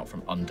turn getting out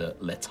from under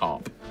Le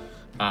Tarp.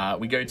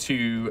 We go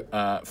to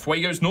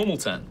Fuego's normal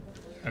turn.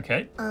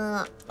 Okay.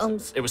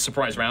 It was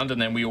surprise round,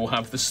 and then we all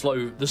have the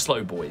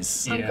slow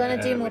boys. I'm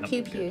gonna do more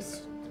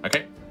pew-pews.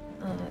 Okay.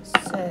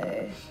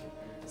 So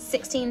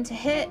 16 to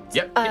hit.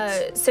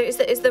 Yep. So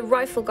is the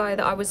rifle guy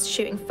that I was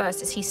shooting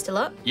first, is he still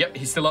up? Yep,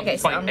 he's still up. Okay,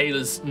 so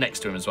Ayla's next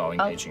to him as well,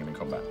 engaging him in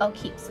combat. I'll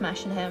keep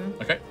smashing him.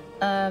 Okay.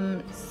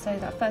 So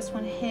that first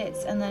one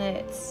hits, and then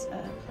it's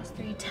plus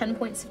 3, 10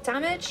 points of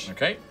damage.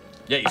 Okay.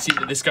 Yeah, you see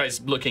that this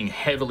guy's looking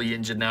heavily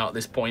injured now at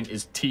this point,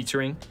 is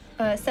teetering.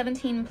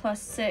 17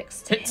 plus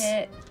 6 to Hits.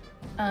 hit.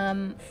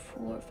 4,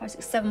 5,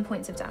 6, 7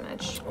 points of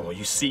damage. Oh,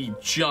 you see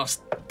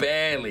just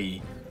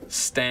barely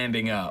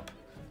standing up.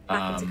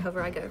 Back into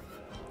cover I go.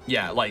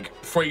 Yeah, like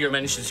Fuego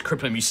manages to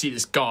cripple him. You see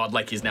this guard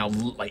like is now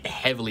like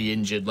heavily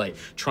injured, like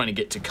trying to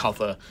get to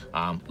cover.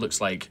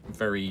 Looks like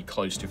very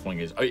close to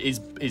Fuego.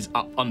 Is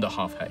up under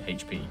half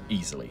HP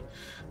easily.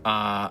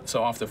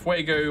 So after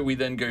Fuego, we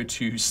then go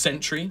to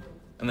Sentry,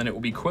 and then it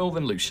will be Quill,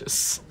 then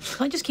Lucius.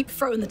 Can I just keep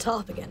throwing the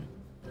tarp again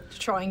to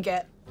try and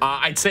get...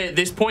 I'd say at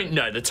this point,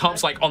 no. The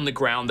tarp's like on the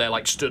ground. They're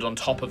like stood on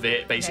top of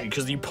it, basically,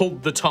 because you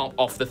pulled the tarp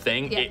off the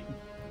thing. Yeah.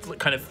 It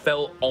kind of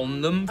fell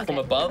on them from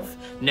above.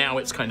 Now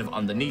it's kind of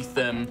underneath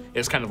them.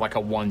 It's kind of like a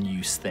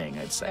one-use thing,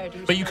 I'd say.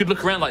 But you could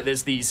look around, like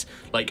there's these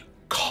like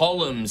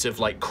columns of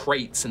like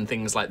crates and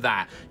things like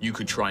that. You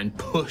could try and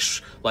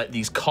push like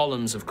these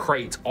columns of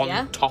crates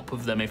on top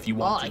of them if you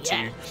wanted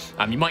to.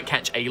 You might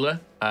catch Ayla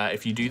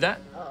if you do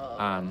that.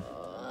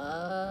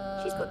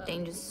 She's got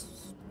dangers.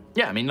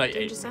 Yeah, I mean, like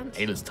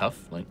Ayla's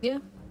tough. Like Yeah,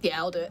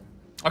 I'll do it.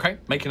 Okay,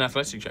 make an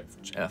athletics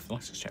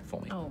check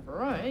for me. All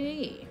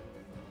right.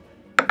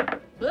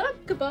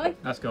 Goodbye.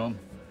 That's gone.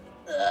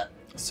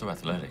 So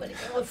athletic.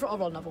 I'll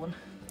roll another one.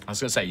 I was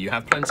going to say, you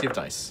have plenty of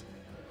dice.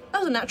 That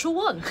was a natural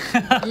one.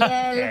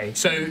 Okay.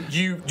 So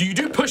you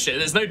do push it.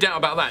 There's no doubt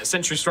about that.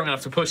 Sentry's strong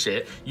enough to push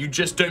it. You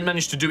just don't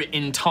manage to do it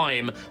in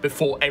time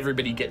before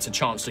everybody gets a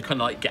chance to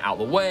kind of like get out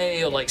of the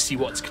way or like see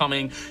what's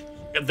coming.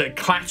 The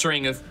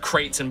clattering of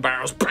crates and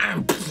barrels,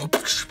 bam,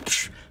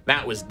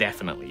 that was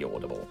definitely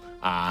audible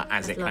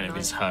as it kind of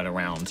is heard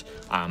around.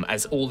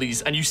 As all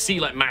these, and you see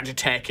like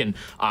Magitech, and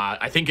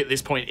I think at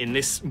this point in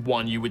this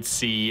one you would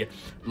see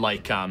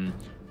like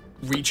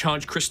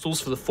recharge crystals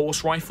for the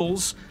force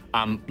rifles,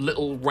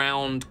 little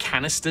round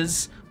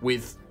canisters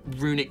with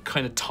runic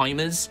kind of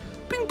timers,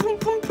 bing, boom,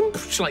 boom, boom,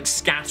 like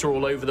scatter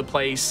all over the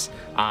place.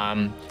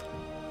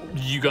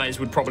 You guys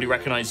would probably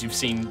recognize, you've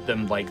seen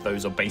them, like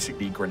those are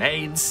basically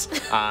grenades,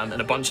 and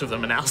a bunch of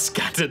them are now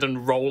scattered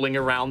and rolling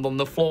around on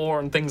the floor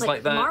and things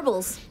like that.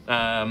 Marbles.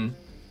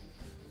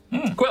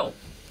 Quill.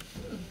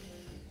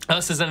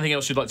 Unless there's anything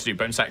else you'd like to do,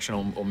 bonus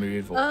action or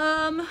move, or,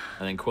 and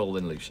then Quill,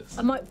 then Lucius.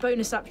 I might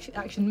bonus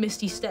action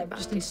Misty Step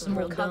just into some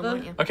more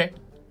cover. Okay.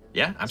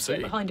 Yeah,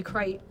 absolutely. Behind a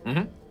crate.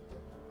 Mm-hmm.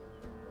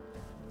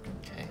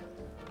 Okay.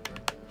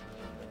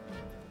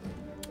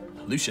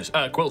 Lucius.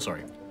 Quill,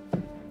 sorry.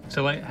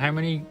 So, like, how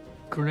many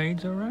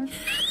grenades are around?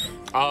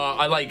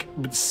 I like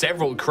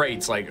several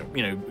crates, like,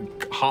 you know,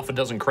 half a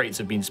dozen crates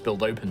have been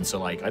spilled open, so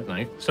like, I don't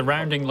know.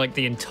 Surrounding, like,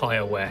 the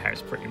entire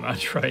warehouse, pretty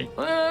much, right?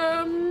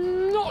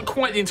 Not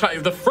quite the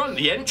entire,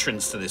 the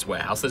entrance to this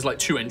warehouse, there's like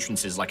two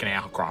entrances, like an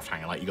aircraft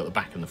hangar, like you got the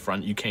back and the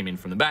front. You came in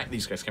from the back,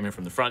 these guys came in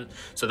from the front.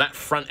 So that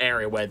front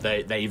area where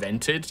they've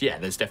entered, yeah,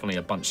 there's definitely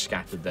a bunch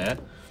scattered there.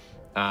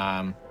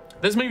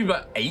 There's maybe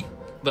about 8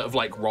 that have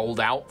like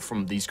rolled out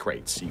from these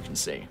crates, you can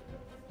see.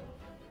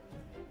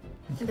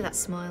 Look at that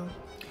smile.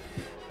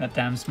 That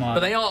damn smile. But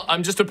they are,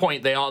 just a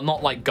point, they are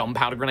not like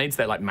gunpowder grenades,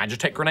 they're like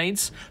Magitech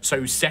grenades.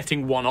 So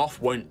setting one off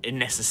won't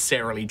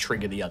necessarily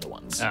trigger the other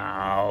ones.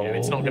 Oh.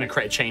 It's not going to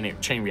create a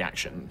chain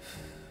reaction.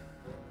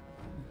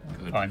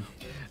 Good. Fine.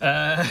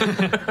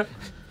 I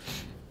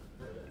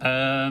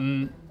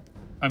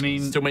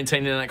mean... Still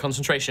maintaining that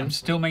concentration?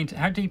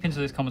 How deep into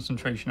this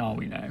concentration are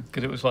we now?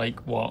 Because it was like,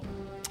 what?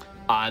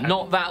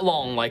 Not that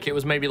long, like it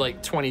was maybe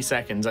like 20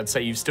 seconds. I'd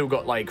say you've still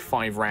got like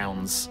 5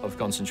 rounds of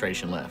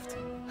concentration left.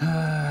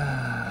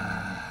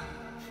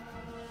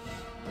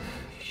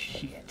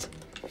 Shit.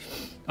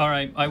 All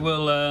right, I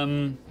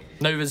will.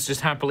 Nova's just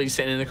happily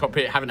sitting in the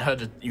cockpit. You haven't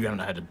heard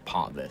a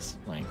part of this.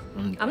 Like,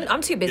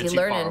 I'm too busy you're too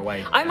far learning.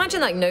 away. I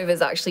imagine like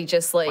Nova's actually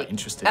just like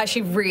interested.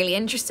 actually really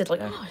interested.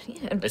 Like, oh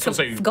yeah, and It's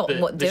also forgotten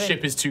what the doing.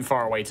 ship is too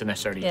far away to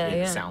necessarily hear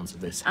yeah. the sounds of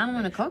this. I'm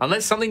in a cockpit.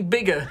 Unless something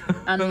bigger.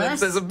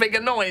 Unless there's a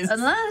bigger noise.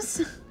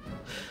 Unless.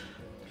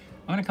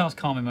 I'm going to cast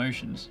Calm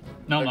Emotions.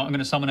 No, I'm not. I'm going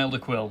to summon Elder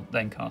Quill,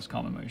 then cast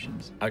Calm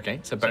Emotions. Okay,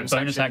 so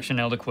bonus action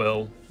Elder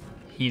Quill.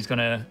 He's going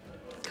to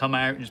come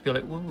out and just be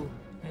like, whoa,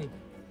 hey.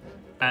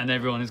 And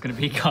everyone is going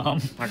to be calm.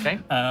 Okay.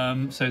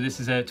 So this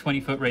is a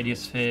 20-foot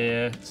radius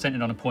sphere,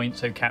 centered on a point,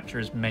 so capture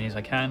as many as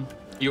I can.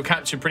 You'll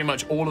capture pretty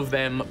much all of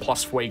them,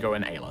 plus Fuego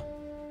and Ayla.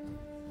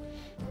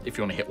 If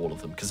you want to hit all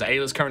of them. Because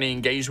Ayla's currently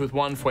engaged with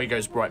one,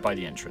 Fuego's right by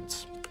the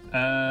entrance.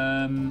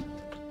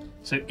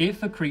 So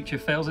if a creature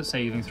fails its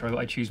saving throw,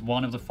 I choose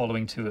one of the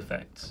following 2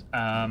 effects.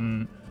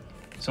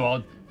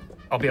 So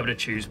I'll be able to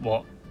choose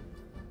what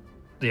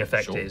the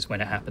effect is when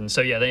it happens.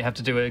 So yeah, they have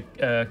to do a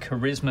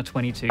Charisma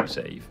 22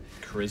 save.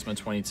 Charisma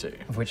 22.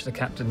 Of which the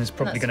captain is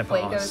probably going to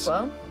Fuego pass. as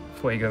well.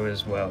 Fuego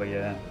as well,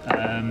 yeah.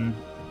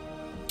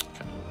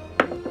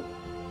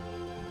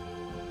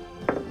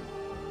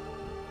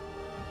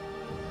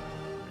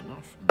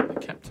 Enough. And the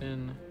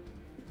captain.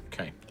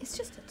 Okay. It's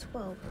just a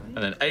 12, right? And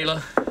then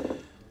Ayla.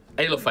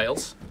 Ayla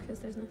fails.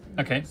 Because there's nothing.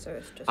 Okay. So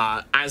it's just.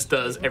 As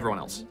does everyone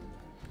else.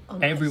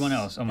 Everyone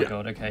else? Oh my Yeah.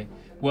 god, okay.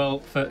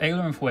 Well, for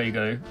Ayla and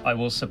Fuego, I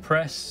will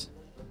suppress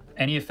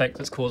any effect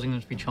that's causing them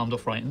to be charmed or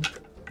frightened.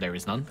 There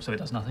is none. So it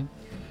does nothing.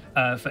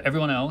 For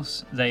everyone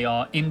else, they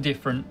are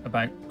indifferent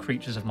about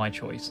creatures of my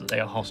choice that they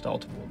are hostile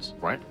towards.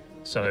 Right.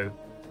 So,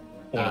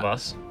 all of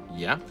us.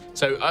 Yeah.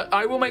 So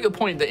I will make the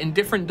point that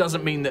indifferent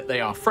doesn't mean that they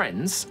are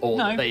friends or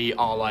No. that they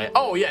are like,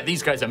 oh yeah,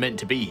 these guys are meant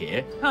to be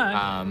here.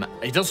 No.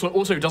 It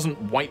also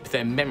doesn't wipe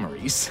their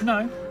memories.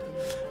 No.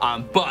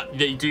 But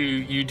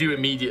you do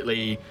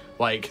immediately,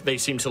 like, they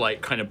seem to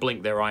like kind of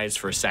blink their eyes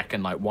for a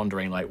second, like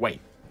wondering, like,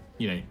 wait,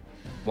 you know,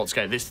 what's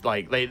going? This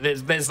like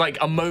there's like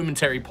a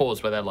momentary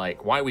pause where they're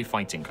like, why are we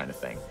fighting, kind of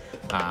thing.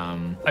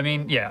 I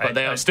mean, yeah. But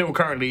they are still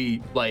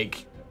currently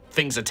like,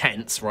 things are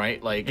tense,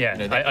 right? Like, Yeah, you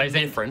know, they're I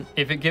think different.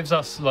 if it gives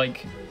us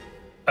like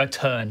a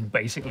turn,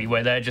 basically,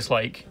 where they're just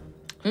like,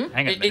 hang on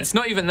a minute. It's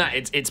not even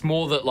that. It's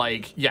more that,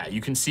 like, yeah,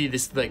 you can see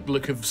this like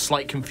look of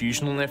slight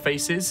confusion on their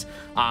faces.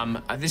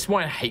 This is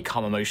why I hate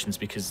calm emotions,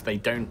 because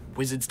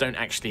wizards don't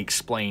actually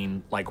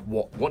explain like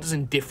what does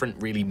indifferent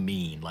really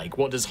mean. Like,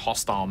 what does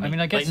hostile mean? I mean,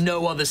 I guess like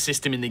no other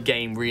system in the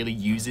game really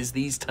uses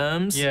these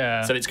terms.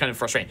 Yeah. So it's kind of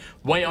frustrating.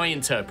 The way I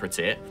interpret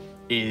it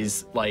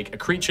is like a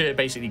creature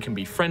basically can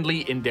be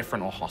friendly,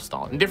 indifferent, or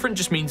hostile. Indifferent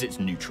just means it's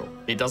neutral.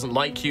 It doesn't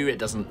like you, it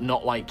doesn't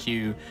not like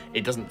you,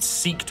 it doesn't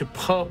seek to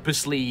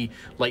purposely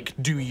like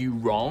do you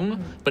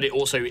wrong, but it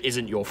also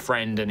isn't your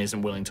friend and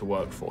isn't willing to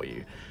work for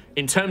you.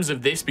 in terms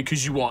of this,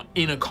 because you are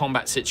in a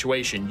combat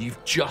situation,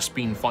 you've just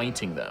been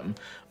fighting them.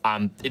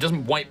 It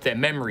doesn't wipe their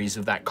memories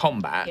of that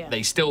combat. Yeah.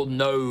 They still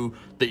know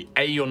that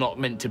A, you're not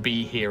meant to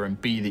be here, and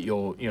B, that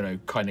you're, you know,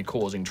 kind of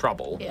causing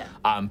trouble. Yeah.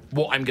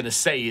 What I'm going to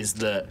say is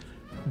that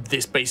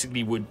this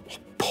basically would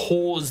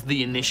pause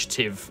the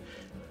initiative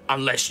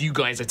unless you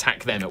guys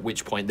attack them, at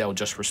which point they'll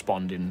just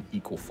respond in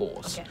equal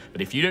force. Okay.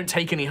 But if you don't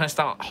take any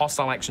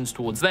hostile actions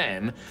towards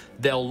them,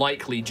 they'll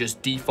likely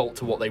just default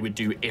to what they would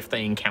do if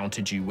they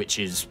encountered you, which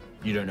is,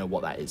 you don't know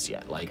what that is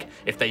yet. Like,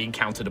 if they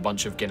encountered a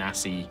bunch of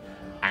Ganassi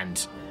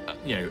and,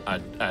 you know,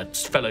 a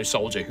fellow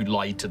soldier who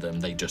lied to them,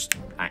 they just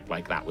act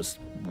like that was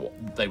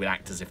what they would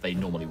act as if they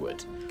normally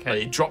would. Okay. But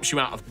it drops you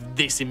out of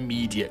this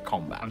immediate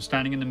combat. I'm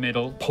standing in the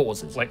middle.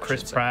 Pauses. Like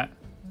Chris Pratt,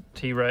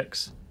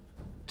 T-Rex.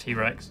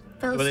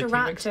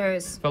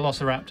 Velociraptors.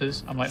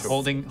 Velociraptors. I'm like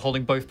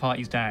holding both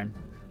parties down.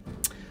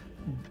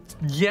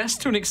 Yes,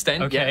 to an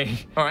extent. Okay. Yeah.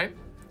 All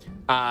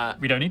right.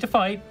 We don't need to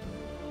fight.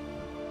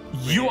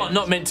 You are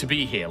not meant to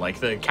be here. Like,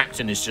 the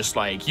captain is just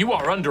like, you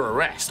are under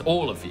arrest,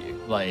 all of you.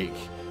 Like,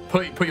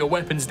 put your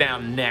weapons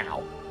down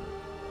now.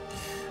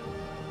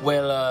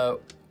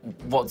 Well,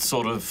 what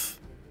sort of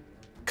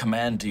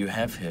command do you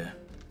have here,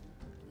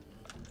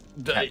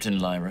 Captain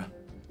Lyra?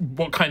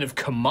 What kind of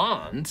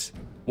command?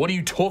 What are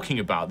you talking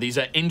about? These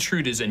are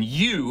intruders, and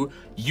you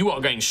are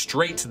going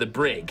straight to the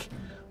brig.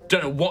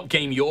 Don't know what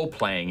game you're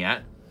playing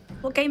at.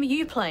 What game are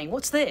you playing?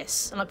 What's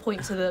this? And I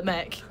point to the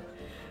mech.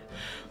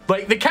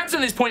 Like, the captain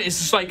at this point is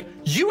just like,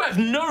 you have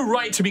no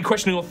right to be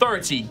questioning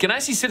authority.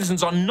 Ganassi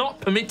citizens are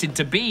not permitted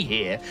to be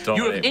here.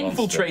 You have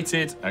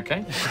infiltrated.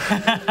 Okay.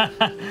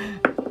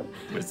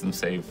 Wisdom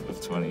save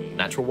of 20.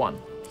 Natural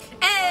 1.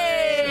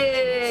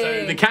 Hey!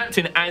 So the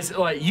captain, as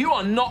like, you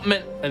are not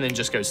meant, and then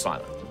just goes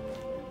silent.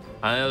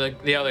 And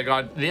the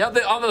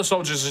other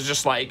soldiers are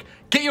just like,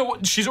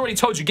 she's already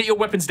told you, get your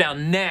weapons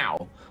down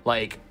now.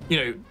 Like, you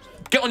know,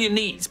 get on your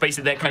knees.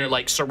 Basically, they're kind of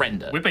like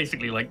surrender. We're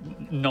basically like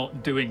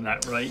not doing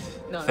that, right?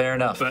 No. Fair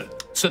enough.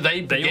 But So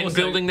they begin also-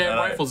 building their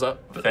rifles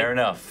up. Fair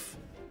enough.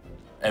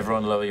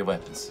 Everyone lower your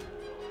weapons.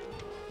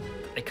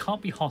 they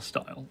can't be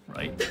hostile,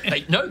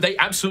 right? No, they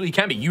absolutely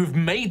can be. You've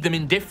made them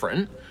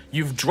indifferent.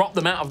 You've dropped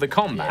them out of the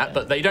combat,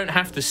 but they don't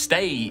have to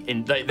stay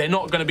in. They're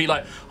not going to be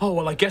like, oh,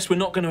 well, I guess we're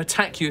not going to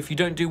attack you if you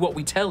don't do what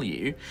we tell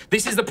you.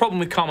 This is the problem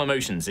with calm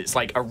emotions. It's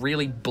like a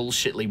really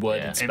bullshitly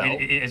worded spell.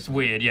 It's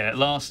weird. Yeah, it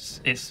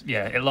lasts.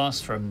 It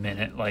lasts for a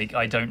minute. Like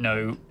I don't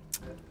know.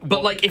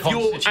 But like, if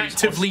you're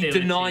actively hostility.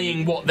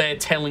 denying what they're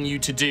telling you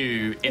to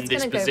do in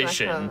this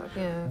position,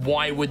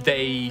 why would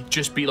they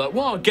just be like,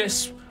 well, I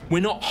guess we're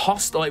not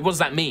hostile? Like, what does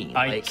that mean?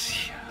 I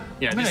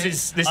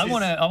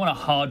want to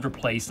hard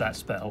replace that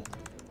spell.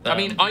 I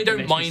mean, I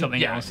don't mind.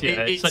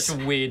 It's such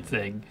a weird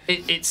thing.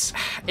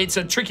 It's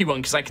a tricky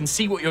one because I can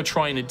see what you're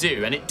trying to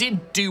do, and it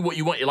did do what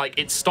you want. Like,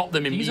 it stopped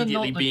them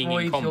immediately being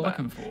in combat.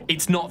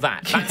 It's not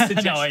that. That's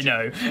suggestion. No, I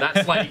know.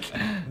 That's like,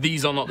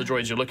 these are not the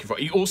droids you're looking for.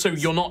 Also,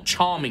 you're not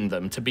charming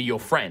them to be your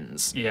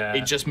friends. Yeah.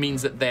 It just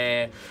means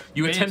that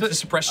you attempt to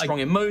suppress strong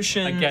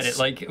emotions. I get it.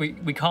 Like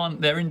we can't.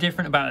 They're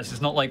indifferent about us.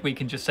 It's not like we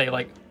can just say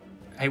like,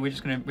 hey, we're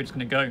just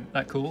gonna go.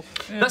 That cool?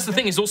 Yeah, that's the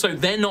thing, is also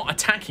they're not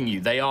attacking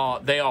you. They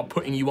are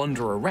putting you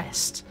under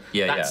arrest.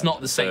 That's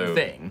not the same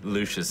thing.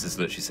 Lucius is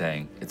literally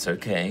saying, it's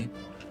okay.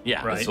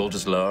 Yeah. Let's all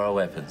just lower our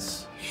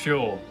weapons.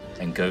 Sure.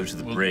 And go to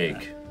the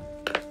brig.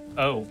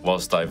 Oh.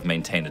 Whilst I've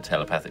maintained a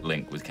telepathic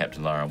link with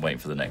Captain Lara and waiting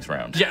for the next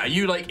round. Yeah, are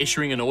you like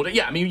issuing an order?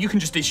 Yeah, I mean, you can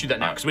just issue that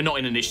now because we're not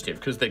in initiative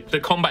because the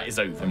combat is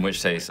over. In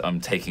which case, I'm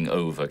taking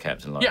over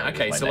Captain Lara. Yeah,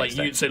 okay, so like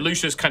so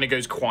Lucius kind of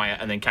goes quiet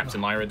and then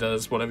Captain Lyra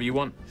does whatever you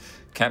want.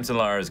 Captain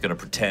Lara is going to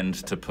pretend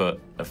to put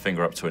a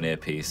finger up to an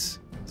earpiece.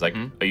 It's like,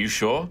 are you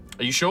sure?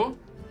 Are you sure?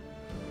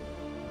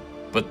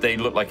 But they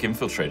look like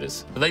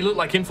infiltrators. They look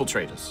like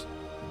infiltrators.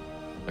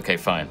 Okay,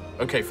 fine.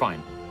 Okay,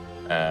 fine.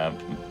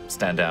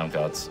 Stand down,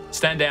 guards.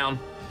 Stand down.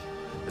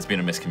 There's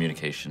been a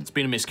miscommunication. It's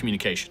been a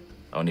miscommunication.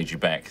 I'll need you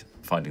back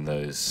finding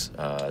those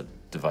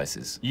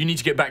devices. You need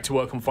to get back to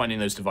work on finding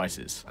those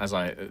devices, as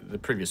the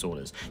previous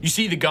orders. You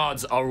see the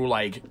guards are all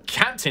like,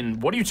 Captain,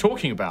 what are you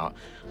talking about?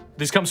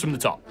 This comes from the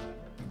top.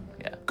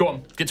 Yeah. Go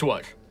on, get to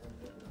work.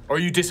 Or are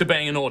you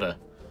disobeying an order?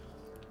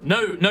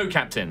 No,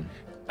 Captain.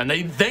 And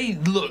they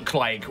look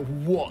like,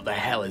 what the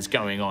hell is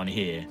going on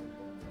here?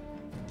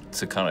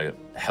 To kind of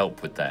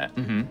help with that,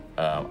 I'm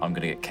going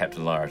to get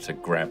Captain Lara to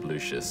grab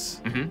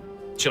Lucius.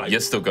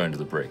 You're still going to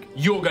the brig.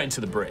 You're going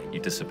to the brig.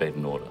 You disobeyed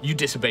an order. You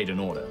disobeyed an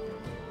order.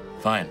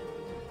 Fine.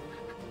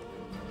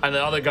 And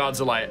the other guards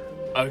are like,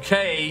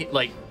 okay,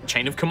 like,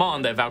 chain of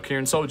command, they're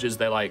Valkyrian soldiers.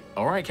 They're like,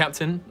 all right,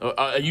 Captain,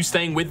 are you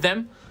staying with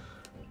them?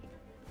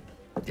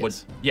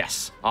 Yes.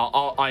 Yes.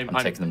 I'm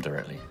taking them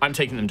directly. I'm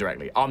taking them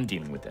directly. I'm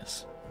dealing with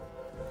this.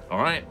 All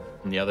right.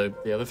 And the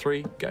other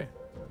three, go.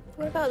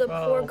 What about the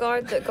poor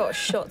guard that got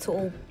shot to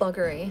all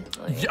buggery?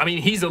 Like... I mean,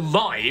 he's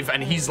alive,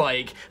 and he's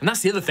like, and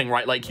that's the other thing,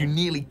 right? Like, you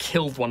nearly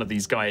killed one of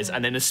these guys,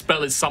 and then a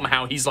spell is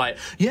somehow he's like,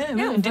 yeah,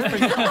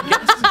 different.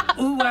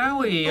 Ooh,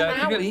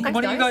 wowie!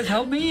 One of you guys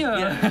help me?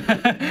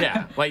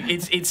 Yeah, like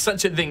it's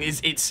such a thing.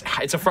 It's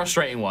a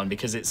frustrating one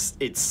because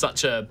it's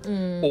such a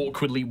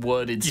awkwardly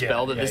worded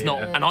spell that there's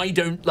not, and I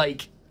don't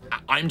like.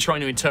 I'm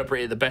trying to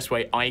interpret it the best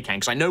way I can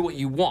because I know what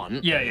you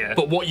want.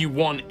 But what you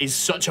want is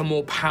such a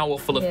more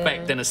powerful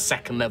effect than a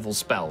second level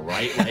spell,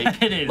 right?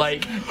 Like, it is.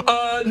 Like,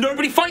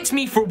 nobody fights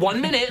me for 1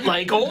 minute.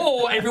 Like,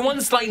 oh,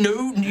 everyone's like,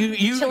 no,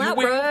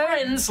 we're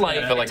friends. Like,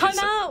 I feel like time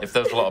out. if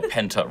there was a lot of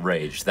pent up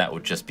rage, that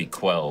would just be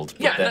quelled.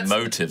 But their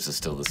motives are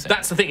still the same.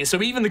 That's the thing.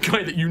 So even the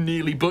guy that you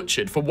nearly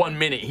butchered for 1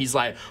 minute, he's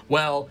like,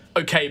 well,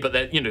 okay, but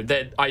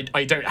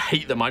I don't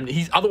hate them.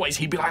 Otherwise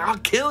he'd be like, I'll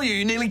kill you.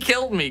 You nearly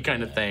killed me,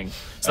 kind of thing.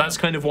 So that's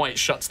kind of why it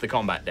shuts the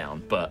combat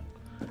down. But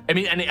I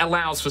mean, and it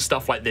allows for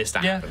stuff like this to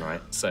happen,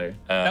 right? So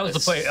that was the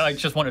point. I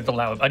just wanted to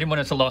allow it. I didn't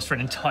want it to last for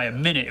an entire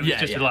minute. It was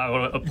just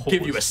allow a pause.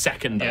 Give you a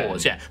second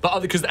pause,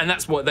 But and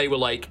that's what they were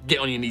like, get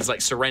on your knees,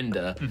 like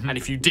surrender. And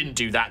if you didn't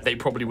do that, they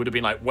probably would have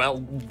been like,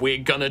 well, we're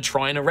gonna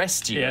try and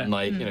arrest you and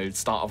like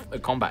start off a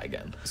combat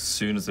again. As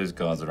soon as those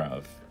guards are out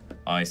of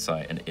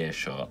eyesight and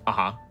earshot,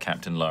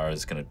 Captain Lara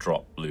is gonna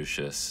drop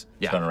Lucius,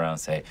 turn around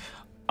and say,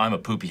 I'm a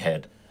poopy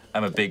head.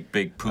 I'm a big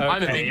poopy.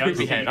 I'm a big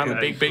poopy head. I'm a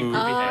big poopy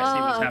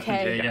head.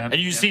 Okay. And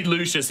you see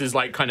Lucius is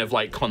like kind of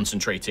like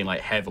concentrating,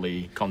 like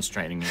heavily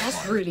concentrating.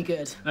 That's really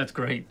good. That's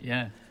great.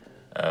 Yeah.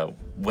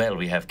 Well,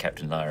 we have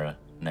Captain Lara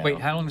now. Wait,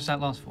 how long does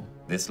that last for?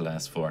 This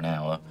lasts for an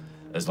hour,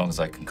 as long as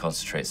I can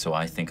concentrate. So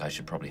I think I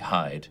should probably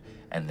hide,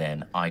 and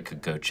then I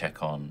could go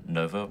check on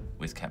Nova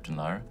with Captain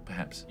Lara,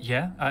 perhaps.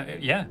 Yeah.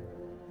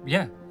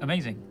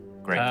 Amazing.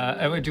 Great.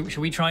 Should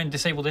we try and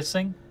disable this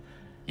thing?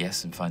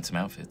 Yes, and find some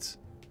outfits.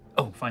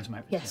 Oh, find some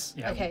outfits. Yes.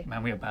 Yeah. Okay.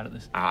 Man, we are bad at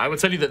this. I would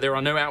tell you that there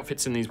are no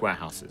outfits in these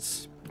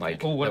warehouses.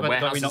 Like, what the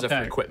about warehouses are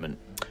for equipment.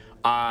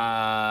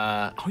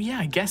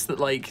 I guess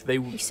that like they.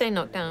 You say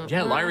knocked down.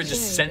 Yeah, Lyra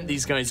just sent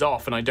these guys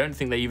off, and I don't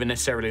think they even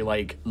necessarily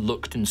like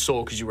looked and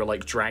saw because you were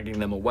like dragging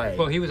them away.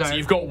 Well, he was. So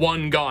you've got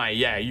one guy.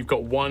 Yeah, you've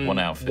got one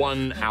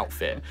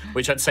outfit,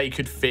 which I'd say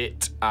could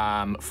fit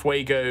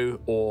Fuego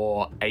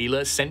or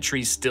Ayla.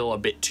 Sentry's still a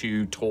bit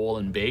too tall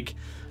and big.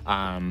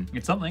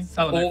 It's something.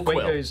 Oh, no,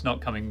 Fuego's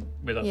not coming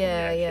with us on the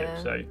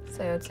airship,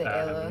 so I'd say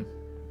Ayla.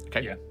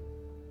 Okay. Yeah.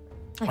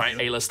 All right,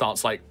 Ayla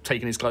starts like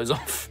taking his clothes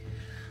off.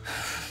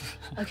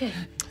 Okay.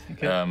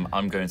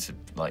 I'm going to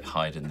like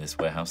hide in this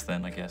warehouse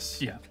then, I guess.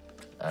 Yeah.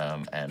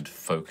 And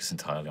focus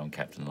entirely on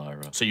Captain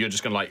Lyra. So you're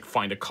just gonna like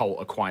find a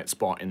quiet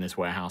spot in this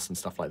warehouse and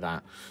stuff like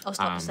that. I'll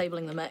start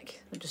disabling the mech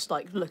and just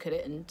like look at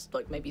it and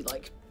like maybe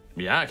like.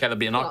 Yeah, okay, there'll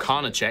be an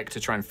Arcana check to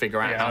try and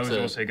figure out how to... I was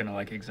also going to,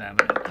 like,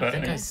 examine it. I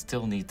think I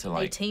still need to,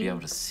 like, 18? be able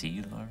to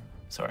see Lara.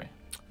 Sorry.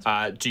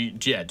 Do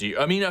you...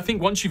 I mean, I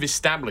think once you've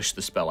established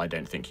the spell, I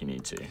don't think you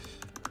need to.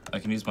 I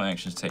can use my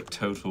action to take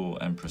total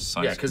and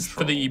precise Yeah, because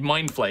for the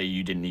Mind Flayer,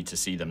 you didn't need to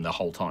see them the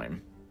whole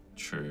time.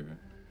 True.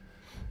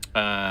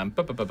 Whilst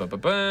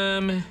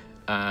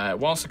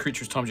the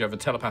creature is timed, you have a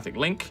telepathic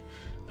link.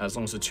 As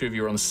long as the two of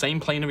you are on the same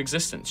plane of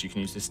existence, you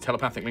can use this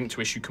telepathic link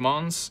to issue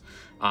commands.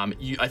 I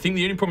think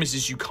the only problem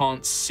is you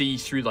can't see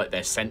through like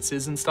their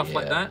senses and stuff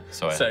like that.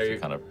 So I have to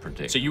kind of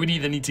predict. So you would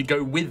either need to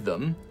go with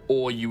them,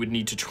 or you would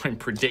need to try and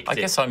predict it. I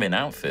guess I'm in an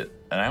outfit,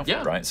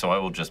 right? So I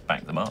will just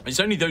back them up. It's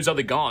only those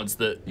other guards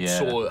that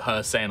saw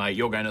her saying like,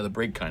 "You're going to the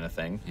brig," kind of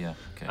thing. Yeah.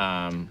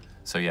 Okay.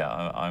 So yeah,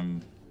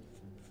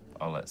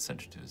 I'll let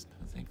Sentry do his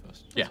thing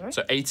first. Yeah.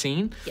 So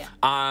 18.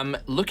 Yeah.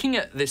 Looking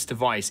at this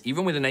device,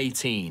 even with an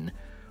 18.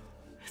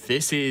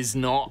 This is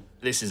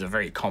a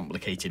very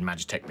complicated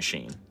Magitech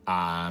machine.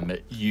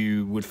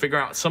 You would figure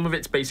out some of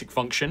its basic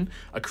function.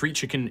 A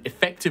creature can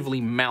effectively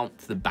mount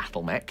the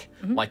battle mech,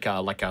 like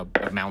a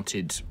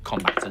mounted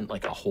combatant,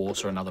 like a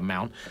horse or another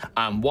mount.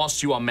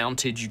 Whilst you are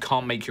mounted, you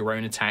can't make your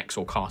own attacks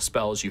or cast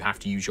spells. You have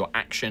to use your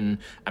action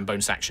and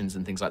bonus actions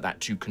and things like that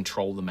to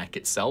control the mech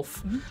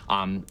itself.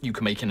 You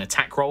can make an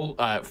attack roll.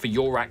 For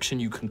your action,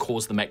 you can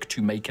cause the mech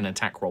to make an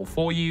attack roll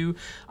for you.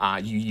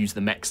 You use the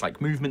mech's like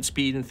movement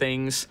speed and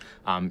things.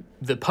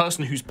 The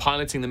person who's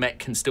piloting the mech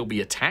can still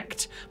be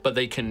attacked, but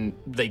they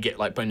get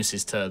like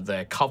bonuses to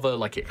their cover,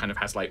 like it kind of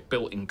has like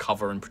built-in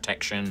cover and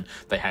protection.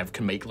 They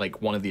can make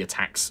like one of the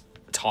attacks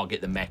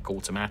target the mech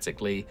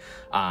automatically,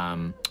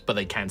 but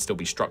they can still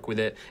be struck with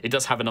it. It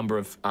does have a number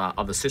of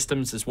other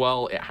systems as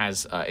well. It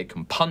has it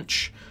can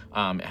punch.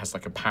 It has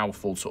like a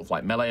powerful sort of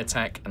like melee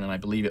attack, and then I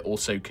believe it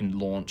also can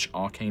launch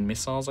arcane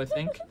missiles, I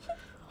think.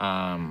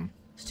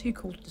 It's too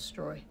cool to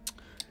destroy.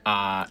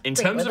 In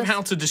terms of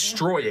how to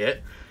destroy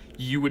it,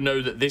 you would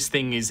know that this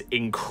thing is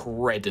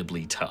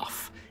incredibly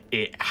tough.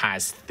 It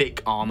has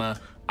thick armor.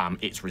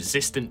 It's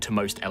resistant to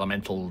most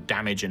elemental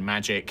damage and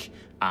magic.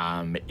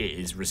 It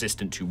is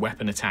resistant to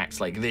weapon attacks.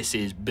 Like, this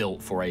is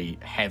built for a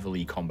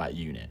heavily combat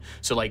unit.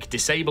 So, like,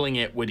 disabling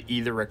it would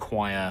either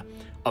require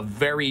a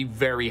very,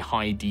 very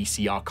high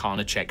DC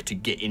Arcana check to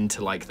get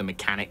into like the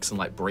mechanics and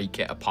like break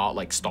it apart,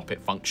 like stop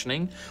it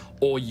functioning,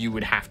 or you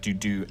would have to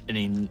do an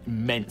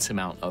immense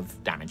amount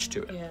of damage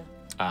to it.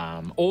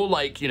 Yeah. Or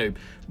like, you know,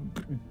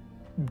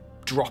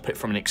 drop it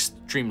from an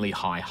extremely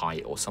high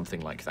height or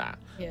something like that.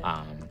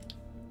 Yeah.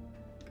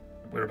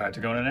 We're about to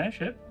go on an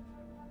airship.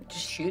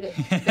 Just shoot it.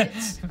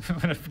 Bits.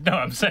 No,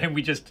 I'm saying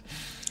we just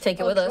Take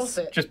it with us.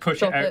 just push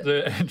Drop it out it.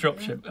 the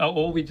dropship,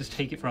 or we just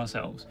take it for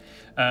ourselves.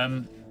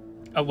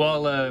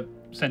 While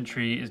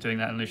Sentry is doing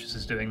that and Lucius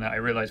is doing that, I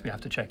realise we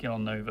have to check in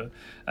on Nova.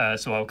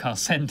 So I'll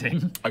cast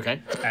Sending.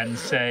 Okay. And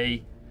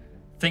say,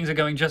 things are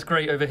going just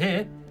great over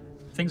here.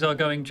 Things are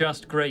going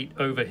just great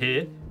over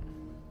here.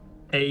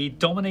 A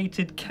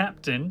dominated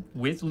captain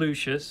with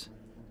Lucius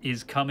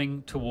is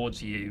coming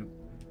towards you.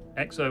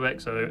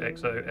 XOXO.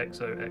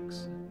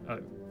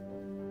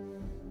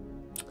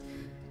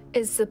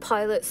 Is the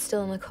pilot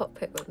still in the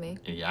cockpit with me?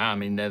 Yeah, I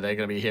mean, they're going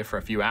to be here for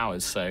a few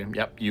hours, so,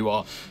 yep, you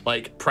are,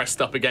 like,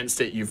 pressed up against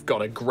it. You've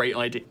got a great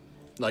idea.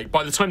 Like,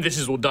 by the time this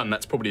is all done,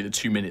 that's probably the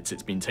 2 minutes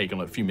it's been taken,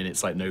 like, a few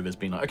minutes, like, Nova's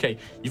been like, okay,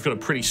 you've got a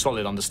pretty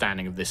solid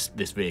understanding of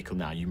this vehicle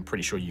now. You're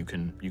pretty sure you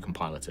can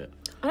pilot it.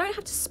 I don't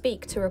have to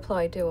speak to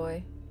reply, do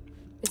I?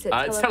 Is it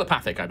It's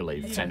telepathic, I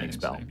believe, Yeah, sending I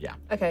think spell, so. yeah.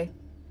 Okay.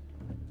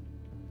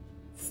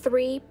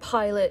 3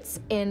 pilots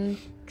in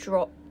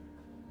dropship?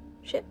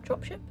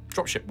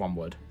 Dropship, one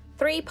word.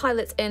 3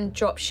 pilots in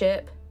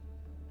dropship.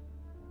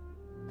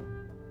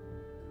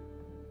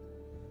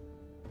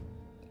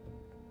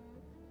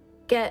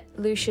 Get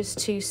Lucius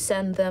to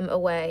send them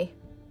away.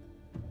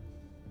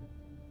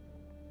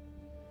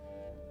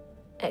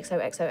 XO.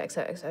 That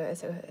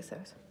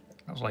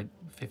was like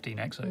 15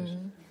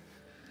 exos.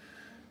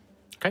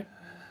 Okay.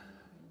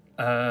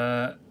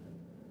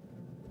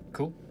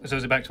 Cool. So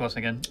is it back to us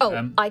again?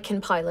 Oh, I can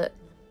pilot.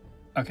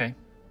 Okay.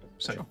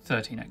 So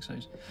 13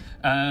 exos.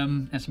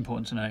 That's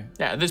important to know.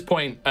 Yeah, at this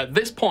point,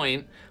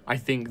 I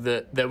think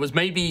that there was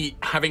maybe,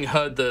 having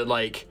heard the,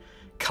 like,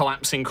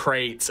 collapsing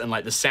crates and,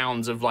 like, the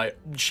sounds of, like,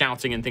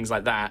 shouting and things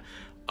like that,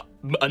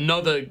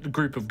 another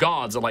group of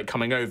guards are, like,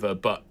 coming over,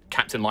 but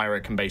Captain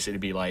Lyra can basically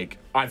be like,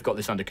 I've got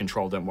this under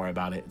control, don't worry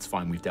about it, it's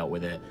fine, we've dealt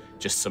with it.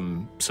 Just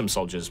some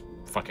soldiers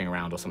fucking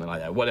around or something like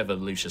that, whatever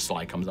Lucius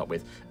Sly comes up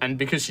with. And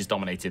because she's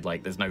dominated,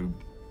 like, there's no...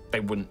 they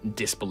wouldn't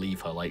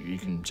disbelieve her. Like, you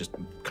can just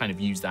kind of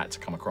use that to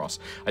come across.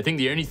 I think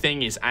the only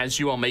thing is, as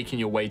you are making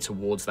your way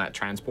towards that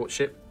transport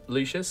ship,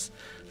 Lucius,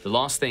 the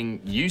last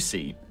thing you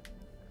see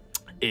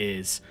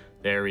is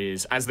there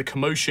is, as the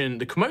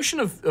commotion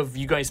of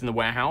you guys in the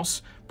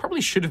warehouse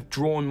probably should have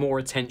drawn more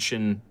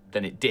attention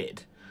than it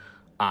did.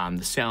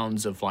 The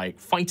sounds of, like,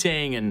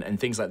 fighting and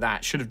things like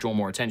that should have drawn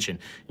more attention.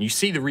 And you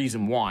see the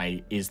reason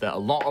why is that a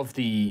lot of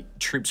the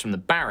troops from the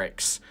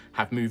barracks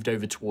have moved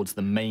over towards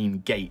the main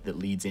gate that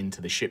leads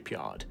into the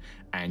shipyard.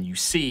 And you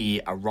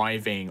see,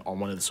 arriving on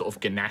one of the sort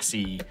of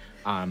Ganassi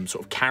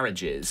sort of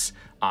carriages,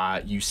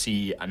 you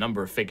see a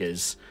number of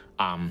figures.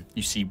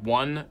 You see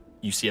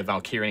a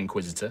Valkyrian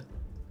Inquisitor,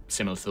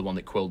 similar to the one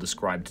that Quill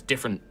described,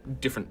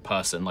 different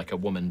person, like a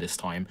woman this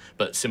time,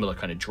 but similar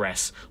kind of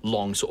dress,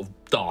 long sort of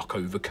dark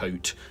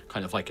overcoat,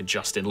 kind of like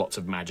adjusted, lots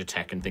of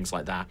magitech and things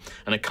like that.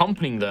 And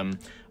accompanying them,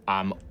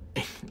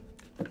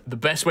 the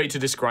best way to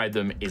describe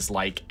them is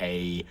like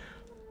a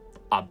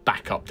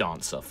backup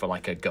dancer for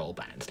like a girl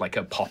band, like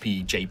a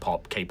poppy,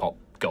 J-pop, K-pop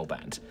girl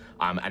band.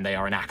 And they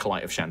are an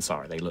acolyte of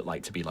Shansara. They look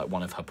like to be like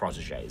one of her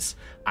proteges.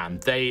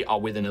 They are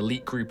with an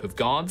elite group of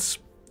guards.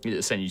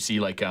 You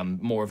see like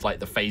more of like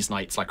the Phase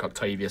Knights, like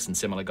Octavius and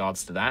similar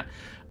guards to that,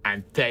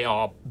 and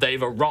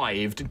they've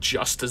arrived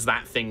just as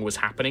that thing was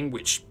happening,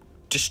 which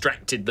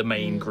distracted the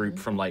main group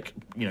from, like,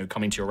 you know,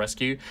 coming to your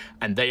rescue,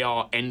 and they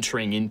are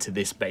entering into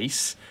this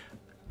base,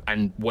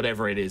 and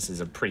whatever it is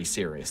a pretty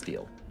serious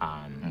deal.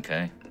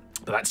 Okay.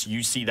 But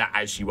you see that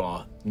as you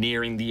are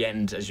nearing the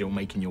end, as you're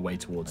making your way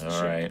towards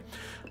the ship.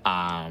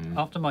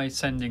 After my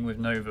sending with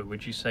Nova,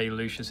 would you say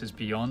Lucius is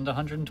beyond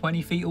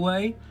 120 feet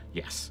away?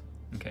 Yes.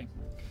 Okay.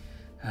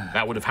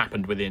 That would have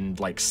happened within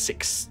like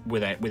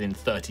within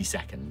 30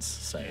 seconds.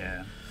 So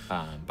Yeah.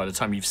 by the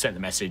time you've sent the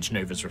message,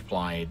 Nova's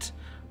replied.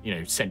 You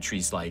know,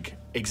 Sentry's like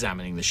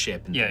examining the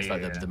ship and things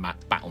like the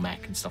battle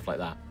mech and stuff like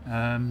that.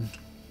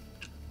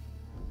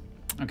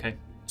 Okay.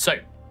 So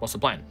what's the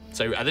plan?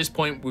 So at this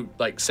point,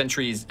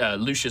 Sentry's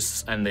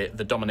Lucius and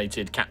the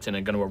dominated captain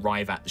are going to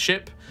arrive at the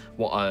ship.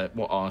 What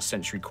are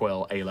Sentry,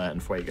 Quill, Ayla,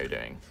 and Fuego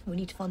doing? We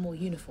need to find more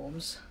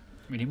uniforms.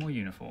 We need more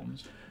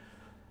uniforms.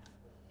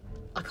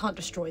 I can't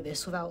destroy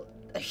this without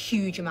a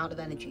huge amount of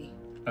energy.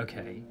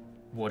 Okay.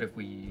 What if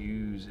we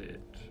use it?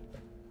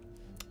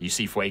 You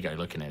see Fuego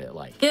looking at it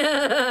like,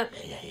 yeah.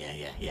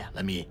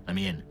 Let me in. I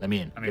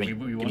mean,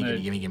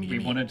 we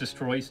want to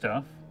destroy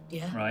stuff.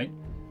 Yeah. Right.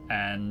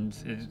 And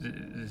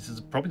this is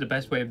probably the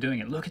best way of doing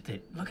it. Look at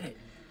it. Look at it.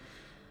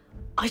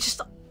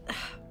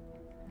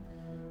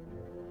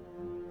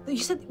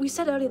 We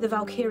said earlier the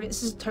Valkyrians.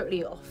 This is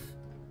totally off.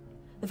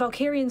 The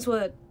Valkyrians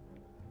were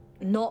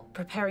not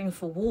preparing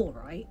for war,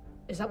 right?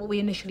 Is that what we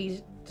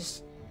initially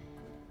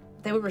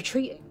they were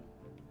retreating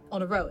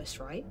on Aerois,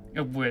 right?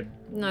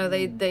 No,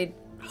 they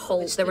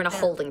they're in a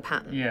holding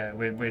pattern. Yeah,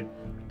 we're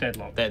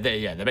deadlocked. They're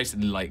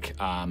basically like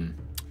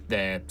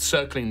they're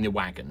circling the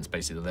wagons.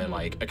 Basically, they're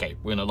like, okay,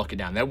 we're gonna lock it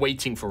down. They're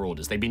waiting for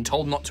orders. They've been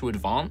told not to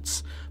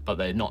advance, but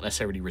they're not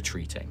necessarily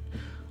retreating.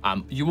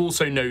 You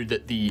also know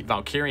that the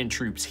Valkyrian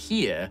troops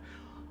here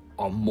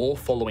are more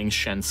following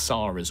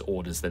Shansara's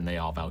orders than they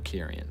are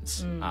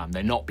Valkyrians.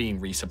 They're not being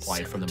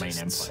resupplied from the main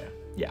empire.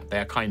 Yeah,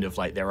 they're kind of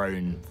like their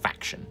own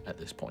faction at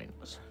this point.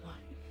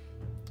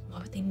 Why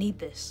would they need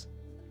this?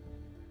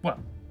 Well,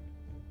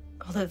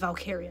 oh, they're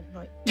Valkyrian,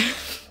 right?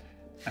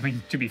 I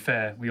mean, to be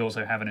fair, we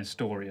also have an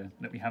Astoria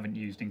that we haven't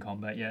used in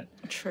combat yet.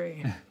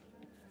 True.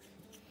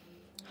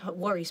 It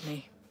worries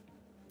me.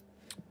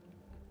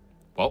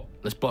 Well,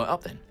 let's blow it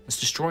up then. Let's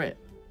destroy it.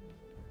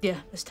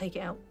 Yeah, let's take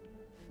it out.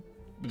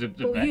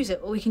 We'll use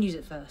it, or we can use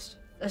it first.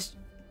 Let's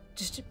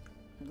just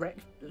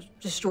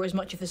destroy as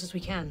much of this as we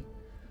can.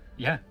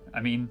 Yeah,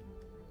 I mean,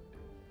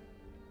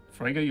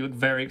 Fuego, you look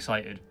very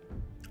excited.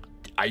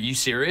 Are you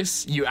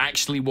serious? You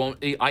actually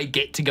want? I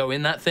get to go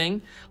in that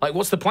thing? Like,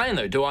 what's the plan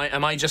though?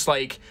 Am I just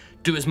like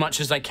do as much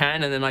as I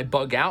can and then I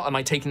bug out? Am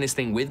I taking this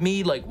thing with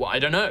me? Like, I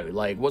don't know.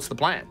 Like, what's the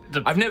plan?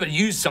 I've never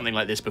used something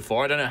like this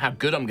before. I don't know how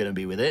good I'm gonna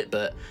be with it,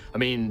 but I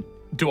mean,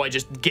 do I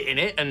just get in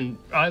it and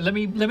let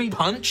me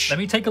punch? Let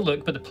me take a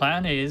look. But the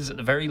plan is, at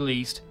the very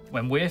least,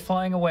 when we're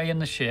flying away in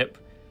the ship,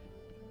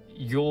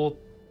 you're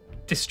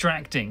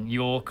distracting,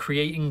 you're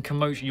creating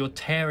commotion, you're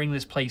tearing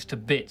this place to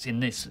bits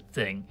in this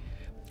thing.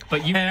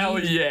 But you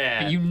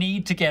but you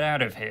need to get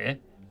out of here.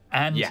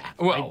 And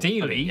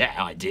ideally,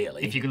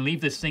 ideally, if you can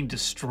leave this thing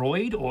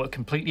destroyed or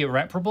completely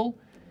irreparable.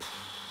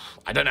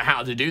 I don't know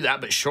how to do that,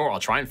 but sure, I'll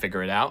try and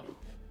figure it out.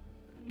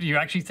 You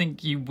actually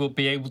think you will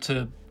be able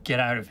to get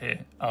out of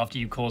here after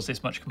you cause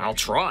this much commotion? I'll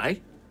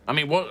try. I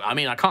mean,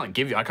 I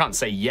can't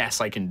say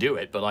yes, I can do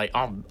it, but like,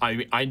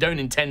 I don't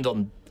intend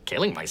on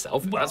killing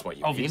myself. Well, that's what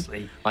you obviously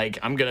mean. Like,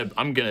 I'm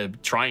gonna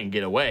try and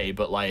get away,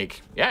 but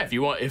like, yeah,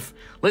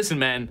 listen,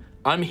 man,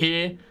 I'm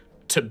here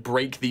to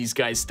break these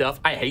guys' stuff.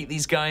 I hate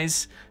these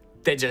guys.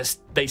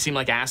 They seem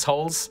like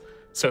assholes.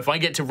 So if I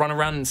get to run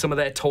around in some of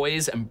their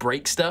toys and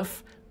break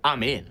stuff,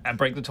 I'm in. And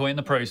break the toy in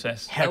the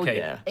process. Hell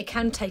yeah. It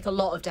can take a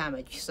lot of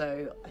damage,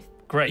 so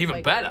great.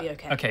 Even better.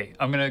 Okay,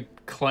 I'm gonna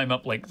climb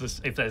up like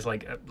this. If there's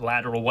like a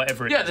ladder or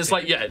whatever. There's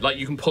like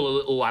you can pull a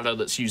little ladder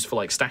that's used for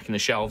like stacking the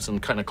shelves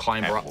and kind of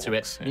climber up to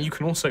it. Yeah. And you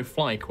can also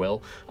fly,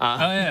 Quill. You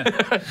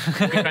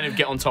can kind of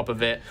get on top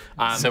of it.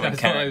 So I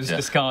thought I was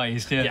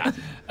disguised. Yeah.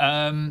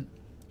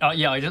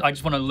 I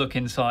just want to look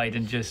inside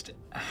and just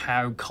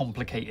how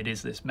complicated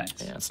is this mess.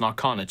 Yeah, it's an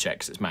Arcana check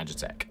 'cause it's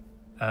Magitech.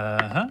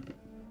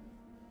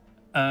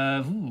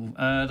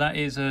 That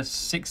is a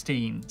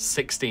 16.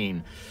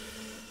 16.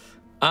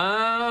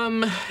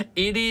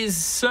 It is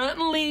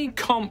certainly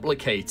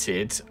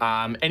complicated.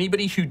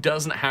 Anybody who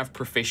doesn't have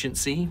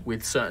proficiency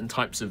with certain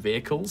types of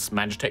vehicles,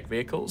 Magitech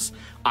vehicles,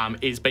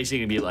 is basically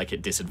going to be like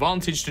at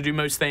disadvantage to do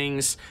most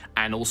things,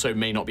 and also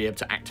may not be able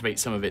to activate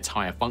some of its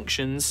higher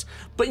functions.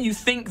 But you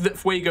think that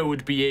Fuego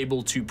would be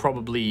able to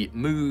probably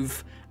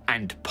move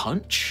and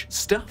punch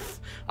stuff,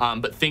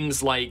 but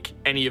things like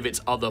any of its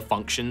other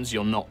functions,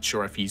 you're not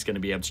sure if he's going to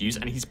be able to use,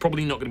 and he's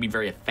probably not going to be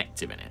very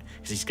effective in it,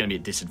 because he's going to be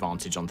at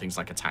disadvantage on things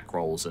like attack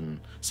rolls and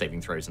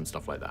saving throws and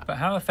stuff like that. But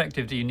how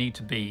effective do you need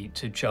to be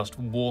to just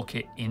walk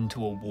it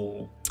into a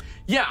wall?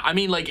 Yeah, I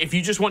mean, like, if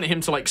you just wanted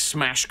him to, like,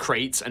 smash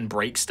crates and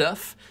break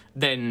stuff,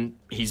 then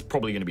he's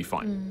probably going to be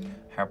fine.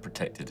 How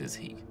protected is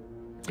he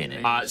in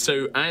it?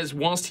 So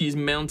whilst he's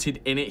mounted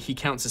in it, he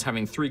counts as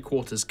having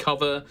 3/4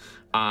 cover,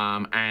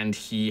 and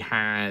he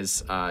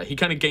has he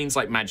kind of gains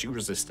like magic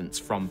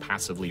resistance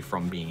passively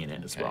from being in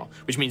it as well,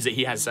 which means that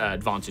he has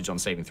advantage on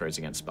saving throws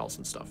against spells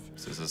and stuff.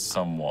 So it's a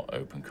somewhat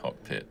open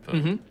cockpit, but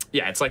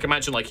yeah, it's like,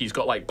 imagine like he's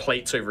got like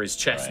plates over his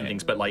chest and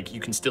things, but like you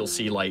can still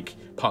see like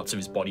parts of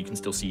his body, you can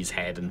still see his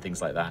head and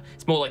things like that.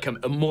 It's more like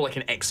more like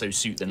an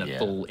exosuit than a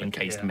full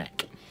encased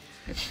mech.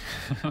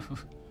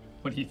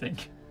 What do you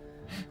think?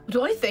 What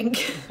do I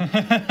think?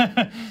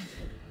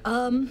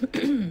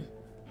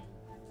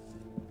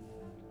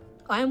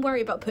 I am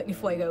worried about putting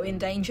Fuego in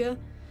danger,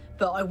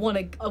 but I want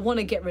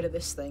to get rid of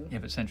this thing. Yeah,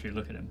 but Sentry,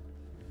 look at him.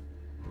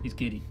 He's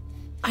giddy.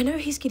 I know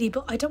he's giddy,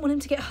 but I don't want him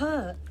to get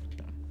hurt.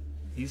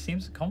 He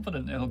seems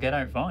confident he'll get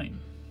out fine.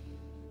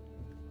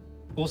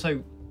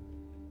 Also,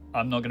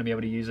 I'm not going to be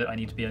able to use it. I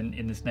need to be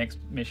in this next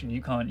mission.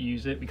 You can't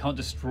use it. We can't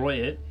destroy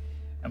it.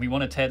 And we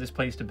want to tear this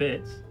place to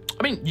bits.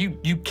 I mean,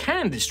 you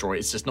can destroy it,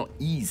 it's just not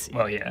easy.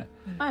 Well, yeah.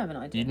 I have an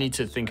idea. You need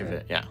to think of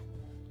it, yeah.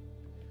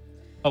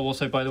 Oh,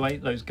 also, by the way,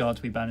 those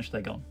guards we banished,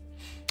 they're gone.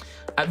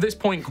 At this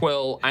point,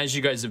 Quill, as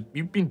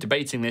you've been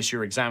debating this,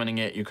 you're examining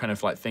it, you're kind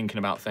of like thinking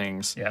about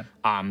things. Yeah.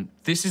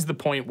 This is the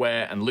point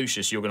where, and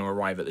Lucius, you're going to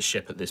arrive at the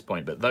ship at this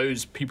point, but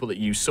those people that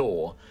you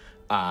saw,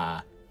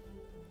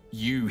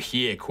 you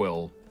hear,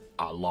 Quill,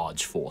 a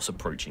large force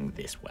approaching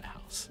this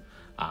warehouse.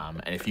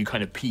 And if you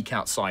kind of peek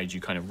outside,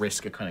 you kind of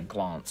risk a kind of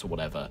glance or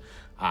whatever,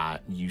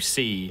 you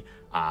see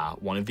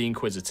one of the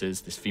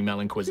Inquisitors, this female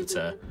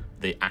Inquisitor,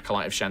 the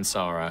Acolyte of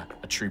Shansara,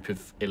 a troop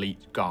of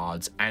elite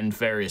guards, and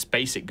various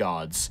basic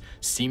guards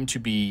seem to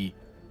be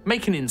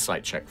Make an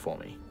insight check for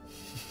me.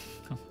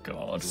 Oh, God.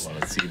 I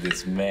want to see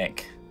this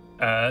mech.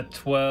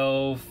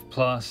 12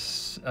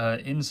 plus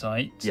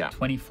insight. Yeah.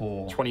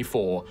 24.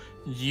 24.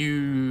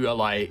 You are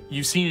like,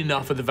 you've seen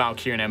enough of the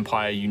Valkyrian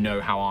Empire, you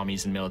know how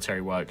armies and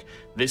military work.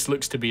 This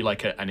looks to be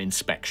like an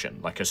inspection,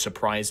 like a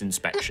surprise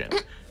inspection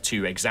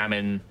to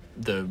examine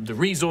the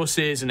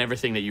resources and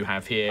everything that you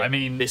have here. I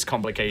mean, this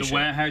complication. The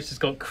warehouse has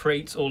got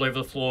crates all over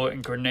the floor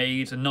and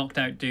grenades, a knocked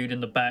out dude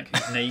in the back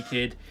who's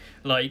naked.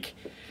 Like,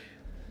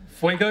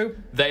 Fuego?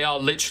 They are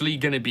literally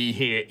going to be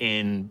here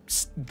in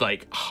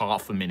like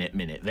half a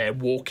minute. They're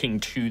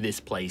walking to this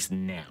place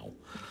now.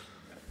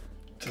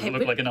 Does it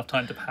look like enough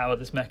time to power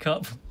this mech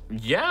up?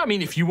 Yeah, I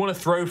mean, if you want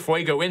to throw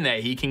Fuego in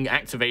there, he can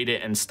activate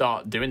it and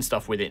start doing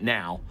stuff with it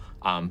now.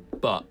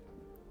 But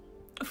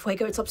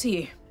Fuego, it's up to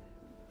you.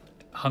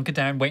 Hunker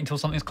down, wait until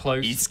something's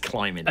close. He's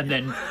climbing. And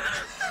then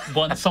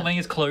once something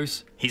is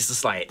close, he's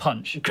just like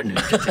punch.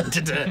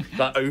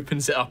 That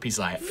opens it up. He's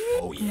like,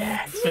 oh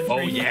yeah,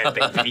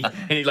 baby.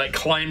 And he like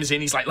climbs in.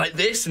 He's like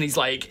this, and he's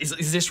like,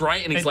 is this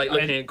right? And he's like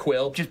looking at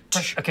Quill. Just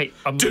push. Okay.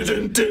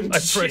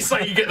 It's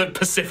like you get the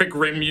Pacific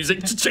Rim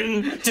music.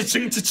 Cha-ching,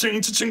 cha-ching,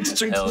 cha-ching, cha-ching,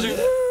 cha-ching, cha-ching.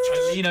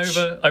 I lean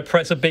over. I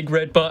press a big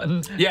red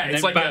button. Yeah,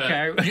 it's like back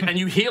out. and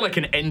you hear like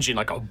an engine,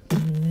 like a.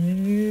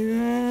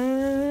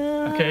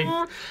 Okay.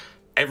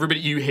 Everybody,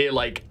 you hear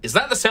like, is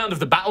that the sound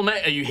of the battle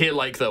mech? Or you hear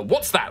like the,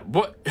 what's that?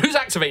 What? Who's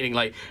activating?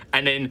 Like,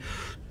 and then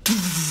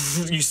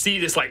you see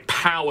this like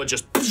power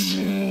just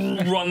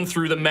run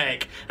through the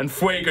mech, and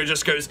Fuego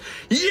just goes,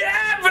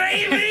 yeah,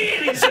 baby!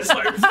 And he's just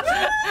like,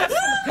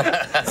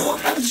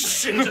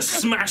 and just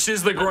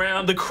smashes the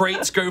ground. The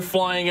crates go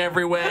flying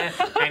everywhere,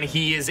 and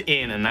he is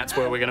in, and that's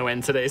where we're going to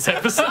end today's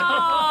episode.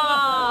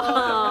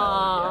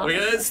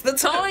 It's the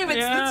time.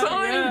 It's the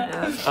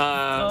time.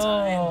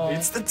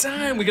 It's the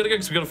time. We gotta go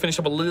because we gotta finish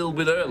up a little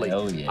bit early.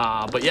 Oh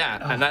yeah. But yeah,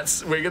 and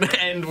we're gonna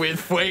end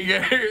with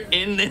Fuego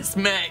in this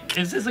mech.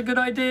 Is this a good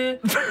idea?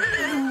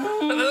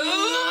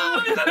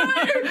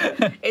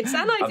 It's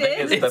an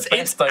idea. I think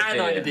it's the best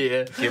an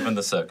idea. Given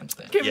the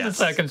circumstance.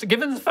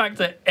 Given the fact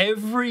that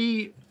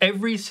every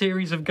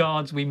series of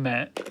guards we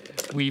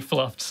met, we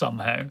fluffed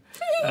somehow.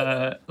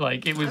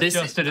 Like it was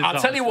just a disaster.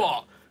 I'll tell you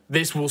what.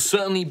 This will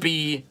certainly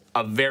be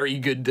a very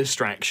good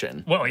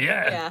distraction. Well,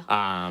 yeah.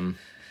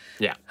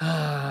 Yeah.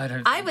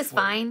 I was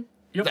fine.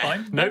 You're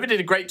fine. Nova did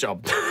a great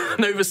job.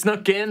 Nova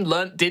snuck in,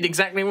 did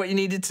exactly what you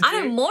needed to do.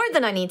 I know more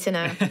than I need to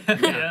know.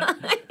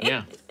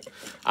 Yeah.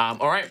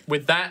 All right,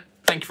 with that,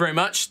 thank you very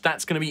much.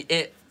 That's going to be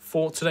it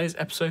for today's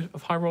episode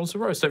of High Rollers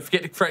of Rose. Don't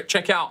forget to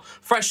check out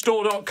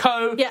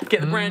freshstore.co, get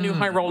the brand new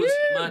High Rollers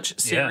merch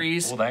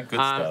series. All that good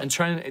stuff. And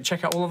try and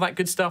check out all of that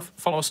good stuff.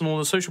 Follow us on all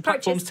the social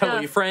platforms, tell all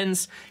your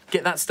friends,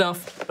 get that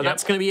stuff. But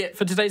that's going to be it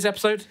for today's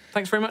episode.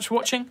 Thanks very much for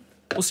watching.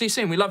 We'll see you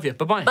soon. We love you.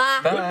 Bye-bye. Bye.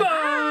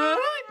 Goodbye.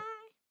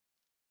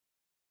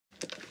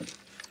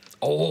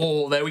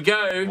 Oh, there we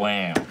go.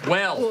 Wow.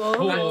 Well,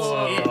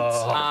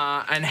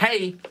 that's it. And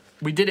hey,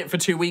 we did it for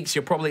 2 weeks.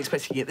 You're probably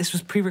expecting it. This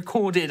was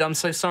pre-recorded. I'm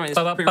so sorry. This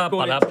was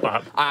pre-recorded.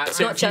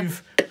 So if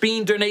you've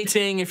been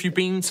donating, if you've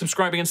been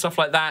subscribing and stuff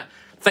like that,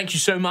 thank you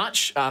so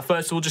much.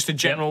 First of all, just a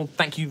general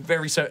thank you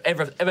ever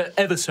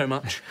so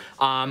much.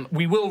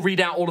 We will read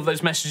out all of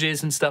those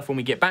messages and stuff when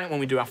we get back. When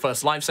we do our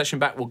first live session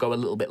back, we'll go a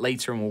little bit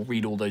later and we'll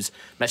read all those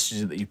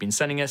messages that you've been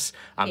sending us.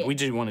 We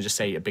do want to just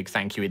say a big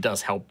thank you. It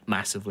does help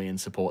massively and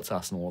supports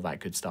us and all that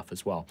good stuff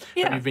as well.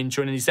 Yeah. If you've been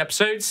enjoying these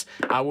episodes,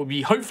 we'll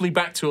be hopefully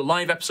back to a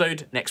live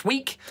episode next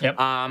week. Yep.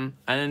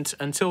 And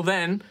until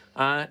then,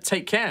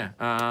 take care.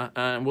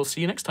 And we'll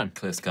see you next time.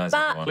 Clear skies,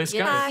 Bye. everyone. Clear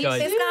skies.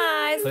 Clear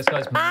skies. Those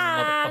guys,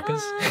 Bye.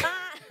 motherfuckers. Bye.